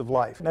blocks of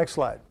life. Next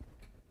slide.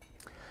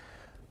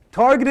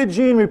 Targeted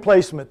gene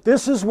replacement.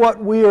 This is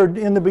what we are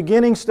in the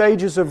beginning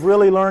stages of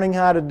really learning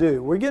how to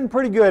do. We're getting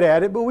pretty good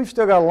at it, but we've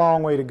still got a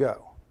long way to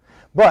go.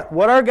 But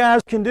what our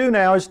guys can do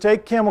now is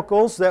take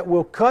chemicals that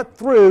will cut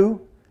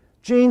through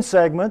gene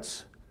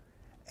segments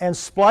and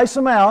splice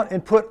them out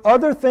and put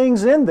other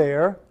things in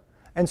there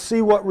and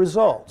see what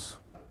results.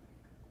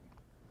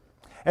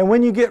 And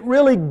when you get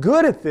really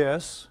good at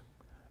this,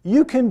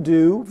 you can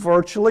do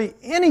virtually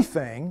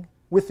anything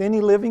with any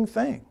living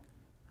thing.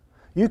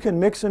 You can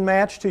mix and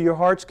match to your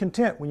heart's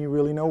content when you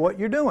really know what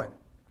you're doing.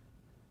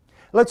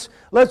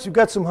 We've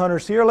got some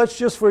hunters here. Let's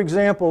just, for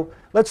example,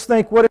 let's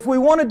think, what if we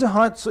wanted to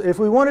hunt, if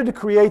we wanted to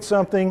create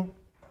something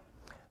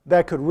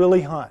that could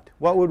really hunt?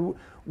 What would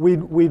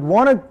we'd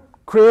want to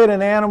create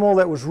an animal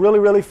that was really,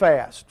 really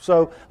fast.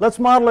 So let's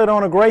model it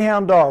on a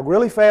greyhound dog.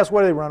 Really fast,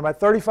 what do they run? About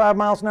 35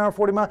 miles an hour,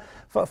 40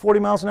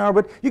 miles an hour.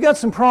 But you got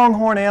some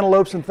pronghorn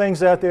antelopes and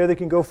things out there that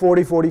can go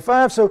 40,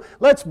 45. So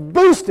let's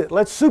boost it.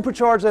 Let's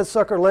supercharge that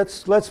sucker.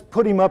 Let's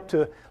put him up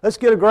to, let's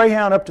get a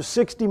greyhound up to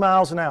 60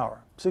 miles an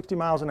hour. 60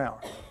 miles an hour.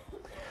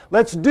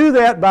 Let's do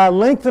that by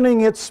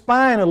lengthening its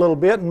spine a little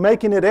bit and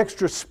making it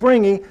extra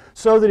springy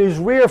so that his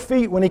rear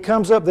feet, when he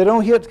comes up, they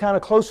don't hit kind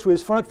of close to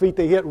his front feet.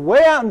 They hit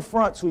way out in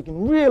front so he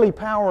can really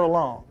power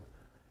along.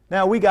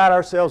 Now we got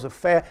ourselves a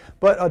fat,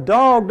 but a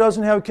dog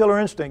doesn't have a killer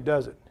instinct,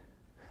 does it?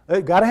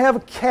 They've got to have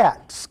a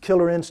cat's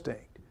killer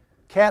instinct.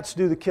 Cats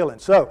do the killing.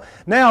 So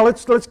now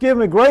let's give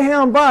them a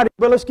greyhound body,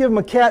 but let's give them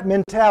a cat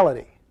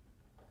mentality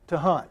to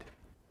hunt.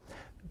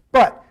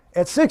 But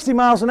at 60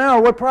 miles an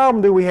hour, what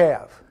problem do we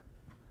have?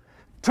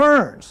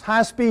 Turns,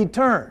 high-speed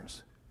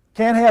turns.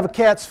 Can't have a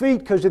cat's feet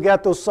because you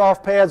got those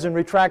soft pads and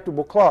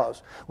retractable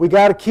claws. We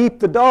got to keep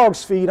the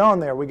dog's feet on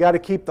there. We got to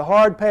keep the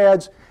hard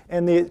pads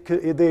and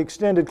the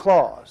extended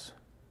claws.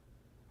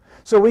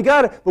 So we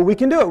got to, but we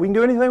can do it. We can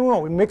do anything we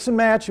want. We mix and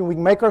match, and we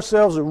can make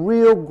ourselves a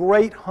real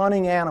great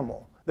hunting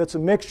animal that's a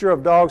mixture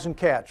of dogs and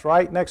cats,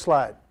 right? Next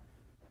slide.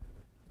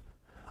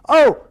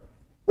 Oh,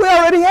 we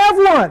already have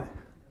one.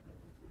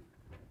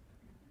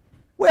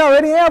 We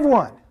already have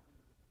one.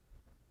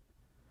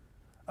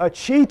 A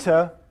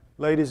cheetah,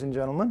 ladies and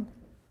gentlemen,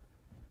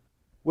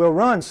 will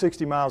run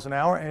 60 miles an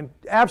hour and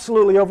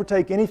absolutely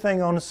overtake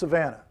anything on the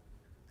savannah.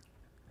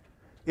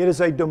 It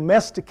is a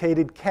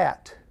domesticated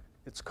cat,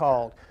 it's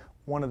called.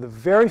 One of the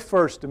very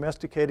first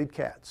domesticated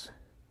cats.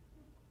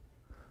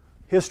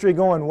 History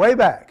going way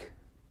back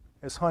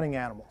as hunting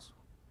animals.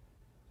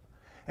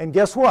 And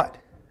guess what?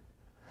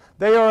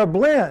 They are a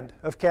blend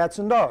of cats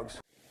and dogs.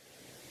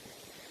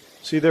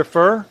 See their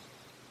fur?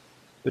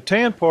 The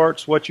tan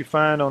part's what you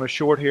find on a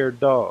short-haired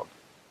dog.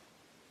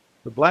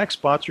 The black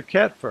spots are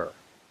cat fur.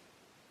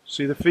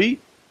 See the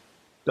feet?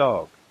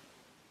 Dog.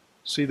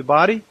 See the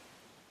body?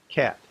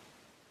 Cat.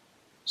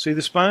 See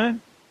the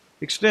spine?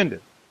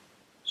 Extended.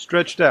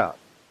 Stretched out.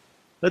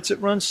 Lets it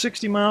run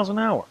 60 miles an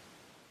hour.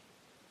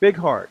 Big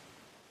heart.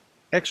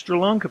 Extra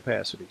lung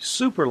capacity.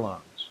 Super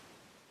lungs.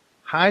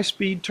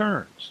 High-speed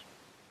turns.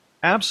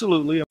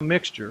 Absolutely a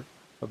mixture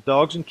of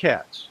dogs and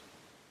cats.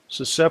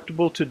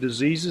 Susceptible to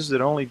diseases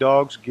that only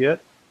dogs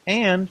get,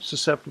 and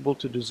susceptible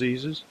to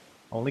diseases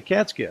only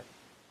cats get.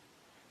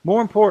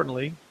 More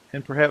importantly,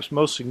 and perhaps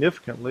most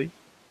significantly,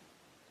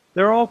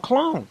 they're all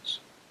clones.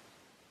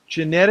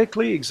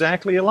 Genetically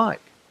exactly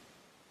alike.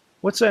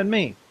 What's that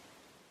mean?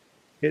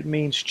 It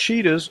means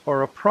cheetahs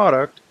are a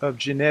product of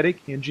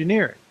genetic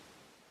engineering.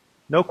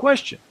 No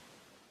question.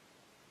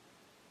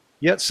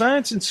 Yet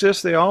science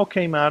insists they all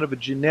came out of a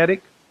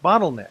genetic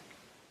bottleneck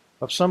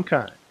of some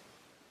kind.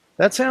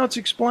 That's how it's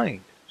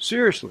explained.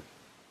 Seriously.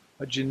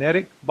 A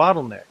genetic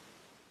bottleneck.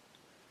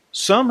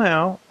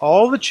 Somehow,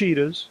 all the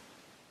cheetahs,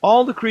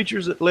 all the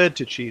creatures that led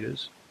to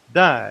cheetahs,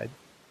 died,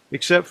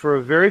 except for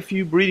a very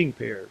few breeding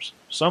pairs,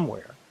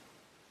 somewhere,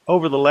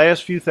 over the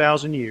last few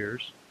thousand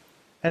years,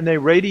 and they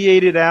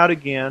radiated out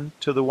again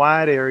to the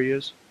wide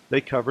areas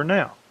they cover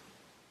now.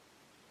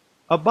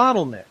 A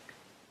bottleneck.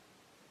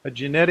 A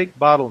genetic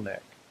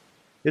bottleneck.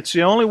 It's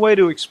the only way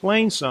to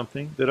explain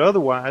something that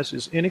otherwise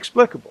is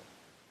inexplicable.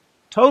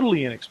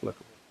 Totally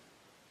inexplicable.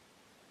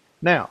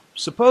 Now,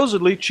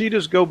 supposedly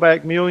cheetahs go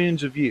back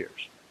millions of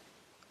years,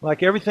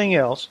 like everything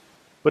else,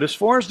 but as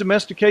far as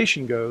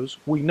domestication goes,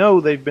 we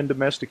know they've been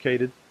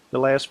domesticated the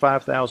last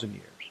 5,000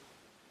 years.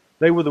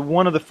 They were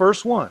one of the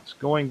first ones,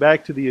 going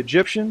back to the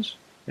Egyptians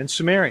and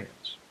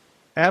Sumerians.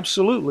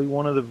 Absolutely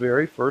one of the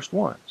very first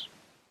ones.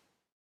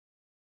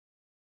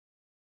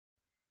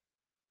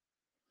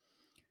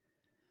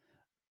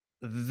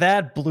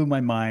 That blew my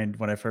mind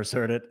when I first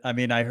heard it. I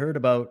mean, I heard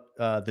about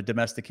the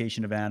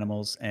domestication of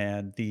animals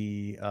and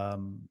the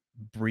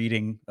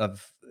breeding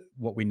of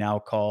what we now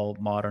call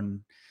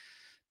modern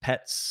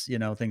pets, you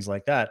know, things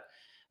like that.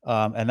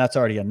 And that's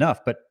already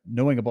enough. But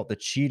knowing about the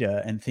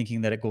cheetah and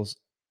thinking that it goes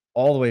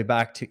all the way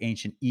back to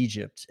ancient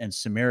Egypt and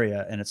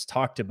Sumeria, and it's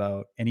talked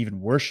about and even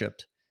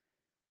worshipped.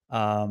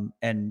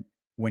 And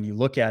when you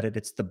look at it,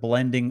 it's the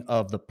blending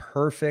of the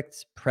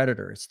perfect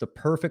predator. It's the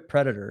perfect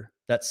predator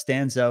that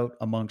stands out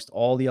amongst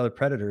all the other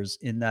predators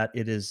in that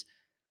it is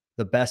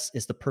the best,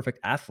 it's the perfect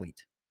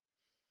athlete.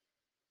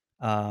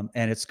 And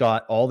it's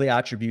got all the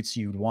attributes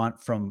you'd want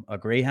from a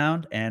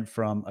greyhound and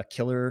from a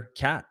killer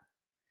cat.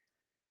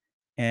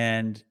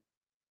 And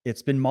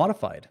it's been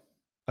modified.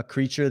 A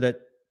creature that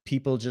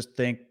people just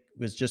think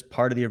was just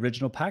part of the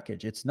original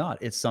package. It's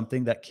not. It's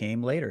something that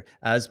came later.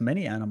 As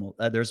many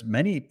there's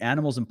many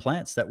animals and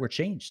plants that were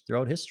changed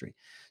throughout history.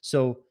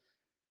 So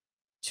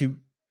to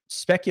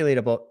speculate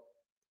about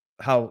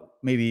how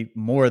maybe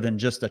more than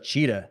just a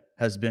cheetah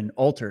has been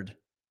altered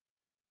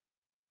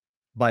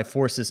by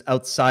forces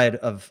outside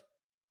of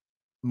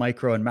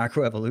micro and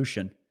macro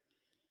evolution,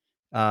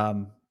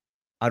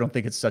 I don't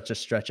think it's such a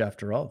stretch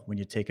after all when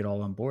you take it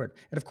all on board.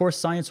 And of course,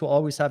 science will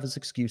always have its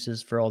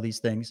excuses for all these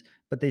things,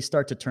 but they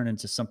start to turn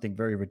into something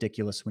very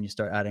ridiculous when you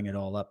start adding it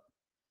all up.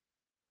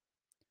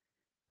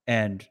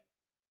 And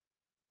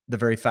the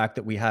very fact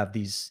that we have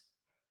these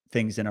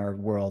things in our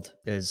world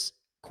is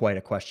quite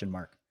a question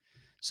mark.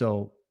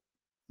 So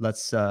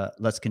let's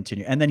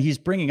continue. And then he's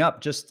bringing up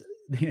just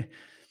the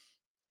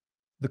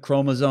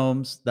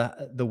chromosomes,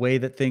 the way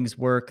that things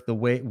work,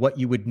 what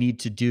you would need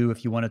to do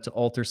if you wanted to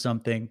alter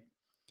something,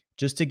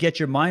 just to get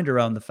your mind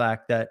around the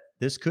fact that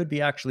this could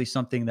be actually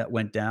something that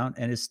went down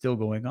and is still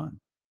going on.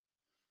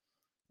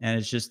 And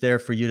it's just there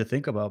for you to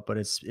think about, but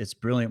it's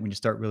brilliant when you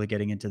start really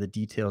getting into the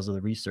details of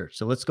the research.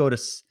 So let's go to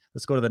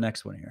Let's go to the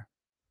next one here.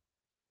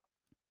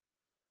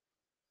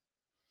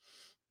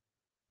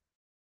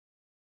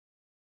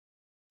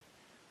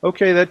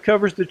 Okay, that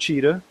covers the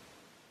cheetah.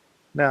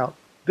 Now,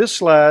 this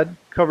slide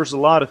covers a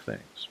lot of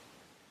things.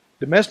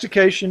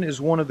 Domestication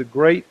is one of the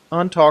great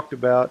untalked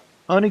about,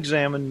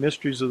 unexamined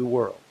mysteries of the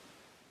world.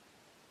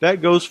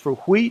 That goes for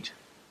wheat,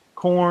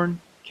 corn,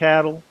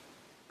 cattle,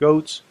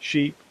 goats,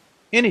 sheep,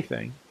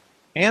 anything,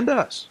 and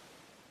us.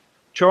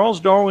 Charles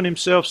Darwin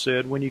himself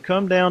said, when you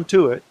come down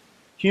to it,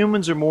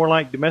 humans are more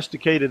like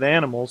domesticated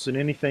animals than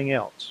anything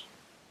else.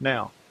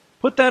 Now,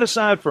 put that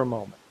aside for a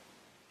moment.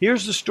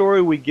 Here's the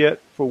story we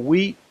get for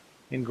wheat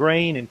and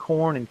grain and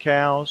corn and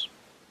cows,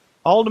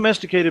 all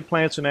domesticated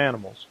plants and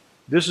animals.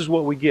 This is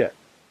what we get.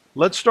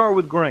 Let's start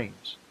with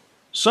grains.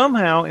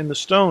 Somehow in the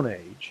Stone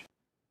Age,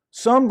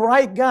 some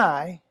bright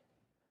guy,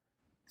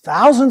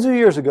 thousands of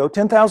years ago,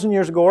 10,000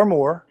 years ago or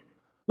more,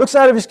 looks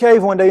out of his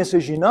cave one day and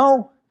says, you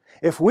know,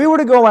 if we were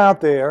to go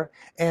out there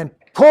and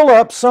pull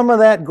up some of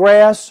that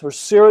grass or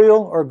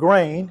cereal or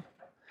grain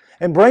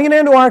and bring it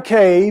into our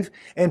cave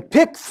and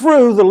pick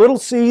through the little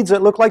seeds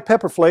that look like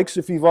pepper flakes,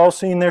 if you've all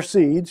seen their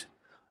seeds,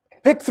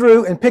 pick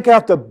through and pick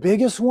out the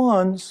biggest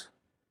ones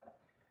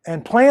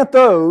and plant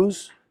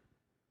those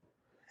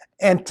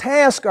and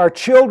task our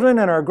children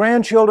and our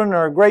grandchildren and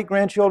our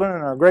great-grandchildren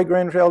and our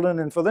great-grandchildren,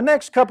 and for the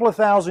next couple of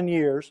thousand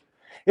years,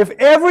 if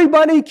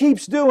everybody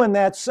keeps doing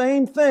that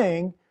same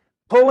thing,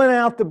 pulling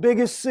out the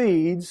biggest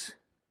seeds,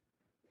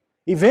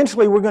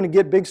 eventually we're going to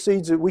get big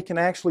seeds that we can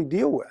actually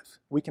deal with.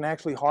 We can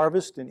actually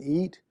harvest and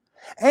eat.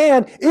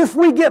 And if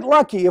we get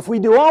lucky, if we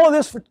do all of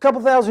this for a couple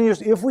thousand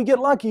years, if we get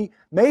lucky,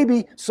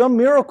 maybe some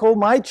miracle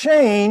might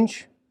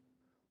change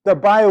the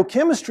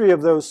biochemistry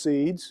of those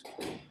seeds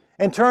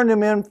and turn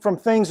them in from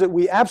things that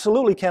we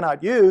absolutely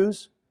cannot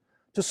use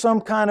to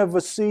some kind of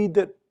a seed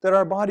that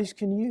our bodies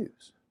can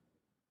use.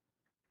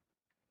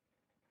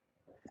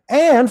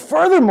 And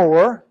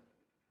furthermore,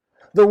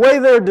 the way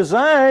they're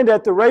designed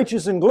at the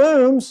Rachis and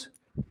Glooms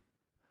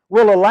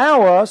will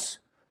allow us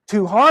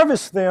to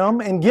harvest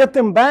them and get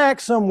them back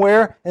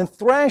somewhere and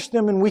thrash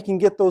them, and we can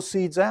get those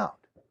seeds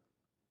out.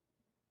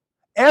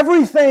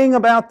 Everything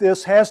about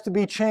this has to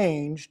be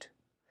changed.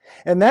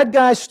 And that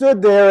guy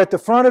stood there at the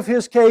front of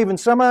his cave, and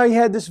somehow he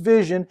had this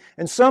vision,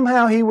 and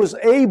somehow he was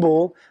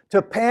able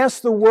to pass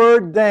the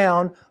word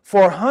down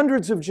for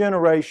hundreds of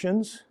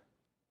generations,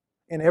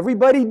 and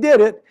everybody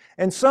did it,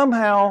 and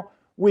somehow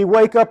we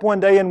wake up one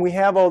day and we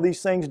have all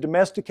these things,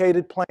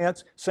 domesticated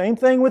plants. Same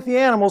thing with the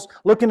animals,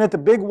 looking at the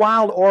big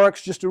wild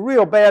oryx, just a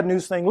real bad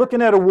news thing,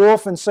 looking at a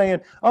wolf and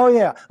saying, oh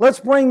yeah, let's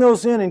bring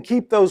those in and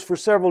keep those for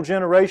several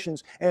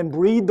generations and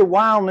breed the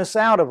wildness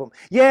out of them.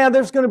 Yeah,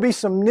 there's going to be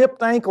some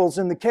nipped ankles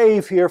in the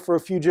cave here for a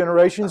few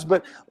generations,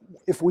 but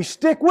if we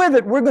stick with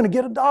it, we're going to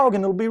get a dog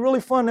and it'll be really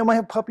fun. They might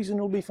have puppies and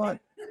it'll be fun.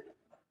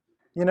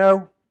 You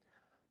know,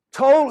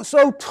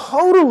 so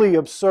totally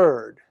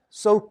absurd,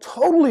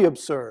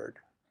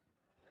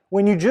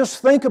 when you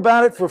just think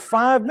about it for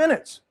 5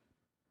 minutes.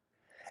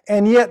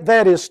 And yet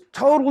that is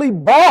totally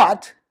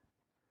bought,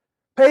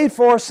 paid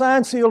for,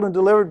 signed, sealed, and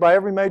delivered by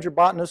every major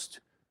botanist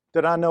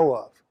that I know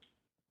of.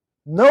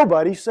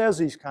 Nobody says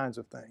these kinds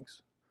of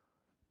things.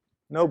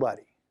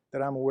 Nobody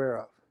that I'm aware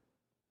of.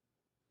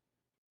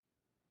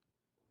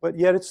 But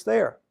yet it's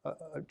there.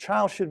 A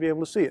child should be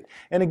able to see it.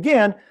 And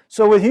again,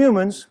 so with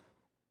humans,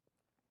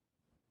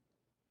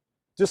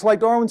 just like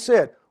Darwin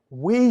said,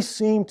 we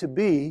seem to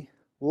be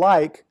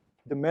like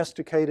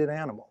domesticated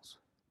animals.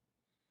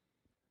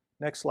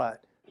 Next slide.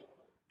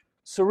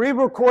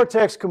 Cerebral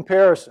cortex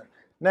comparison.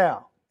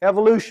 Now,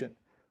 evolution.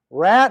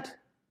 Rat,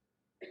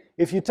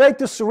 if you take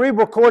the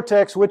cerebral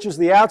cortex, which is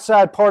the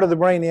outside part of the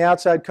brain, the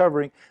outside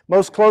covering,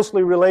 most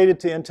closely related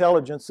to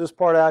intelligence, this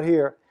part out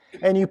here,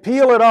 and you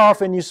peel it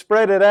off and you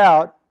spread it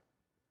out,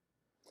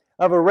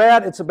 of a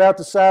rat, it's about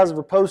the size of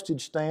a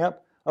postage stamp.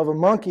 Of a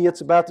monkey,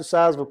 it's about the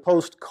size of a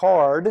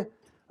postcard.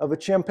 Of a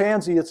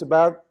chimpanzee, it's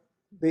about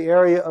the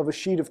area of a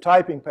sheet of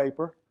typing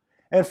paper.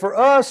 And for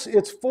us,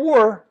 it's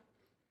 4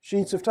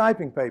 sheets of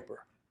typing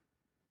paper.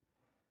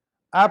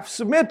 I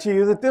submit to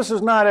you that this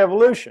is not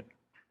evolution.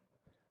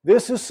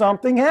 This is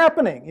something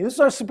happening. This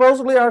is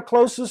supposedly our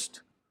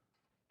closest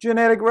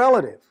genetic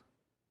relative.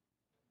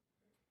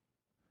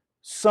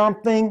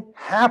 Something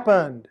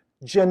happened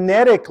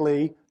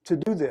genetically to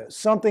do this.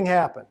 Something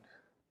happened.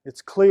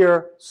 It's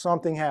clear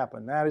something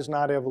happened. That is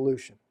not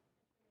evolution.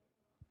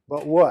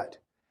 But what?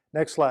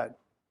 Next slide.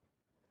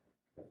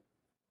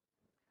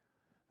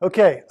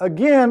 Okay,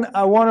 again,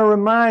 I want to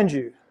remind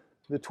you,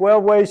 the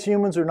 12 ways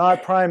humans are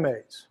not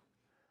primates.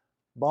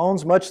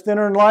 Bones much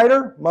thinner and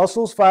lighter,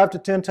 muscles 5 to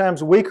 10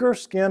 times weaker,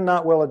 skin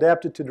not well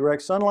adapted to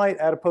direct sunlight,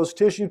 adipose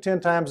tissue 10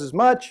 times as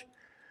much,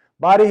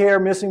 body hair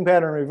missing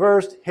pattern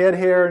reversed, head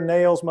hair and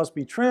nails must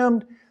be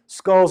trimmed,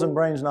 skulls and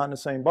brains not in the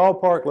same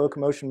ballpark,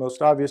 locomotion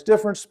most obvious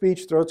difference,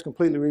 speech, throats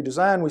completely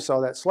redesigned, we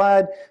saw that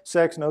slide,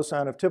 sex no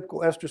sign of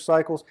typical estrous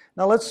cycles.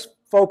 Now let's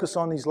focus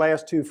on these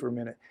last 2 for a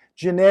minute.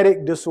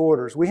 Genetic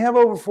disorders. We have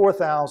over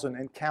 4,000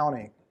 and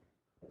counting.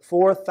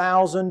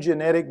 4,000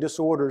 genetic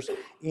disorders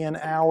in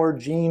our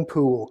gene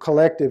pool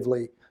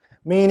collectively.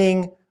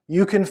 meaning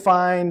you can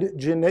find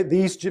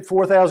these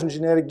 4,000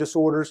 genetic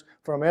disorders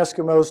from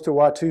Eskimos to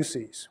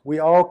Watusis. We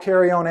all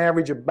carry on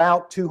average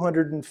about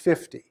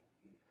 250.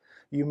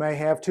 You may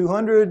have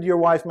 200, your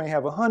wife may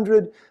have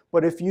 100,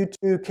 but if you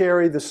two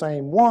carry the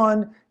same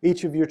one,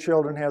 each of your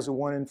children has a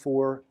 1 in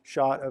 4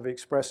 shot of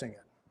expressing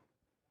it.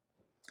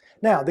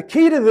 Now, the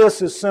key to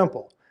this is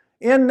simple.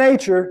 In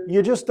nature,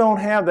 you just don't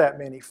have that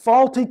many.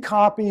 Faulty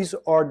copies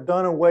are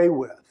done away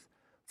with.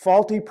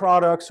 Faulty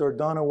products are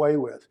done away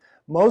with.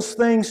 Most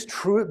things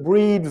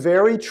breed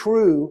very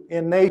true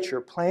in nature,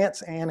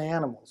 plants and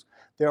animals.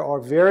 There are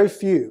very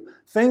few.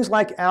 Things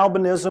like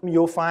albinism,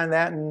 you'll find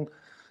that in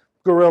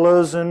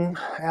gorillas and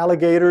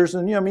alligators,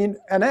 and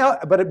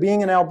but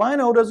being an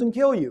albino doesn't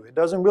kill you. It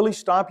doesn't really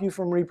stop you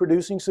from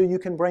reproducing, so you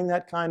can bring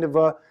that kind of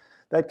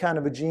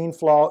a gene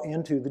flaw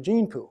into the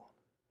gene pool.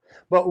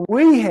 But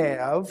we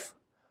have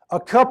a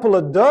couple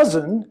of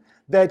dozen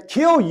that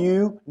kill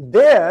you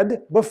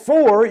dead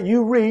before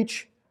you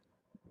reach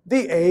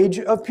the age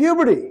of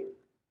puberty.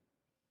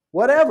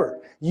 Whatever.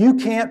 You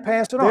can't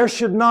pass it on. There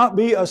should not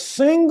be a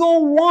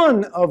single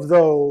one of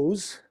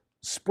those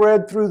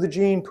spread through the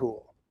gene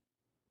pool.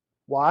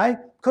 Why?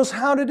 Because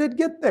how did it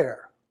get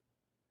there?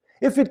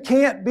 If it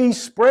can't be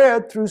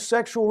spread through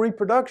sexual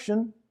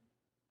reproduction,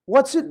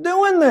 what's it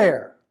doing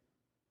there?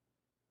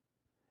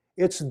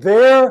 It's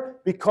there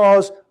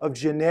because of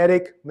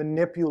genetic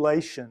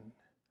manipulation.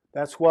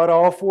 That's what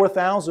all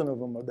 4,000 of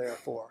them are there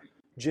for.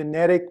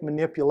 Genetic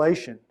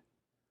manipulation.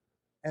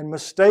 And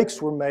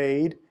mistakes were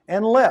made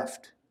and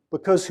left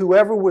because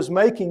whoever was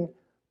making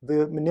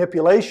the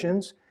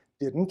manipulations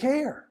didn't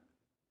care.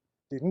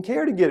 Didn't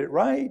care to get it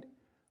right.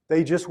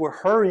 They just were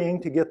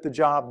hurrying to get the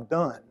job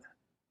done.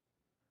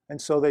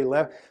 And so they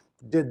left.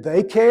 Did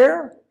they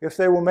care if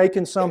they were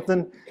making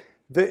something?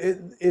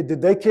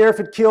 Did they care if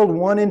it killed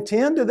 1 in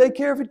 10? Did they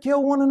care if it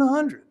killed 1 in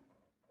 100?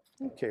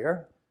 They didn't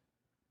care.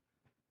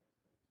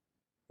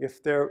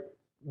 If they're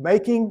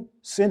making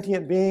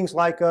sentient beings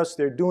like us,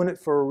 they're doing it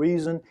for a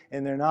reason,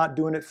 and they're not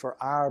doing it for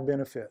our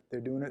benefit. They're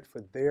doing it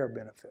for their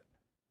benefit.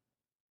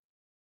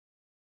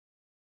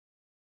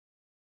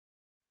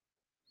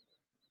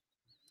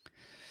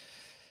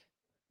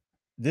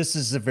 This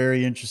is a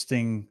very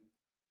interesting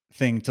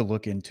thing to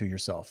look into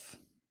yourself.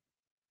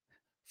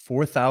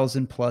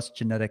 4,000 plus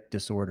genetic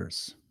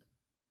disorders.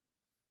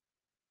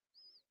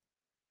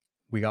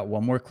 We got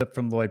one more clip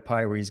from Lloyd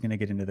Pye where he's going to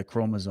get into the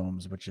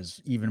chromosomes, which is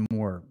even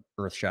more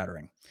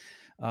earth-shattering.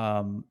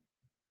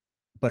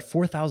 But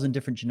 4,000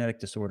 different genetic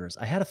disorders.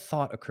 I had a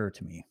thought occur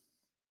to me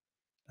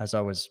as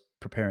I was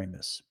preparing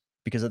this,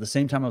 because at the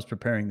same time I was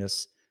preparing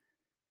this,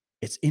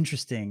 it's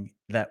interesting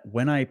that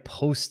when I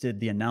posted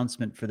the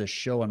announcement for this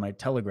show on my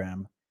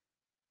Telegram,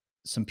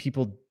 some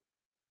people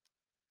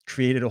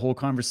created a whole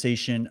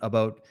conversation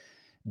about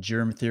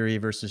germ theory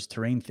versus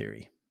terrain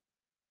theory.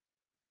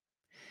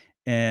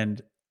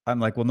 And I'm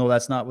like, well, no,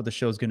 that's not what the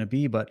show's going to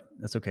be, but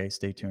that's okay.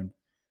 Stay tuned.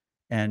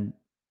 And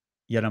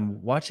yet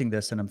I'm watching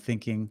this and I'm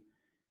thinking,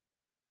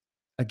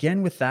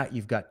 again, with that,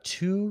 you've got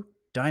two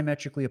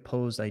diametrically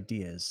opposed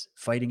ideas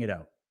fighting it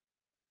out.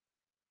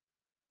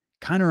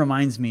 Kind of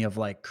reminds me of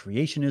like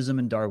creationism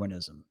and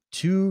Darwinism.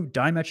 Two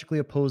diametrically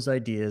opposed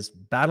ideas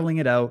battling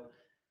it out,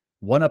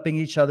 one-upping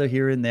each other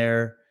here and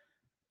there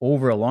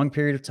over a long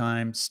period of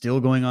time, still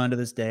going on to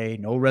this day,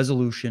 no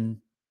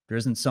resolution. There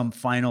isn't some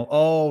final,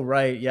 oh,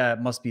 right, yeah, it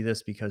must be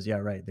this because, yeah,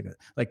 right.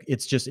 Like,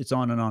 it's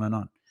on and on and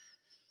on.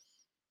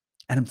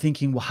 And I'm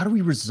thinking, well, how do we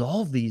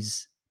resolve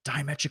these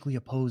diametrically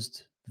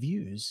opposed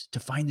views to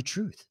find the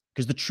truth?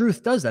 Because the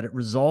truth does that. It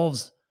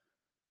resolves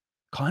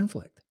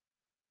conflict.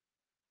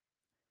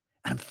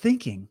 And I'm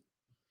thinking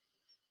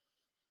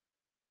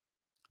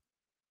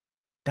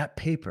that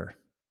paper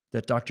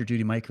that Dr.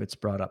 Judy Mikovits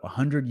brought up,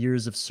 100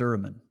 Years of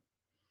Surroman.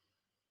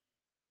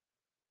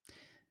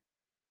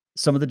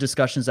 Some of the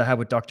discussions I had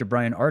with Dr.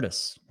 Brian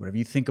Ardis, whatever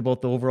you think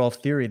about the overall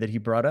theory that he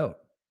brought out,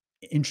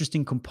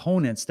 interesting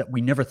components that we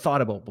never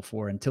thought about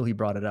before until he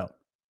brought it out.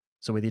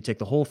 So whether you take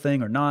the whole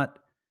thing or not,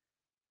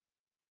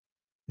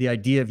 the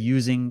idea of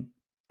using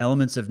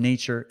elements of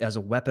nature as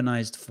a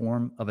weaponized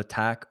form of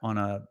attack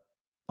on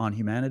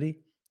humanity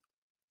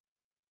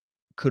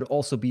could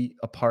also be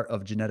a part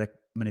of genetic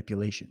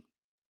manipulation.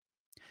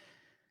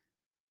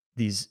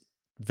 These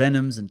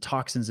venoms and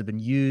toxins have been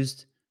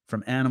used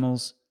from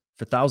animals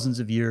for thousands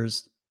of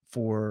years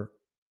for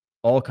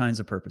all kinds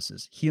of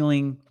purposes.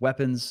 Healing,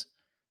 weapons,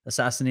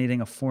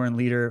 assassinating a foreign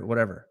leader,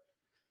 whatever.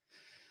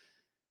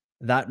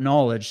 That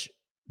knowledge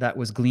that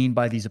was gleaned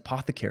by these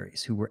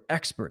apothecaries who were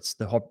experts,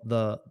 the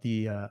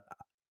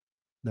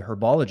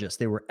herbologists,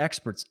 they were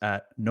experts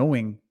at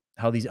knowing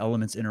how these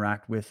elements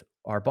interact with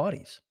our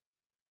bodies.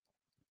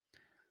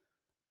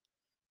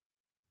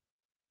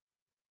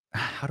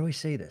 How do I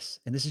say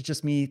this? And this is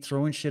just me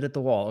throwing shit at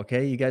the wall,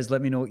 okay? You guys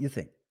let me know what you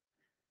think.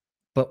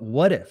 But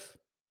what if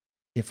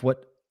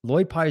what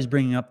Lloyd Pye is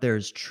bringing up there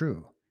is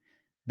true,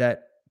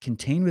 that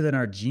contained within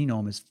our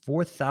genome is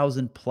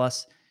 4,000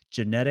 plus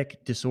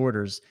genetic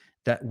disorders,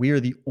 that we are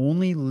the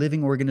only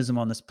living organism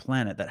on this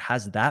planet that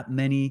has that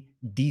many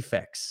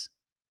defects,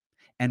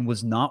 and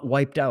was not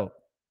wiped out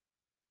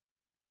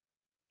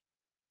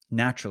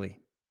naturally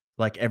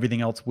like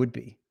everything else would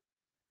be,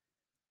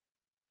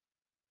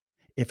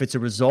 if it's a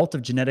result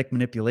of genetic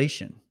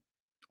manipulation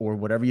or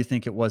whatever you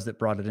think it was that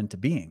brought it into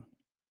being,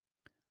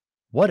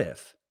 what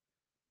if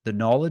the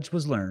knowledge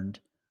was learned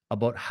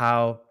about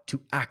how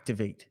to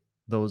activate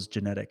those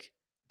genetic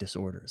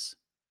disorders?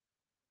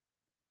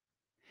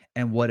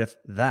 And what if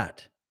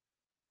that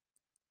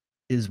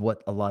is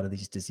what a lot of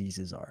these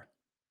diseases are?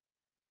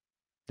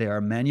 They are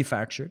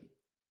manufactured.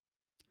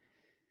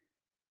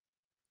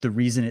 The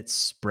reason it's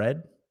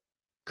spread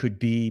could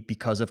be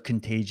because of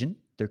contagion.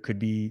 There could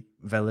be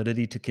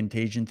validity to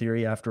contagion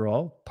theory after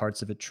all.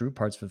 Parts of it true,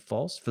 parts of it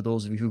false. For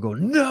those of you who go,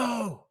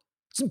 no,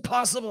 it's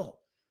impossible.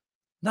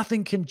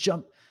 Nothing can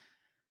jump.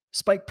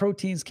 Spike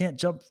proteins can't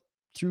jump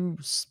through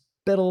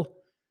spittle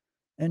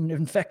and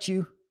infect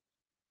you.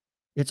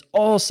 It's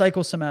all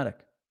psychosomatic.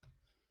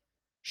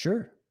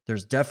 Sure,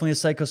 there's definitely a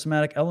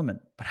psychosomatic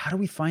element, but how do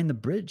we find the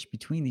bridge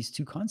between these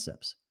two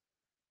concepts?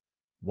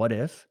 What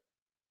if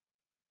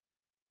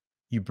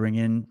you bring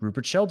in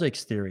Rupert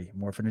Sheldrake's theory,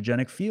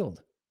 morphinogenic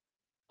field,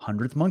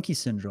 100th monkey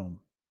syndrome?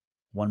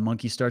 One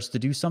monkey starts to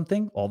do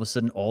something, all of a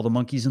sudden all the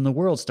monkeys in the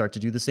world start to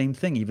do the same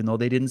thing, even though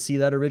they didn't see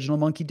that original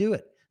monkey do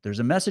it. There's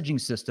a messaging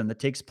system that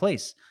takes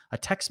place. A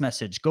text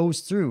message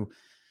goes through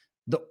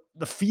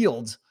the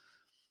field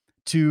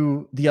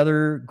to the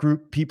other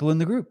group, people in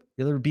the group,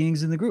 the other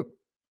beings in the group.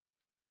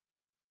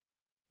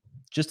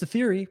 Just a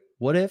theory.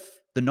 What if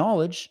the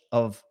knowledge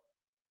of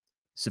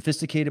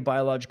sophisticated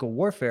biological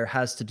warfare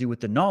has to do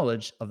with the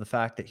knowledge of the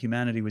fact that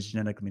humanity was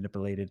genetically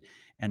manipulated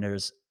and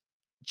there's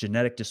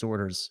genetic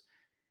disorders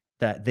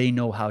that they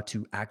know how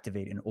to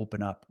activate and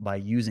open up by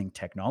using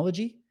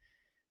technology,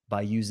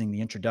 by using the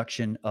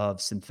introduction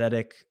of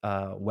synthetic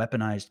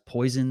weaponized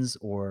poisons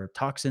or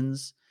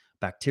toxins,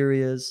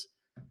 bacterias?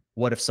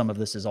 What if some of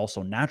this is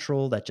also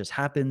natural, that just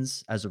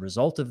happens as a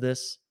result of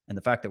this? And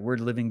the fact that we're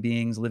living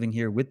beings living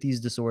here with these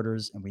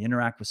disorders and we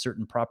interact with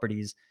certain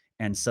properties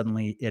and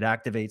suddenly it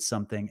activates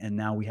something and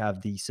now we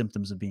have the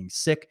symptoms of being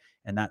sick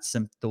and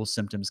those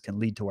symptoms can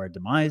lead to our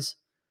demise.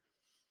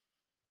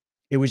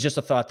 It was just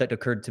a thought that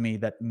occurred to me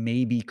that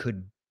maybe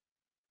could,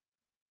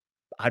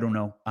 I don't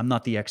know, I'm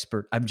not the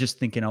expert. I'm just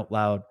thinking out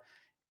loud.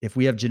 If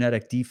we have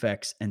genetic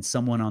defects and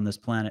someone on this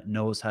planet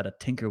knows how to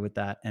tinker with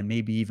that and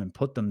maybe even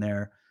put them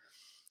there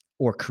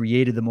or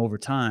created them over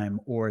time,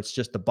 or it's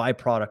just the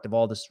byproduct of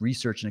all this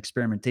research and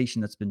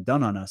experimentation that's been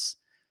done on us,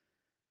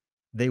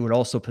 they would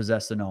also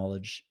possess the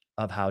knowledge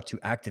of how to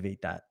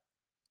activate that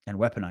and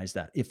weaponize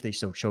that if they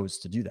so chose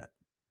to do that.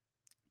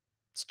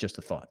 It's just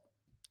a thought.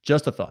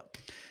 Just a thought.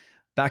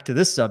 Back to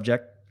this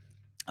subject.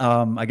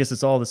 I guess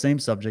it's all the same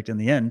subject in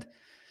the end.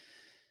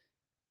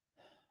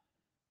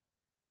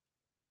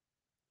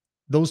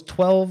 Those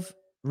 12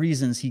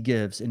 reasons he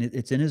gives, and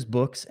it's in his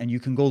books, and you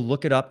can go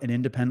look it up and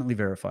independently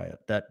verify it,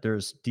 that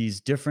there's these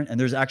different, and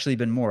there's actually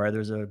been more.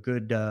 There's a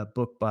good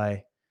book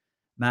by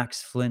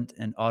Max Flint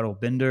and Otto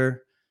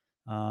Binder,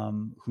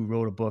 who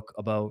wrote a book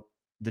about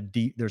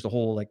there's a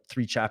whole like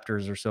 3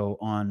 chapters or so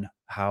on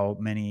how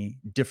many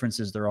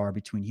differences there are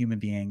between human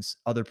beings,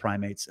 other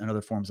primates, and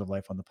other forms of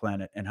life on the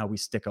planet, and how we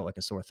stick out like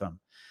a sore thumb.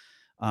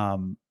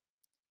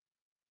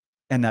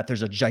 And that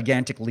there's a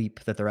gigantic leap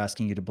that they're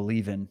asking you to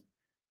believe in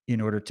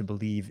order to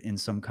believe in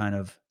some kind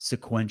of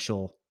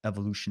sequential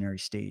evolutionary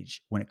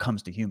stage when it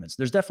comes to humans.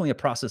 There's definitely a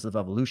process of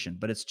evolution,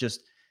 but it's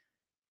just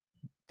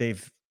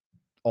they've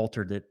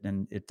altered it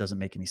and it doesn't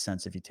make any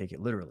sense if you take it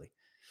literally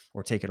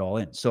or take it all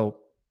in. So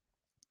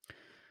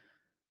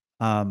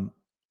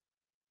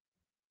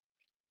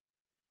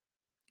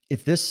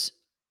if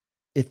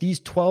these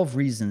 12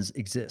 reasons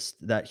exist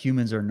that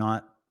humans are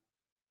not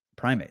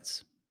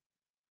primates,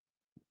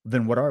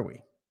 then what are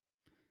we?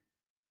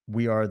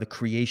 We are the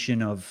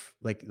creation of,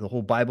 like, the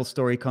whole Bible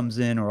story comes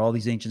in, or all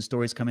these ancient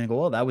stories come in and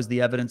go, oh, that was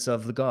the evidence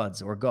of the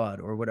gods or God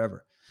or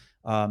whatever.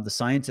 The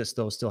scientist,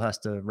 though, still has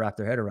to wrap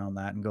their head around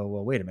that and go,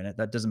 well, wait a minute,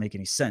 that doesn't make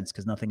any sense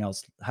because nothing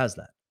else has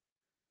that.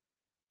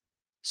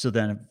 So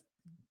then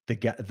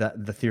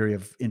the theory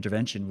of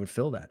intervention would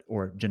fill that,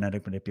 or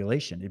genetic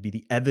manipulation. It'd be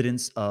the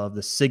evidence of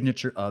the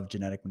signature of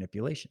genetic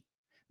manipulation.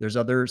 There's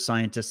other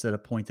scientists that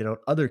have pointed out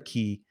other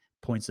key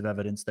points of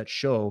evidence that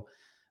show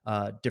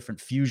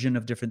different fusion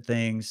of different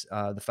things.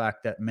 The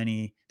fact that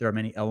there are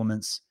many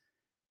elements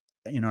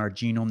in our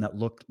genome that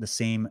look the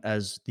same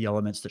as the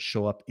elements that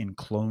show up in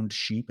cloned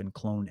sheep and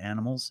cloned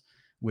animals,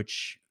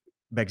 which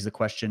begs the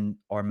question,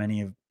 are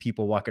many of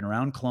people walking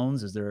around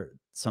clones? Is there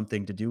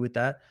something to do with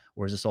that?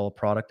 Or is this all a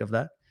product of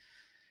that?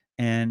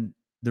 And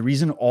the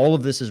reason all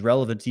of this is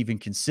relevant to even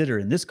consider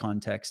in this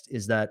context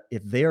is that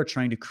if they are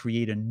trying to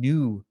create a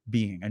new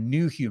being, a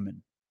new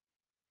human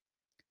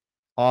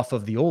off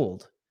of the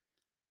old,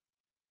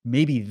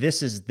 maybe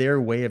this is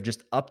their way of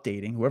just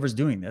updating, whoever's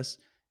doing this,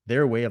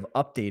 their way of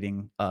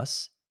updating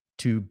us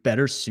to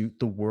better suit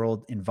the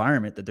world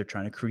environment that they're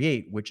trying to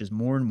create, which is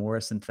more and more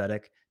a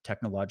synthetic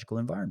technological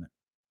environment.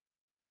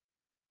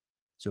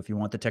 So if you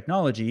want the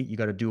technology, you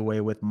got to do away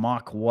with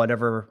mock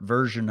whatever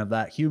version of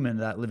that human,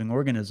 that living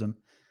organism,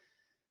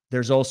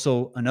 there's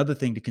also another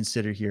thing to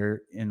consider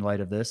here in light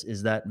of this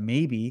is that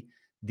maybe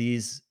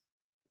these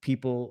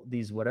people,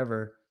 these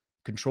whatever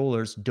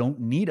controllers don't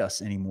need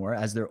us anymore,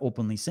 as they're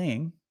openly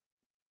saying.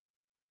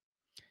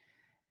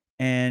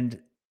 And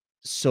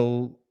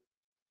so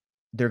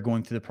they're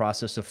going through the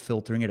process of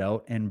filtering it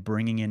out and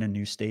bringing in a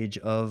new stage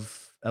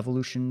of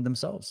evolution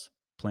themselves,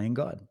 playing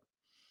God.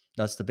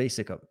 That's the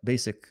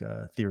basic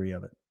theory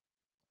of it.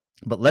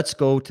 But let's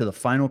go to the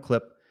final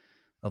clip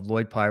of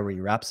Lloyd Pye where he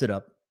wraps it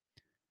up,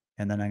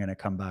 and then I'm going to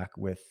come back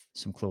with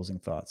some closing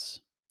thoughts.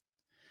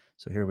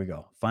 So here we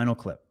go. Final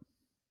clip.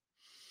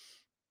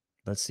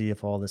 Let's see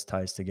if all this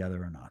ties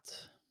together or not.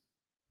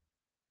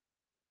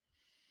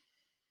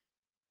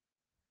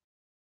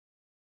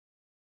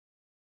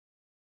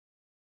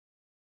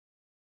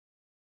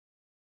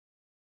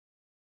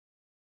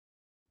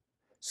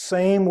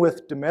 Same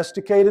with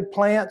domesticated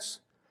plants,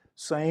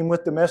 same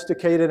with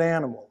domesticated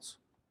animals.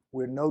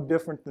 We're no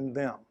different than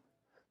them.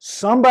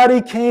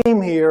 Somebody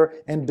came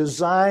here and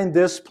designed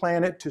this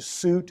planet to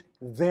suit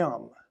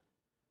them.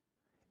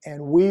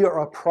 And we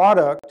are a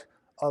product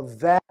of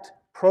that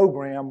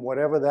program,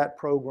 whatever that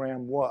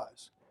program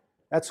was.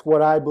 That's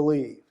what I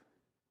believe.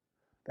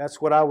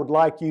 That's what I would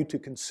like you to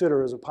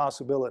consider as a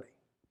possibility.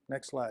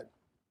 Next slide.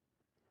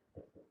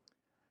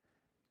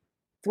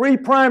 3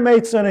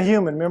 primates and a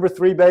human. Remember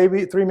 3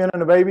 men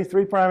and a baby?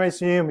 3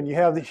 primates and a human. You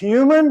have the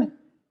human,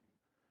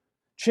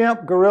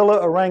 chimp, gorilla,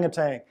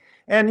 orangutan.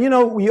 And you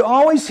know, you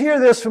always hear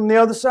this from the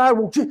other side.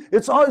 Well, gee,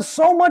 it's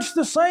so much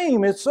the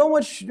same. It's so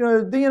much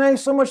DNA,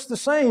 so much the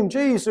same.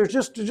 Geez, there's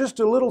just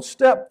a little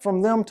step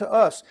from them to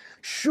us.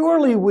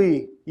 Surely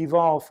we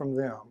evolved from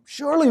them.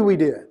 Surely we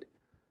did.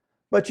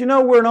 But you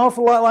know, we're an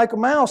awful lot like a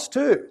mouse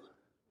too.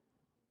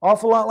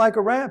 Awful lot like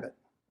a rabbit.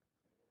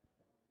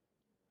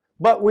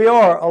 But we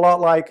are a lot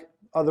like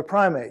other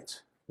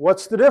primates.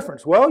 What's the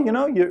difference? Well, you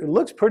know, it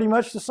looks pretty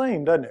much the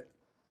same, doesn't it?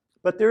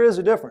 But there is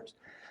a difference.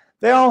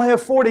 They all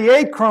have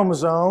 48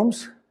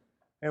 chromosomes,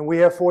 and we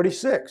have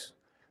 46.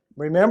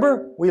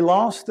 Remember, we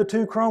lost the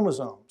 2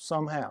 chromosomes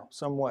somehow,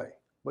 some way.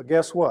 But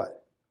guess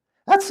what?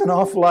 That's an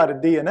awful lot of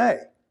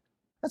DNA.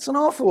 That's an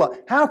awful lot.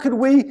 How could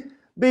we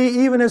be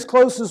even as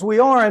close as we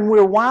are, and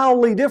we're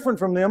wildly different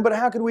from them, but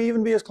how could we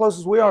even be as close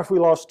as we are if we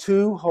lost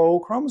 2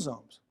 whole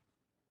chromosomes?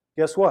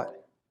 Guess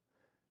what?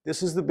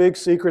 This is the big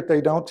secret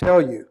they don't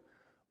tell you.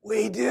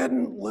 We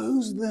didn't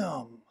lose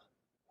them.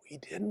 We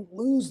didn't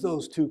lose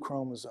those 2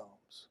 chromosomes.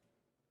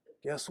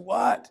 Guess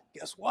what?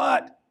 Guess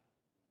what?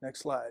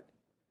 Next slide.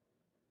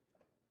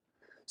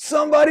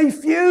 Somebody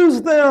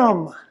fused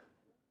them.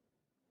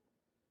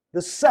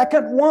 The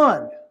second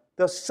one,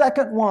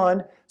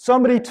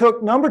 somebody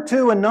took number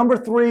 2 and number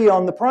 3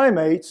 on the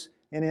primates,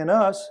 and in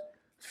us,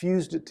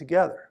 fused it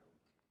together.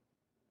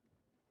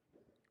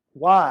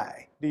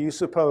 Why do you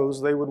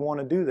suppose they would want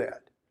to do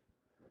that?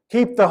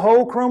 Keep the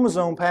whole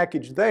chromosome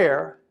package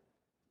there,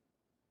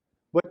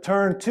 but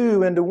turn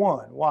 2 into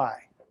 1. Why?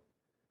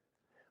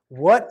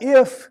 What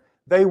if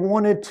they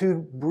wanted to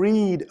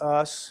breed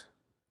us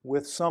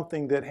with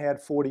something that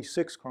had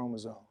 46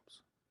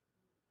 chromosomes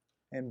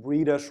and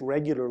breed us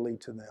regularly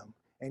to them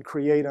and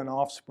create an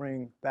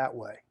offspring that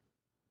way?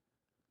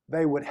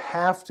 They would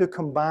have to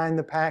combine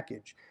the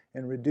package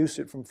and reduce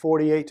it from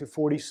 48 to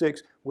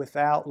 46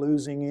 without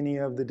losing any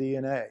of the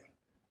DNA.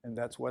 And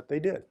that's what they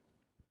did.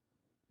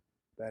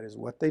 That is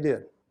what they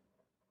did.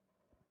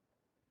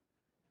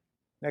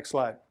 Next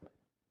slide.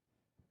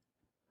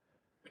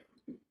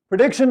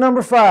 Prediction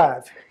number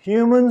 5.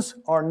 Humans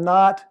are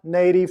not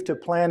native to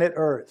planet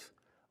Earth.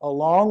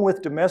 Along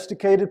with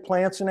domesticated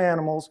plants and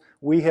animals,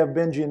 we have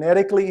been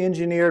genetically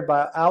engineered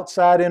by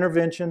outside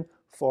intervention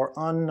for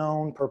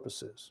unknown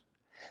purposes.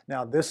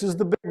 Now, this is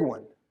the big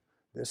one.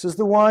 This is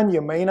the one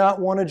you may not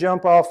want to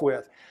jump off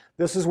with.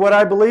 This is what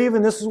I believe,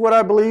 and this is what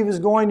I believe is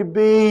going to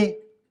be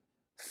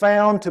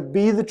found to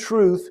be the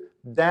truth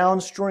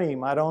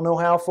downstream. I don't know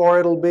how far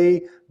it'll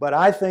be, but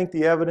I think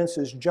the evidence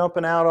is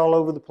jumping out all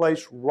over the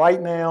place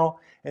right now,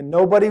 and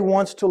nobody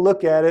wants to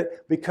look at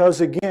it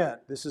because, again,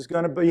 this is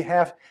going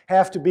to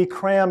have to be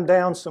crammed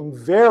down some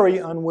very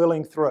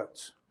unwilling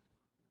throats.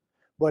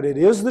 But it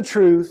is the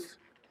truth,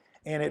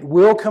 and it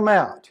will come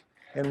out.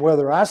 And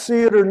whether I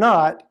see it or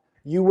not,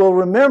 you will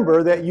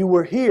remember that you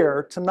were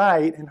here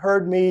tonight and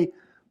heard me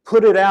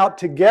put it out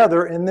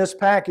together in this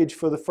package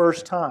for the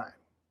first time.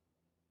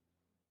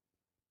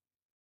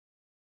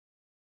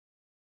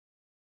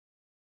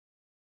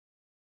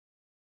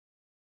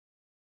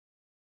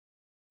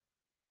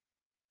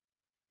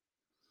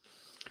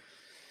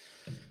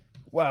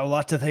 Wow, a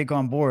lot to take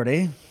on board,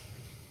 eh?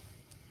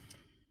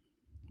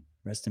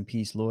 Rest in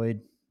peace, Lloyd.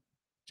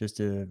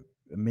 Just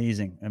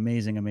amazing.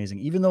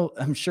 Even though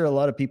I'm sure a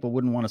lot of people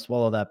wouldn't want to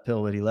swallow that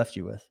pill that he left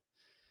you with.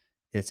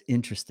 It's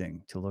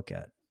interesting to look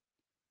at.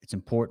 It's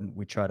important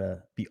we try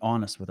to be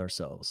honest with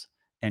ourselves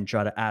and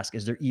try to ask,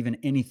 is there even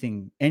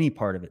anything, any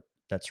part of it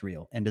that's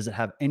real? And does it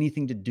have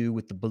anything to do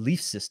with the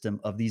belief system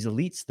of these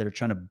elites that are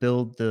trying to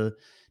build the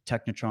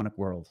technotronic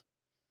world?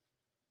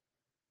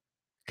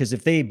 Because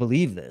if they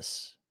believe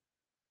this,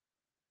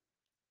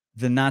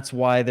 then that's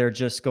why they're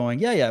just going,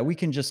 yeah, we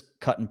can just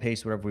cut and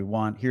paste whatever we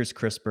want. Here's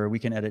CRISPR. We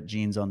can edit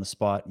genes on the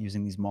spot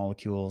using these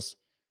molecules.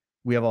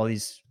 We have all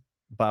these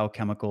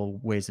biochemical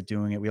ways of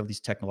doing it. We have these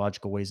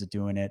technological ways of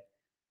doing it.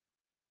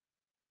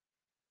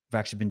 We've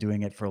actually been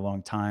doing it for a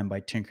long time by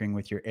tinkering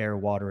with your air,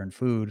 water, and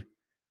food.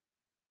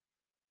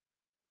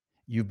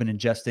 You've been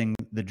ingesting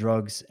the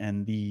drugs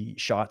and the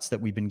shots that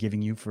we've been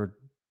giving you for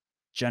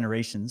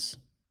generations.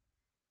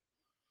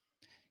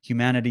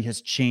 Humanity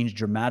has changed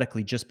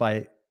dramatically just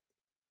by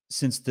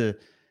since the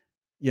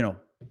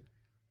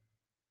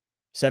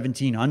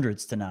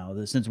 1700s to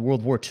now, since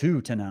World War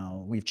II to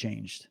now, we've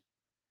changed.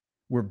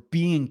 We're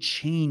being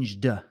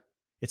changed.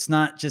 It's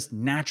not just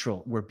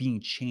natural. We're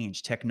being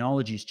changed.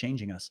 Technology is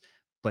changing us,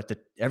 but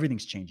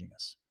everything's changing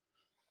us.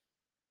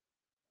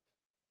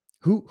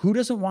 Who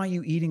doesn't want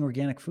you eating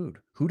organic food?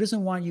 Who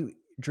doesn't want you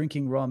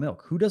drinking raw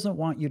milk? Who doesn't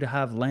want you to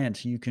have land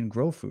so you can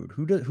grow food?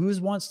 Who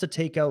wants to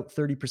take out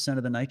 30%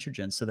 of the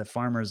nitrogen so that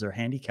farmers are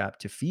handicapped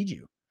to feed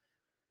you?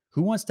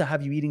 Who wants to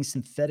have you eating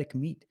synthetic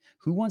meat?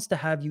 Who wants to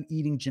have you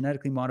eating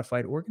genetically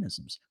modified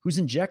organisms? Who's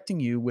injecting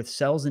you with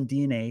cells and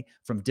DNA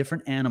from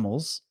different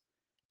animals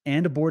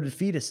and aborted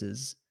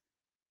fetuses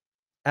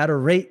at a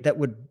rate that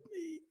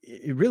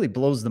it really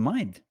blows the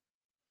mind?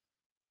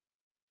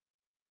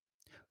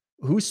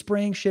 Who's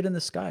spraying shit in the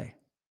sky?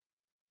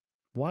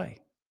 Why?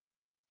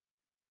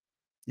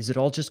 Is it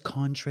all just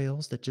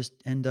contrails that just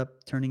end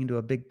up turning into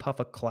a big puff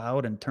of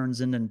cloud and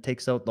turns in and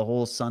takes out the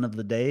whole sun of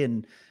the day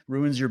and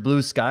ruins your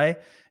blue sky?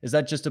 Is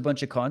that just a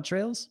bunch of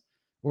contrails?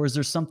 Or is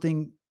there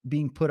something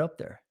being put up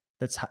there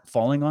that's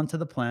falling onto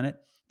the planet?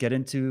 Get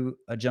into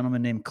a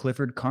gentleman named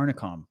Clifford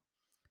Carnicom.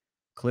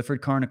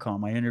 Clifford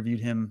Carnicom, I interviewed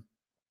him,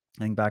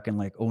 I think back in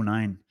like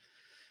 2009.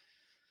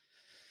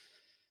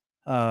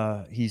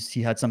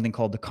 He had something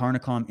called the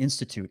Carnicom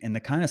Institute, and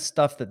the kind of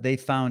stuff that they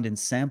found in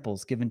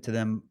samples given to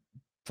them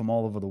from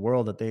all over the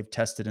world that they've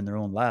tested in their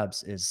own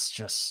labs is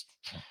just,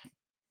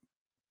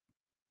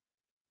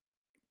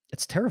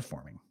 it's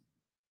terraforming.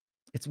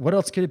 It's what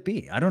else could it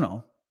be? I don't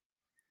know.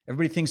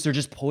 Everybody thinks they're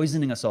just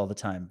poisoning us all the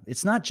time.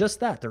 It's not just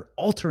that. They're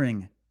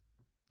altering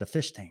the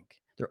fish tank.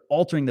 They're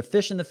altering the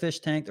fish in the fish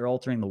tank. They're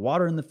altering the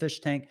water in the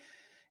fish tank.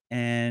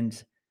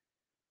 And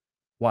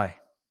why?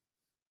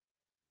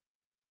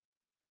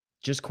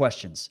 Just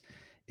questions.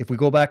 If we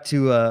go back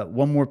to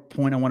one more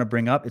point I want to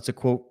bring up, it's a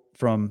quote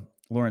from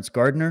Lawrence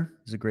Gardner.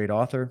 He's a great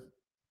author.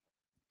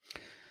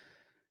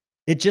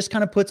 It just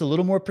kind of puts a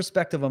little more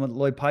perspective on what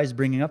Lloyd Pye is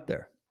bringing up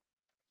there,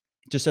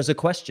 just as a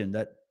question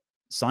that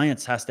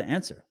science has to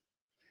answer.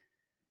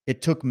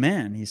 It took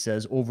man, he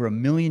says, over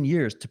 1 million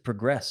years to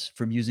progress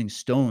from using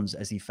stones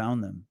as he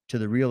found them to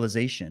the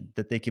realization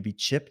that they could be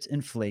chipped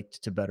and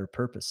flaked to better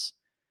purpose.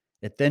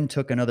 It then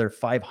took another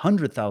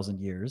 500,000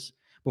 years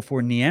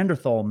before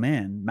Neanderthal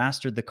man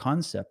mastered the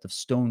concept of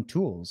stone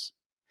tools,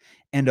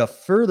 and a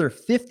further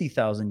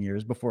 50,000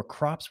 years before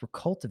crops were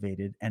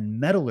cultivated and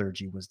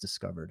metallurgy was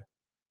discovered.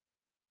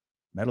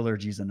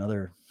 Metallurgy is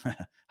another,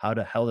 how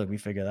the hell did we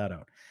figure that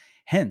out?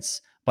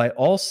 Hence, by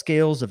all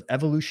scales of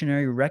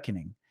evolutionary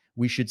reckoning,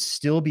 we should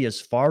still be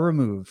as far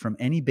removed from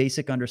any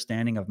basic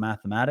understanding of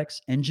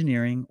mathematics,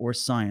 engineering, or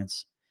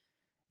science.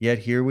 Yet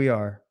here we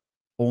are,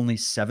 only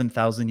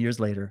 7,000 years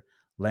later,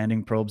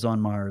 landing probes on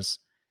Mars.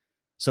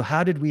 So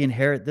how did we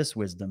inherit this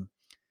wisdom,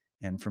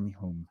 and from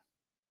whom?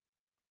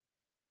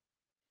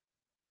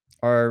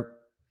 Are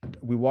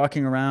we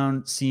walking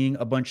around seeing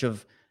a bunch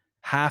of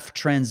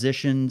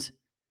half-transitioned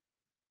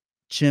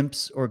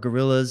chimps or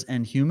gorillas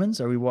and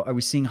humans? Are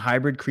we seeing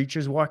hybrid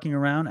creatures walking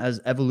around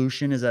as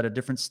evolution is at a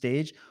different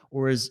stage?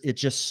 Or is it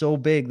just so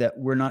big that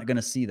we're not going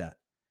to see that?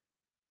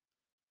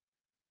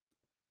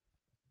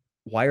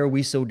 Why are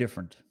we so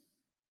different?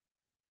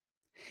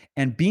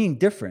 And being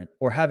different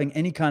or having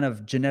any kind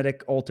of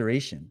genetic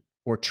alteration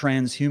or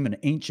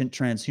ancient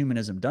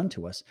transhumanism done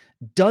to us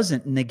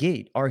doesn't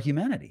negate our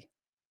humanity.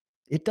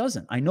 It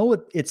doesn't. I know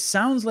it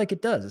sounds like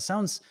it does. It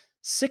sounds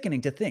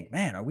sickening to think,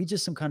 man, are we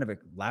just some kind of a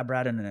lab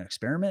rat in an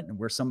experiment and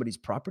we're somebody's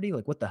property?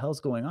 Like, what the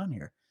hell's going on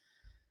here?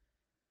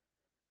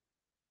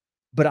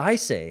 But I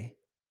say,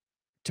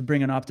 to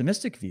bring an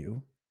optimistic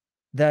view,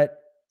 that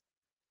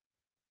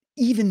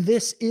even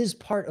this is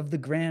part of the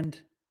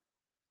grand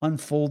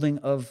unfolding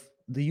of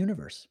the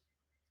universe.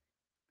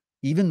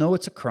 Even though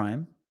it's a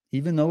crime,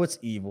 even though it's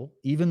evil,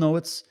 even though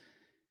it's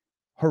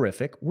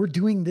horrific, we're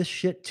doing this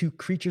shit to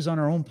creatures on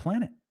our own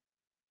planet.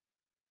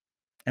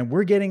 And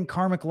we're getting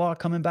karmic law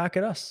coming back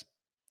at us.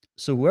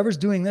 So whoever's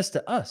doing this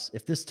to us,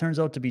 if this turns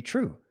out to be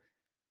true,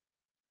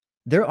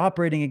 they're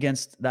operating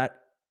against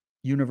that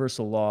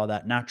universal law,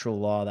 that natural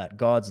law, that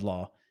God's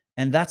law,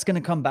 and that's going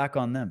to come back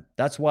on them.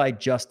 That's why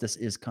justice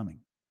is coming.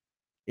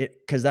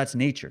 Because that's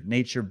nature.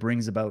 Nature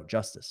brings about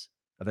justice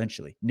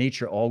eventually.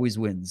 Nature always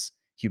wins.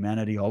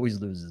 Humanity always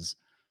loses,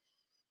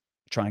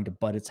 trying to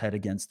butt its head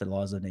against the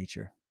laws of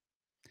nature.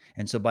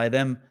 And so by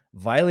them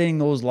violating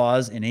those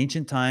laws in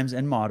ancient times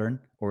and modern,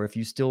 or if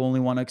you still only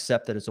want to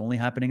accept that it's only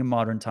happening in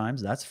modern times,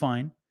 that's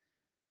fine.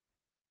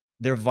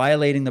 They're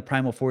violating the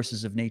primal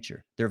forces of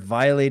nature. They're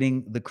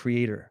violating the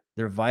creator.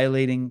 They're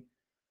violating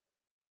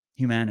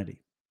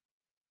humanity.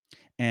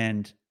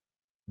 And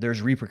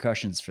there's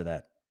repercussions for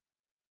that.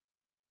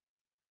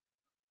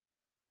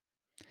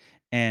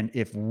 And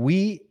if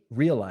we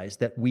realize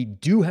that we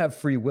do have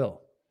free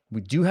will,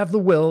 we do have the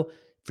will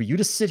for you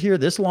to sit here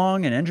this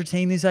long and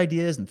entertain these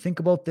ideas and think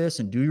about this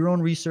and do your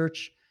own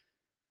research,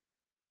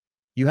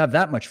 you have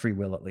that much free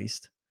will at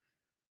least,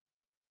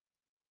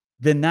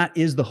 then that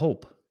is the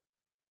hope.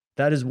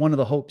 That is one of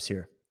the hopes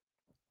here,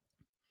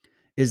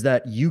 is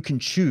that you can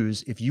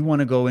choose if you want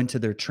to go into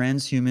their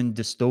transhuman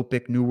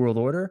dystopic new world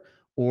order,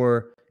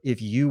 or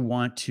if you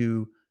want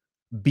to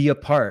be a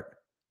part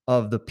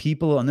of the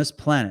people on this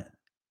planet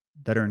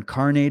that are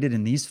incarnated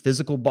in these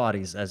physical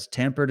bodies, as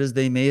tampered as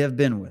they may have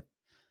been with,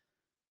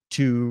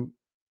 to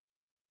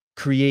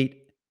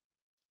create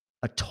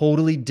a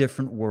totally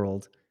different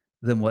world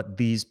than what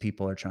these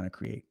people are trying to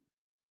create.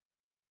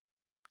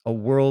 A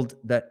world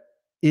that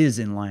is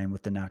in line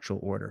with the natural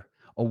order,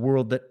 a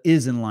world that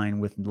is in line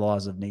with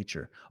laws of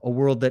nature, a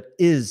world that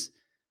is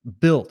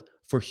built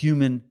for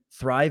human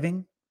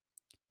thriving,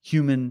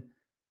 the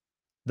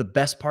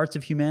best parts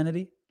of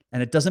humanity.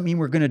 And it doesn't mean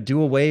we're going to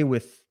do away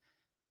with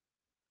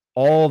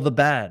all the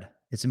bad.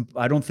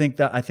 I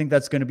think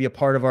that's going to be a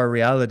part of our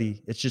reality.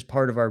 It's just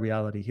part of our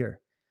reality here.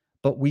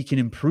 But we can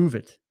improve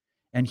it.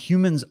 And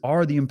humans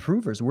are the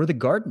improvers. We're the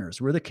gardeners.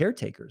 We're the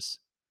caretakers.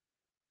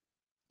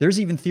 There's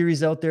even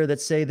theories out there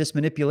that say this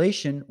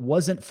manipulation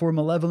wasn't for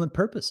malevolent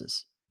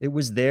purposes. It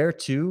was there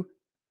to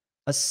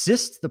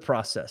assist the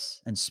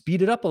process and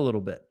speed it up a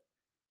little bit.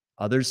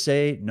 Others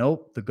say,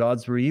 nope, the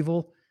gods were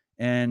evil,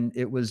 and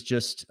it was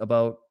just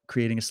about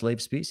creating a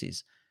slave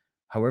species.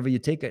 However you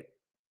take it,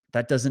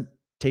 that doesn't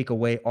take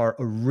away our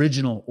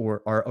original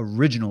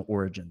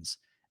origins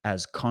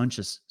as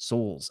conscious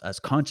souls, as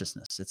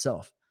consciousness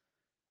itself.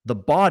 The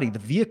body, the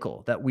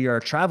vehicle that we are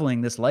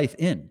traveling this life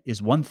in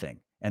is one thing,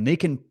 and they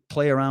can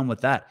play around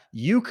with that.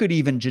 You could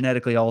even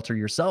genetically alter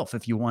yourself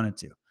if you wanted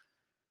to.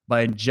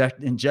 By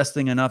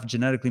ingesting enough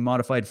genetically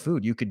modified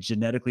food, you could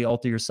genetically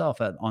alter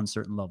yourself on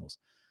certain levels.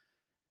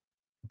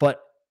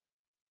 But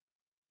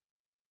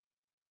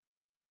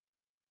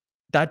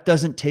that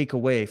doesn't take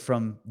away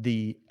from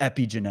the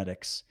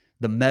epigenetics,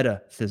 the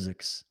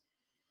metaphysics,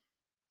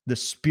 the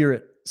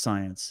spirit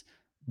science,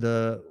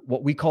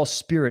 what we call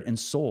spirit and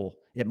soul.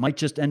 It might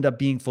just end up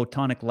being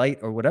photonic light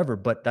or whatever,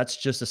 but that's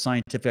just a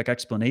scientific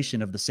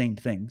explanation of the same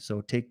thing.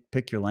 So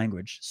pick your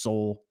language.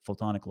 Soul,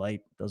 photonic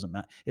light, doesn't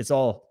matter. It's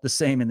all the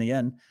same in the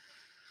end.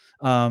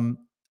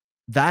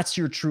 That's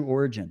your true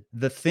origin.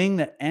 The thing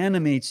that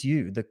animates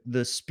you,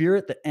 the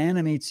spirit that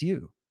animates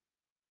you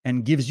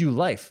and gives you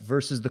life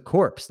versus the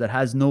corpse that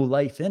has no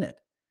life in it.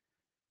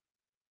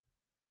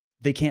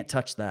 They can't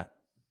touch that.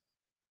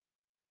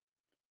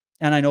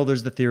 And I know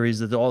there's the theories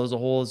that there's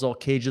all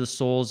cage of the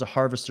souls, a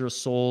harvester of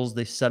souls.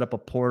 They set up a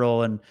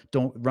portal and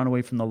don't run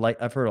away from the light.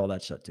 I've heard all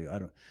that shit too.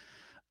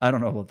 I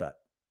don't know about that.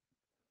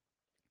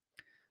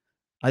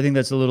 I think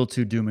that's a little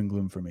too doom and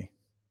gloom for me.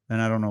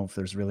 And I don't know if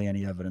there's really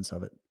any evidence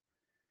of it.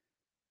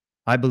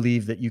 I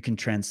believe that you can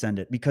transcend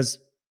it because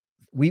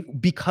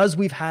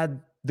we've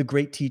had the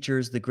great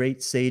teachers, the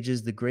great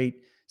sages, the great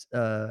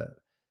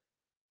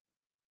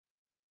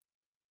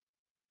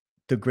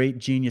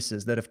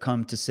geniuses that have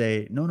come to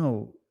say,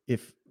 no,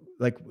 if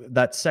like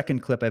that second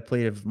clip I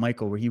played of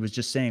Michael, where he was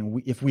just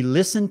saying, if we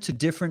listen to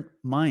different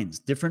minds,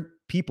 different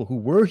people who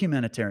were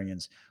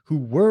humanitarians, who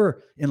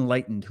were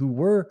enlightened, who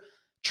were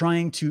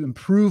trying to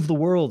improve the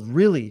world,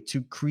 really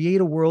to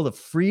create a world of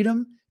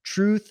freedom,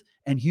 truth,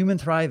 and human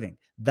thriving.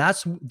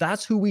 That's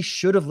who we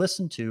should have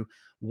listened to.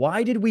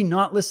 Why did we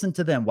not listen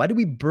to them? Why did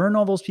we burn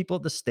all those people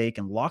at the stake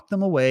and lock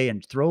them away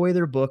and throw away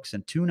their books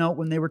and tune out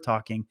when they were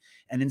talking,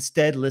 and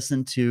instead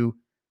listen to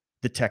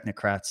the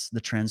technocrats,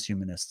 the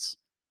transhumanists?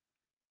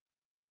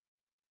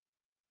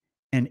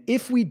 And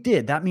if we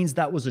did, that means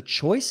that was a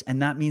choice,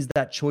 and that means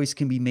that choice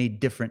can be made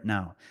different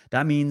now.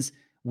 That means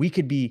we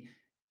could be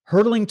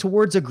hurtling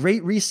towards a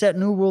great reset,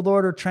 new world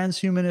order,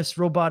 transhumanist,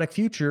 robotic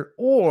future,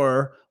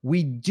 or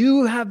we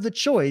do have the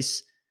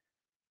choice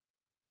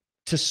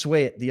to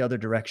sway it the other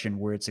direction,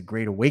 where it's a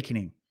great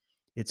awakening.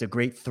 It's a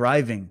great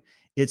thriving.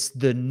 It's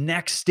the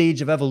next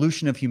stage of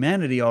evolution of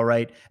humanity, all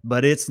right,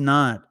 but it's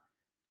not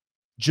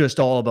just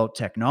all about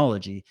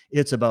technology.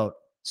 It's about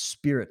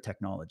spirit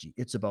technology.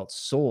 It's about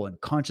soul and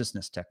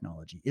consciousness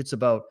technology. It's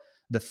about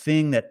the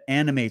thing that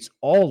animates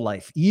all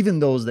life, even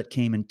those that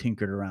came and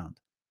tinkered around.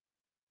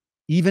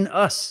 Even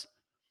us,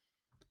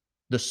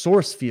 the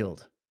source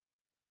field,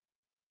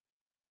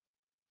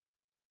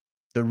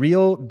 the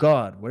real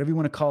God, whatever you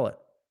want to call it.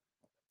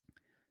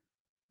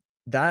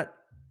 That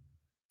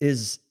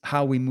is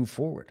how we move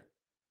forward.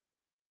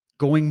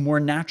 Going more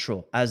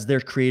natural as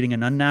they're creating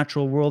an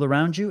unnatural world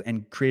around you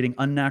and creating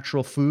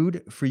unnatural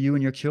food for you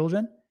and your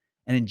children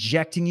and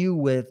injecting you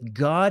with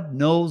God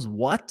knows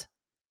what.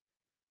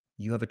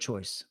 You have a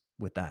choice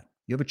with that.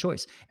 You have a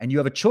choice. And you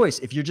have a choice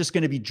if you're just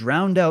going to be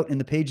drowned out in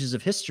the pages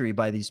of history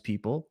by these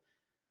people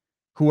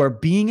who are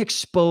being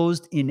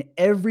exposed in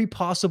every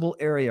possible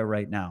area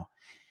right now.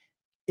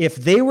 If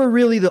they were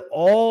really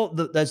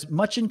as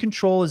much in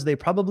control as they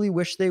probably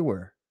wish they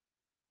were,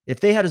 If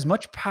they had as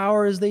much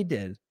power as they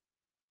did,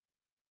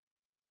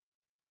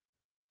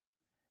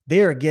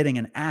 they are getting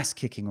an ass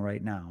kicking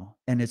right now,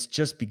 and it's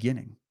just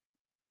beginning,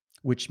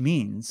 which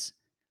means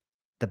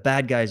the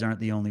bad guys aren't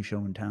the only show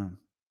in town.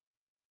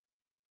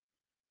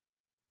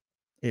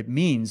 It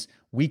means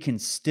we can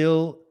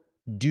still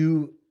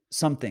do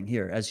something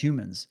here as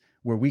humans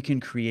where we can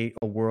create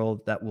a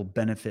world that will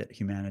benefit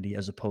humanity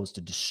as opposed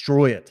to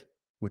destroy it,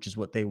 which is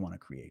what they want to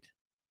create.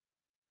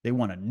 They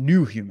want a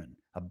new human,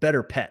 a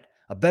better pet,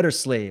 a better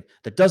slave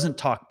that doesn't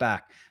talk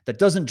back, that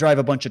doesn't drive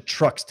a bunch of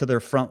trucks to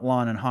their front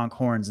lawn and honk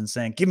horns and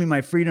saying, "Give me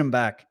my freedom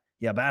back,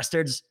 you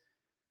bastards."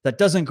 That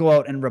doesn't go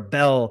out and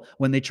rebel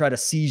when they try to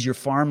seize your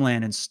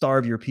farmland and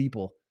starve your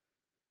people.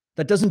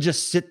 That doesn't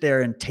just sit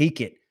there and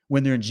take it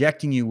when they're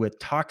injecting you with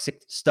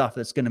toxic stuff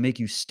that's going to make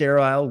you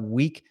sterile,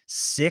 weak,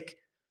 sick,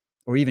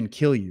 or even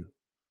kill you.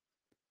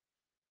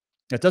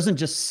 That doesn't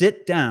just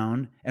sit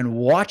down and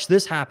watch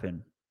this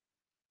happen.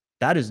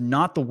 That is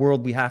not the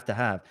world we have to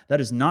have.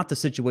 That is not the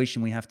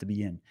situation we have to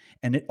be in.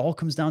 And it all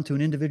comes down to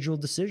an individual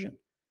decision.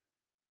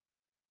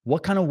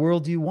 What kind of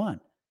world do you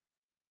want?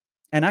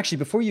 And actually,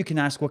 before you can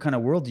ask what kind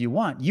of world do you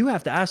want, you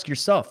have to ask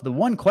yourself the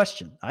one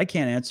question. I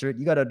can't answer it.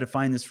 You got to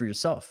define this for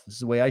yourself. This is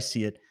the way I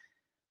see it.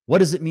 What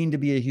does it mean to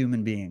be a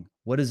human being?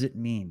 What does it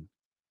mean?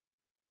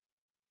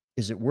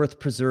 Is it worth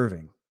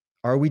preserving?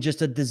 Are we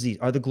just a disease?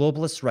 Are the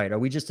globalists right? Are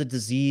we just a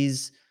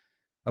disease?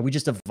 Are we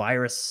just a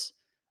virus?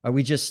 Are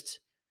we just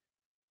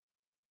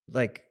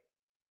like,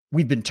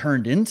 we've been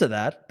turned into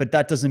that, but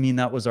that doesn't mean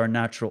that was our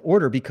natural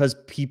order because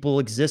people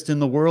exist in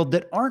the world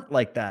that aren't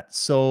like that.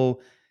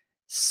 So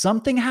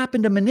something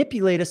happened to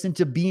manipulate us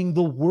into being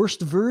the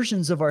worst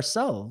versions of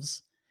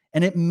ourselves.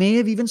 And it may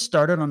have even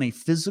started on a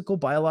physical,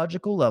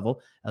 biological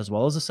level, as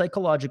well as a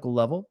psychological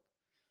level.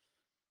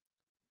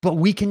 But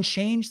we can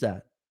change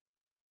that.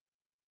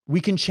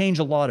 We can change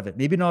a lot of it.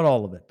 Maybe not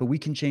all of it, but we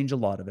can change a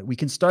lot of it. We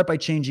can start by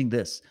changing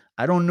this.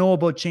 I don't know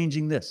about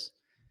changing this.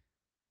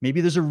 Maybe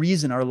there's a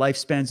reason our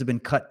lifespans have been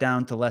cut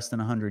down to less than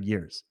 100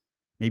 years.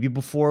 Maybe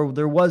before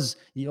there was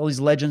all these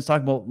legends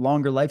talking about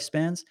longer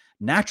lifespans,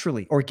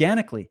 naturally,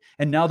 organically.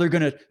 And now they're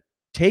going to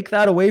take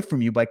that away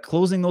from you by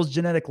closing those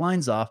genetic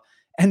lines off.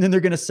 And then they're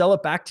going to sell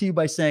it back to you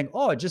by saying,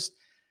 oh,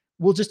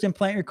 we'll just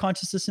implant your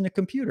consciousness in a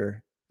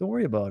computer. Don't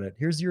worry about it.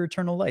 Here's your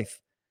eternal life.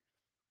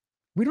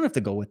 We don't have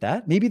to go with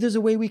that. Maybe there's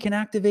a way we can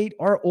activate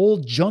our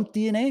old junk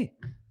DNA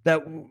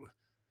that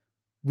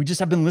we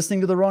just have been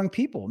listening to the wrong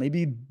people.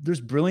 Maybe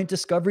there's brilliant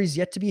discoveries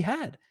yet to be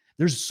had.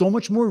 There's so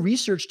much more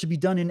research to be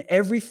done in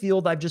every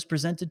field I've just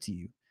presented to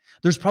you.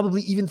 There's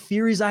probably even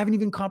theories I haven't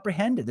even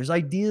comprehended. There's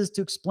ideas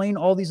to explain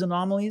all these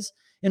anomalies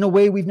in a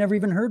way we've never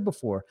even heard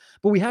before.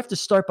 But we have to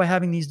start by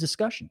having these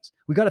discussions.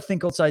 We got to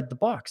think outside the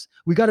box.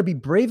 We got to be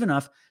brave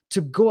enough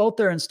to go out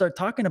there and start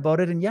talking about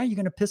it. And yeah, you're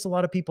going to piss a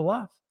lot of people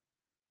off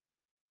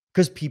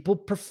because people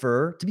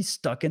prefer to be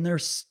stuck in their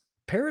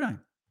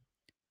paradigm.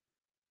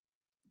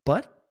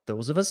 But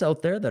those of us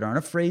out there that aren't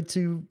afraid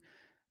to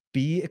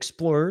be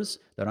explorers,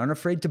 that aren't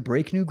afraid to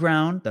break new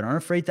ground, that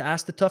aren't afraid to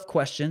ask the tough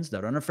questions,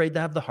 that aren't afraid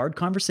to have the hard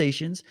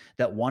conversations,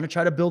 that want to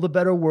try to build a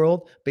better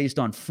world based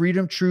on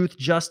freedom, truth,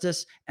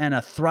 justice, and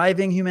a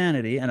thriving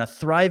humanity and a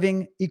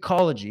thriving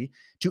ecology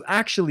to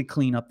actually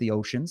clean up the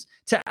oceans,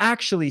 to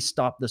actually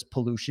stop this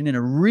pollution in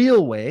a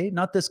real way,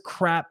 not this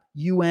crap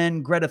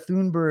UN, Greta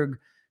Thunberg,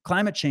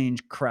 climate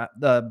change crap,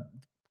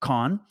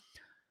 con,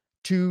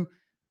 to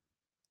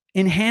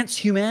enhance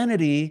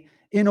humanity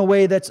in a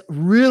way that's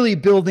really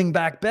building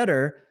back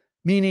better,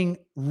 meaning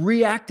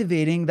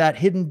reactivating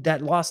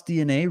that lost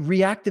DNA,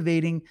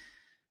 reactivating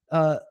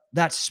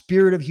that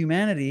spirit of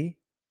humanity.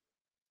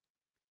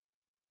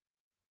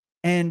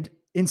 And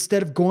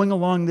instead of going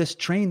along this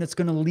train that's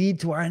going to lead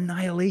to our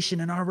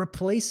annihilation and our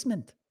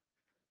replacement.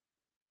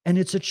 And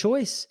it's a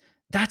choice.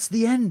 That's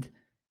the end.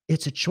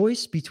 It's a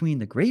choice between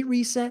the Great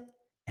Reset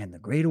and the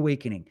Great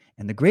Awakening.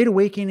 And the Great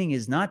Awakening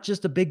is not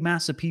just a big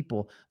mass of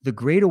people. The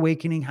Great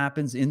Awakening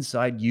happens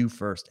inside you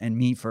first and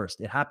me first.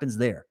 It happens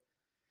there.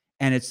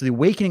 And it's the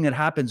awakening that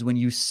happens when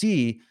you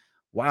see,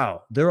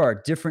 wow, there are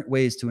different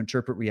ways to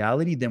interpret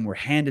reality than were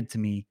handed to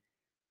me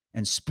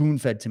and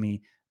spoon-fed to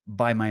me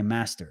by my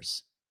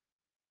masters.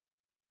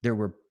 There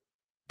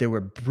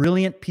were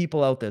brilliant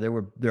people out there.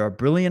 There are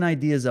brilliant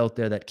ideas out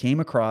there that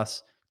came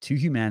across to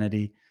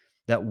humanity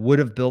that would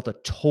have built a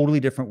totally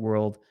different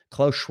world.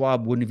 Klaus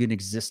Schwab wouldn't have even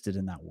existed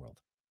in that world.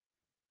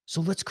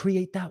 So let's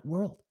create that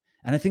world.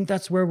 And I think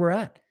that's where we're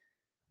at.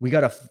 We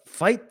got to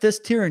fight this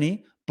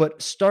tyranny,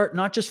 but start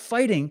not just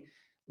fighting.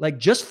 Like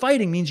just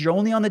fighting means you're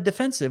only on the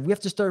defensive. We have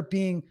to start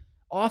being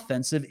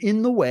offensive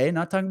in the way,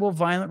 not talking about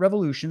violent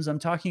revolutions. I'm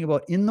talking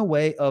about in the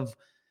way of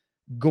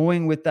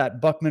going with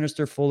that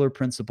Buckminster Fuller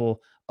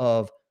principle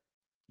of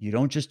you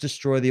don't just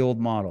destroy the old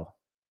model.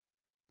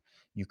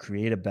 You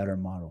create a better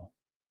model.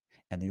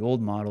 And the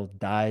old model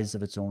dies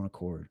of its own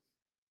accord,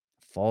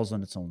 falls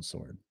on its own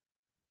sword.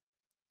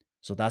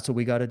 So that's what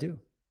we got to do.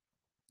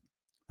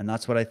 And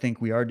that's what I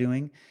think we are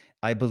doing.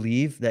 I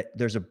believe that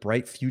there's a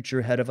bright future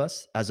ahead of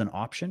us as an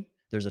option.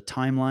 There's a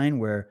timeline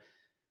where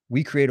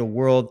we create a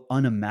world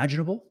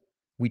unimaginable,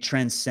 we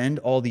transcend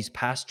all these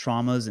past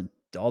traumas and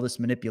all this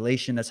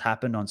manipulation that's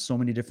happened on so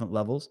many different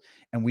levels,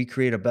 and we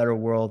create a better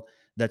world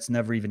that's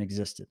never even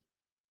existed.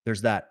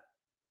 There's that.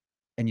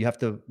 And you have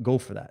to go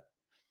for that.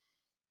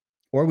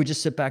 Or we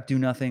just sit back, do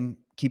nothing,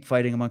 keep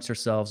fighting amongst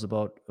ourselves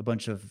about a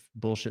bunch of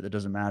bullshit that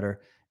doesn't matter,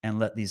 and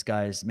let these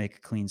guys make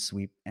a clean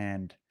sweep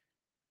and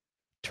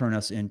turn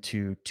us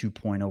into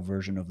 2.0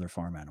 version of their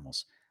farm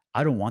animals.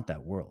 I don't want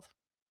that world.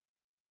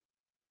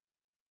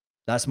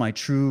 That's my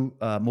true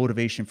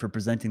motivation for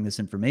presenting this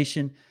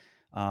information.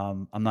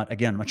 I'm not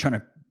trying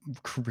to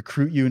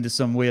recruit you into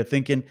some way of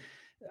thinking.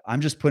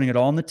 I'm just putting it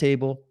all on the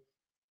table.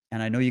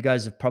 And I know you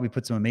guys have probably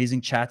put some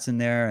amazing chats in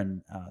there,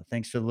 and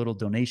thanks for the little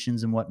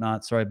donations and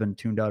whatnot. Sorry, I've been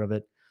tuned out of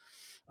it.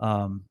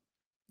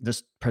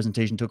 This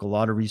presentation took a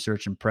lot of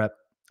research and prep.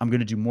 I'm going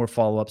to do more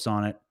follow-ups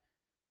on it.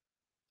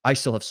 I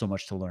still have so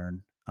much to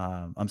learn.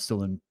 I'm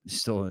still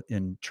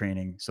in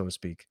training, so to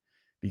speak,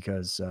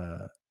 because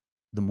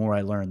the more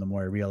I learn, the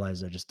more I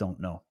realize I just don't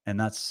know. And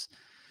that's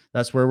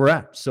where we're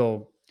at.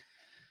 So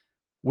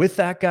with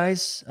that,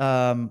 guys,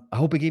 I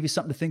hope it gave you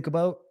something to think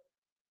about.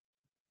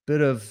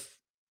 Bit of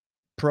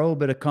pro,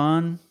 bit of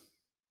con,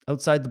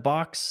 outside the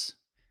box.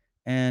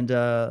 And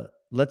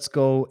let's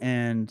go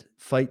and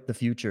fight the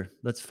future.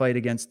 Let's fight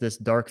against this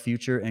dark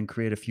future and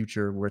create a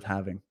future worth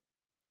having.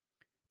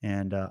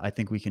 And I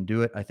think we can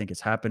do it. I think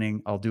it's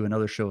happening. I'll do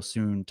another show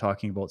soon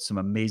talking about some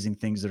amazing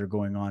things that are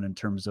going on in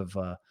terms of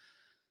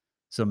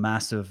some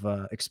massive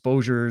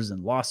exposures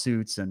and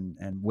lawsuits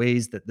and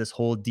ways that this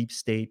whole deep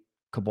state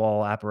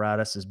cabal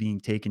apparatus is being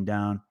taken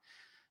down.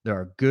 There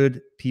are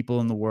good people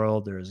in the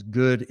world. There is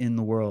good in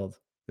the world.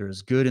 There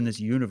is good in this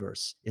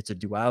universe. It's a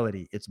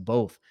duality. It's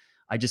both.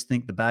 I just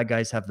think the bad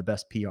guys have the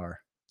best PR.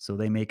 So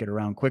they make it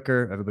around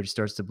quicker. Everybody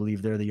starts to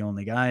believe they're the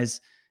only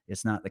guys.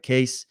 It's not the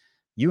case.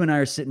 You and I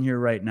are sitting here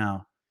right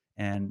now.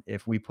 And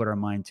if we put our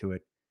mind to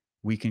it,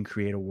 we can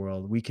create a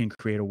world. We can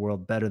create a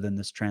world better than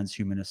this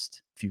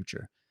transhumanist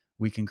future.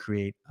 We can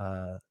create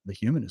the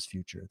humanist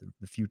future,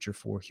 the future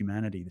for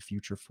humanity, the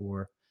future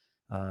for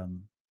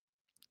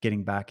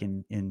getting back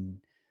in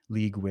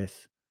league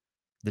with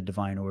the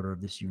divine order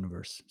of this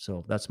universe.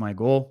 So that's my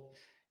goal.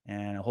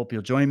 And I hope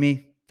you'll join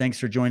me. Thanks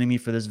for joining me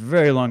for this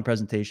very long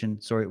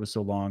presentation. Sorry it was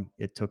so long.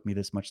 It took me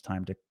this much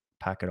time to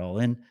pack it all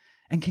in.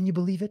 And can you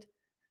believe it?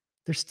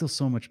 There's still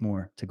so much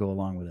more to go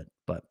along with it,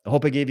 but I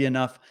hope I gave you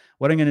enough.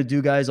 What I'm going to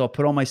do, guys, I'll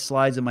put all my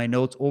slides and my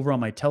notes over on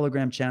my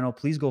Telegram channel.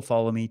 Please go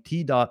follow me,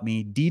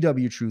 t.me,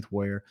 DW Truth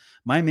Warrior.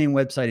 My main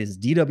website is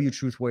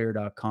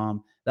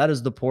dwtruthwarrior.com. That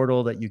is the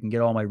portal that you can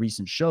get all my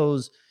recent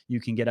shows.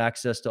 You can get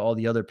access to all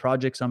the other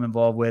projects I'm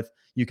involved with.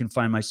 You can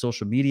find my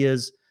social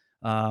medias.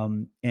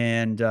 And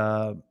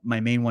my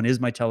main one is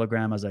my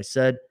Telegram, as I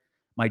said.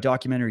 My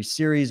documentary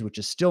series, which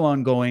is still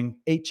ongoing,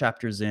 8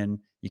 chapters in.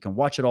 You can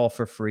watch it all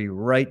for free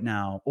right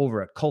now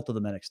over at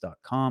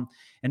cultofthemedics.com.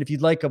 And if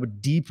you'd like a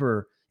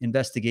deeper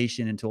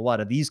investigation into a lot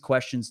of these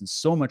questions and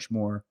so much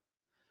more,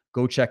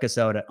 go check us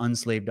out at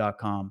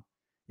unslave.com.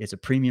 It's a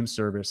premium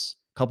service,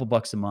 a couple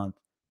bucks a month,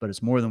 but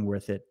it's more than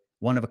worth it.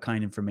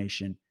 One-of-a-kind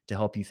information to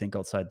help you think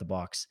outside the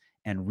box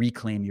and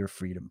reclaim your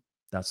freedom.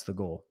 That's the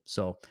goal.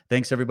 So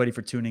thanks, everybody,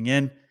 for tuning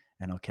in,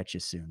 and I'll catch you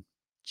soon.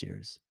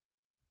 Cheers.